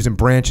 leaves, and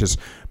branches.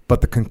 But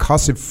the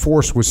concussive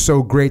force was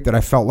so great that I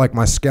felt like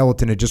my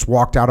skeleton had just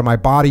walked out of my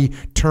body,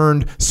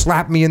 turned,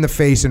 slapped me in the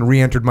face, and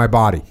re-entered my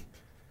body.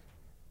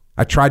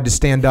 I tried to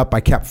stand up. I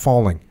kept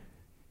falling.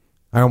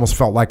 I almost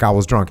felt like I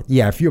was drunk.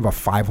 Yeah, if you have a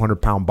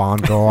 500-pound bomb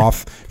go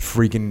off,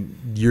 freaking,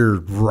 you're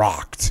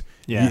rocked.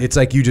 Yeah. It's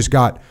like you just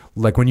got,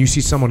 like when you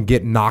see someone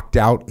get knocked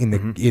out in the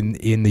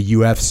in the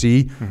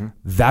UFC,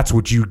 that's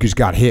what you just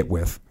got hit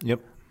with.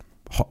 Yep.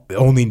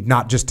 Only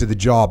not just to the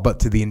jaw,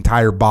 but to the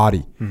entire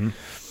body.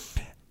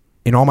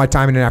 In all my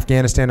time in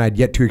Afghanistan, I'd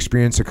yet to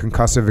experience a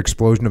concussive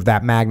explosion of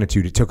that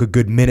magnitude. It took a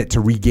good minute to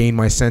regain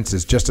my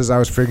senses. Just as I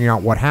was figuring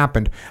out what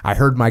happened, I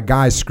heard my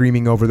guys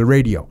screaming over the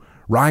radio.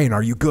 Ryan,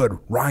 are you good?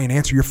 Ryan,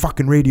 answer your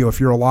fucking radio if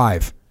you're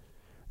alive.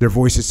 Their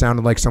voices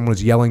sounded like someone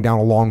was yelling down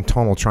a long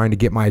tunnel trying to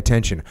get my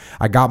attention.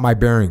 I got my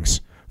bearings.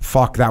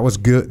 Fuck, that was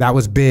good. That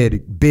was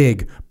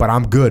big, but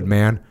I'm good,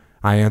 man.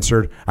 I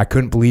answered. I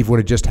couldn't believe what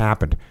had just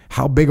happened.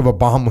 How big of a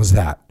bomb was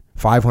that?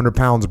 500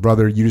 pounds,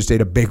 brother. You just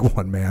ate a big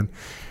one, man.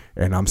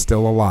 And I'm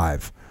still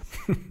alive.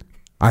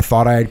 I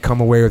thought I had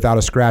come away without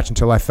a scratch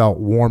until I felt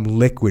warm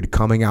liquid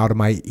coming out of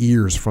my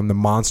ears from the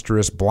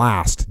monstrous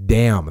blast.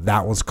 Damn,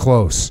 that was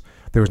close.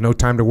 There was no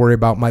time to worry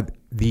about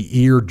the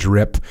ear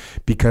drip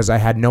because I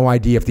had no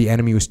idea if the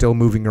enemy was still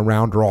moving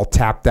around or all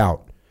tapped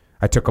out.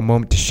 I took a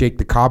moment to shake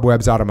the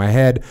cobwebs out of my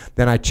head.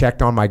 Then I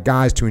checked on my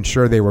guys to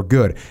ensure they were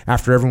good.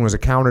 After everyone was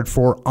accounted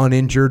for,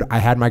 uninjured, I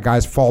had my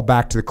guys fall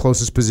back to the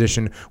closest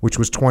position, which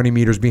was 20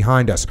 meters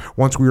behind us.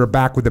 Once we were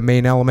back with the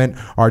main element,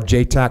 our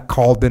JTAC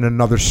called in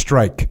another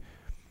strike,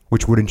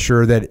 which would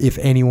ensure that if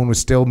anyone was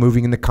still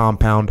moving in the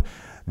compound,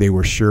 they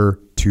were sure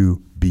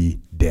to be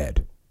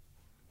dead.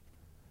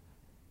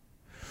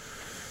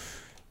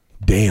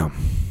 Damn.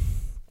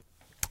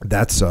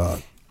 That's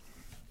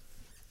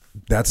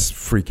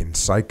freaking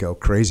psycho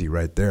crazy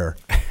right there.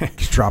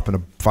 Dropping a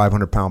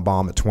 500-pound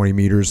bomb at 20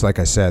 meters. Like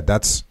I said,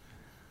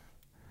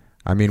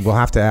 we'll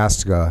have to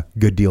ask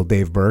Good Deal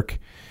Dave Burke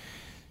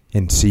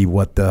and see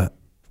what the,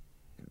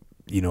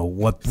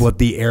 what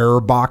the error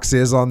box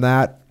is on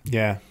that.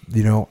 Yeah.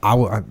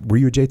 Were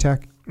you a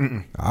JTAC?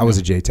 Mm-mm. I was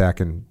a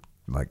JTAC, and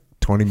like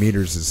 20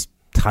 meters is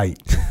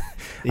tight.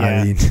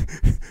 Yeah. I mean,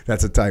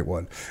 that's a tight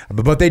one.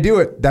 But they do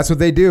it. That's what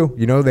they do.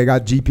 They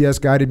got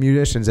GPS guided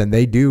munitions, and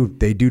they do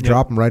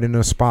drop them right into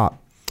a spot.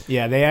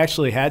 Yeah, they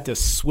actually had to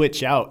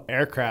switch out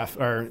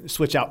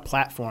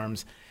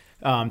platforms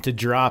to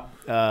drop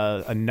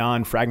a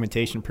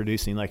non-fragmentation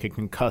producing, like a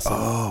concussive.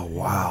 Oh,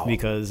 wow.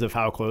 Because of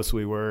how close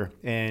we were.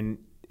 And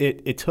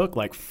it took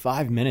like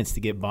 5 minutes to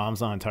get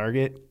bombs on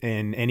target.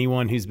 And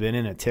anyone who's been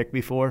in a tick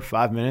before,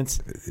 5 minutes,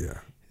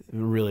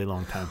 really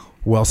long time.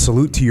 Well,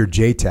 salute to your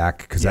JTAC,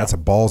 because that's a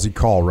ballsy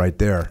call right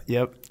there.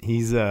 Yep.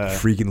 He's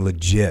freaking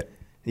legit.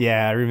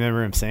 Yeah, I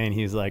remember him saying,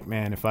 he was like,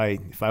 man, if I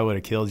would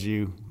have killed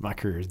you, my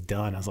career is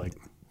done. I was like,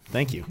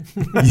 thank you.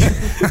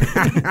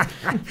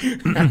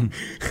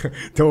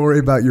 Don't worry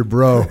about your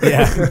bro.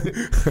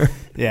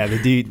 Yeah,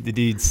 the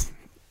dude's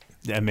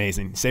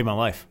amazing. Saved my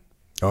life.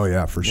 Oh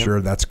yeah, for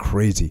sure. That's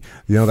crazy.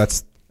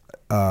 That's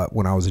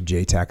when I was a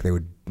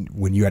JTAC,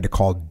 when you had to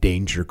call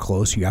danger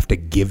close, you have to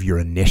give your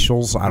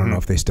initials. I don't know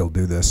if they still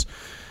do this,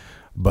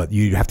 but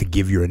you have to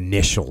give your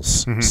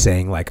initials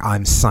saying like,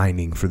 I'm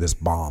signing for this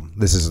bomb.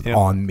 This is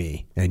on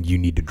me, and you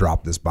need to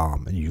drop this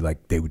bomb. And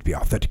they would be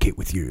authenticate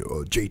with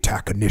you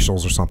JTAC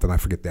initials or something. I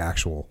forget the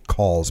actual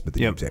calls, but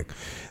you take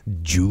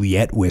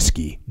Juliet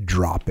whiskey,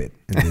 drop it,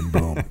 and then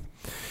boom.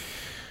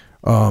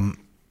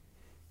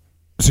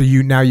 So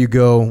you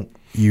go,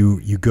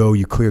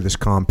 you clear this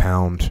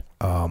compound.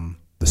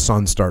 The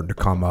sun's starting to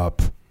come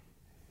up.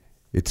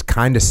 It's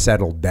kind of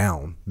settled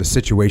down. The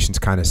situation's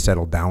kind of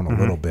settled down a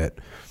little bit.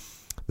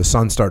 The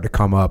sun's starting to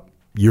come up.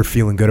 You're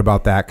feeling good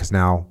about that because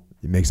now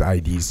it makes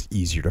IEDs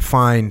easier to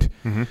find.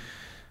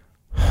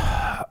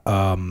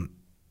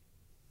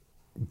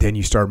 Then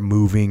you start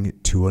moving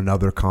to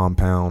another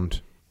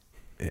compound.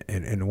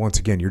 And once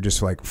again, you're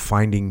just like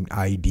finding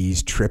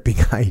IEDs, tripping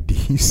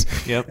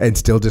IEDs, Yep. and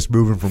still just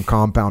moving from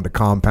compound to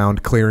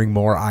compound, clearing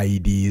more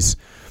IEDs.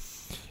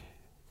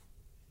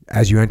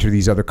 As you enter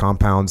these other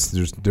compounds,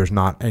 there's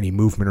not any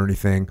movement or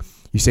anything.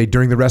 You say,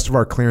 during the rest of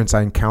our clearance,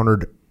 I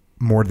encountered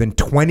more than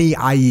 20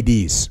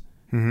 IEDs.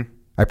 Mm-hmm.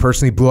 I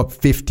personally blew up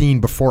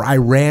 15 before I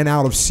ran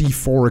out of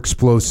C4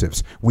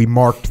 explosives. We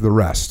marked the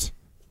rest.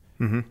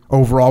 Mm-hmm.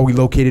 Overall, we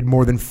located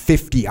more than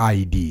 50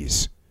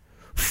 IEDs,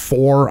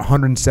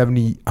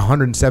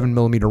 107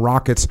 millimeter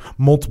rockets,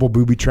 multiple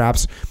booby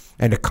traps,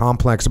 and a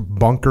complex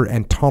bunker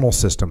and tunnel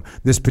system.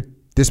 This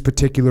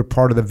particular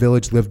part of the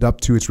village lived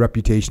up to its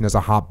reputation as a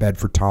hotbed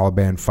for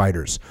Taliban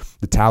fighters.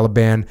 The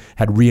Taliban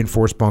had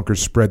reinforced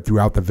bunkers spread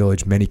throughout the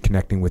village, many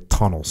connecting with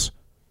tunnels.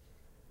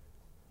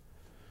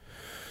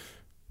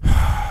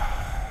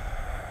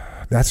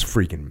 That's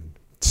freaking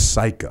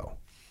psycho.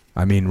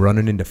 I mean,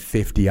 running into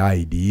 50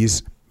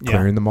 IEDs,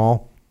 clearing them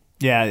all.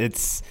 Yeah,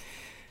 it's,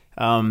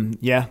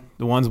 the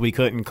ones we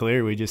couldn't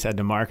clear, we just had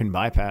to mark and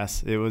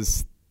bypass. It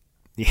was,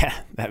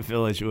 that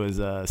village was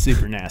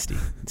super nasty,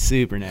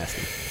 super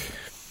nasty.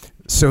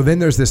 So then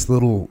there's this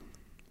little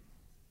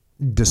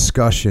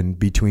discussion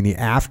between the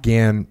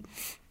Afghan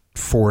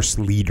force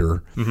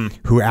leader,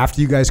 who,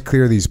 after you guys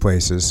clear these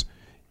places,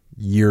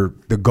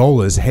 the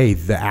goal is, hey,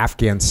 the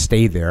Afghans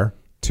stay there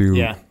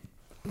to,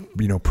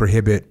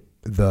 prohibit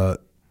the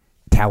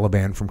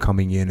Taliban from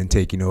coming in and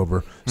taking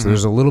over. So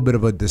there's a little bit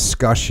of a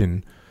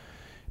discussion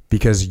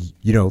because,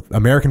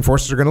 American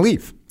forces are going to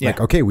leave. Yeah.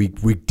 Like, okay, we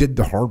did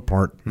the hard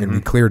part and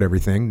we cleared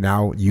everything.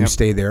 Now you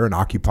stay there and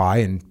occupy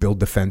and build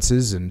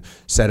defenses and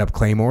set up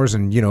claymores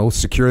and,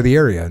 secure the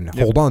area and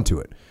hold on to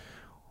it.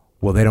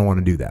 Well, they don't want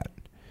to do that.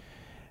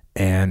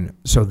 And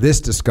so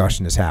this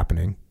discussion is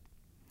happening.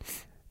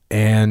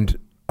 And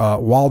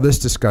while this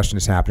discussion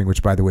is happening,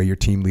 which, by the way, your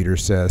team leader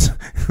says,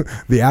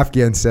 the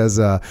Afghan says,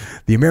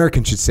 the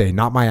Americans should say,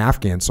 not my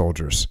Afghan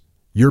soldiers.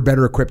 You're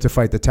better equipped to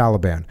fight the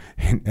Taliban.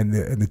 And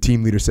the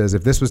team leader says,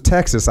 if this was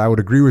Texas, I would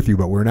agree with you,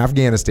 but we're in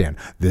Afghanistan.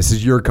 This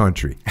is your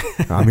country.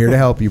 I'm here to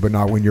help you, but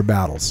not win your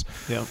battles.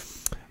 Yep.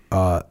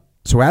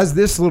 So as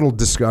this little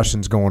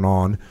discussion's going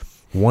on,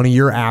 one of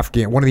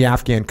the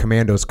Afghan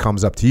commandos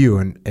comes up to you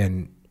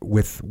and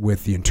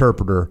with the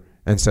interpreter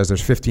and says,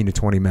 there's 15 to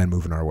 20 men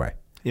moving our way.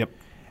 Yep.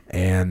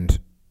 And,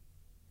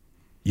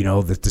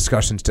 the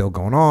discussion's still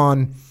going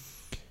on.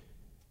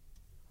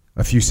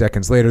 A few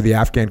seconds later, the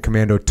Afghan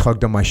commando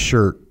tugged on my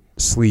shirt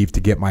sleeve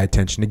to get my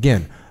attention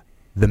again.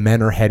 The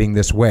men are heading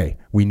this way.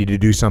 We need to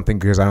do something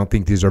because I don't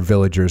think these are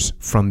villagers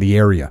from the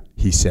area,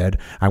 he said.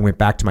 I went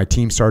back to my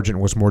team sergeant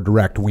and was more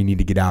direct. We need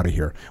to get out of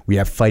here. We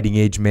have fighting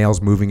age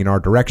males moving in our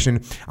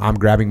direction. I'm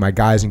grabbing my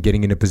guys and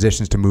getting into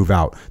positions to move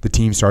out. The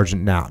team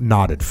sergeant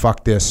nodded.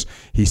 Fuck this,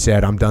 he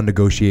said. I'm done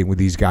negotiating with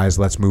these guys.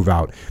 Let's move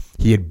out.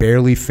 He had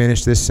barely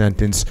finished this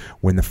sentence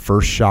when the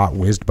first shot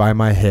whizzed by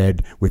my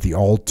head with the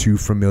all too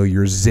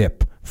familiar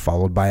zip,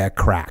 followed by a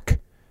crack.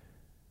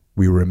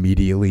 We were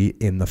immediately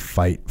in the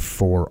fight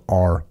for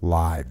our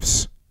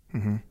lives.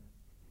 Mm-hmm.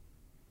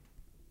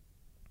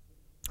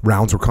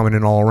 Rounds were coming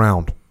in all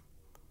around.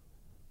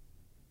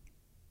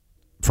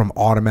 From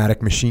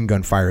automatic machine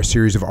gun fire, a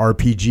series of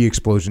RPG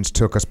explosions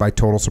took us by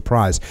total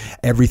surprise.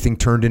 Everything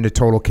turned into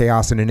total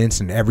chaos in an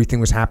instant. Everything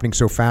was happening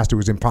so fast it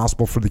was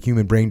impossible for the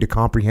human brain to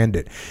comprehend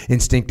it.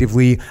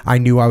 Instinctively, I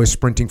knew I was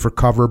sprinting for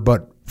cover,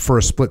 but for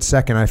a split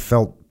second, I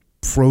felt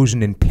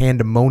frozen in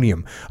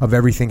pandemonium of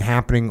everything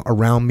happening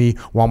around me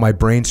while my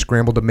brain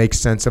scrambled to make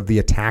sense of the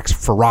attack's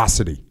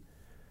ferocity.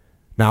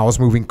 Now I was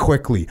moving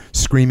quickly,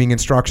 screaming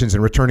instructions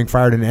and returning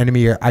fire at an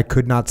enemy I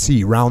could not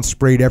see. Rounds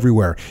sprayed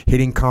everywhere,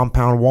 hitting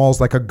compound walls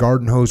like a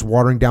garden hose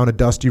watering down a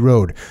dusty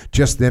road.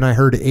 Just then I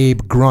heard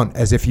Abe grunt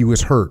as if he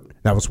was hurt.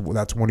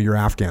 That's one of your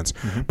Afghans.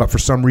 Mm-hmm. But for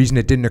some reason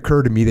it didn't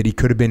occur to me that he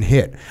could have been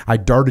hit. I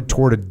darted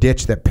toward a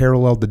ditch that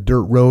paralleled the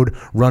dirt road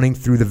running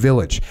through the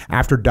village.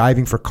 After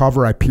diving for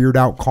cover, I peered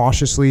out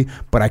cautiously,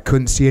 but I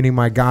couldn't see any of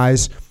my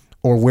guys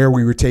or where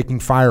we were taking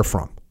fire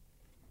from.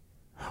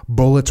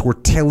 Bullets were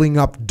tilling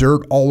up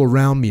dirt all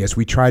around me as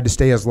we tried to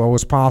stay as low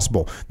as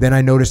possible. Then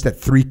I noticed that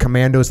 3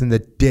 commandos in the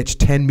ditch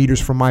 10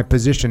 meters from my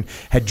position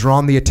had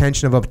drawn the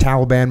attention of a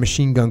Taliban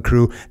machine gun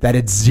crew that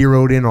had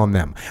zeroed in on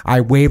them.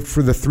 I waved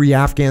for the 3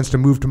 Afghans to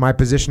move to my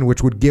position,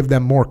 which would give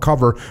them more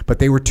cover, but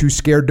they were too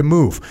scared to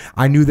move.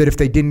 I knew that if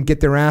they didn't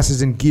get their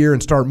asses in gear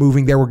and start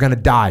moving, they were going to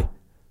die.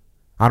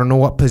 I don't know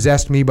what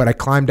possessed me, but I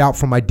climbed out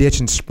from my ditch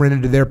and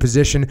sprinted to their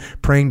position,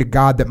 praying to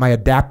God that my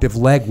adaptive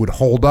leg would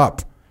hold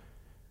up.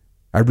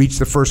 I reached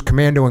the first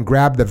commando and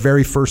grabbed the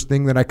very first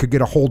thing that I could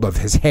get a hold of,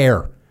 his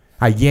hair.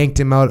 I yanked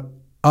him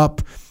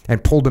up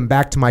and pulled him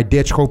back to my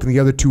ditch, hoping the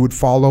other 2 would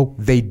follow.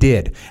 They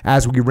did.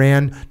 As we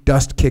ran,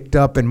 dust kicked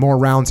up and more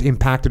rounds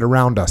impacted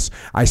around us.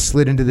 I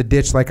slid into the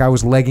ditch like I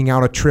was legging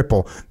out a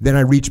triple. Then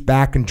I reached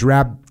back and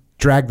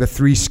dragged the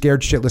 3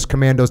 scared shitless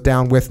commandos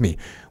down with me.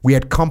 We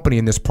had company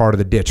in this part of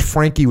the ditch.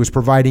 Frankie was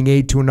providing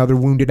aid to another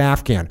wounded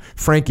Afghan.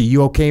 Frankie,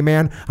 you okay,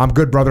 man? I'm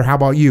good, brother. How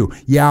about you?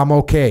 Yeah, I'm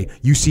okay.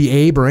 You see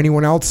Abe or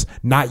anyone else?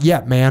 Not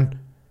yet, man.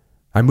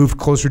 I moved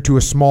closer to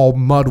a small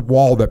mud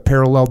wall that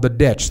paralleled the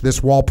ditch.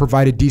 This wall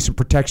provided decent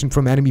protection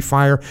from enemy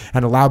fire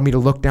and allowed me to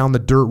look down the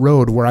dirt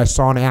road where I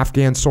saw an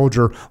Afghan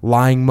soldier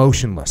lying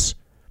motionless.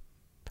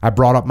 I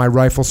brought up my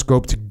rifle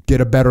scope to get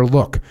a better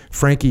look.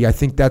 Frankie, I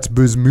think that's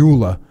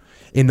Bismillah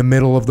in the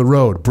middle of the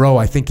road. Bro,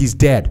 I think he's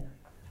dead.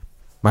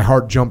 My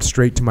heart jumped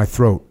straight to my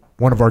throat.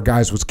 One of our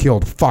guys was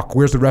killed. Fuck,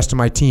 where's the rest of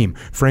my team?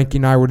 Frankie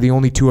and I were the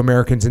only 2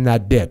 Americans in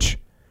that ditch.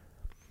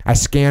 I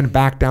scanned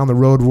back down the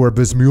road where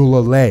Bismillah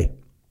lay.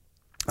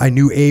 I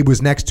knew Abe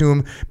was next to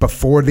him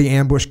before the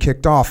ambush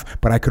kicked off,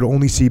 but I could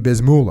only see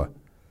Bismillah.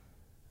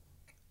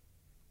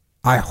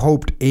 I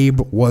hoped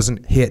Abe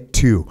wasn't hit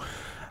too.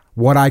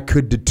 What I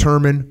could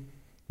determine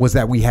was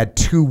that we had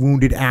 2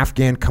 wounded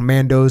Afghan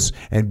commandos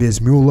and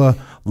Bismillah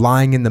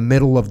lying in the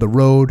middle of the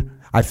road.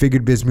 I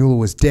figured Bismillah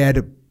was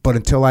dead, but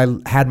until I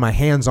had my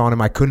hands on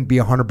him, I couldn't be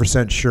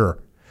 100%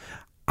 sure.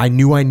 I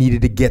knew I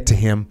needed to get to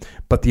him,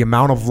 but the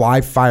amount of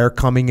live fire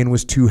coming in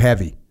was too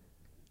heavy.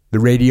 The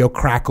radio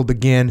crackled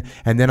again,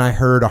 and then I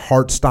heard a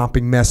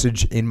heart-stopping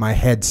message in my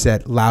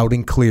headset, loud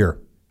and clear.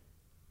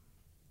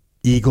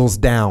 Eagles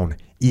down,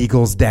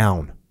 Eagles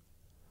down.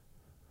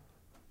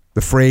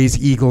 The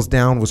phrase Eagles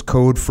down was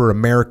code for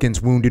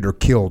Americans wounded or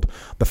killed.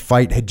 The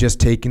fight had just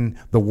taken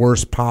the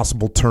worst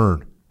possible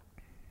turn.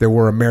 There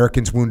were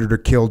Americans wounded or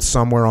killed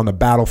somewhere on the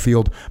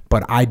battlefield,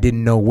 but I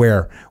didn't know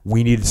where.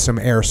 We needed some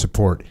air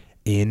support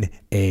in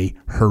a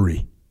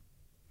hurry.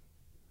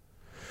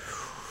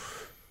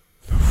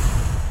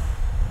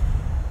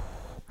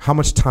 How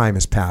much time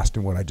has passed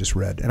in what I just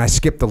read? And I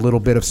skipped a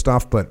little bit of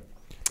stuff, but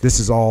this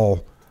is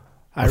all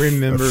a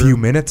few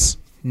minutes.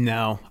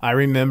 No, I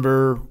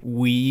remember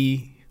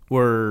we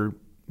were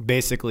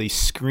basically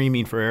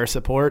screaming for air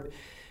support,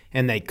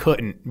 and they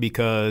couldn't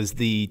because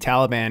the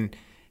Taliban,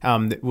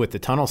 with the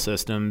tunnel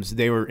systems,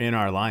 they were in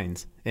our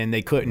lines, and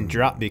they couldn't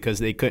drop because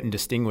they couldn't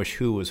distinguish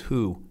who was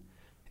who.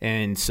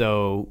 And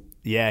so,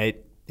 yeah,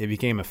 it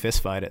became a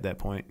fist fight at that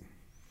point.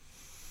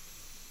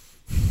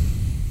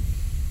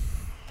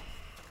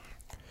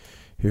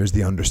 Here's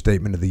the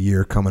understatement of the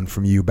year coming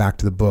from you, back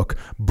to the book.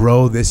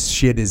 Bro, this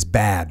shit is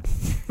bad,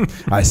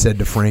 I said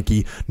to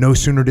Frankie. No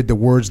sooner did the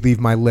words leave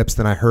my lips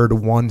than I heard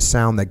one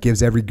sound that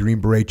gives every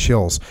Green Beret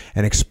chills,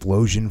 an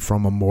explosion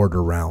from a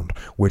mortar round,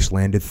 which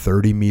landed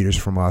 30 meters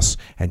from us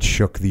and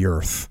shook the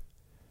earth.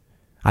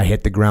 I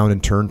hit the ground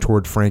and turned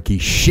toward Frankie.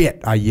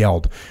 Shit, I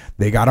yelled.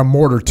 They got a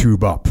mortar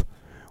tube up.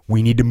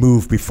 We need to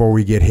move before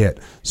we get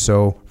hit.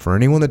 So, for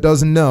anyone that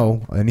doesn't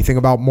know anything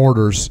about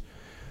mortars,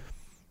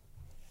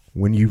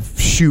 when you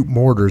shoot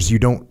mortars, you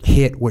don't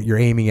hit what you're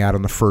aiming at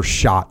on the first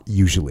shot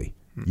usually.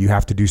 You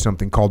have to do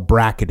something called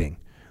bracketing,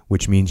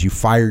 which means you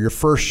fire your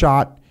first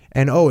shot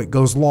and, it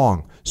goes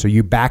long. So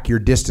you back your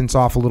distance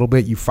off a little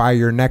bit, you fire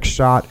your next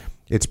shot,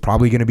 it's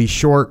probably going to be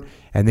short,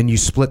 and then you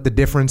split the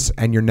difference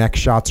and your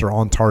next shots are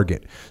on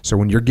target. So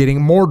when you're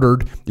getting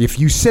mortared, if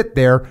you sit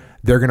there,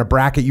 they're going to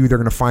bracket you, they're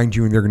going to find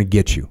you, and they're going to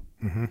get you.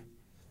 Mm-hmm.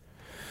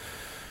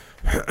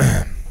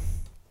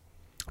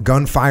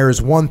 Gunfire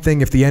is one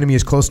thing. If the enemy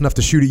is close enough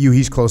to shoot at you,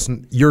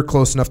 you're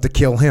close enough to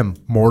kill him.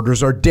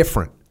 Mortars are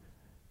different.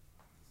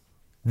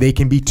 They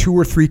can be 2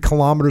 or 3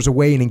 kilometers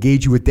away and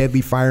engage you with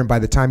deadly fire, and by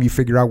the time you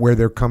figure out where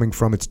they're coming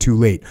from, it's too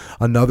late.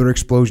 Another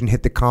explosion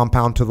hit the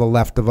compound to the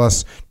left of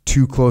us,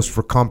 too close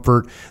for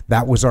comfort.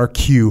 That was our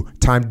cue,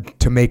 time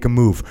to make a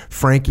move.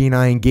 Frankie and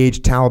I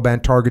engaged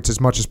Taliban targets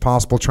as much as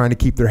possible, trying to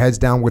keep their heads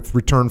down with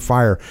return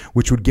fire,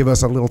 which would give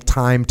us a little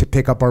time to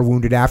pick up our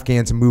wounded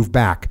Afghans and move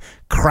back.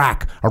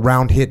 Crack, a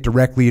round hit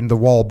directly into the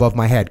wall above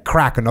my head.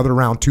 Crack, another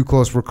round too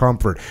close for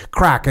comfort.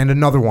 Crack, and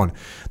another one.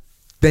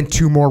 Then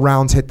 2 more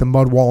rounds hit the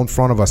mud wall in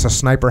front of us. A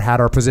sniper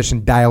had our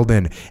position dialed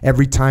in.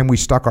 Every time we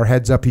stuck our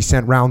heads up, he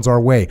sent rounds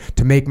our way.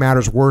 To make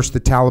matters worse, the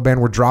Taliban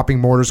were dropping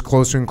mortars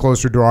closer and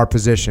closer to our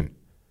position.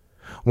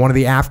 One of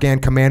the Afghan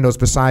commandos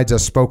besides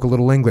us spoke a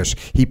little English.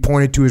 He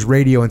pointed to his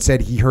radio and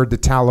said he heard the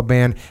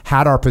Taliban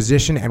had our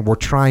position and were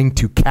trying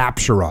to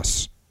capture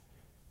us.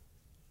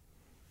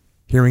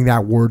 Hearing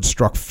that word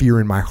struck fear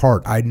in my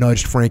heart. I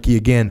nudged Frankie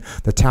again.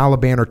 The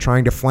Taliban are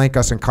trying to flank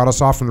us and cut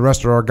us off from the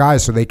rest of our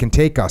guys so they can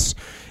take us.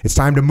 It's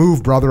time to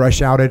move, brother, I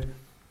shouted.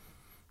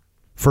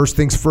 First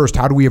things first,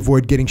 how do we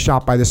avoid getting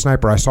shot by the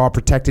sniper? I saw a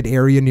protected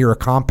area near a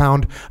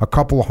compound a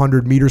couple of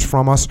 100 meters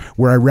from us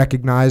where I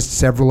recognized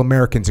several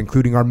Americans,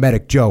 including our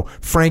medic, Joe.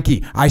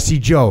 Frankie, I see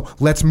Joe.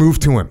 Let's move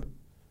to him.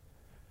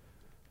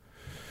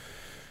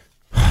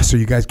 So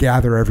you guys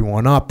gather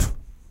everyone up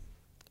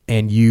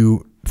and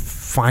you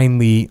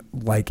finally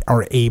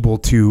are able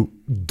to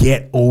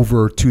get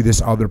over to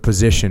this other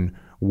position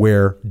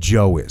where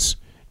Joe is.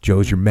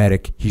 Joe's your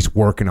medic. He's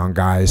working on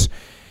guys.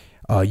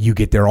 You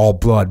get there, all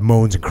blood,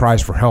 moans and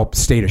cries for help.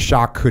 State of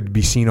shock could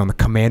be seen on the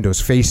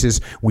commandos'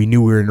 faces. We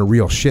knew we were in a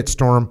real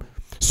shitstorm.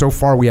 So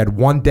far, we had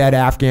 1 dead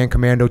Afghan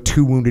commando,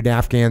 2 wounded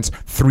Afghans,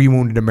 3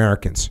 wounded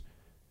Americans.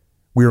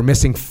 We were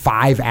missing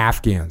 5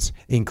 Afghans,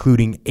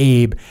 including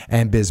Abe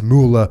and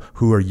Bismillah,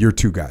 who are your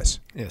 2 guys.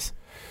 Yes.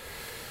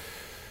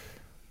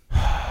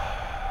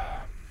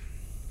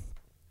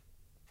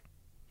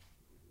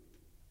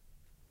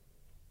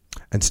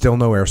 And still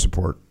no air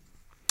support.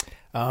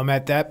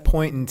 At that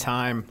point in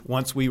time,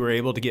 once we were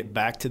able to get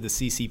back to the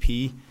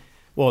CCP,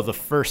 well, the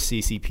first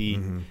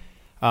CCP,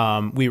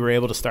 we were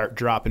able to start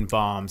dropping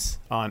bombs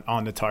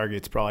on the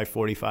targets probably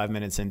 45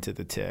 minutes into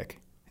the tick.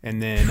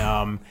 And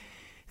then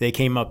they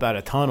came up out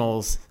of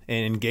tunnels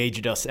and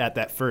engaged us at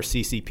that first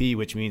CCP,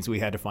 which means we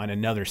had to find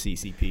another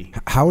CCP.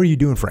 How are you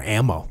doing for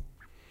ammo?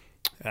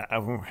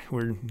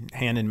 We're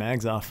handing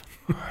mags off.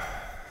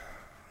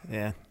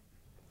 Yeah.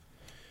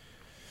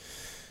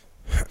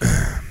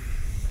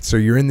 So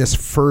you're in this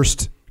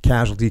first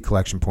casualty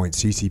collection point,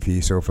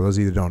 CCP. So for those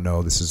of you that don't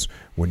know, this is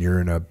when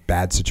you're in a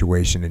bad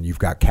situation and you've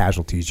got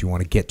casualties. You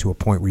want to get to a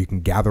point where you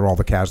can gather all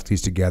the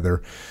casualties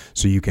together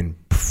so you can,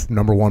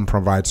 number 1,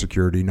 provide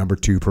security, number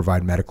 2,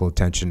 provide medical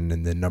attention,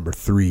 and then number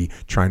 3,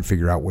 try and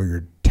figure out where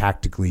you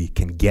tactically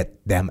can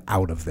get them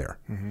out of there.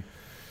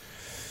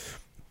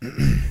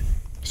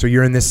 So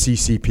you're in this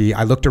CCP.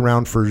 I looked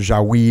around for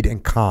Jaweed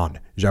and Khan.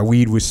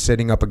 Jaweed was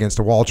sitting up against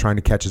a wall trying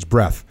to catch his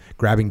breath.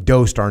 Grabbing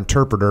Dost, our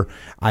interpreter,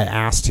 I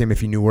asked him if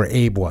he knew where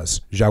Abe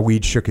was.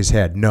 Jaweed shook his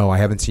head. No, I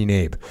haven't seen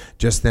Abe.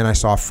 Just then I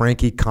saw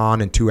Frankie,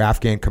 Khan, and 2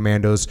 Afghan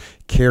commandos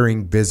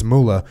carrying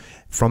Bismillah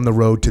from the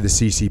road to the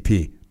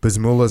CCP.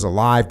 Bismullah's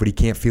alive, but he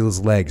can't feel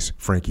his legs,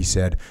 Frankie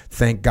said.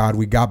 Thank God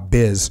we got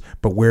Biz,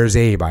 but where's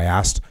Abe, I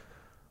asked.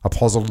 A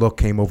puzzled look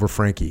came over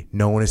Frankie.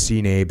 No one has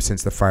seen Abe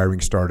since the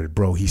firing started.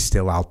 Bro, he's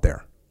still out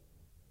there.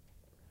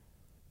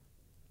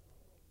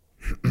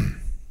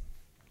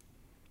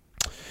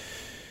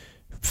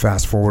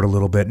 Fast forward a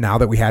little bit. Now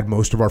that we had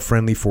most of our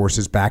friendly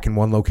forces back in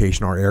one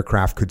location, our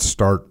aircraft could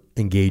start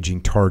engaging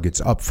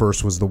targets. Up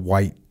first was the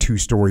white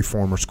 2-story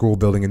former school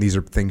building, and these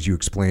are things you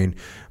explain.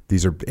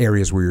 These are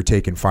areas where you're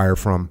taking fire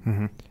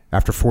from.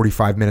 After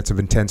 45 minutes of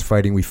intense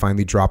fighting, we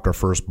finally dropped our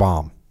first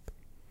bomb.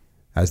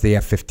 As the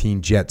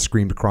F-15 jet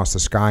screamed across the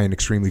sky and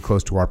extremely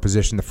close to our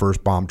position, the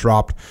first bomb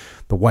dropped.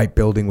 The white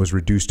building was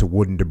reduced to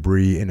wooden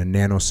debris in a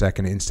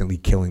nanosecond, instantly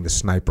killing the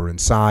sniper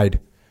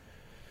inside.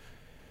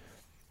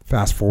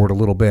 Fast forward a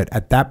little bit.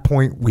 At that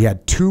point, we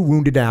had 2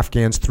 wounded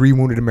Afghans, 3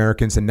 wounded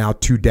Americans, and now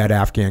 2 dead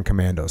Afghan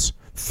commandos.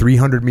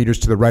 300 meters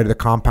to the right of the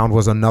compound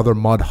was another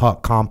mud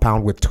hut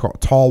compound with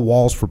tall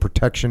walls for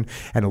protection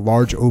and a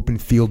large open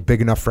field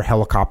big enough for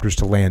helicopters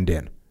to land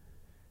in.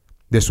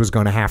 This was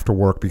going to have to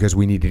work because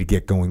we needed to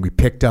get going. We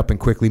picked up and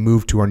quickly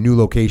moved to our new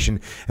location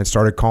and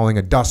started calling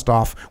a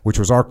dust-off, which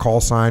was our call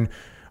sign,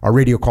 our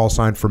radio call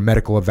sign for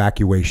medical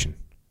evacuation.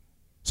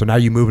 So now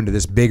you move into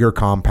this bigger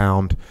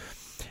compound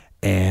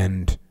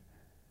and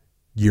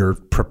you're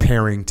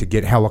preparing to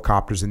get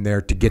helicopters in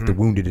there to get the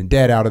wounded and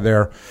dead out of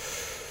there.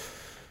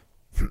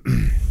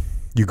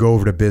 You go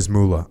over to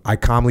Bismillah. I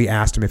calmly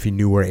asked him if he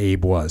knew where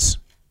Abe was.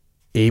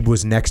 Abe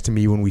was next to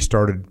me when we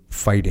started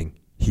fighting,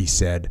 he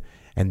said,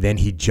 and then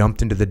he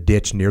jumped into the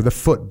ditch near the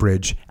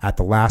footbridge at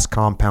the last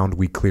compound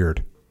we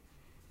cleared.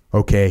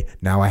 Okay,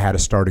 now I had a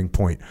starting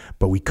point,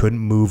 but we couldn't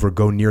move or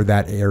go near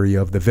that area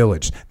of the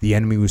village. The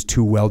enemy was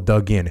too well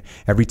dug in.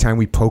 Every time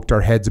we poked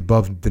our heads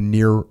above the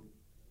near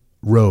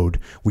road,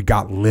 we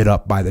got lit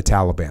up by the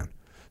Taliban.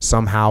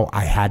 Somehow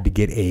I had to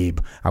get Abe.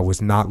 I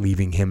was not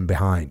leaving him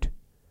behind.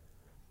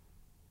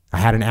 I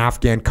had an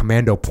Afghan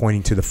commando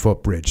pointing to the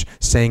footbridge,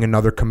 saying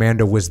another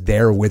commando was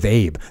there with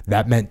Abe.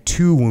 That meant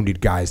 2 wounded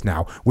guys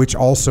now, which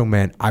also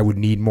meant I would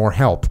need more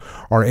help.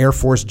 Our Air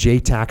Force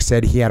JTAC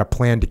said he had a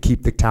plan to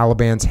keep the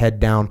Taliban's head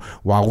down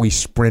while we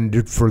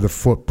sprinted for the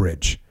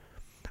footbridge.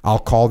 I'll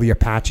call the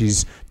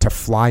Apaches to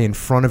fly in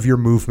front of your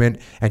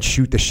movement and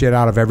shoot the shit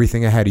out of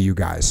everything ahead of you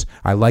guys.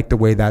 I like the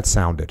way that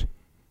sounded.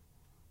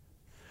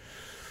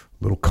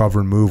 Little cover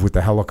and move with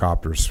the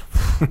helicopters.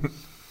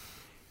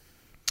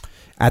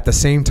 At the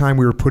same time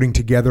we were putting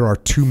together our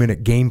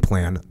 2-minute game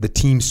plan, the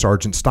team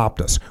sergeant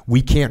stopped us.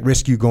 We can't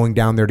risk you going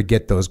down there to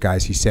get those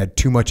guys, he said.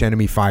 Too much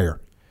enemy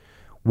fire.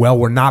 Well,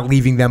 we're not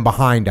leaving them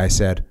behind, I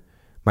said.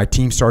 My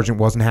team sergeant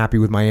wasn't happy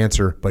with my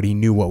answer, but he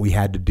knew what we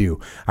had to do.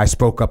 I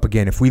spoke up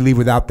again. If we leave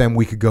without them,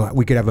 we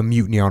could have a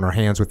mutiny on our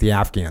hands with the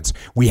Afghans.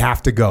 We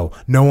have to go.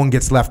 No one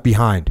gets left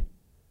behind.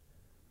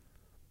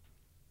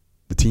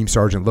 The team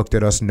sergeant looked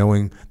at us,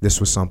 knowing this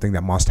was something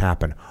that must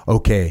happen.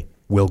 Okay,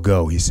 we'll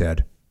go, he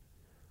said.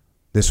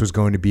 This was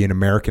going to be an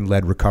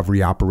American-led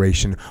recovery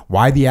operation.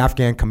 Why the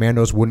Afghan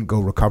commandos wouldn't go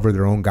recover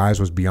their own guys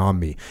was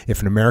beyond me.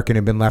 If an American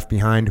had been left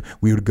behind,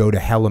 we would go to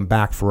hell and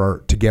back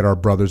to get our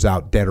brothers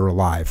out, dead or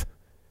alive.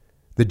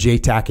 The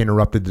JTAC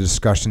interrupted the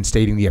discussion,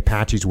 stating the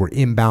Apaches were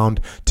inbound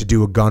to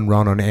do a gun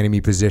run on enemy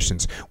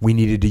positions. We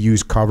needed to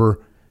use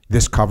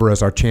this cover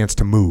as our chance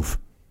to move.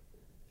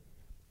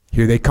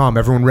 Here they come.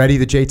 Everyone ready?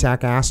 The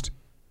JTAC asked.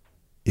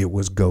 It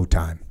was go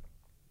time.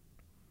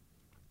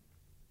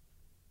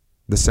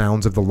 The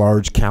sounds of the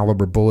large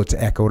caliber bullets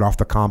echoed off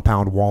the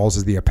compound walls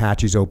as the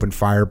Apaches opened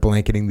fire,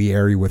 blanketing the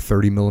area with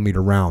 30mm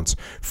rounds.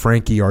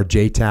 Frankie, our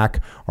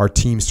JTAC, our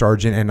team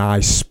sergeant, and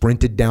I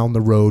sprinted down the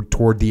road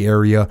toward the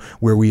area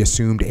where we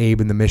assumed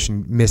Abe and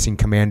the missing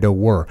commando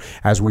were.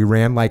 As we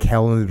ran like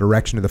hell in the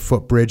direction of the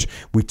footbridge,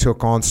 we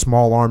took on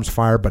small arms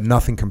fire, but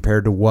nothing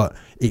compared to what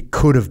it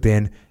could have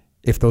been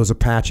if those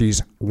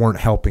Apaches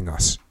weren't helping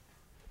us.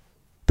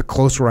 The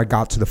closer I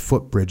got to the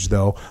footbridge,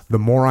 though, the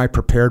more I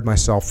prepared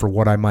myself for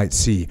what I might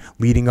see.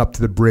 Leading up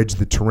to the bridge,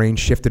 the terrain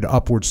shifted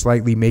upward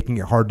slightly, making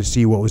it hard to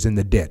see what was in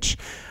the ditch.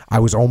 I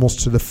was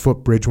almost to the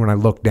footbridge when I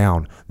looked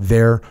down.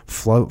 There,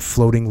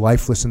 floating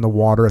lifeless in the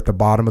water at the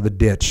bottom of the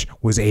ditch,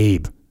 was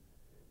Abe.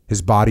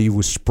 His body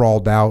was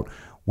sprawled out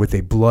with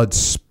a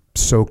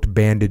blood-soaked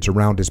bandage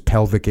around his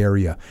pelvic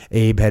area.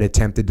 Abe had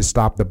attempted to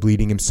stop the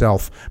bleeding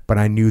himself, but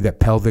I knew that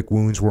pelvic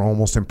wounds were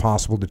almost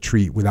impossible to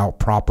treat without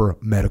proper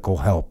medical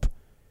help.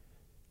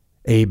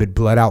 Abe had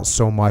bled out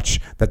so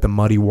much that the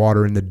muddy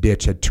water in the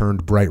ditch had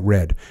turned bright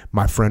red.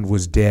 My friend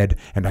was dead,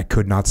 and I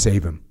could not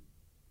save him.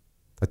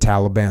 A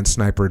Taliban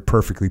sniper had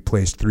perfectly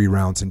placed 3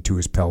 rounds into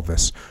his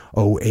pelvis.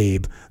 Oh,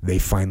 Abe, they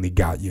finally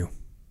got you.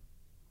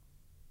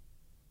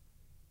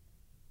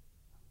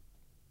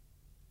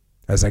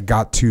 As I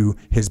got to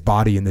his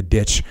body in the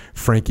ditch,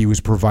 Frankie was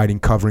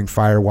providing covering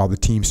fire while the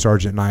team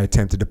sergeant and I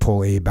attempted to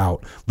pull Abe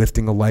out.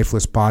 Lifting a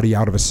lifeless body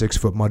out of a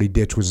 6-foot muddy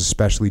ditch was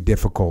especially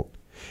difficult.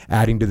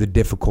 Adding to the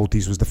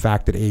difficulties was the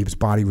fact that Abe's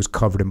body was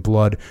covered in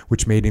blood,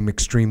 which made him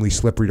extremely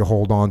slippery to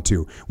hold on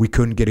to. We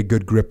couldn't get a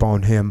good grip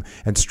on him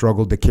and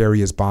struggled to carry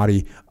his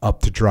body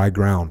up to dry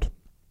ground.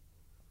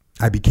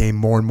 I became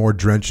more and more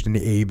drenched in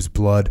Abe's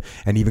blood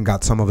and even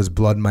got some of his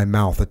blood in my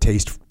mouth, a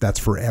taste that's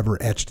forever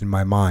etched in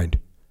my mind.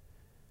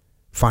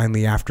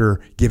 Finally,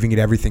 after giving it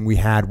everything we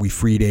had, we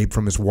freed Abe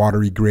from his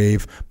watery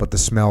grave, but the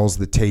smells,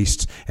 the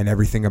tastes, and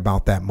everything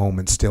about that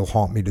moment still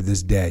haunt me to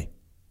this day.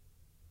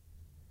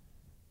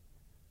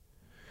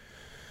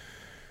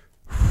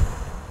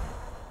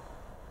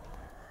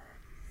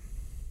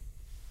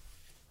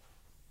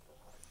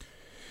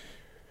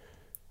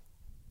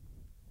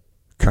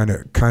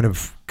 Kind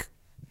of,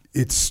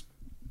 it's,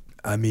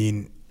 I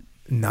mean,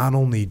 not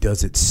only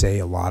does it say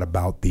a lot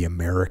about the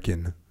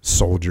American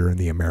soldier and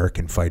the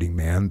American fighting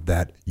man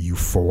that you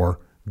 4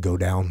 go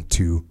down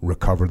to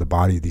recover the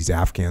body of these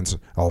Afghans,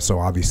 also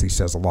obviously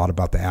says a lot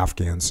about the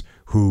Afghans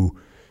who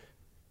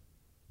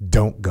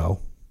don't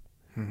go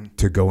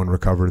to go and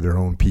recover their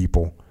own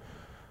people.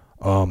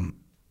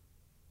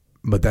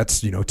 But that's,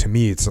 to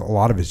me, it's a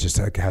lot of it's just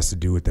like has to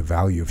do with the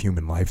value of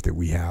human life that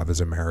we have as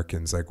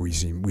Americans. Like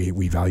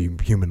we value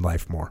human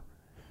life more,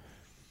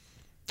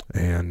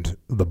 and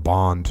the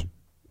bond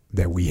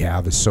that we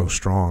have is so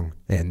strong,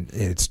 and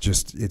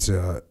it's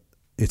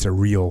a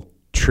real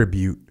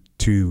tribute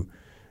to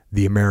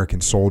the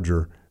American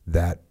soldier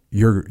that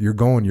you're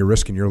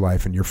risking your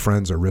life, and your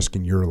friends are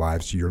risking your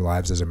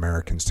lives as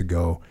Americans to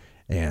go,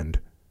 and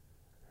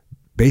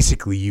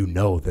basically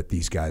that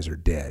these guys are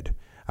dead.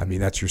 I mean,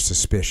 that's your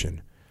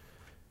suspicion.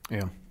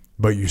 Yeah.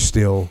 But you're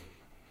still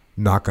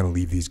not going to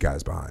leave these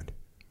guys behind.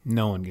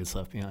 No one gets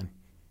left behind.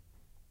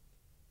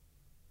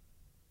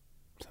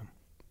 So.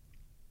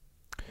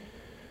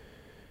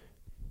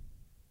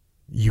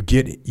 You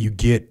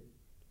get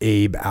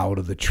Abe out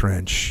of the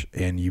trench,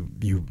 and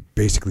you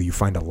basically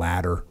find a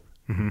ladder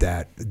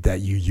that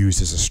you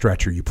use as a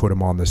stretcher. You put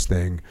him on this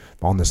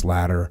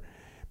ladder.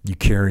 You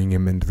carrying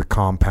him into the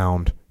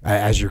compound.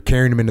 As you're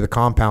carrying him into the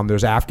compound,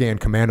 there's Afghan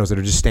commandos that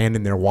are just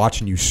standing there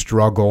watching you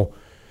struggle.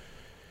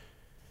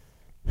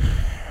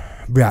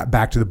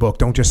 Back to the book.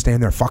 Don't just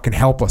stand there. Fucking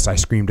help us, I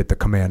screamed at the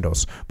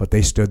commandos. But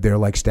they stood there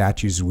like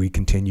statues as we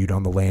continued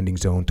on the landing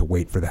zone to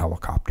wait for the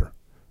helicopter.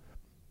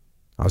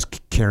 I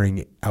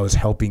was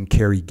helping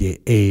carry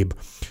Abe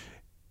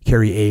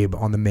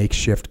on the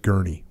makeshift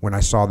gurney. When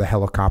I saw the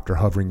helicopter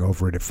hovering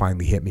over it, it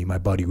finally hit me. My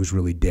buddy was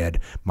really dead.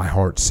 My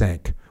heart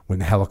sank. When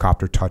the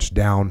helicopter touched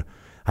down,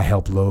 I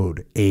helped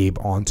load Abe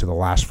onto the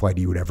last flight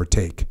he would ever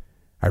take.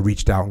 I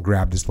reached out and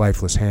grabbed his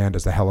lifeless hand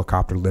as the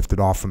helicopter lifted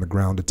off from the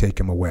ground to take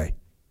him away.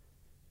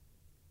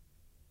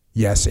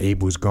 Yes,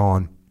 Abe was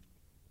gone,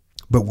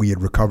 but we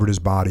had recovered his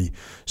body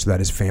so that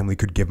his family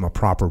could give him a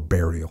proper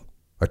burial,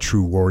 a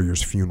true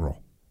warrior's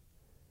funeral.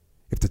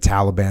 If the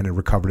Taliban had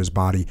recovered his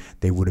body,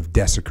 they would have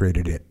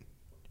desecrated it.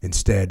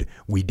 Instead,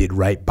 we did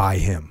right by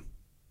him.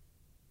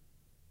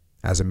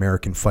 As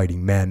American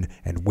fighting men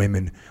and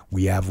women,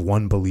 we have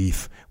one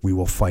belief we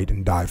will fight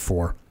and die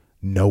for.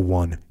 No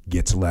one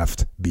gets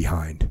left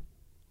behind.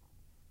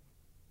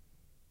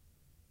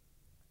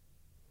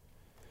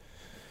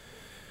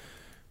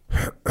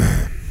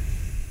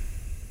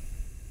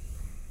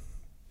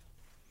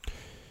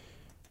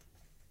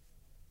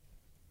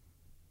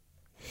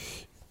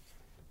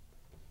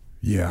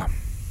 Yeah.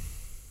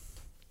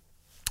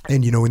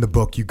 And in the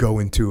book you go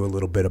into a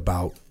little bit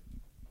about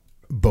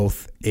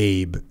both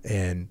Abe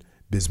and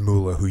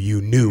Bismillah, who you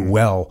knew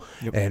well,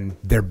 and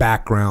their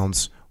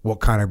backgrounds,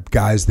 what kind of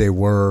guys they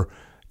were,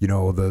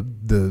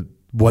 the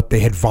what they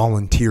had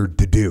volunteered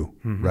to do,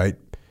 right?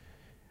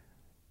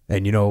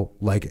 And,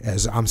 like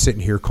as I'm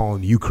sitting here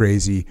calling you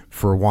crazy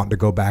for wanting to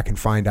go back and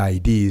find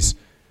IEDs,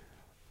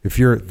 if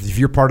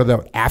you're part of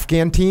the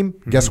Afghan team,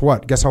 guess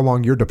what? Guess how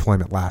long your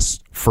deployment lasts?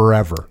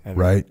 Forever,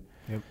 right?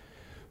 Yep.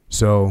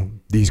 So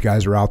these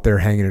guys are out there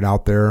hanging it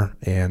out there,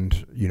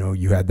 and,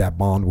 you had that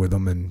bond with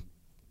them,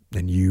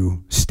 and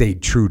you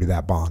stayed true to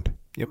that bond.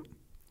 Yep.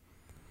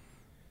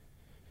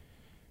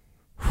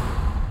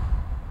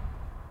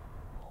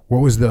 What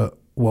was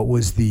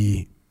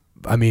the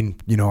I mean,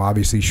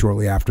 obviously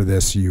shortly after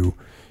this, you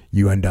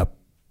end up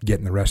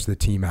getting the rest of the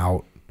team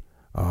out.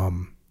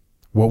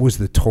 What was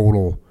the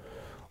total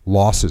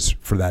losses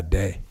for that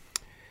day?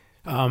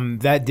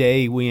 That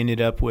day, we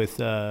ended up with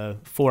 4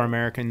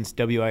 Americans,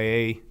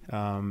 WIA,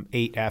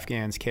 8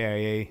 Afghans,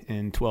 KIA,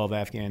 and 12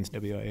 Afghans,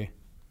 WIA.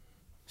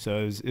 So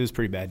it was a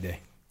pretty bad day.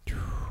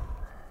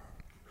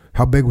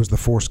 How big was the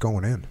force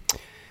going in?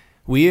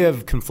 We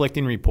have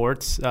conflicting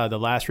reports. The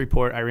last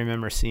report I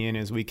remember seeing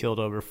is we killed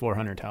over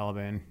 400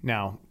 Taliban.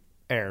 Now,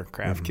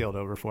 aircraft killed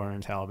over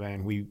 400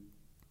 Taliban. We,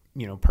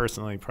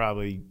 personally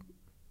probably,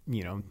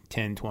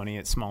 10, 20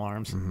 at small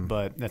arms,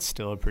 but that's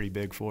still a pretty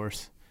big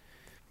force.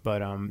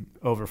 But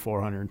over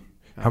 400.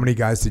 How many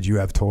guys did you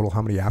have total?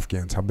 How many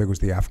Afghans? How big was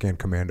the Afghan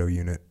commando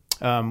unit?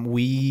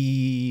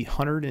 We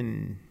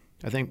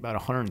I think about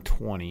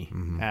 120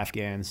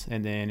 Afghans,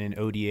 and then an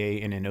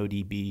ODA and an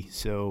ODB.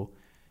 So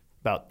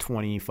about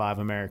 25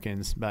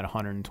 Americans, about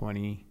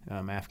 120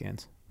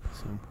 Afghans.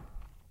 So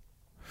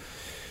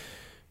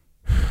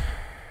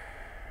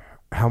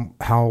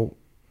how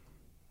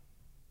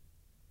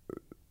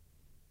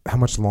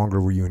much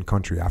longer were you in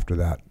country after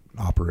that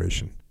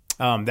operation?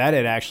 That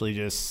had actually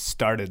just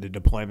started the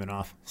deployment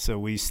off, so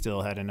we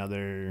still had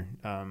another.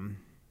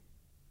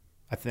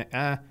 I think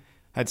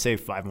I'd say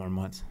 5 more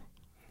months.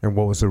 And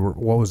what was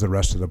the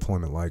rest of the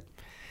deployment like?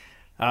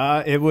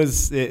 It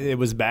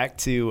was back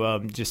to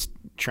just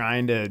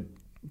trying to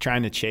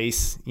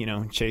chase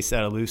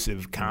that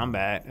elusive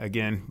combat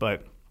again,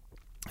 but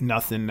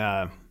nothing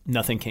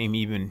came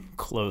even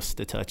close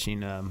to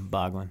touching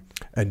Boglin.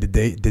 And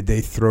did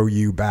they throw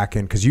you back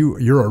in? Because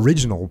your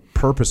original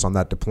purpose on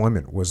that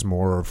deployment was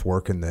more of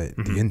working the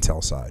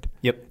intel side.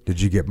 Yep.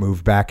 Did you get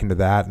moved back into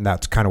that, and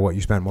that's kind of what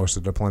you spent most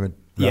of the deployment?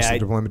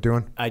 Deployment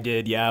doing? I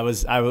did. Yeah, I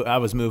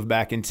was moved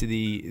back into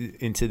the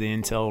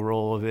intel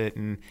role of it,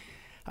 and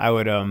I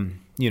would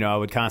I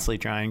would constantly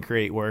try and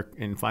create work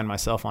and find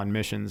myself on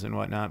missions and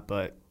whatnot.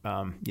 But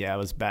I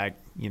was back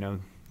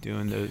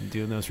doing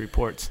those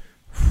reports.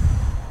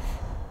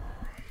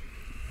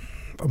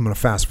 I'm going to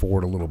fast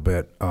forward a little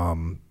bit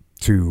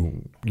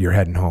to your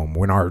heading home.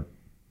 When our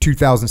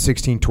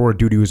 2016 tour of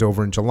duty was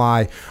over in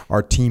July,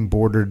 our team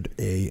boarded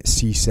a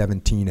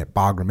C-17 at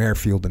Bagram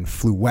Airfield and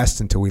flew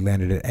west until we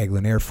landed at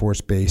Eglin Air Force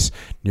Base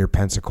near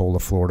Pensacola,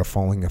 Florida,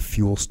 following a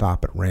fuel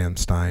stop at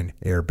Ramstein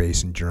Air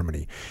Base in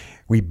Germany.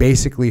 We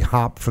basically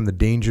hopped from the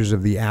dangers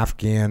of the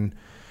Afghanistan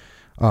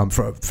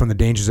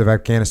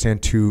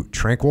to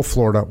tranquil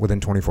Florida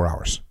within 24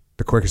 hours,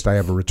 the quickest I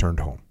ever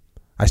returned home.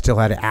 I still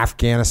had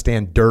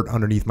Afghanistan dirt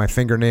underneath my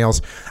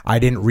fingernails. I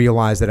didn't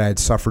realize that I had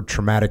suffered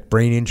traumatic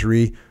brain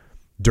injury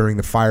during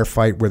the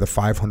firefight where the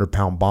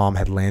 500-pound bomb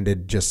had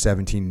landed just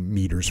 17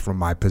 meters from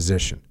my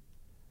position.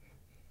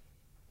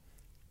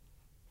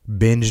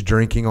 Binge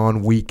drinking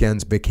on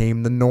weekends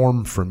became the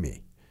norm for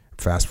me.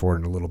 Fast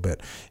forwarding a little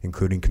bit,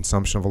 including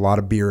consumption of a lot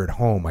of beer at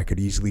home. I could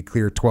easily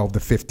clear 12 to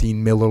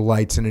 15 Miller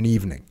Lights in an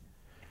evening.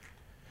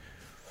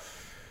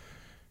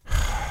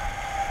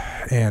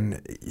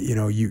 And,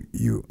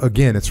 you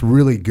again, it's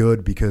really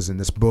good because in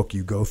this book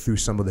you go through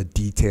some of the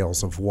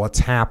details of what's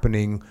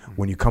happening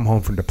when you come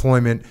home from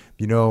deployment.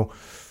 You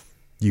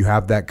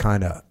have that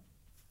kind of,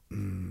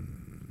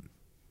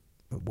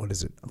 what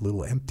is it, a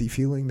little empty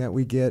feeling that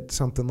we get,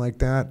 something like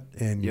that.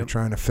 And you're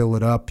trying to fill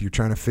it up. You're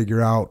trying to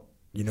figure out,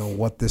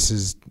 what this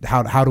is,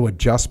 how to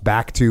adjust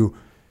back to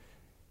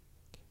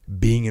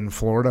being in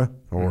Florida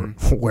or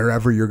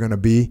wherever you're going to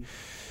be.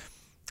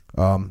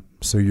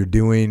 So you're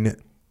doing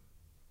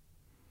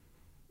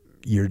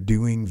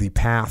the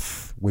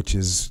path which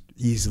is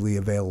easily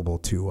available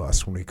to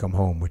us when we come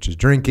home, which is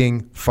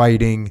drinking,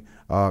 fighting,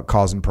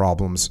 causing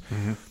problems,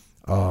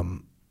 little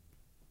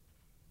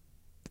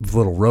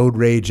road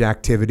rage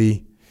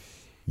activity.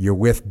 You're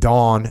with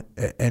Dawn.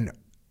 And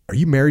are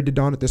you married to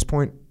Dawn at this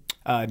point?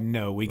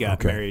 No, we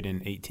got married in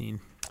 2018.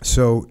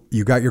 So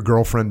you got your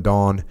girlfriend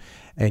Dawn,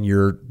 and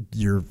you're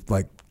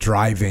like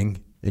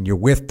driving, and you're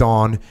with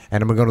Dawn.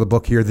 And I'm gonna go to the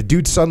book here. The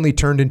dude suddenly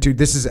turned into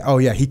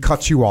he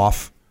cuts you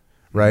off,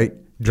 right?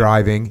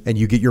 Driving, and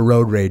you get your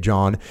road rage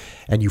on,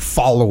 and you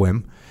follow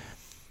him.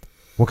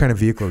 What kind of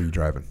vehicle are you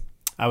driving?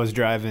 I was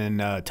driving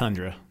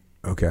Tundra.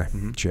 Okay,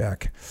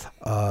 check.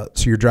 So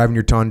you're driving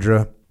your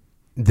Tundra.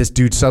 This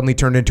dude suddenly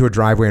turned into a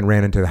driveway and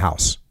ran into the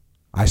house.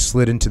 I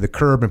slid into the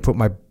curb and put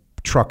my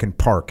truck in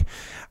park.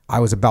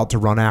 I was about to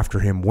run after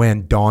him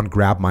when Dawn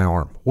grabbed my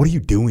arm. "What are you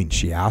doing?"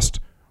 she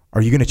asked.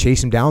 "Are you going to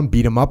chase him down,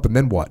 beat him up, and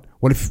then what?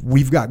 What if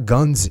we've got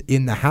guns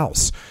in the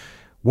house?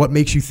 What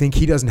makes you think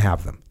he doesn't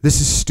have them? This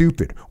is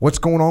stupid. What's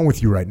going on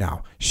with you right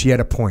now?" She had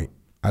a point.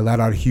 I let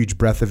out a huge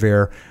breath of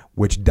air,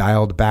 which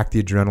dialed back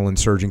the adrenaline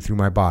surging through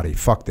my body.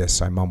 Fuck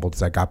this, I mumbled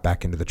as I got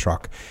back into the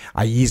truck.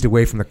 I eased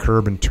away from the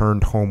curb and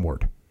turned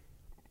homeward.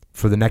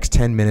 For the next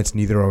 10 minutes,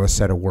 neither of us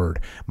said a word.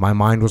 My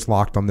mind was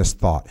locked on this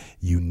thought.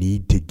 You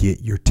need to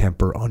get your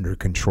temper under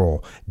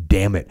control.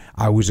 Damn it,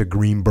 I was a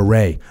Green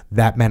Beret.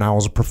 That meant I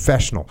was a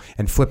professional,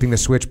 and flipping the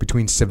switch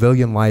between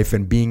civilian life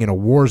and being in a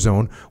war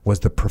zone was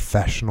the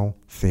professional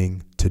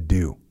thing to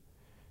do.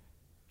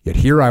 Yet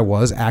here I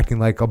was, acting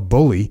like a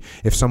bully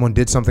if someone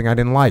did something I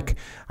didn't like.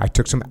 I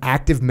took some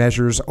active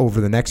measures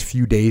over the next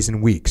few days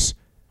and weeks.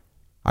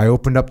 I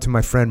opened up to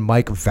my friend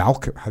Mike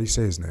Valk. How do you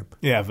say his name?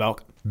 Yeah,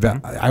 Valk.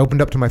 I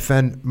opened up to my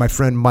friend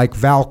Mike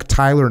Valk,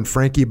 Tyler, and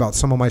Frankie about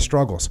some of my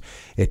struggles.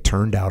 It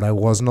turned out I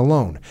wasn't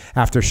alone.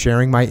 After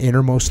sharing my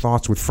innermost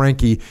thoughts with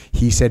Frankie,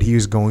 he said he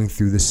was going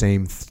through the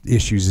same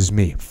issues as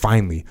me.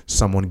 Finally,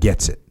 someone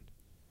gets it.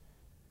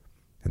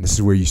 And this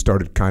is where you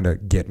started kind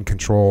of getting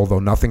control. Though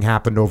nothing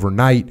happened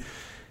overnight,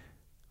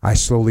 I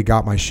slowly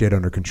got my shit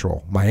under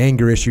control. My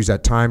anger issues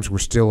at times were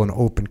still an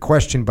open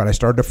question, but I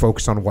started to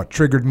focus on what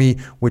triggered me,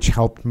 which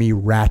helped me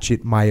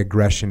ratchet my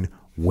aggression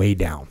way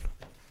down.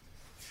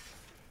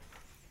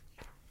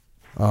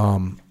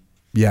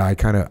 Yeah, I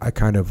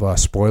kind of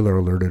spoiler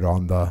alerted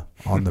on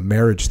the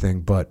marriage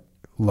thing, but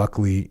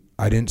luckily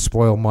I didn't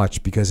spoil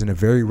much because in a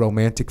very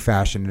romantic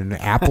fashion in an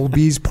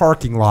Applebee's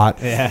parking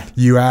lot, Yeah.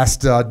 you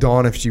asked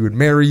Dawn if she would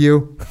marry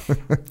you.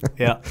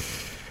 Yeah.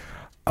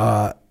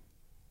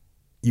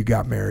 You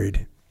got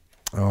married.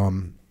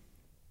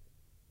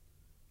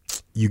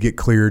 You get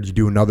cleared. You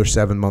do another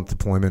 7-month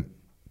deployment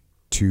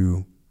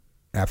to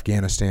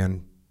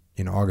Afghanistan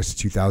in August of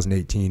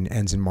 2018,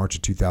 ends in March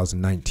of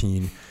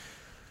 2019.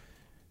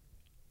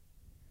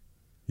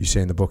 You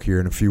say in the book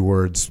here in a few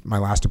words, my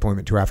last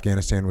deployment to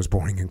Afghanistan was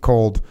boring and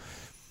cold.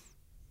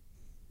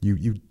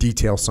 You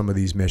detail some of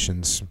these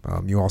missions.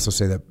 You also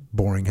say that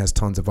boring has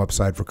tons of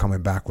upside for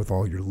coming back with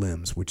all your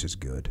limbs, which is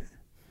good.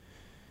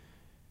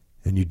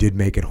 And you did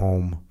make it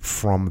home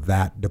from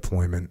that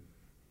deployment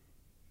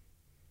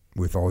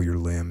with all your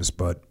limbs,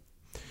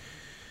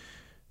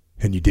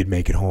 and you did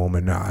make it home,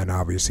 and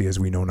obviously, as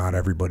we know, not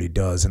everybody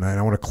does. And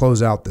I want to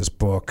close out this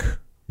book.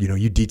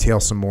 You detail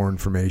some more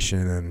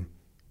information, and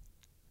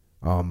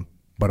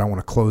but I want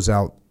to close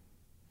out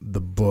the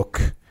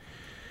book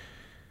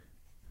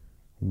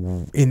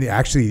in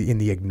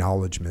the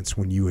acknowledgments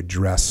when you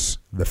address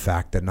the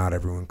fact that not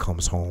everyone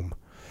comes home.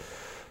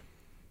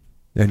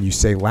 And you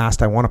say,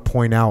 last, I want to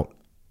point out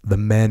the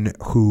men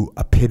who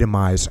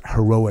epitomize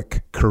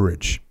heroic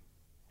courage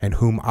and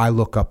whom I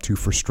look up to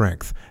for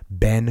strength.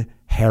 Ben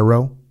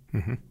Harrow,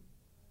 Mm-hmm.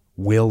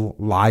 Will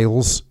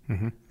Lyles,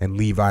 Mm-hmm. and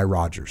Levi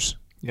Rogers.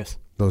 Yes.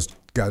 Those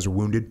guys are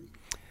wounded?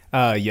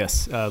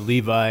 Yes.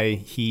 Levi,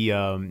 he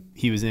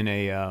was in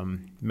a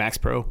Max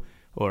Pro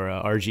or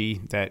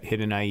RG that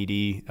hit an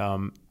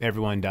IED.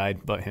 Everyone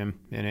died but him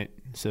in it.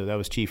 So that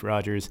was Chief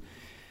Rogers.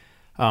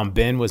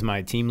 Ben was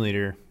my team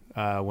leader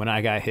when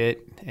I got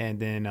hit, and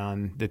then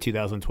on the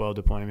 2012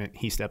 deployment,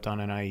 he stepped on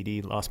an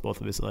IED, lost both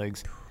of his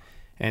legs.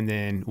 And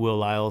then Will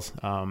Lyles,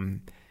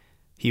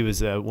 he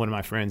was one of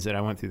my friends that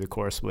I went through the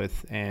course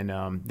with,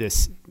 and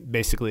this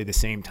basically the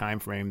same time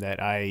frame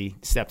that I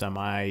stepped on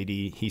my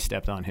IED, he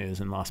stepped on his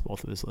and lost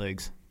both of his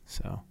legs.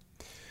 So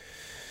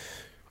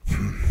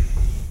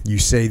you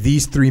say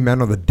these 3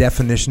 men are the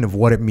definition of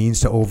what it means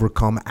to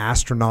overcome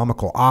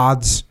astronomical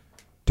odds,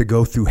 to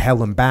go through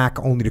hell and back,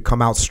 only to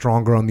come out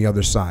stronger on the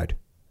other side.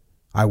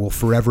 I will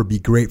forever be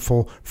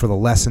grateful for the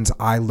lessons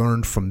I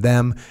learned from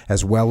them,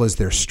 as well as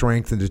their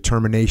strength and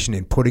determination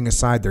in putting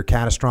aside their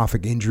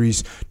catastrophic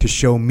injuries to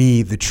show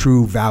me the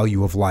true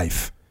value of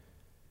life.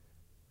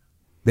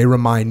 They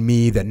remind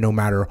me that no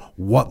matter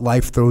what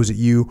life throws at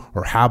you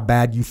or how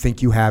bad you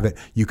think you have it,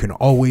 you can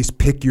always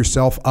pick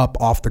yourself up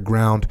off the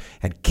ground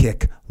and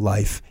kick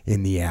life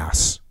in the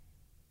ass.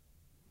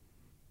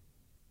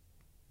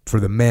 For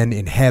the men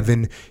in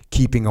heaven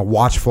keeping a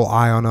watchful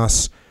eye on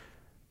us,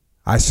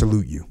 I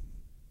salute you.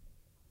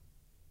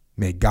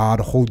 May God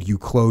hold you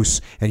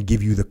close and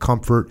give you the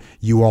comfort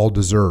you all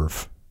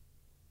deserve.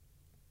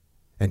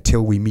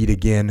 Until we meet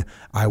again,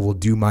 I will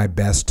do my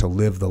best to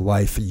live the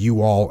life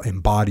you all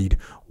embodied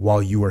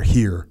while you are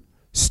here,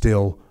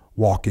 still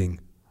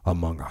walking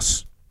among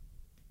us.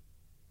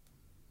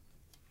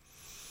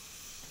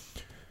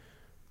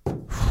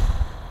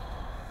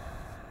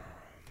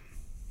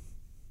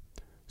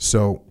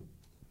 So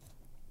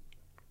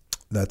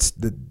that's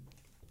the.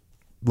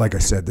 Like I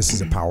said, this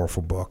is a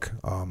powerful book,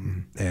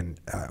 and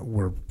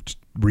we're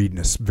reading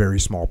a very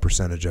small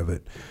percentage of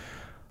it.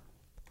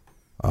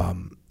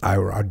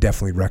 I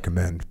definitely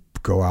recommend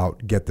go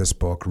out, get this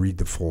book, read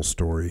the full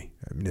story.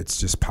 I mean, it's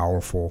just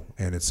powerful,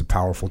 and it's a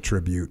powerful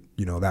tribute.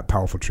 That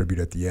powerful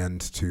tribute at the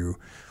end to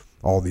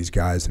all these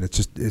guys, and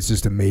it's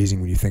just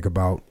amazing when you think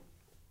about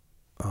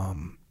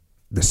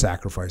the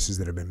sacrifices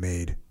that have been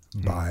made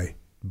by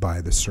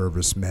the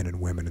service men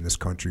and women in this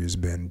country. Has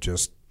been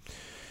just.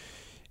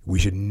 We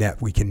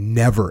can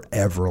never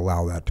ever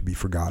allow that to be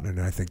forgotten,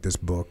 and I think this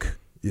book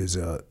is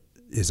a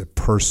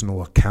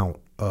personal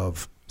account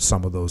of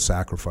some of those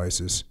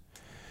sacrifices.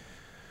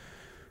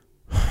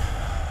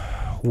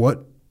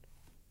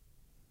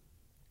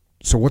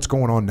 So what's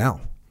going on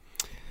now?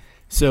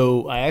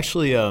 So I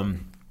actually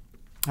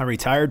I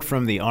retired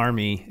from the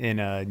Army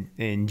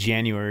in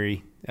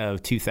January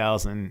of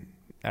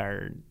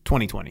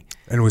 2020.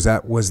 And was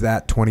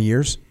that 20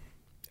 years?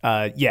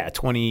 Yeah,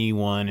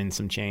 21 and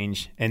some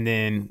change. And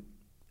then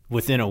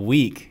within a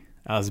week,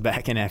 I was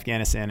back in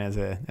Afghanistan as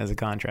a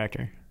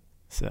contractor.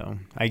 So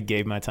I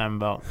gave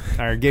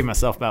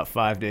myself about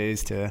 5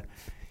 days to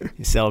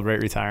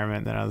celebrate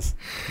retirement. Then I was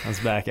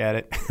back at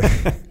it.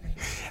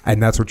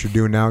 And that's what you're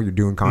doing now? You're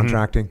doing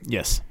contracting? Mm-hmm.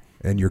 Yes.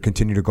 And you're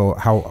continuing to go.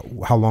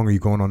 How long are you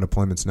going on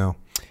deployments now?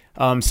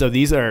 So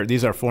these are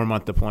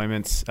 4-month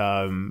deployments.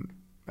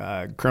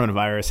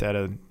 Coronavirus had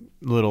a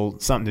little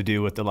something to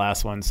do with the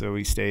last one, so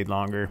we stayed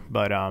longer.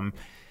 But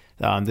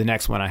the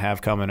next one I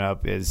have coming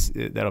up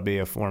that'll be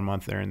a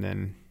 4-monther, and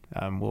then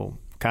we'll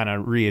kind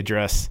of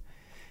readdress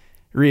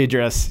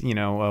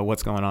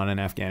what's going on in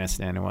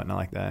Afghanistan and whatnot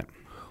like that.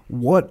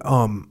 What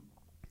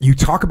you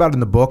talk about in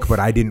the book, but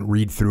I didn't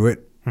read through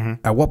it.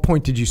 Mm-hmm. At what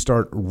point did you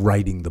start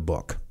writing the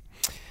book?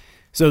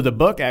 So the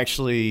book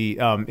actually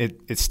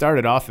it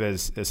started off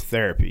as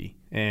therapy,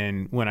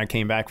 and when I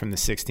came back from the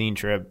 2016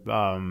 trip,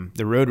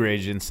 the road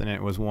rage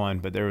incident was one,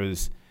 but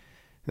there's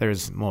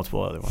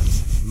multiple other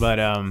ones. But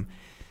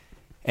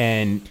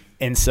and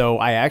so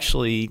I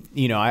actually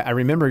I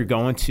remember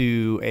going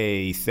to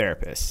a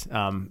therapist,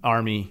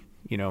 Army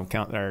or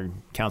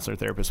counselor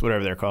therapist,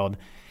 whatever they're called,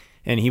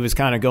 and he was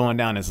kind of going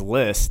down his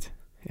list,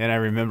 and I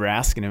remember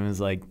asking him, I was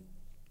like,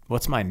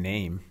 "What's my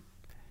name?"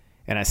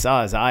 And I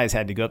saw his eyes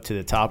had to go up to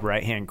the top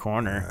right-hand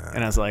corner,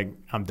 and I was like,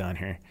 I'm done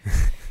here.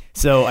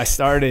 So I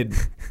started,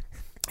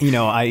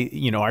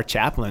 our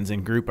chaplains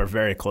in group are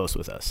very close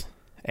with us.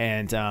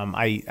 And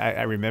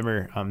I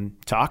remember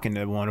talking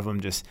to one of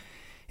them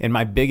and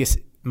my biggest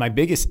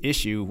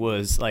issue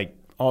was like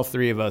all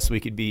three of us, we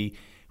could be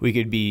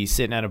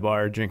sitting at a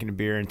bar drinking a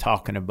beer and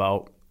talking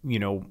about,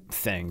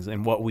 things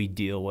and what we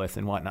deal with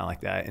and whatnot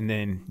like that. And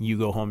then you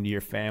go home to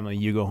your family,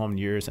 you go home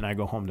to yours, and I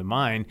go home to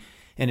mine.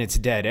 And it's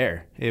dead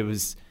air. It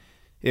was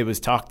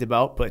talked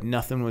about, but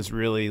nothing was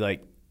really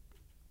like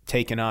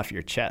taken off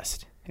your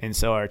chest. And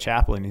so our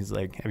chaplain, he's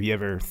like, "Have you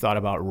ever thought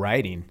about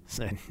writing?" I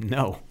said,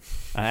 "No,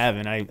 I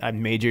haven't. I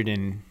majored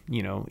in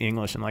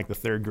English in like the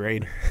 3rd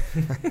grade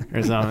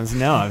or something." So,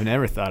 no, I've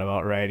never thought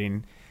about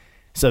writing.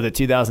 So the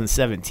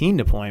 2017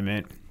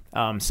 deployment.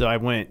 So I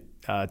went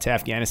to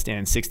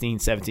Afghanistan 16,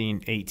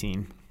 17,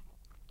 18,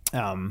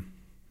 and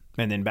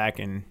then back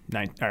in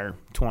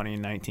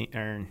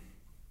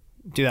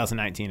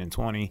 2019 and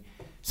 20.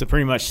 So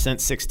pretty much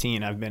since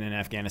 16, I've been in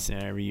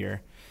Afghanistan every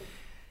year.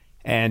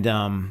 And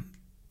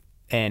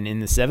in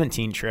the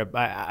 17 trip,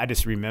 I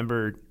just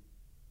remember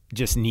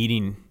just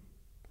needing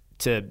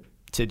to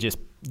just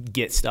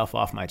get stuff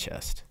off my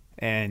chest.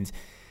 And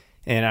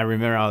I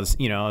remember I was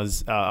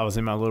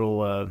in my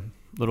little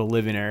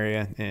living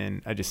area,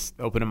 and I just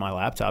opened up my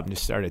laptop and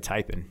just started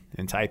typing,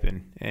 and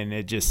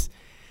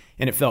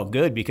it felt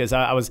good because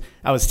I was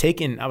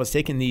taking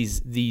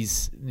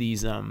these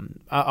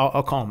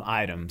I'll call them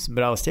items,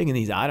 but I was taking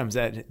these items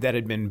that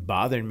had been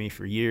bothering me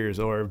for years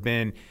or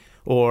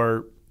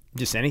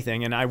just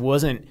anything, and I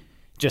wasn't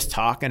just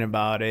talking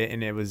about it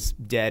and it was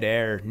dead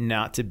air,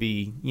 not to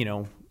be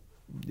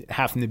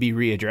having to be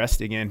readdressed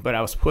again, but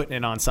I was putting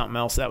it on something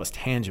else that was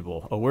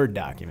tangible, a Word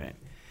document,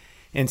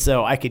 and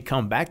so I could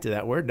come back to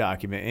that Word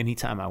document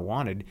anytime I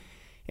wanted,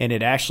 and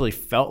it actually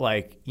felt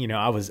like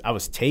I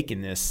was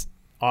taking this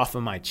off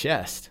of my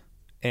chest,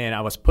 and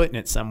I was putting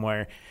it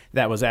somewhere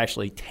that was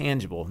actually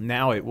tangible.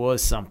 Now it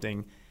was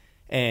something,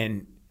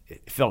 and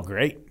it felt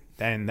great.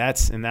 And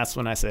that's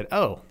when I said,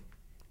 "Oh,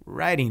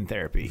 writing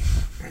therapy,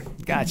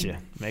 gotcha,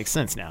 makes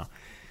sense now."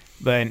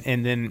 But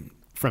and then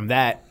from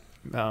that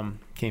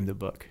came the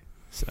book.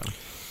 So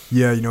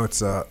yeah,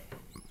 it's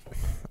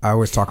I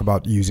always talk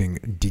about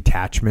using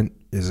detachment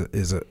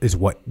is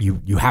what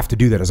you have to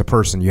do that as a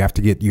person. You have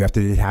to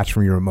detach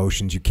from your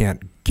emotions. You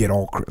can't get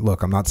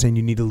look, I'm not saying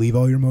you need to leave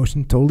all your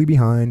emotions totally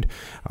behind,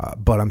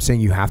 but I'm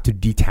saying you have to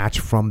detach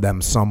from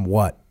them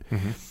somewhat.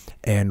 Mm-hmm.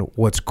 And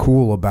what's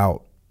cool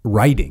about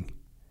writing,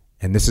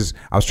 and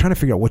I was trying to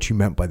figure out what you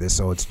meant by this.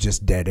 So it's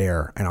just dead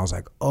air. And I was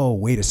like, oh,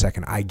 wait a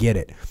second. I get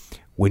it.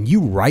 When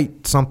you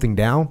write something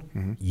down,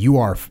 mm-hmm. you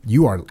are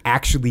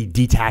actually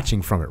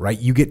detaching from it, right?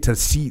 You get to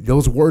see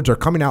those words are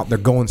coming out, they're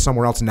going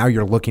somewhere else, and now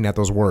you're looking at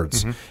those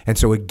words. Mm-hmm. And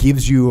so it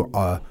gives you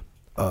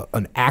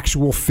an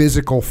actual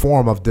physical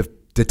form of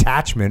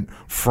detachment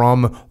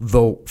from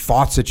the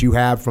thoughts that you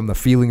have, from the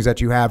feelings that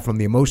you have, from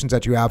the emotions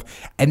that you have,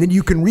 and then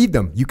you can read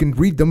them. You can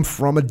read them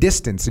from a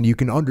distance, and you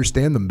can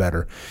understand them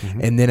better.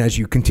 Mm-hmm. And then as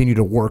you continue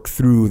to work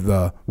through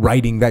the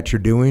writing that you're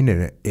doing,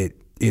 and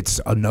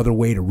it's another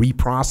way to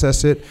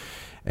reprocess it.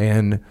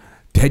 And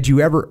had you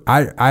ever,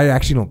 I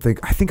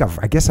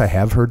guess I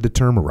have heard the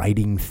term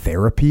writing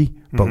therapy,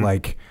 but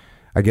mm-hmm.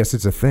 I guess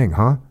it's a thing,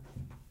 huh?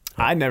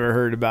 I never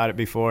heard about it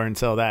before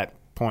until that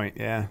point.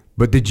 Yeah.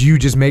 But did you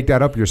just make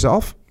that up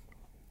yourself?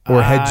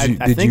 Or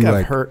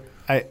I've heard,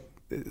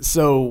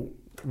 so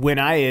when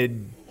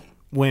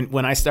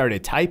I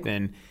started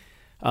typing,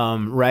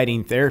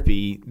 writing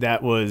therapy,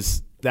 that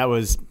was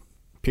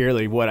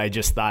purely what I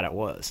just thought it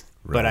was.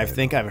 Right. But I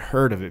think I've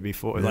heard of it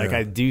before. Yeah. Like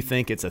I do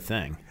think it's a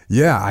thing.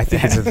 Yeah, I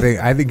think it's a thing.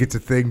 I think it's a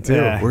thing too.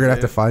 Yeah. We're gonna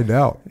have to find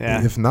out.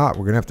 Yeah. If not,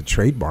 we're gonna have to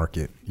trademark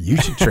it. You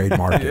should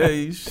trademark it. Yeah,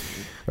 you should.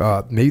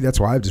 Maybe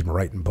that's why I've just been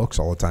writing books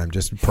all the time,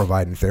 just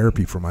providing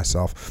therapy for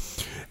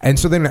myself. And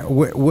so then,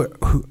 what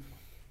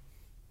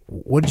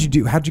did you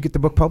do? How did you get the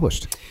book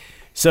published?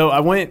 So I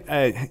went.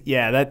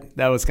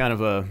 That was kind of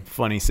a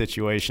funny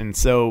situation.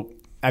 So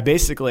I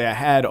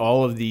had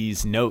all of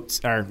these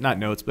notes, or not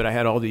notes, but I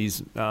had all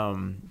these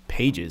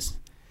pages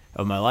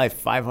of my life,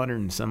 500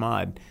 and some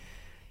odd.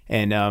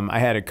 And I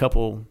had a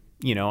couple,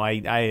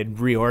 I had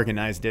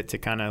reorganized it to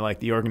kind of like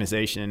the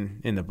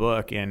organization in the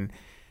book. And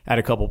I had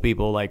a couple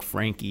people like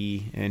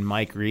Frankie and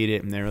Mike read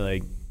it, and they were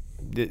like,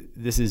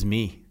 this is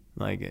me.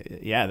 Like,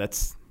 yeah,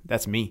 that's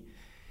me.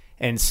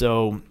 And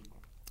so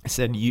I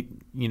said,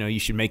 you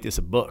should make this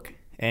a book.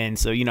 And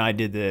so, I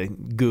did the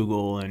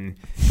Google and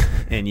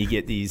you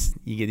get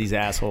these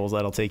assholes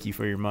that'll take you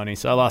for your money.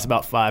 So I lost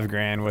about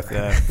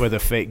 $5,000 with a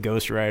fake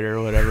ghostwriter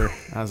or whatever.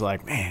 I was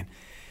like, man.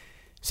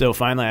 So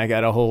finally I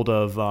got a hold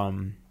of,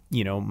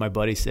 my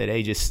buddy said,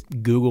 hey,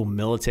 just Google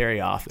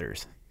military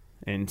authors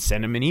and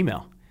send them an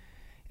email.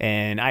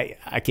 And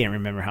I can't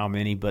remember how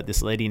many, but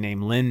this lady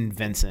named Lynn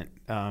Vincent,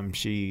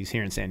 she's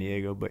here in San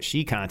Diego, but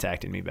she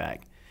contacted me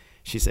back.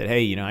 She said,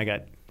 hey, I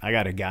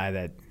got a guy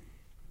that,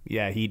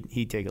 yeah,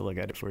 he'd take a look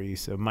at it for you.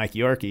 So Mike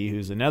Yorkie,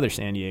 who's another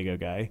San Diego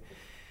guy,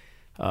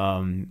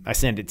 I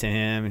sent it to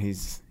him, and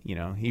he's,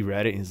 he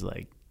read it, and he's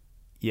like,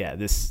 yeah,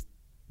 this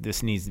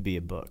needs to be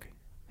a book.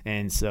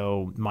 And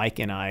so Mike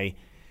and I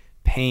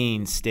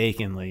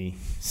painstakingly,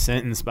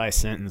 sentence by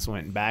sentence,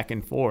 went back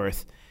and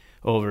forth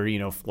over,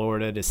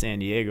 Florida to San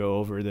Diego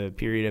over the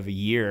period of a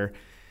year,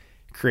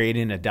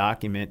 creating a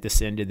document to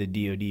send to the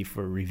DOD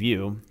for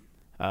review.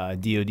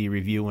 DOD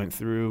review went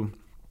through.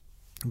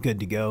 Good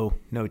to go,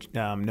 no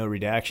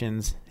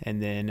redactions.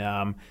 And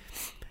then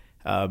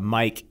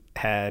Mike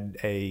had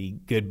a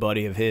good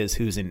buddy of his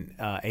who's an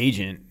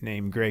agent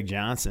named Greg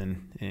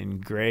Johnson,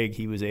 and Greg,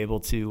 he was able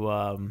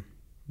to,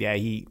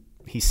 he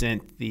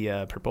sent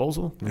the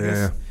proposal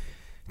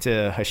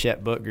to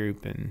Hachette Book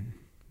Group, and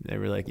they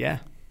were like, yeah.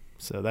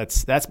 So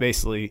that's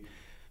basically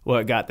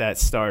what got that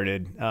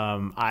started.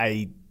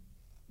 I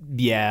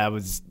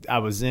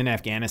was in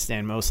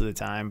Afghanistan most of the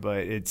time,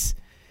 but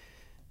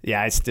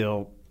I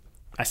still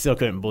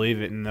couldn't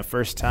believe it. And the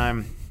first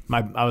time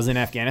I was in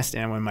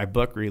Afghanistan when my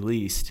book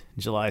released,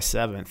 July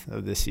 7th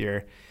of this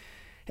year.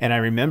 And I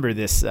remember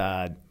this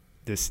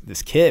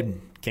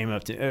kid came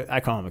up to,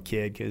 I call him a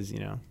kid because,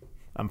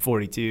 I'm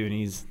 42 and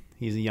he's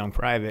a young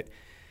private.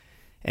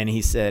 And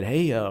he said,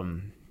 hey,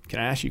 can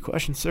I ask you a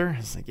question, sir? I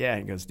was like, yeah.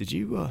 He goes, did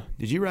you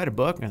write a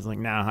book? And I was like,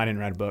 no, I didn't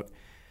write a book.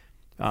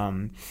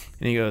 And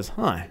he goes,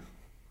 huh,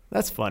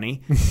 that's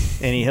funny.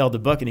 And he held the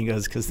book and he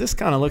goes, because this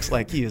kind of looks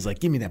like you. He was like,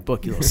 give me that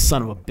book, you little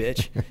son of a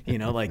bitch.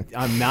 Like,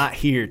 I'm not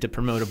here to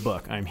promote a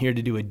book. I'm here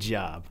to do a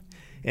job.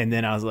 And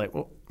then I was like,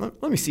 well,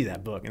 let me see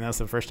that book. And that's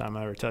the first time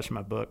I ever touched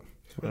my book.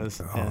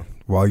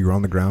 While you were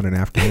on the ground in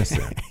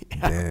Afghanistan.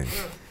 Yeah. Dang.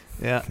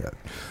 Yeah.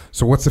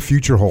 So what's the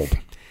future hold?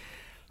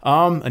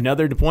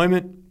 Another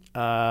deployment.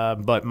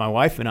 But my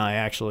wife and I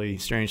actually,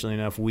 strangely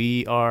enough,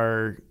 we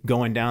are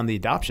going down the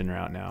adoption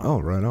route now. Oh,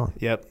 right on.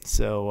 Yep.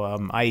 So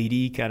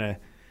IED kind of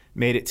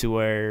made it to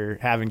where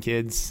having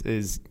kids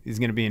is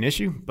going to be an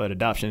issue, but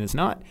adoption is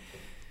not.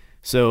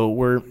 So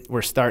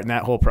we're starting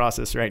that whole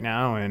process right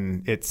now,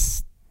 and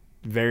it's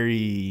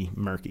very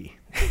murky.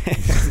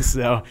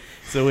 so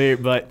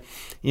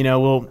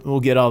we'll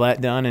get all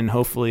that done, and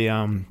hopefully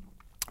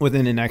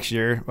within the next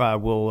year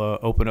we'll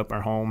open up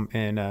our home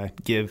and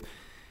give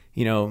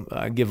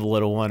a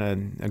little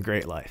one a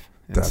great life.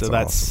 And that's so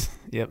that's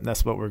awesome.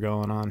 That's what we're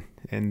going on.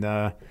 And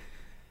I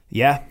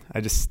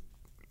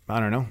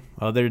don't know.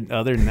 Other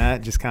than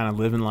that, just kind of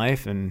living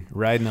life and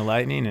riding the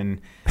lightning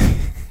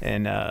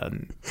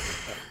and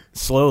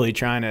slowly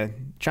trying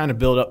to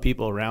build up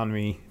people around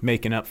me,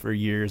 making up for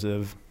years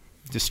of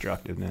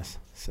destructiveness.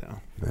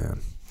 So,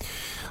 man,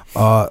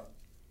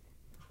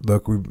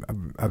 look,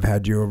 I've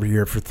had you over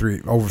here for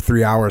over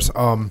 3 hours.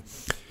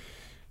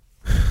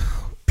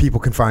 People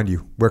can find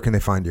you. Where can they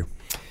find you?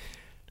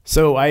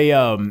 So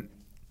I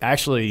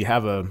actually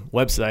have a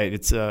website.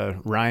 It's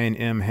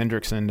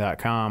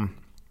ryanmhendrickson.com.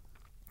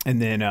 And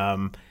then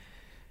I'm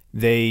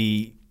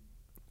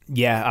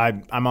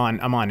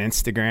on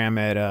Instagram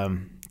at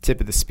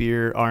Tip of the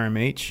Spear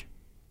RMH.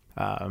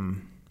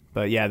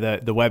 But yeah,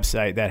 the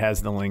website that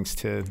has the links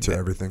to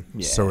everything.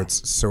 Yeah. So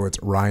it's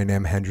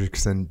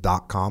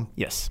ryanmhendrickson.com.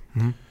 Yes.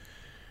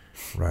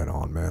 Mm-hmm. Right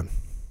on, man.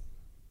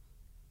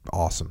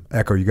 Awesome.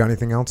 Echo, you got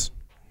anything else?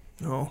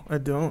 No, I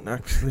don't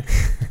actually.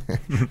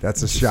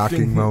 That's a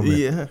shocking moment.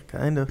 Yeah,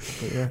 kind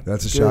of. Yeah,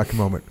 that's a shocking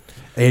moment.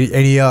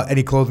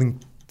 Any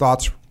closing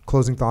thoughts,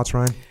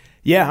 Ryan?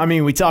 Yeah, I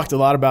mean, we talked a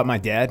lot about my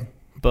dad,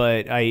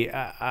 but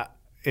I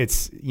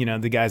it's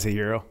the guy's a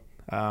hero.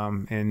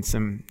 and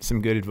some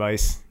good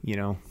advice,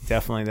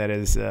 definitely that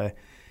has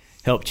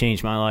helped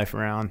change my life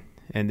around.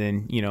 And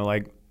then,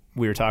 like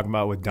we were talking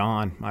about with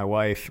Dawn, my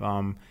wife,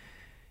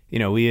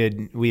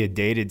 we had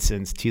dated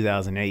since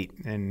 2008,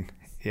 and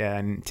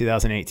in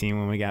 2018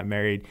 when we got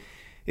married,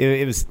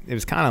 it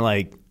was kind of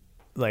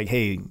like,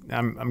 hey,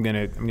 I'm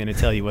gonna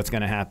tell you what's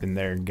gonna happen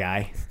there,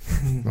 guy.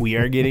 We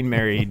are getting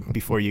married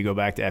before you go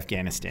back to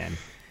Afghanistan.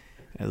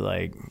 I was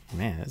like,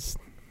 man,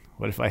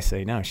 what if I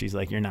say no? She's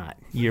like, you're not.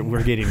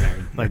 We're getting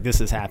married. Like,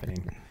 this is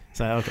happening.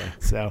 So okay.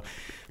 So,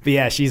 but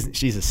yeah,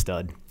 she's a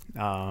stud,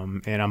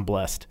 and I'm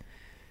blessed.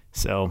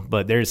 So,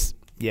 but there's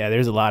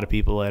a lot of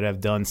people that have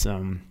done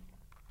some,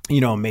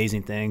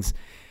 amazing things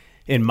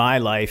in my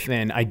life,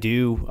 and I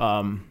do.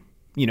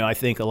 I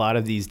think a lot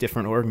of these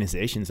different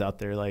organizations out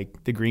there,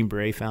 like the Green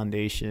Beret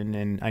Foundation,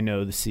 and I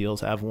know the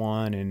SEALs have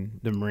one and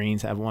the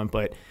Marines have one,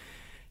 but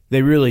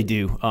they really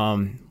do.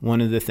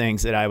 One of the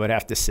things that I would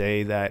have to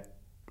say that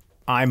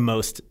I'm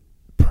most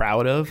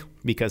proud of,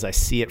 because I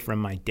see it from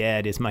my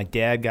dad, is my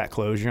dad got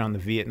closure on the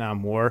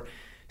Vietnam War,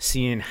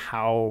 seeing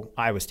how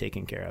I was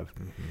taken care of.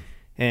 Mm-hmm.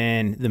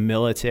 And the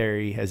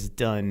military has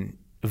done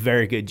a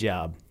very good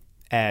job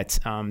at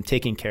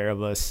taking care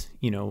of us,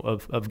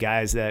 of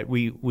guys that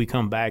we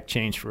come back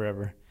changed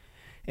forever.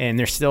 And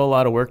there's still a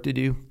lot of work to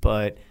do,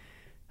 but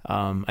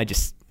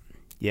it's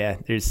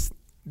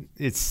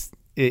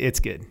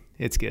good.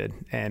 It's good.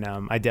 And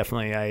I'm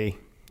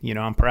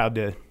proud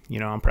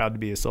to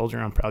be a soldier.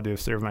 I'm proud to have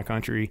served my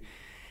country,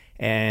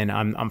 and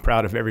I'm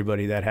proud of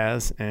everybody that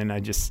has. And I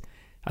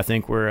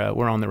think we're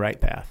on the right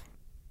path.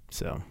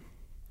 So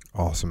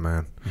awesome,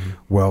 man. Mm-hmm.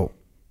 Well,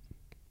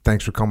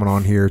 thanks for coming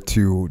on here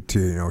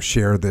to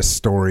share this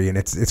story, and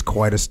it's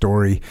quite a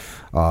story,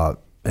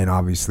 and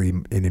obviously,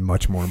 and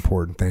much more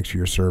important, thanks for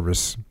your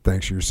service,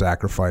 thanks for your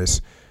sacrifice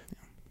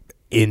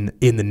in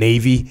the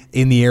Navy,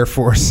 in the Air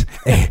Force,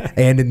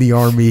 and in the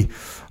Army.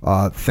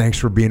 Thanks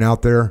for being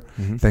out there.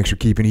 Mm-hmm. Thanks for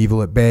keeping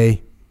evil at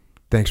bay.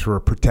 Thanks for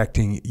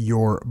protecting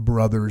your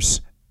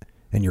brothers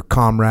and your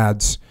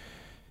comrades,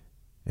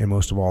 and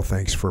most of all,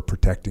 thanks for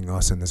protecting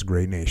us in this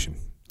great nation.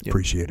 Yep.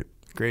 Appreciate it.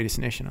 Greatest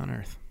nation on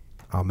earth.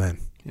 Amen.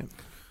 Yep.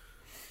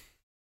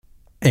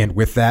 And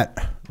with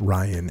that,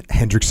 Ryan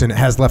Hendrickson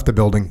has left the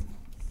building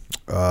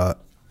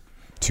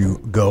to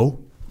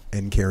go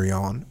and carry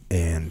on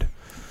and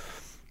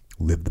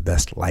live the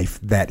best life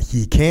that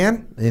he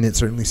can. And it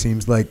certainly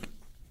seems like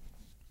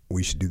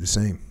we should do the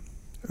same.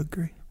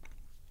 Agree.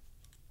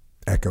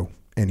 Echo,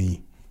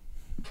 any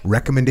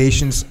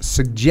recommendations,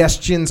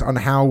 suggestions on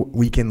how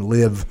we can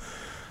live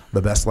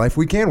the best life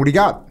we can? What do you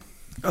got?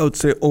 I would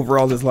say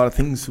overall there's a lot of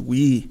things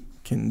we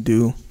can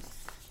do.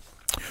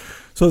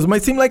 So this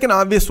might seem like an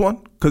obvious one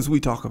because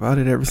we talk about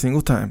it every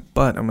single time,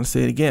 but I'm going to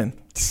say it again.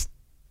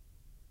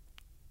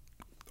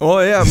 Oh,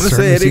 yeah, I'm going to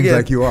say it again. Seems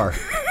like you are.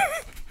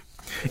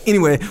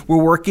 Anyway,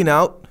 we're working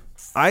out.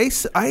 I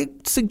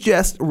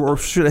suggest, or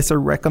should I say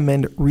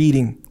recommend,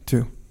 reading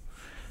too.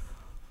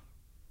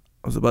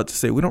 I was about to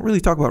say we don't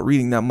really talk about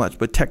reading that much,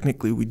 but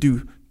technically we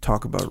do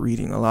talk about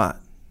reading a lot.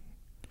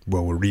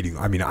 Well, we're reading.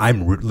 I mean,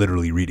 I'm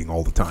literally reading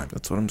all the time.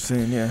 That's what I'm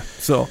saying, yeah.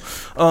 So,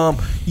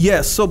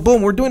 so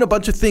boom, we're doing a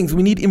bunch of things.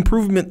 We need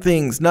improvement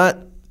things,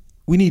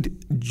 we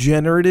need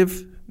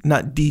generative,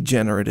 not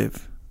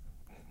degenerative,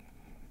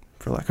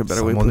 for lack of a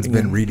better way of putting it.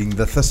 Someone's been reading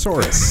the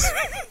thesaurus.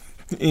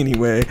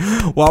 Anyway,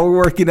 while we're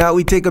working out,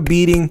 we take a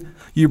beating.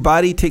 Your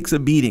body takes a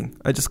beating.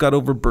 I just got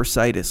over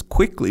bursitis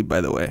quickly,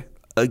 by the way.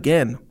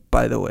 Again,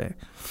 by the way.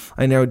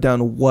 I narrowed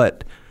down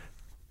what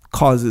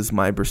causes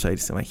my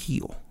bursitis in my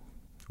heel.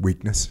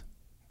 Weakness.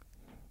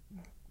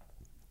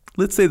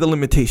 Let's say the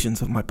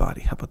limitations of my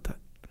body. How about that?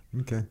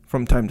 Okay.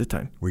 From time to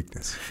time.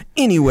 Weakness.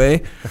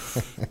 Anyway,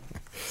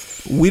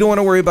 we don't want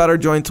to worry about our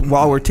joints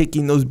while we're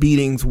taking those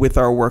beatings with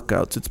our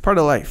workouts. It's part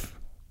of life.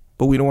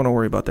 But we don't want to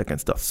worry about that kind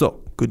of stuff.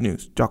 So, good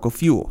news. Jocko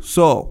Fuel.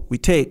 So, we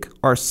take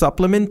our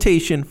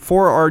supplementation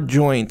for our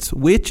joints,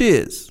 which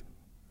is,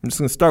 I'm just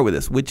going to start with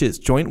this, which is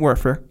Joint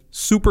Warfare,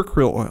 Super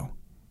Krill Oil.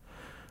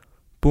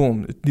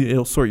 Boom.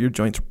 It'll sort your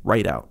joints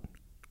right out.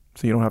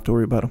 So you don't have to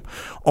worry about them.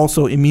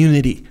 Also,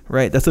 immunity,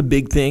 right? That's a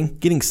big thing.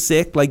 Getting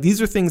sick,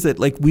 these are things that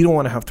we don't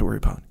want to have to worry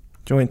about.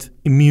 Joints,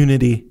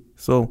 immunity.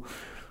 So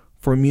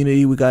for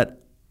immunity, we got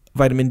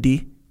vitamin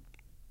D.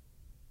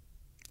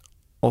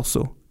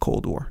 Also,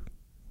 Cold War.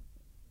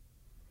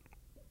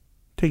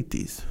 Take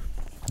these.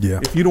 Yeah.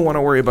 If you don't want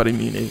to worry about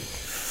immunity.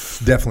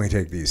 Definitely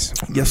take these.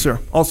 Yes, sir.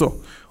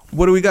 Also,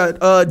 what do we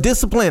got?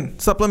 Discipline,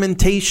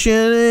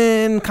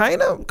 supplementation,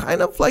 kind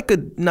of like a,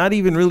 not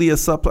even really a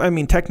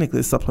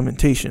technically a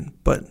supplementation,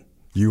 but.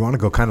 You want to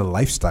go kind of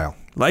lifestyle.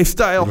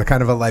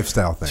 Kind of a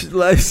lifestyle thing.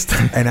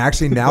 Lifestyle. And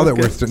actually, now that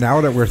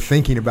we're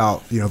thinking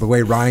about, the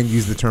way Ryan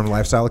used the term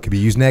lifestyle, it could be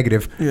used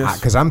negative. Yes.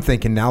 Because I'm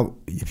thinking now,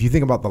 if you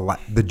think about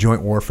the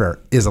joint warfare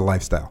is a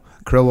lifestyle.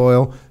 Krill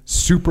oil,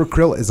 super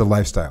krill is a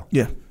lifestyle.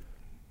 Yeah.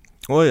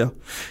 Oh, yeah.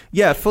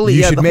 Yeah, fully.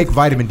 You should make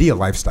vitamin D a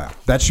lifestyle.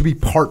 That should be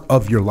part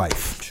of your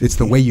life. It's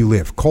the way you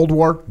live. Cold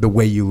War, the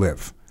way you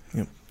live.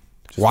 Yep.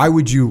 Why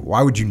would you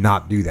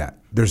not do that?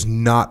 There's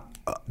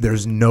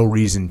no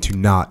reason to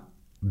not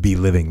be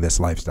living this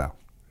lifestyle.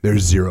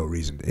 There's zero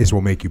reason. It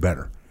will make you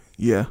better.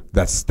 Yeah.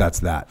 That's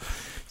that.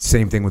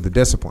 Same thing with the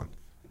discipline.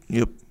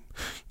 Yep.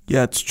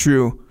 Yeah, it's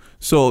true.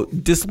 So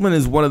discipline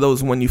is one of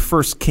those, when you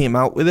first came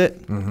out with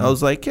it, I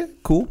was like, yeah,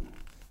 cool.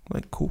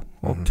 Cool.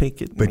 I'll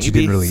take it. But Maybe you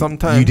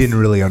didn't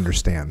really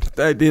understand.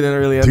 I didn't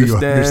really Do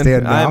understand. you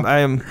understand now? I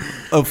am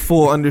of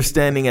full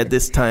understanding at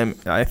this time,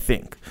 I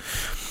think.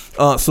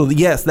 So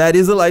yes, that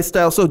is a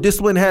lifestyle. So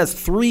discipline has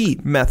 3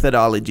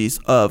 methodologies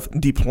of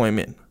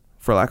deployment,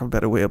 for lack of a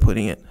better way of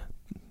putting it.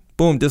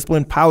 Boom,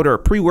 discipline powder,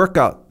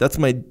 pre-workout. That's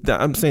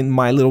I'm saying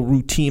my little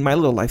routine, my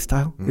little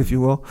lifestyle, if you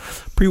will.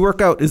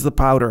 Pre-workout is the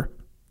powder.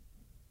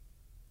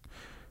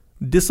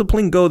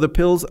 Discipline Go, the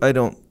pills I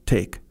don't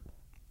take.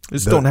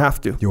 Just don't have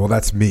to. Yeah, well,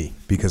 that's me,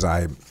 because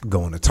I'm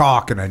going to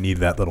talk and I need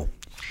that little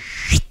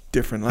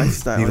different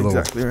lifestyle.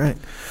 Exactly right.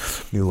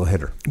 Need a little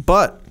hitter.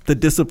 But the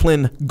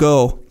Discipline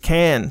Go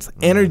cans,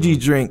 energy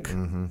drink,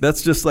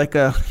 that's just like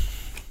a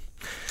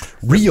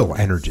real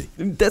energy.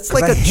 That's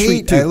like a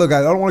treat too. Look,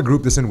 I don't want to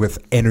group this in with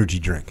energy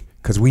drink,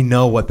 because we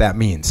know what that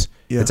means.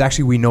 Yeah. It's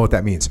actually, we know what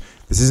that means.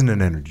 This isn't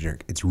an energy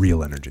drink. It's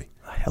real energy.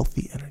 A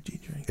healthy energy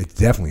drink. It's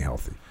definitely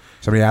healthy.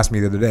 Somebody asked me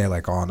the other day,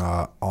 like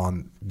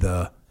on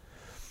the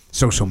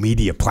social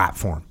media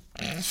platform,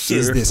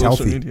 is this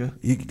healthy?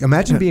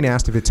 Imagine being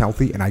asked if it's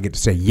healthy, and I get to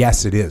say,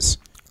 yes, it is.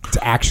 It's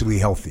actually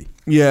healthy.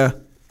 Yeah.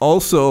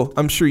 Also,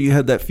 I'm sure you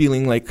had that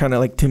feeling, like kind of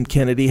like Tim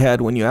Kennedy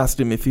had when you asked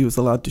him if he was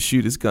allowed to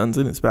shoot his guns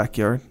in his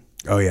backyard.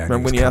 Oh, yeah.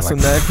 Remember when you asked him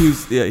that?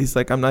 He's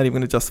like, I'm not even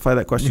going to justify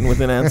that question with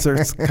an answer.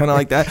 It's kind of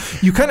like that.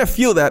 You kind of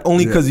feel that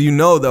only because you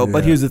know, though.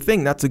 But here's the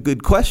thing. That's a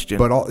good question.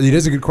 But it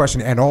is a good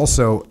question. And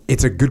also,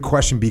 it's a good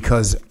question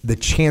because the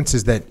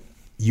chances that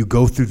you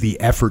go through the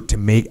effort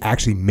to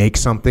actually make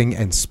something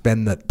and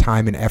spend the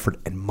time and effort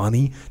and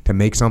money to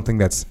make something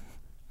that's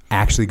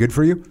actually good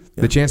for you,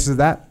 the chances of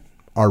that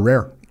are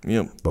rare.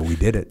 Yep. But we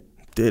did it.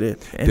 And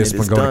Discipline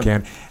it is Go to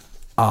can.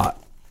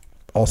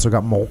 Also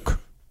got Molk,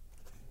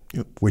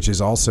 which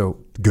is also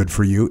good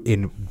for you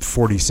in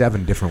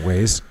 47 different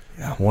ways.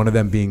 Yeah. One of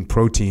them being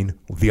protein,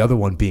 the other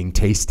one being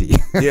tasty.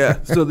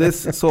 Yeah.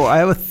 So I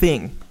have a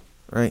thing,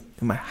 right,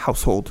 in my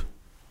household,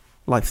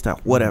 lifestyle,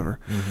 whatever.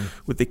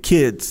 With the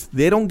kids,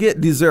 they don't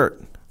get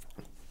dessert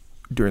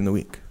during the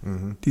week.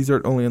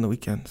 Dessert only on the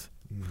weekends.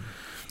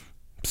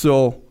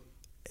 So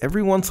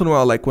every once in a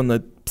while, like when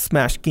the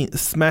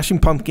Smashing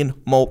Pumpkin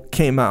Malt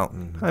came out,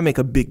 I make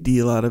a big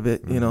deal out of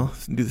it, do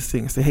this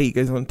thing. I say, hey, you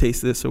guys want to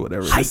taste this or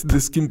whatever?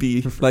 This can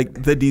be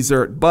like the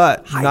dessert,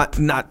 but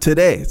not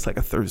today. It's like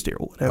a Thursday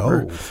or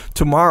whatever.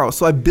 Tomorrow.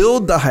 So I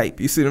build the hype.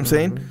 You see what I'm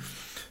saying?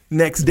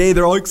 Next day,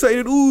 they're all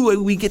excited.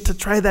 Ooh, we get to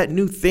try that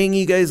new thing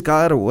you guys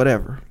got or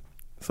whatever.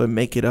 So I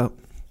make it up,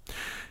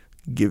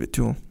 give it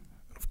to them.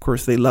 Of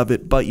course, they love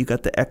it, but you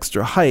got the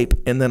extra hype.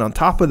 And then on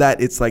top of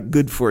that, it's like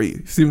good for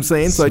you. See what I'm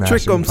saying? So I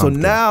trick them. So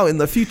now in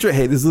the future,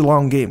 hey, this is a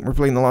long game. We're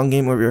playing the long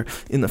game over here.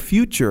 In the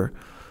future,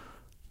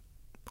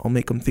 I'll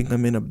make them think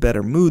I'm in a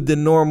better mood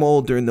than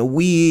normal during the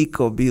week.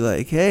 I'll be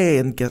like, hey,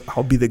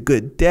 I'll be the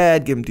good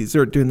dad, give them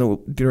dessert during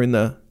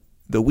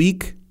the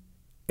week,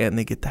 and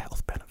they get the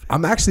health benefit.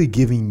 I'm actually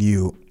giving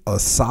you a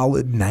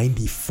solid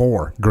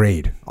 94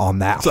 grade on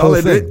that whole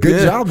thing.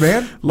 Good job,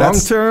 man. Long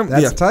term.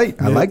 That's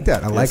tight. I like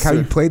that. I like how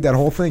you played that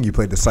whole thing. You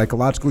played the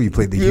psychological. You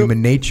played the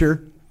human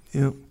nature.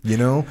 Yep.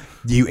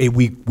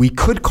 We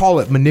could call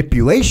it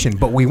manipulation,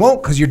 but we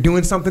won't because you're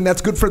doing something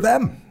that's good for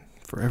them.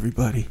 For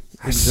everybody.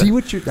 I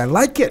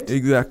like it.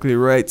 Exactly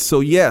right.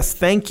 So yes,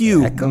 thank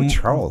you. Echo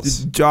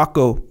Charles.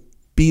 Jocko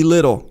B.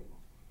 Little.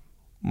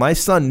 My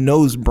son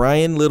knows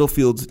Brian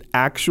Littlefield's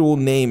actual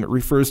name. It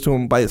refers to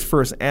him by his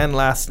first and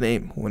last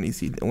name when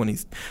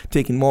he's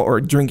taking milk or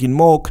drinking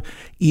milk,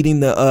 eating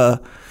the. All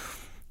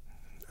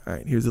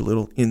right, here's a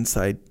little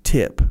inside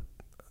tip.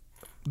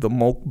 The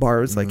milk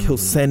bars, like he'll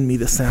send me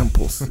the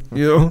samples.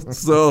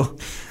 So.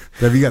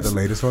 Have you got the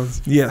latest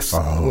ones? Yes,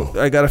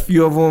 I got a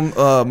few of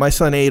them. My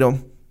son ate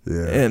them.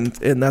 Yeah.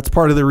 And that's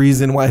part of the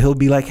reason why he'll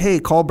be like,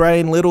 hey, call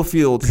Brian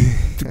Littlefield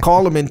to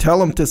call him and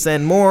tell him to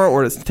send more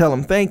or to tell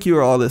him thank you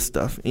or all this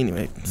stuff.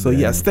 Anyway, so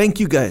yes, thank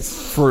you guys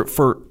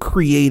for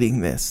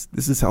creating this.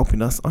 This is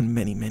helping us on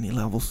many, many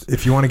levels.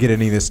 If you want to get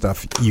any of this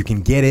stuff, you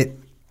can get it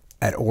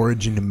at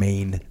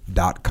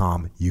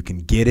originmain.com. You can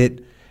get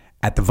it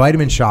at the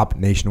Vitamin Shop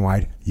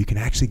nationwide. You can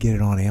actually get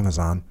it on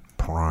Amazon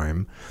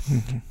Prime.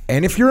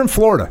 And if you're in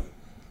Florida,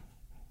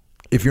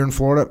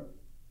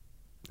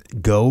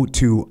 go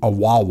to a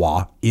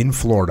Wawa in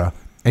Florida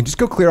and just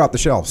go clear out the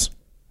shelves.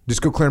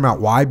 Just go clear them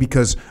out. Why?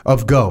 Because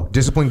of Go.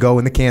 Discipline Go,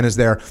 and the can is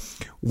there.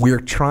 We're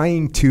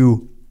trying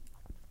to,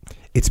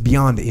 it's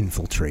beyond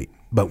infiltrate,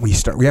 but we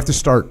have to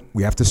start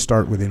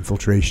with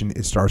infiltration.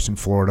 It starts in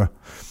Florida.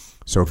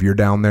 So if you're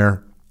down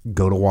there,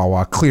 go to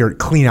Wawa,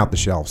 clean out the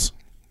shelves.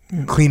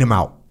 Clean them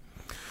out.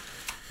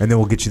 And then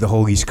we'll get you the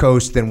whole East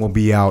Coast. Then we'll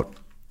be out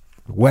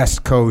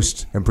West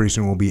Coast, and pretty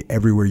soon we'll be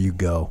everywhere you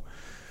go.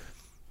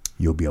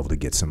 You'll be able to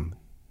get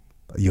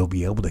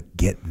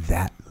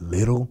that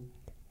little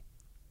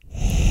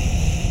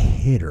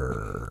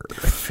hitter.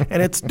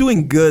 And it's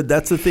doing good.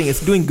 That's the thing.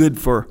 It's doing good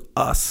for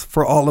us,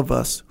 for all of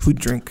us who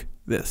drink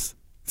this.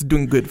 It's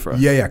doing good for us.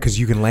 Yeah, because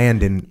you can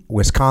land in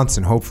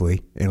Wisconsin,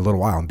 hopefully, in a little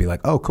while and be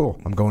like, oh, cool.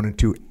 I'm going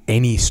into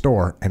any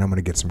store and I'm going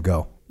to get some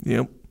Go.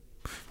 Yep.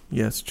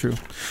 Yes, true.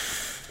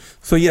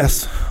 So,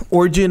 yes,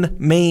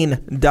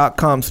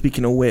 OriginMaine.com,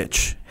 speaking of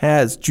which,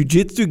 has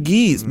jiu-jitsu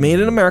gis made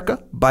in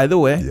America, by the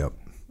way. Yep.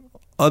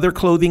 Other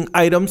clothing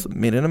items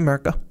made in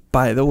America,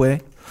 by the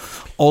way.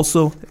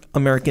 Also,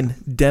 American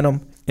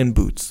denim and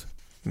boots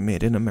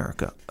made in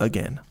America,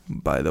 again,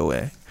 by the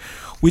way,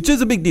 which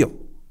is a big deal.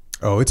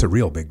 Oh, it's a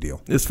real big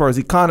deal. As far as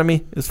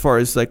economy, as far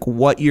as like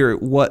what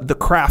the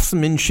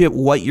craftsmanship,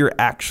 what you're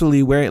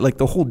actually wearing, like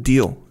the whole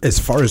deal. As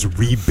far as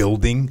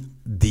rebuilding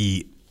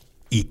the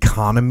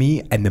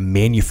economy and the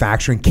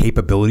manufacturing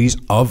capabilities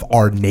of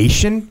our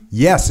nation,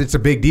 yes, it's a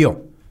big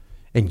deal.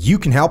 And you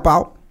can help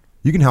out.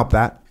 You can help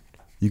that.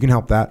 You can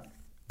help that.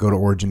 Go to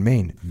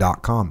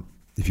originmaine.com.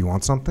 If you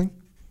want something,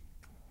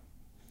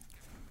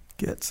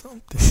 get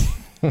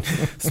something.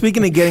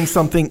 Speaking of getting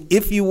something,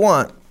 if you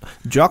want,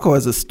 Jocko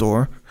has a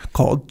store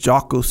called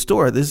Jocko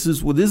Store. This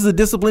is a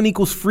Discipline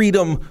Equals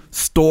Freedom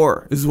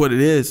store. This is what it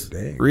is.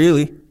 Dang.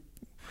 Really.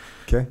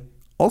 okay.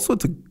 Also,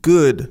 it's a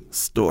good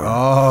store.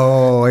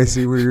 Oh, I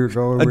see where you're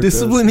going. A with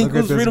Discipline this. Look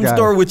Equals at this Freedom guy.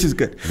 store, which is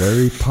good.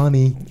 Very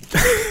punny.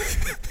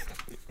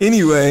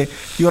 Anyway,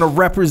 you want to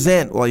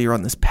represent while you're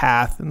on this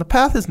path. And the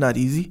path is not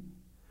easy.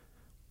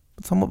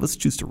 But some of us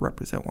choose to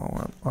represent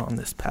while we're on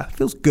this path. It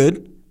feels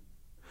good.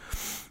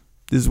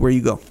 This is where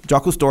you go.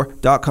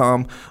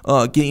 JockoStore.com.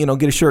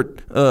 Get a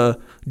shirt,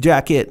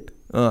 jacket,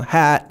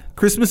 hat.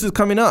 Christmas is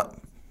coming up.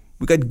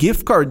 We got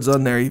gift cards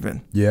on there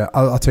even. Yeah,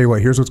 I'll tell you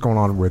what. Here's what's going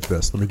on with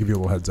this. Let me give you a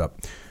little heads up.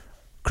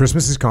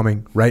 Christmas is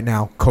coming right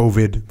now.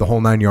 COVID, the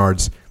whole 9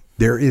 yards.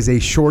 There is a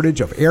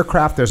shortage of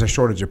aircraft. There's a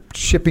shortage of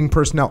shipping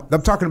personnel.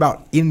 I'm talking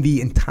about in the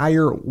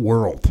entire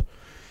world.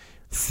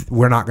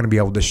 We're not going to be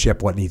able to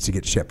ship what needs to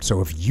get shipped.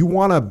 So if you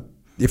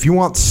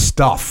want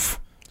stuff,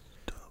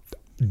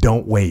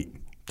 don't wait.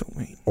 Don't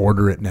wait.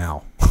 Order it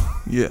now.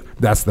 Yeah.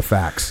 That's the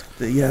facts.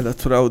 Yeah,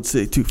 that's what I would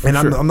say too. And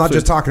I'm not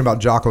just talking about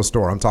Jocko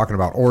Store. I'm talking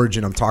about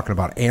Origin. I'm talking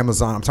about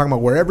Amazon. I'm talking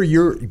about wherever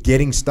you're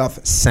getting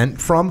stuff sent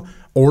from.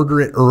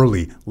 Order it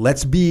early.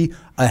 Let's be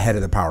ahead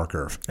of the power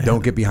curve.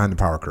 Don't get behind the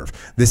power curve.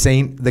 This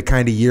ain't the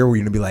kind of year where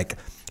you're going to be like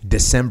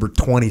December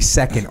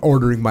 22nd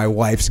ordering my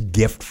wife's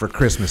gift for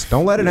Christmas.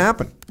 Don't let it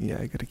happen. Yeah,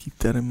 I got to keep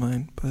that in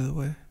mind, by the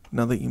way,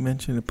 now that you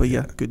mention it. But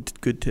yeah,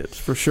 good tips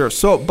for sure.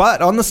 So,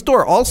 but on the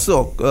store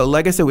also,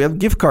 like I said, we have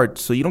gift cards.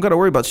 So you don't got to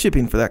worry about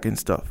shipping for that kind of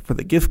stuff. For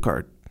the gift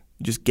card,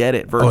 you just get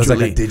it virtually. Oh, it's like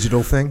a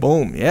digital thing?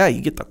 Boom. Yeah,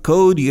 you get the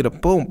code. You get a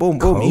boom, boom,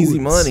 boom. Codes. Easy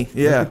money.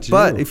 Yeah.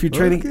 But if you're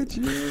trading,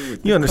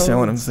 you understand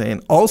what I'm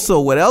saying. Also,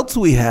 what else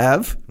we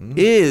have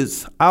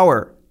is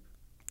our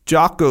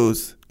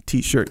Jocko's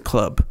T-shirt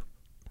club.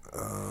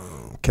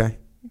 Okay.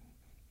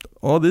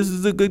 Oh, this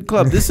is a good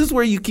club. This is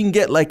where you can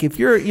get, like, if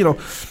you're,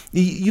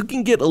 you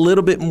can get a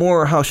little bit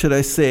more, how should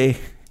I say,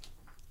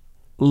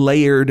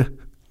 layered,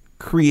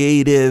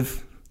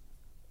 creative,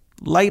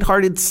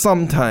 lighthearted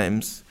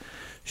sometimes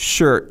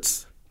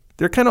shirts.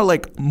 They're kind of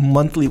like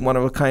monthly, one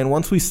of a kind.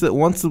 Once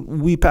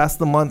we pass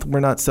the month, we're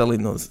not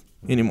selling those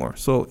anymore.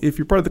 So if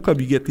you're part of the club,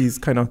 you get these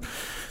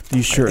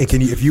shirts. Hey,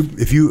 can you,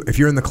 if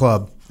you're in the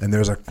club and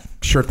there's a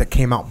shirt that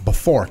came out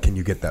before, can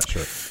you get that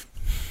shirt?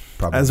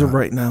 Probably As of not.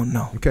 right now,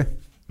 no. Okay.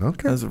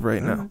 As of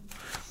right now.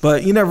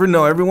 But you never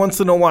know. Every once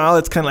in a while,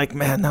 it's kind of like,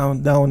 man,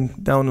 that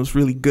one was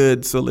really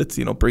good. So let's,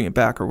 bring it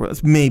back or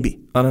what?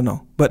 Maybe. I don't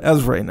know. But as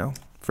of right now,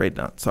 afraid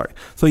not. Sorry.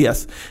 So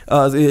yes,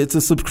 it's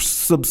a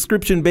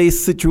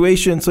subscription-based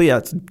situation. So yeah,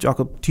 it's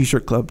Jocko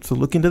T-shirt club. So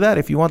look into that.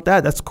 If you want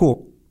that, that's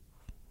cool.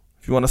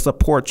 If you want to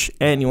support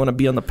and you want to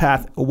be on the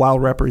path while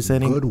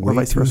representing, Good or way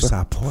vice to versa.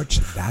 support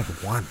that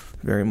one.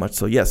 Very much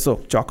so. Yes. So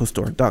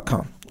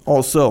JockoStore.com.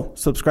 Also,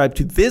 subscribe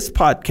to this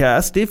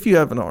podcast if you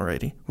haven't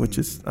already, which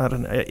is, I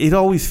don't know. It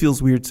always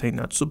feels weird saying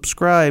not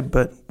subscribe,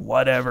 but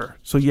whatever.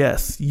 So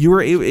yes,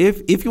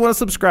 if you want to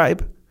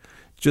subscribe,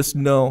 just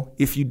know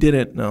if you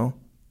didn't know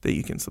that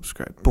you can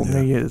subscribe. Boom,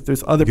 there you is.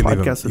 There's other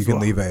podcasts as well. You can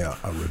leave a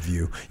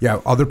review.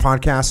 Yeah, other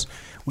podcasts.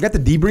 We got the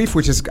debrief,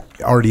 which is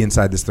already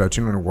inside this thread.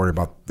 You don't have to worry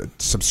about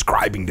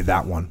subscribing to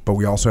that one. But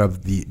we also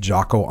have the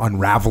Jocko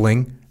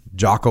Unraveling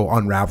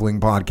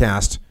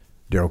podcast.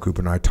 Daryl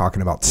Cooper and I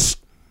talking about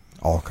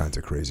all kinds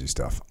of crazy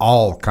stuff.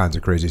 All kinds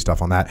of crazy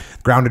stuff on that.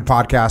 Grounded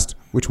podcast,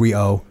 which we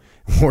owe.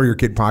 Warrior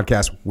Kid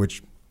podcast,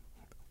 which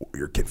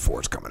Warrior Kid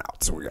 4 is coming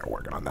out. So we got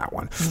working on that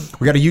one.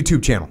 We got a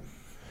YouTube channel.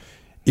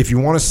 If you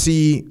want to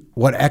see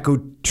what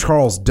Echo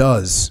Charles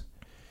does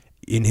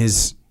in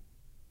his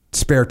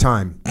spare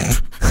time,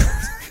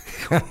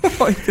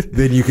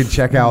 then you can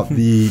check out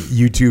the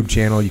YouTube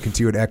channel. You can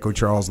see what Echo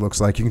Charles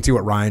looks like. You can see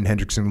what Ryan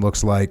Hendrickson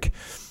looks like,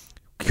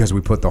 because we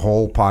put the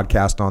whole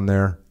podcast on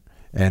there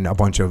and a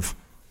bunch of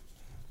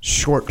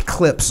short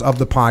clips of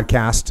the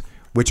podcast,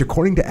 which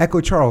according to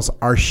Echo Charles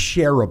are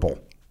shareable.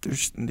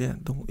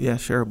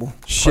 Shareable.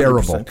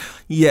 100%.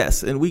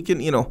 Yes, and we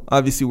can,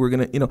 obviously we're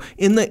gonna,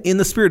 in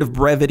the spirit of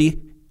brevity,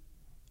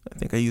 I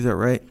think I use that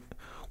right.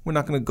 We're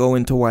not going to go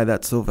into why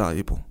that's so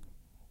valuable.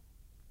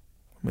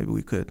 Maybe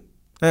we could.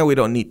 We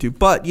don't need to.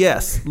 But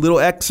yes, little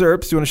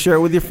excerpts. You want to share it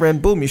with your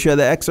friend? Boom, you share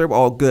the excerpt.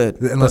 All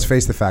good. And let's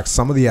face the facts.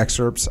 Some of the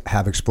excerpts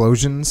have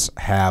explosions,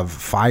 have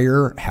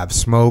fire, have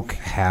smoke,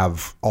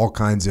 have all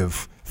kinds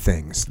of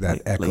things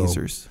that echo.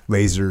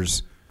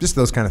 Lasers. Just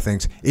those kind of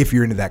things. If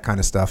you're into that kind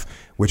of stuff,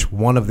 which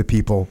one of the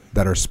people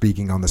that are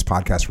speaking on this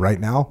podcast right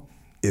now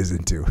is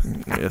into.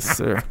 Yes,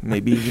 sir.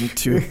 Maybe even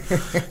two.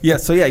 Yeah,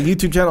 so yeah,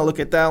 YouTube channel.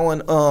 Look at that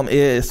one.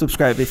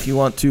 Subscribe if you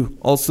want to.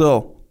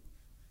 Also,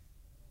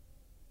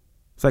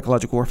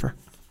 Psychological Warfare.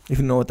 If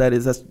you know what that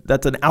is,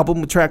 that's an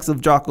album with tracks of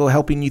Jocko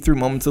helping you through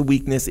moments of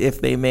weakness if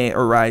they may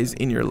arise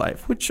in your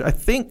life, which I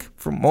think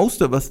for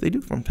most of us they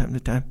do from time to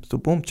time. So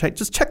boom,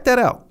 just check that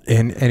out.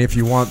 And if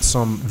you want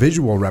some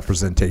visual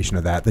representation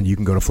of that, then you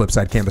can go to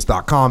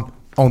flipsidecanvas.com,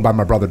 owned by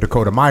my brother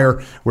Dakota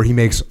Meyer, where he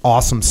makes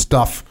awesome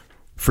stuff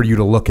for you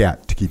to look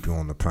at to keep you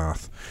on the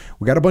path.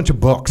 We got a bunch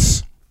of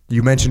books.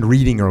 You mentioned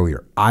reading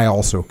earlier. I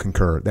also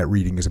concur that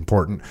reading is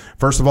important.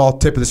 First of all,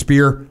 tip of the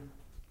spear,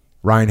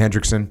 Ryan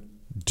Hendrickson.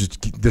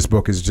 This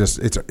book is just,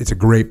 it's a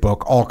great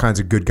book. All kinds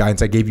of good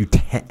guidance. I gave you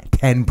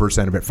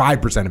 10% of it,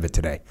 5% of it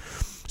today.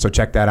 So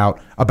check that out.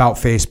 About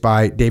Face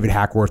by David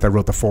Hackworth. I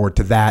wrote the foreword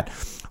to that.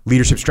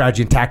 Leadership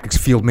Strategy and Tactics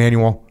Field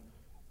Manual.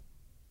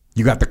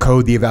 You got the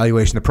code, the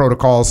evaluation, the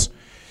protocols.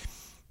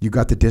 You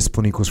got the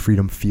Discipline Equals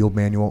Freedom Field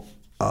Manual.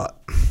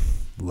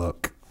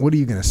 Look, what are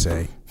you going to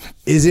say?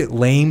 Is it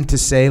lame to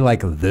say,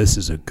 like, this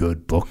is a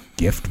good book,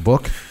 gift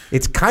book?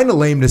 It's kind of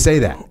lame to say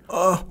that,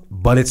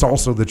 but it's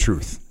also the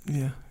truth.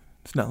 Yeah.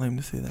 It's not lame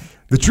to say that.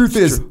 The truth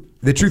is,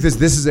 this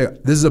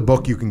is a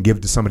book you can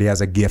give to somebody as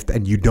a gift,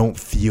 and you don't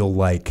feel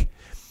like,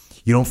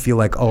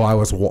 oh, I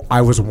was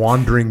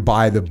wandering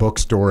by the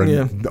bookstore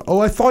and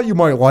I thought you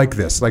might like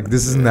this. Like,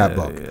 this isn't that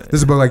book. This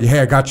is a book like, hey,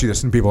 I got you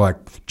this, and people are like,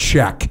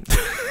 check.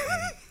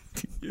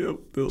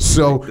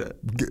 So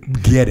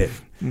get it.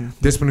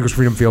 Discipline Equals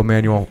Freedom Field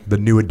Manual, the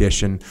new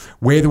edition.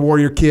 Way of the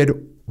Warrior Kid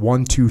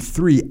 1, 2,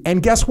 3,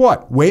 and guess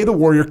what? Way of the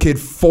Warrior Kid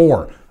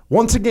 4.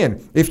 Once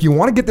again, if you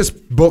want to get this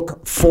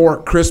book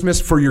for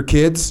Christmas for your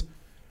kids,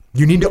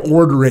 you need to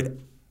order it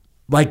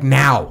like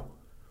now.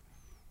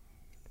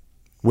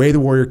 Way of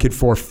the Warrior Kid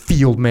 4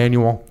 Field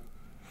Manual.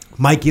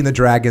 Mikey and the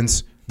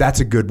Dragons.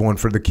 That's a good one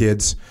for the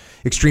kids.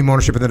 Extreme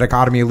Ownership and the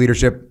Dichotomy of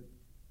Leadership.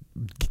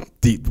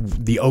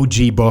 The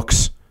OG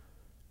books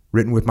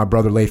written with my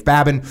brother Leif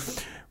Babin.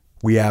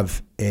 We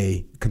have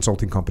a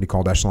consulting company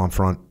called Echelon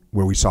Front,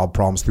 where we solve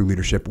problems through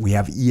leadership. We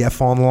have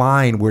EF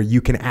Online, where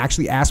you can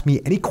actually ask me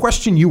any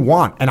question you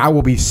want, and I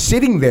will be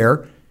sitting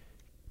there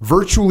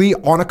virtually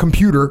on a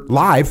computer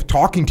live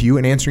talking to you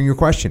and answering your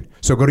question.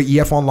 So go to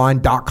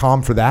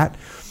efonline.com for that.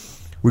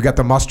 We got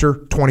the muster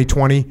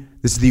 2020.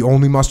 This is the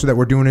only muster that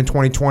we're doing in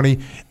 2020.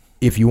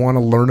 If you want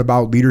to learn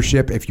about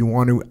leadership, if you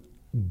want to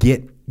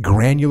get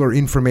granular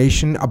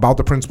information about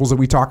the principles that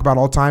we talk about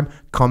all the time,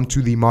 come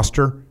to the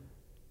muster,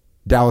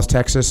 Dallas,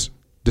 Texas,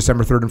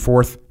 December 3rd and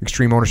 4th,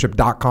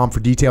 extremeownership.com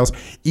for details.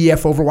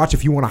 EF Overwatch,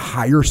 if you want to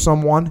hire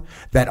someone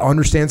that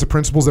understands the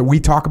principles that we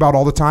talk about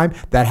all the time,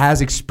 that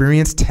has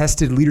experience,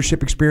 tested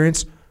leadership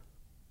experience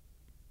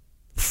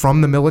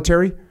from the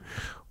military,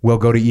 well,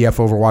 go to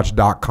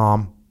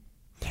efoverwatch.com.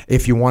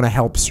 If you want to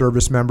help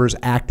service members,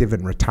 active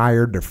and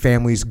retired, their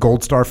families,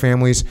 Gold Star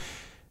families,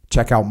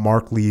 check out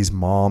Mark Lee's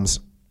mom's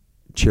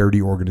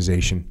charity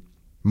organization,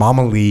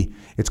 Mama Lee.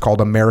 It's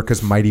called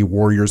America's Mighty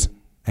Warriors,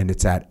 and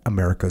it's at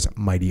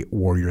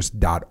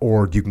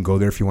americasmightywarriors.org. You can go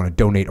there if you want to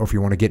donate or if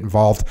you want to get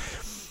involved.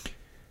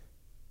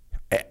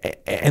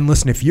 And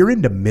listen, if you're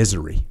into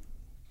misery,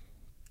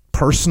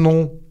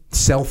 personal,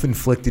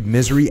 self-inflicted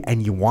misery,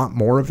 and you want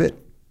more of it,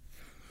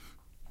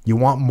 you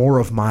want more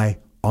of my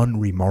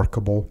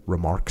unremarkable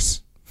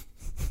remarks,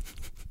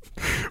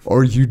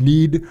 or you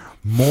need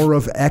more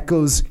of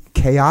Echo's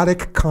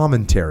chaotic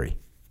commentary,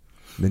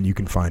 then you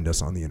can find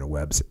us on the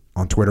interwebs,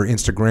 on Twitter,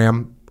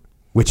 Instagram,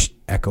 which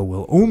Echo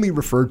will only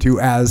refer to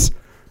as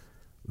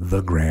the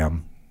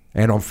Gram,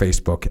 and on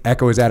Facebook.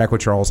 Echo is at Echo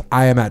Charles.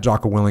 I am at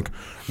Jocko Willink.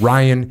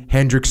 Ryan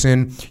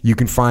Hendrickson, you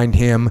can find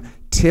him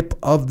Tip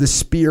of the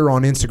Spear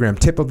on Instagram,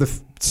 Tip of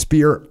the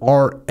Spear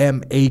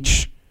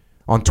RMH.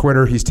 On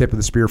Twitter, he's Tip of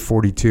the Spear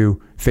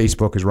 42.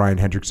 Facebook is Ryan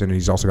Hendrickson, and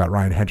he's also got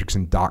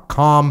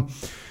ryanhendrickson.com.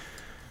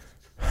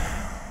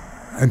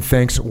 And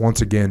thanks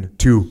once again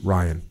to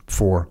Ryan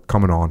for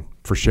coming on,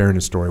 for sharing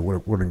his story.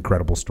 What an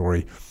incredible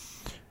story.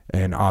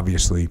 And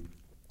obviously,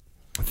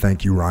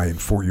 thank you, Ryan,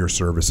 for your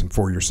service and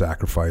for your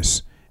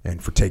sacrifice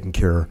and for taking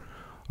care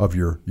of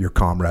your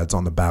comrades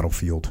on the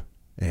battlefield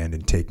and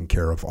in taking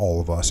care of all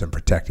of us and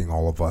protecting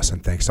all of us.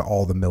 And thanks to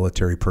all the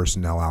military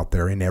personnel out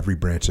there in every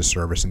branch of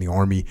service, in the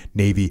Army,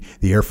 Navy,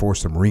 the Air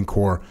Force, the Marine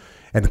Corps,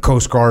 and the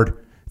Coast Guard.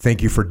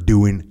 Thank you for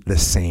doing the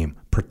same,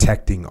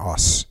 protecting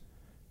us.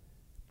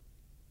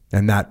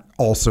 And that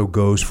also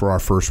goes for our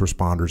first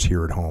responders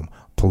here at home.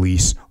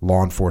 Police,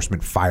 law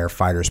enforcement,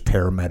 firefighters,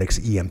 paramedics,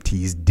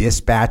 EMTs,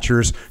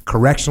 dispatchers,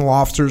 correctional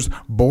officers,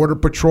 Border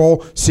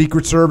Patrol,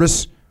 Secret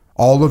Service,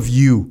 all of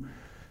you.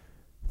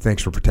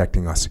 Thanks for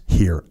protecting us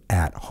here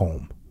at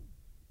home.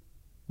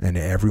 and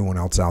to everyone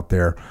else out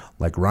there,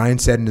 like Ryan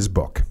said in his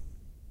book,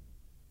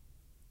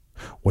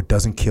 what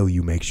doesn't kill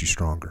you makes you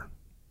stronger.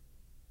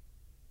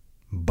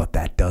 But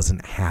that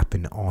doesn't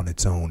happen on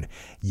its own.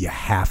 You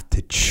have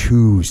to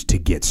choose to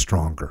get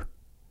stronger.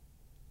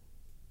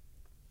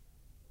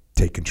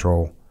 Take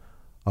control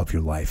of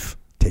your life.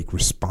 Take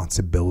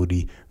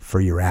responsibility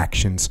for your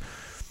actions.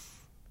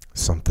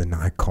 Something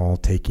I call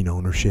taking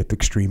ownership,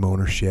 extreme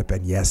ownership.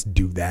 And yes,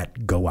 do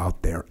that. Go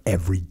out there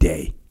every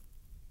day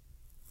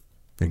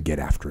and get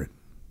after it.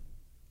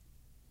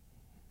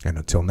 And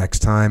until next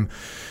time,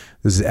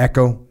 this is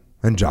Echo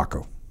and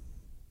Jocko.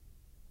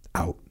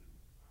 Out.